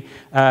even the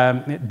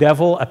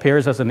devil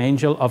appears as an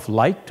angel of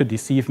light to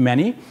deceive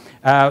many?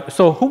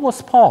 So who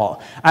was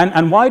Paul?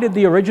 And why did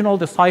the original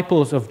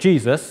disciples of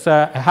Jesus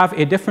have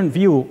a different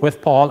view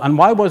with Paul? And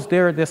why was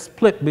there this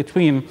split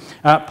between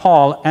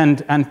Paul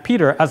and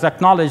Peter, as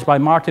acknowledged by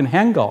Martin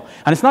Hengel?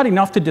 And it's not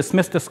enough to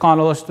dismiss the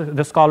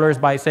scholars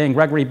by saying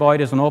Gregory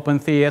Boyd is an open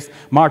theist,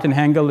 Martin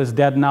Hengel is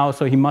dead now,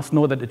 so he must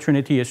know that the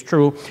Trinity is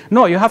true.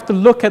 No, you have to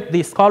look at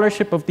the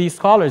scholarship of these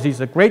scholars. These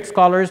are great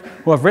scholars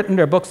who have written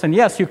their books, and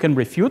yes, you can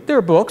refute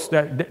their books.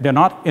 They're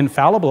not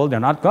infallible,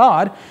 they're not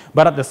God,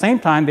 but at the same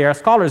time, they are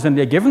scholars, and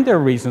they're given their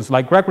reasons.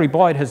 Like Gregory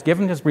Boyd has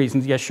given his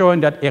reasons. He has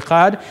shown that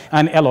Echad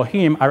and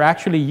Elohim are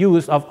actually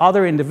used of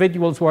other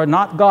individuals who are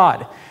not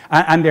God,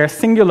 and they're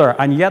singular,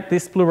 and yet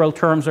these plural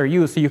terms are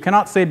used. So you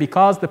cannot say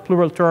because the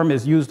plural term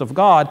is used of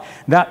God,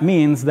 that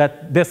means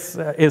that this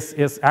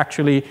is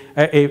actually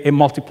a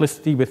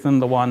multiplicity within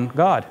the one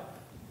God.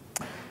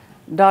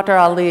 Dr.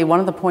 Ali, one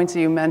of the points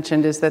that you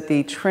mentioned is that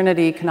the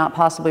Trinity cannot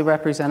possibly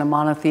represent a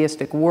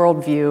monotheistic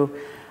worldview.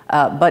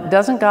 But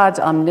doesn't God's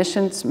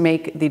omniscience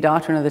make the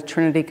doctrine of the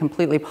Trinity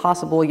completely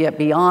possible, yet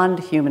beyond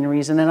human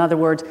reason? In other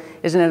words,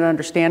 isn't it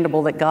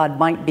understandable that God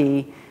might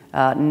be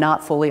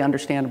not fully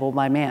understandable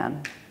by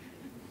man?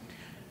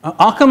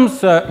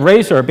 Occam's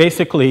razor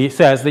basically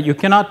says that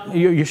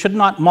you should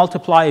not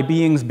multiply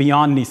beings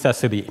beyond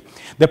necessity.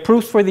 The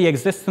proofs for the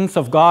existence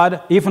of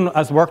God, even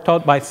as worked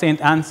out by St.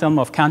 Anselm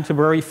of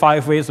Canterbury,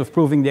 5 ways of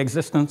proving the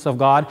existence of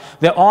God,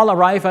 they all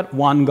arrive at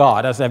one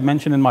God, as I've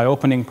mentioned in my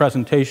opening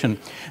presentation.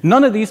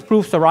 None of these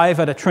proofs arrive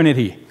at a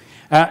Trinity.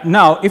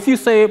 Now, if you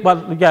say,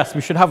 well, yes,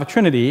 we should have a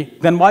Trinity,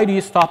 then why do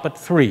you stop at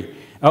 3?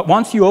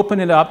 Once you open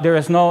it up, there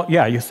is no,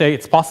 you say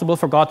it's possible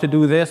for God to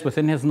do this.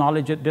 Within his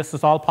knowledge, this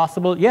is all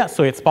possible. Yes,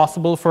 so it's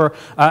possible for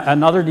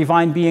another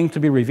divine being to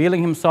be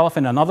revealing himself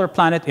in another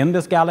planet in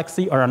this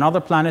galaxy or another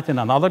planet in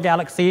another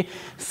galaxy.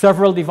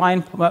 Several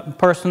divine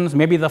persons,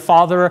 maybe the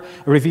Father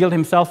revealed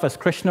himself as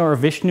Krishna or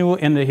Vishnu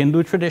in the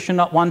Hindu tradition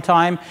at one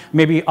time.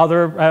 Maybe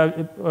other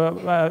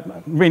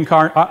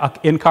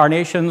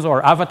incarnations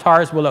or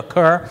avatars will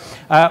occur.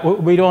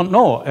 We don't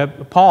know.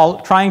 Paul,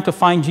 trying to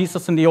find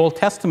Jesus in the Old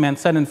Testament,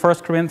 said in 1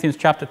 Corinthians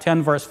chapter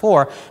 10, verse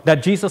 4,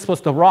 that Jesus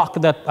was the rock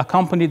that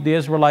accompanied the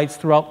Israelites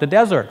throughout the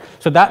desert.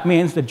 So that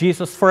means that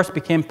Jesus first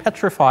became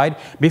petrified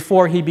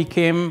before he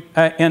became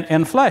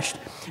enfleshed.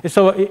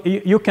 So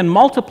you can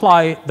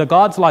multiply the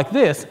gods like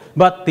this,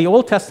 but the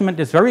Old Testament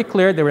is very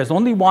clear. There is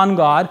only one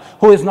God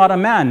who is not a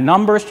man.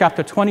 Numbers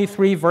chapter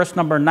 23, verse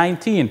number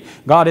 19.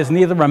 God is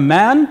neither a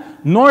man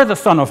nor the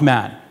Son of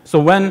Man. So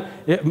when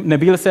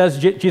Nabila says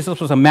Jesus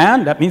was a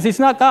man, that means he's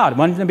not God.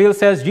 When Nabila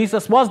says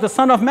Jesus was the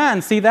Son of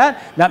Man, see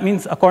that? That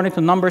means, according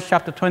to Numbers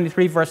chapter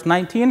 23, verse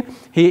 19,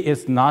 he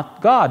is not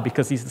God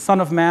because he's the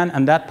Son of Man,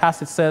 and that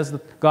passage says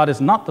that God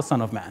is not the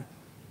Son of Man.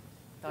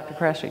 Dr.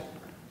 Qureshi.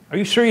 Are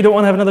you sure you don't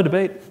want to have another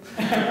debate?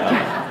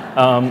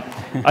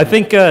 I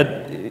think,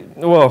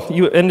 well,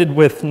 you ended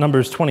with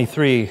Numbers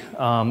 23.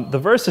 The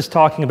verse is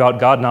talking about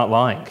God not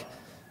lying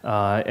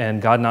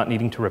and God not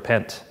needing to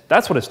repent.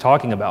 That's what it's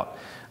talking about.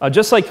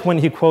 Just like when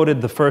he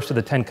quoted the first of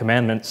the 10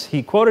 Commandments,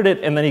 he quoted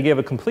it and then he gave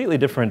a completely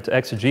different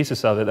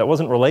exegesis of it that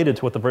wasn't related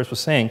to what the verse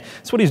was saying.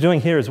 That's what he's doing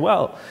here as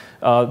well.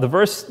 The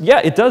verse, yeah,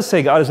 it does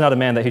say God is not a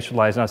man that he should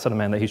lie, he's not a son of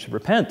man that he should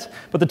repent.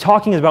 But the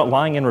talking is about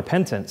lying and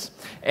repentance.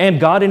 And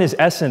God in his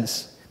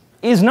essence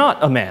is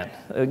not a man.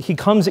 He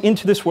comes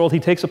into this world, he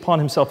takes upon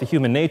himself a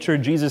human nature.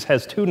 Jesus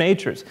has two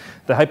natures,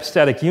 the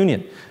hypostatic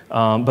union.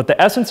 But the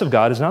essence of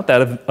God is not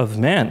that of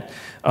man.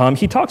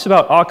 He talks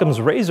about Occam's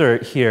razor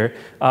here.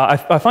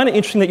 I find it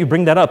interesting that you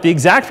bring that up. The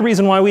exact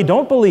reason why we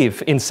don't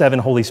believe in 7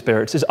 Holy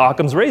Spirits is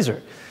Occam's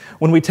razor.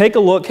 When we take a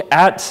look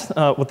at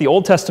what the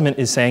Old Testament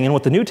is saying and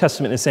what the New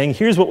Testament is saying,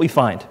 here's what we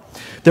find.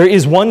 There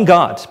is one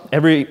God.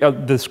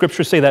 The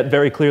scriptures say that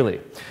very clearly.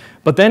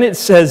 But then it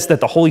says that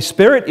the Holy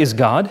Spirit is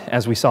God,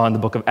 as we saw in the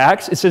book of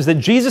Acts. It says that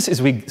Jesus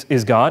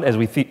is God, as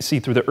we see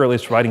through the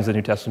earliest writings of the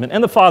New Testament,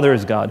 and the Father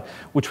is God,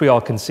 which we all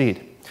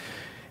concede.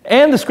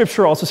 And the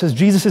scripture also says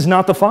Jesus is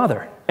not the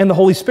Father, and the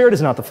Holy Spirit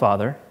is not the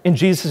Father, and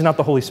Jesus is not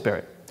the Holy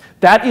Spirit.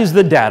 That is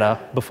the data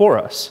before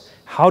us.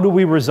 How do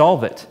we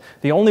resolve it?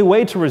 The only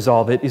way to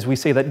resolve it is we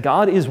say that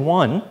God is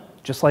one,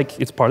 just like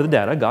it's part of the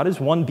data, God is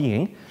one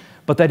being,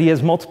 but that he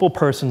has multiple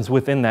persons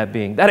within that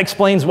being. That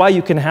explains why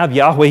you can have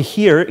Yahweh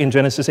here in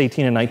Genesis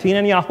 18 and 19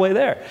 and Yahweh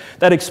there.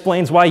 That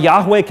explains why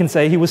Yahweh can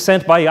say he was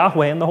sent by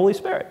Yahweh and the Holy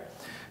Spirit.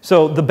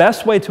 So the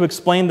best way to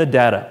explain the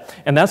data,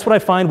 and that's what I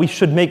find we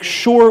should make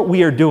sure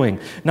we are doing,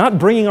 not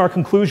bringing our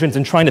conclusions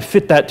and trying to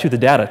fit that to the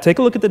data. Take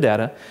a look at the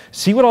data,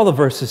 see what all the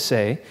verses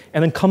say,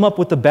 and then come up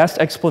with the best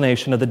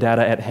explanation of the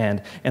data at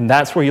hand. And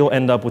that's where you'll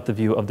end up with the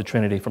view of the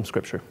Trinity from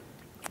Scripture.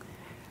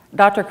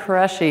 Dr.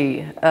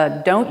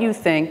 Qureshi, don't you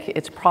think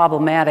it's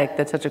problematic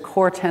that such a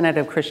core tenet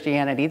of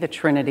Christianity, the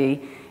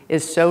Trinity,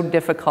 is so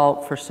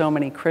difficult for so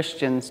many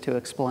Christians to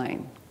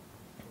explain?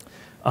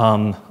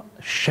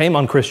 Shame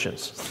on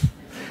Christians.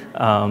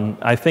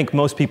 I think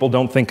most people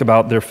don't think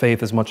about their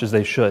faith as much as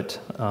they should.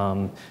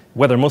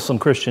 Whether Muslim,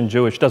 Christian,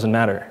 Jewish, doesn't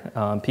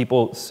matter.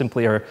 People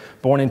simply are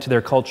born into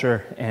their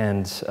culture,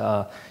 and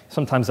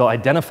sometimes they'll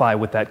identify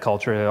with that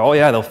culture. Oh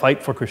yeah, they'll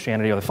fight for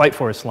Christianity, or they'll fight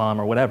for Islam,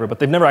 or whatever, but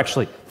they've never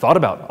actually thought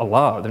about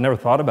Allah, or they've never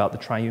thought about the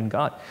triune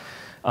God.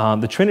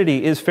 The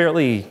Trinity is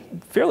fairly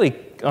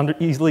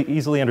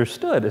easily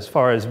understood as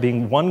far as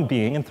being one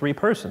being in 3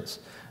 persons.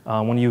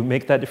 When you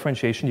make that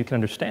differentiation, you can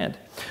understand.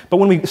 But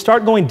when we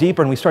start going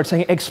deeper and we start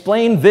saying,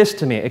 explain this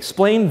to me,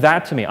 explain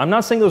that to me, I'm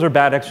not saying those are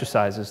bad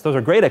exercises. Those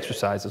are great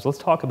exercises. Let's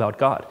talk about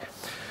God.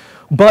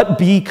 But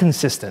be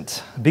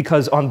consistent,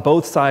 because on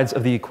both sides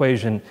of the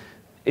equation,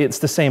 it's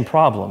the same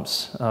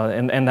problems.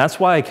 And that's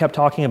why I kept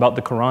talking about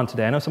the Quran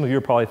today. I know some of you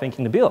are probably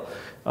thinking, Nabil,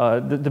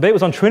 the debate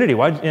was on Trinity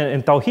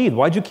and Tawheed.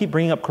 Why'd you keep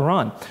bringing up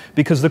Quran?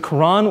 Because the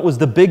Quran was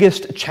the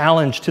biggest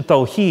challenge to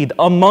Tawheed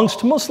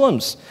amongst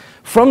Muslims.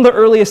 From the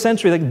earliest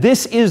century, like,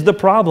 this is the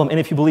problem, and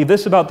if you believe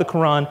this about the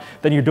Quran,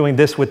 then you're doing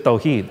this with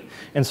Tawheed.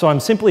 And so I'm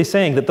simply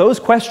saying that those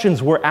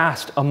questions were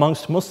asked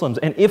amongst Muslims,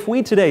 and if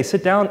we today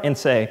sit down and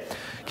say,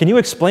 can you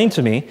explain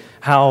to me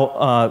how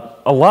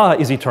Allah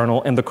is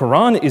eternal and the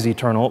Quran is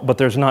eternal, but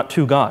there's not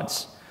 2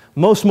 gods?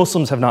 Most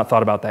Muslims have not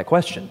thought about that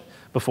question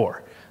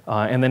before.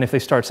 And then if they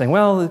start saying,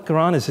 well, the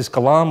Quran is his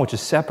kalam, which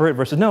is separate,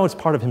 versus no, it's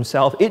part of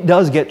himself, it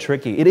does get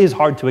tricky. It is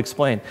hard to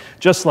explain.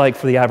 Just like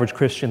for the average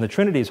Christian, the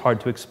Trinity is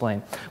hard to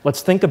explain.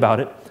 Let's think about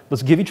it.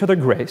 Let's give each other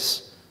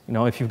grace. You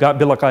know, if you've got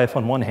Bilakayef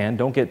on one hand,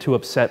 don't get too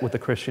upset with the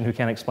Christian who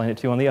can't explain it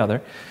to you on the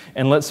other.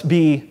 And let's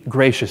be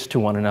gracious to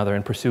one another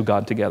and pursue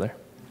God together.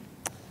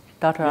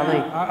 Dr. Ali.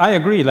 I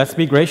agree. Let's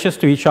be gracious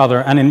to each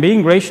other. And in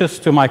being gracious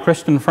to my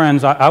Christian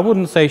friends, I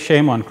wouldn't say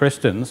shame on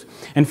Christians.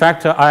 In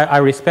fact, I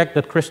respect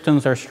that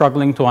Christians are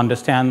struggling to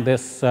understand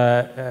this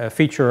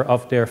feature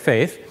of their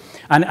faith.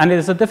 And it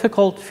is a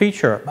difficult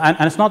feature. And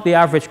it's not the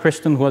average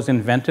Christian who has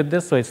invented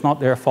this, so it's not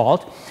their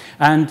fault.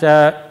 And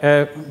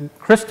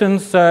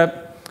Christians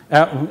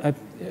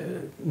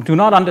do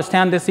not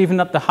understand this even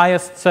at the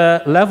highest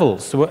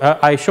levels.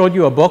 I showed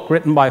you a book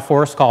written by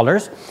 4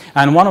 scholars,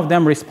 and one of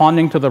them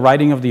responding to the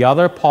writing of the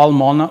other, Paul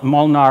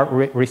Molnar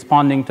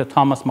responding to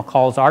Thomas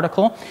McCall's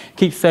article,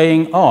 keeps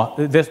saying, oh,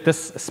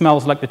 this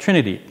smells like the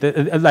Trinity,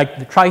 like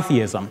the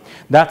tritheism.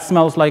 That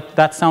sounds like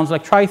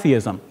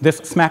tritheism. This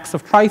smacks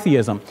of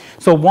tritheism.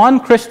 So one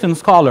Christian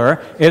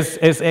scholar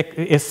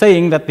is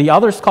saying that the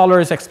other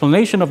scholar's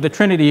explanation of the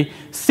Trinity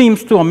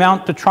seems to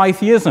amount to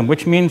tritheism,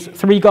 which means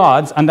 3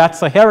 gods, and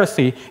that's a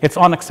heresy. It's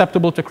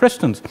unacceptable to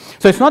Christians.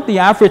 So it's not the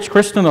average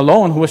Christian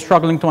alone who is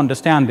struggling to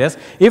understand this.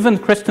 Even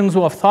Christians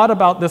who have thought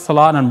about this a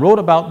lot and wrote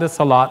about this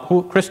a lot,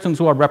 Christians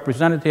who are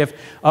representative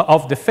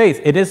of the faith,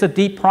 it is a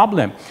deep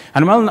problem.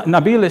 And while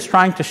Nabil is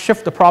trying to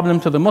shift the problem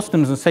to the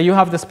Muslims and say, you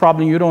have this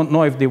problem, you don't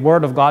know if the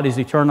word of God is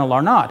eternal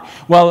or not.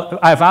 Well,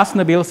 I've asked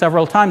Nabil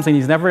several times and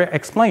he's never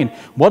explained.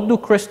 What do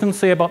Christians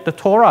say about the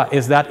Torah?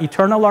 Is that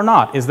eternal or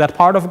not? Is that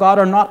part of God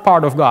or not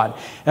part of God?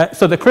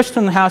 So the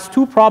Christian has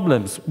 2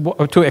 problems: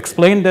 to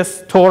explain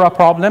this Torah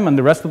problem and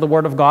the rest of the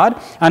Word of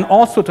God, and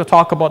also to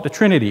talk about the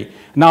Trinity.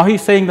 Now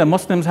he's saying that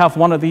Muslims have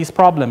one of these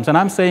problems, and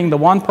I'm saying the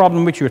one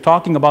problem which you're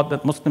talking about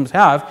that Muslims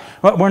have,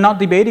 we're not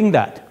debating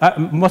that.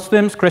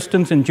 Muslims,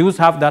 Christians, and Jews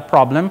have that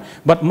problem,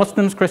 but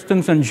Muslims,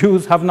 Christians, and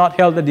Jews have not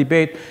held a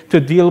debate to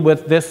deal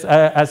with this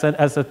as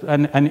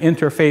an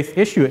interfaith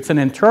issue. It's an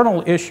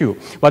internal issue.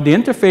 But the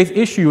interfaith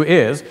issue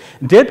is,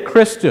 did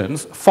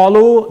Christians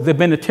follow the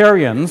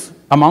Binitarians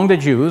among the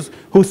Jews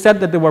who said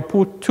that there were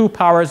 2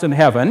 powers in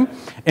heaven,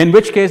 in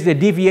which case they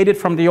deviated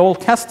from the Old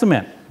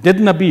Testament? Did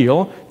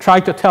Nabil try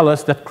to tell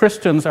us that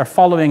Christians are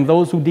following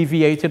those who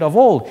deviated of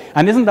old?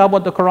 And isn't that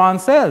what the Quran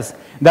says?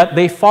 That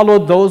they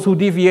followed those who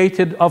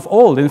deviated of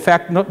old. In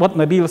fact, what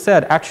Nabil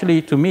said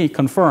actually, to me,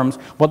 confirms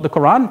what the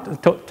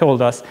Quran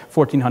told us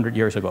 1,400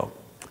 years ago.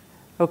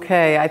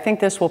 Okay, I think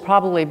this will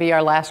probably be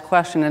our last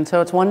question, and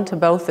so it's one to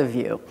both of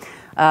you.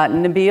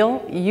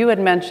 Nabil, you had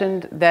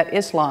mentioned that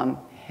Islam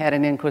had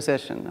an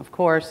inquisition. Of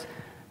course,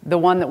 the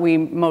one that we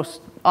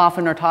most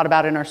often are taught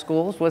about in our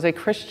schools was a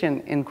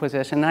Christian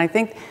inquisition. And I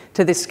think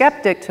to the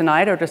skeptic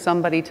tonight, or to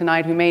somebody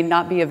tonight who may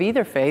not be of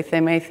either faith,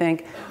 they may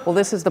think, well,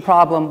 this is the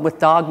problem with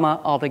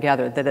dogma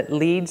altogether, that it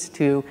leads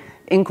to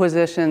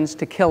inquisitions,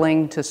 to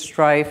killing, to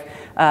strife.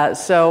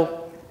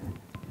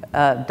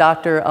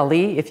 Dr.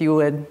 Ali, if you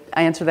would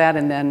answer that,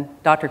 and then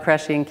Dr.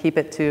 Qureshi, and keep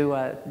it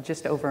to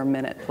just over a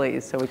minute,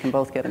 please, so we can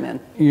both get them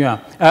in. Yeah,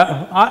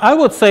 I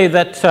would say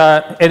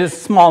that it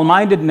is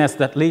small-mindedness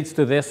that leads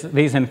to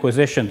these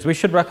inquisitions. We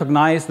should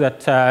recognize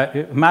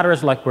that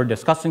matters like we're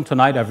discussing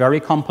tonight are very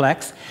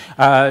complex.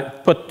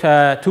 Put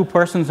 2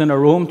 persons in a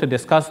room to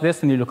discuss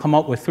this, and you'll come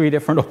up with 3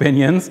 different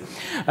opinions.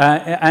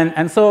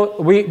 And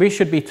so we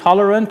should be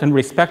tolerant and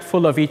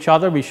respectful of each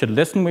other. We should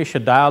listen, we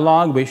should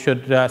dialogue, we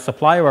should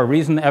supply our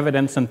reason,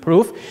 evidence, and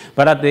proof.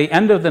 But at the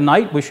end of the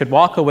night, we should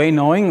walk away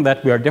knowing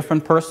that we are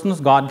different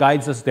persons. God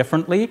guides us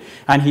differently,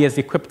 and He has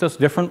equipped us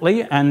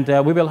differently, and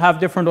we will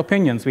have different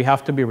opinions. We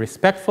have to be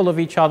respectful of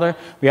each other.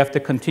 We have to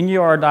continue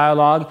our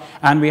dialogue,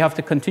 and we have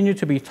to continue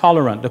to be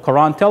tolerant. The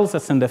Quran tells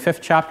us in the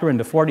 5th chapter, in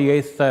the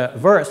 48th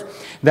verse,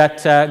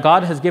 that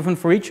God has given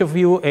for each of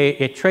you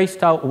a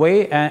traced out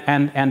way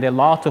and a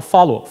law to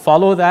follow.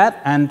 Follow that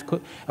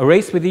and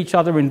race with each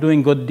other in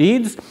doing good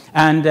deeds,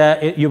 and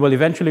you will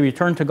eventually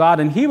return to God,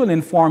 and He will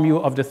inform you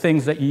of the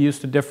things that you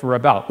used to differ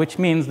about, which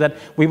means that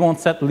we won't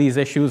settle these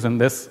issues in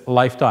this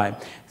lifetime.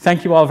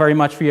 Thank you all very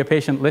much for your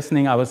patient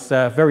listening. I was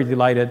very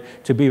delighted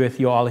to be with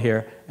you all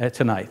here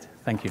tonight.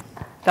 Thank you.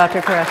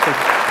 Dr. Qureshi.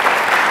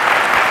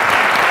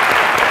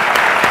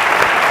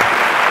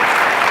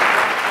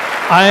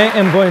 I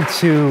am going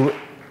to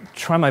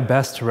try my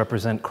best to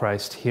represent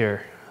Christ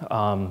here.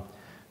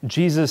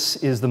 Jesus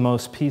is the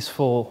most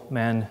peaceful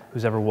man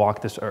who's ever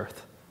walked this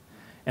earth.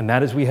 And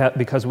that is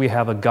because we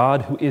have a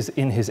God who is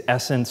in His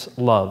essence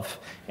love,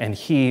 and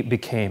He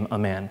became a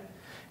man.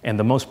 And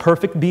the most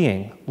perfect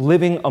being,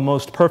 living a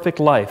most perfect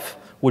life,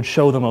 would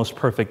show the most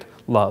perfect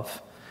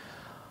love.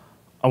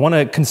 I want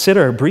to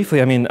consider briefly,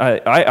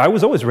 I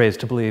was always raised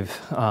to believe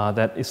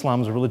that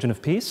Islam is a religion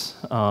of peace.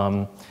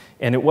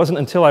 And it wasn't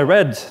until I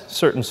read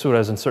certain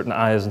surahs and certain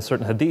ayahs and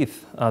certain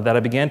hadith that I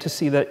began to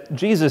see that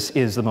Jesus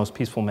is the most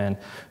peaceful man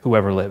who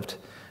ever lived.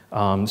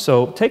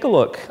 So take a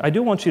look. I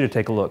do want you to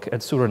take a look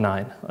at Surah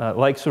 9,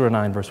 like Surah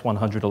 9, verse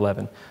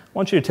 111. I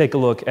want you to take a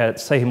look at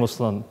Sahih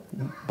Muslim,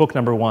 book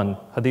number 1,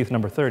 hadith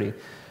number 30.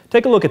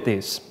 Take a look at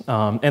these,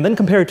 and then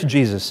compare it to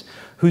Jesus,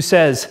 who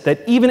says that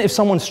even if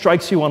someone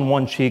strikes you on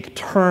one cheek,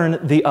 turn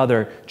the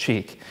other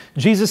cheek.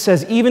 Jesus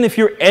says, even if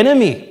your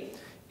enemy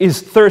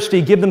is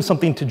thirsty, give them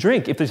something to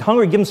drink. If they're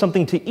hungry, give them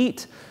something to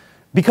eat.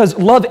 Because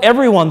love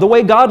everyone the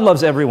way God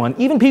loves everyone.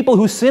 Even people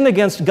who sin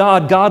against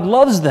God, God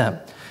loves them.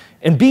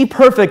 And be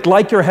perfect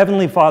like your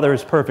heavenly Father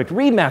is perfect.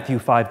 Read Matthew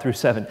 5 through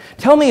 7.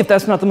 Tell me if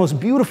that's not the most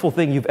beautiful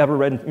thing you've ever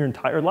read in your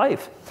entire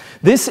life.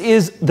 This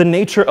is the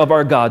nature of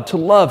our God, to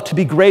love, to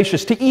be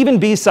gracious, to even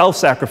be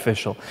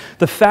self-sacrificial.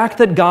 The fact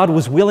that God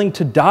was willing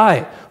to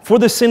die for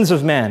the sins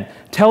of man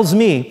tells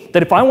me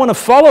that if I want to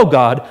follow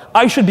God,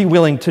 I should be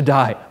willing to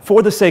die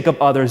for the sake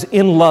of others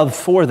in love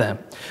for them.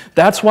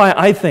 That's why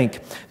I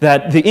think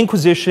that the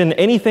Inquisition,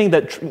 anything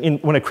that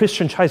when a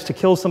Christian tries to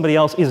kill somebody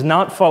else is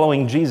not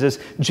following Jesus.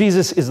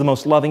 Jesus is the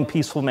most loving,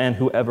 peaceful man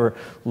who ever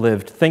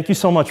lived. Thank you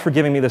so much for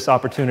giving me this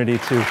opportunity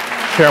to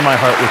share my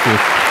heart with you.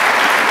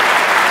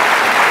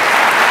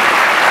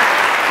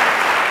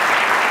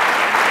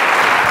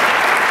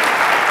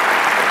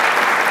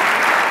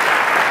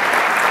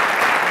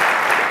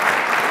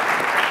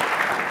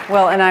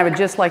 Well, and I would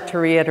just like to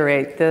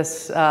reiterate,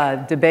 this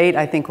debate,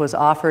 I think, was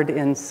offered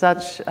in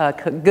such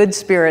good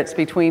spirits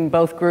between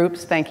both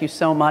groups. Thank you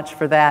so much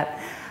for that.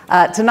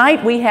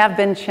 Tonight, we have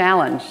been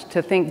challenged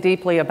to think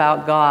deeply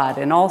about God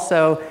and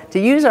also to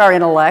use our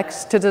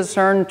intellects to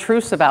discern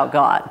truths about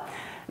God.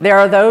 There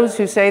are those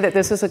who say that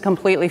this is a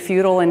completely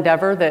futile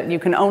endeavor, that you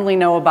can only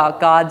know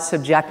about God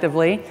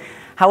subjectively.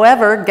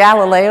 However,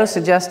 Galileo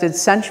suggested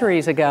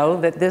centuries ago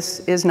that this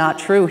is not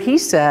true. He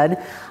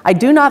said, "I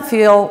do not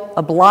feel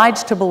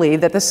obliged to believe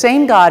that the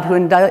same God who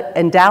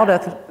endowed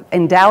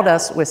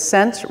us with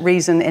sense,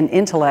 reason, and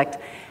intellect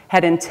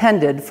had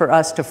intended for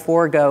us to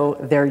forego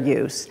their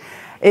use."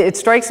 It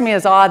strikes me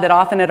as odd that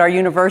often at our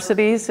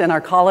universities and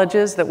our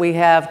colleges that we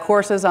have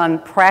courses on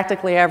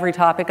practically every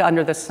topic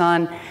under the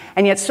sun,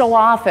 and yet so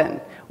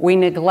often we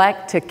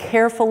neglect to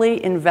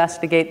carefully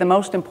investigate the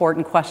most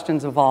important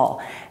questions of all.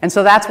 And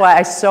so that's why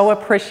I so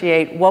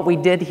appreciate what we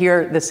did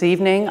here this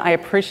evening. I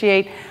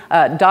appreciate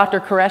Dr.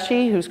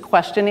 Qureshi, whose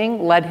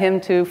questioning led him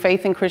to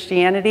faith in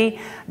Christianity.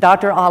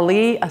 Dr.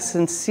 Ali, a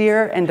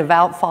sincere and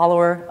devout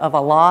follower of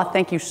Allah.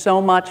 Thank you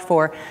so much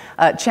for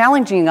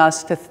challenging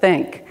us to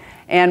think.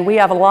 And we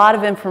have a lot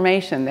of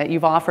information that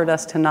you've offered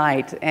us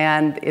tonight,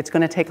 and it's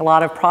going to take a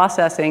lot of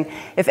processing.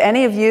 If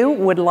any of you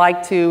would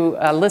like to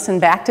listen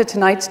back to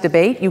tonight's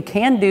debate, you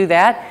can do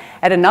that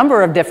at a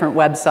number of different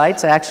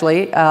websites,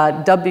 actually.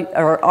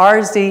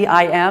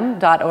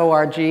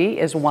 RZIM.org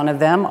is one of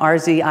them,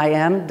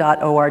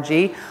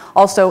 RZIM.org.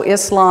 Also,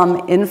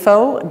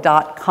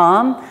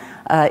 IslamInfo.com.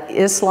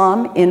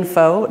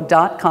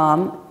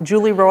 IslamInfo.com.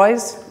 Julie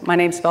Roys, my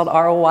name's spelled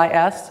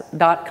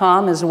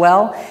ROYS.com as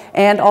well,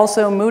 and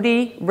also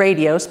Moody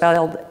Radio,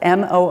 spelled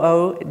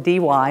MOODY,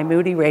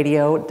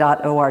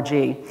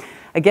 moodyradio.org.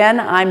 Again,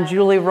 I'm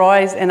Julie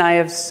Roys, and I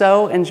have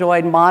so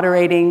enjoyed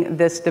moderating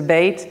this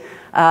debate.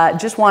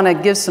 Just want to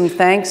give some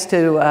thanks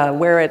to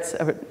where it's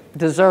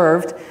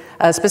deserved.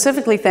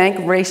 Specifically thank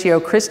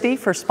Ratio Christie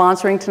for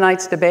sponsoring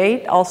tonight's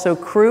debate, also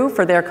Crew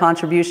for their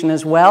contribution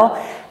as well.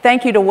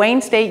 Thank you to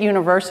Wayne State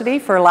University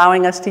for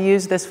allowing us to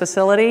use this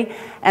facility.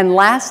 And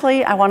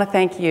lastly, I want to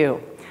thank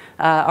you,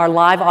 our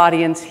live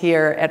audience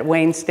here at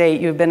Wayne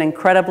State. You've been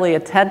incredibly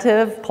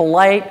attentive,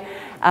 polite,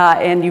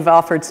 and you've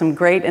offered some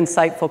great,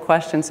 insightful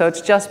questions. So it's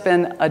just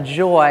been a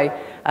joy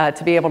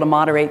to be able to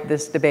moderate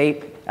this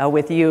debate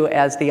with you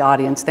as the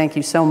audience. Thank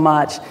you so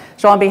much.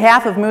 So on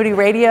behalf of Moody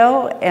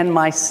Radio and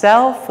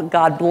myself,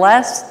 God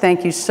bless.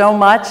 Thank you so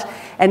much.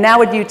 And now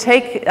would you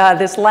take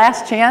this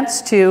last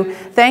chance to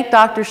thank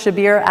Dr.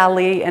 Shabir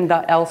Ali and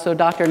also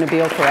Dr.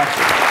 Nabil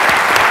Qureshi.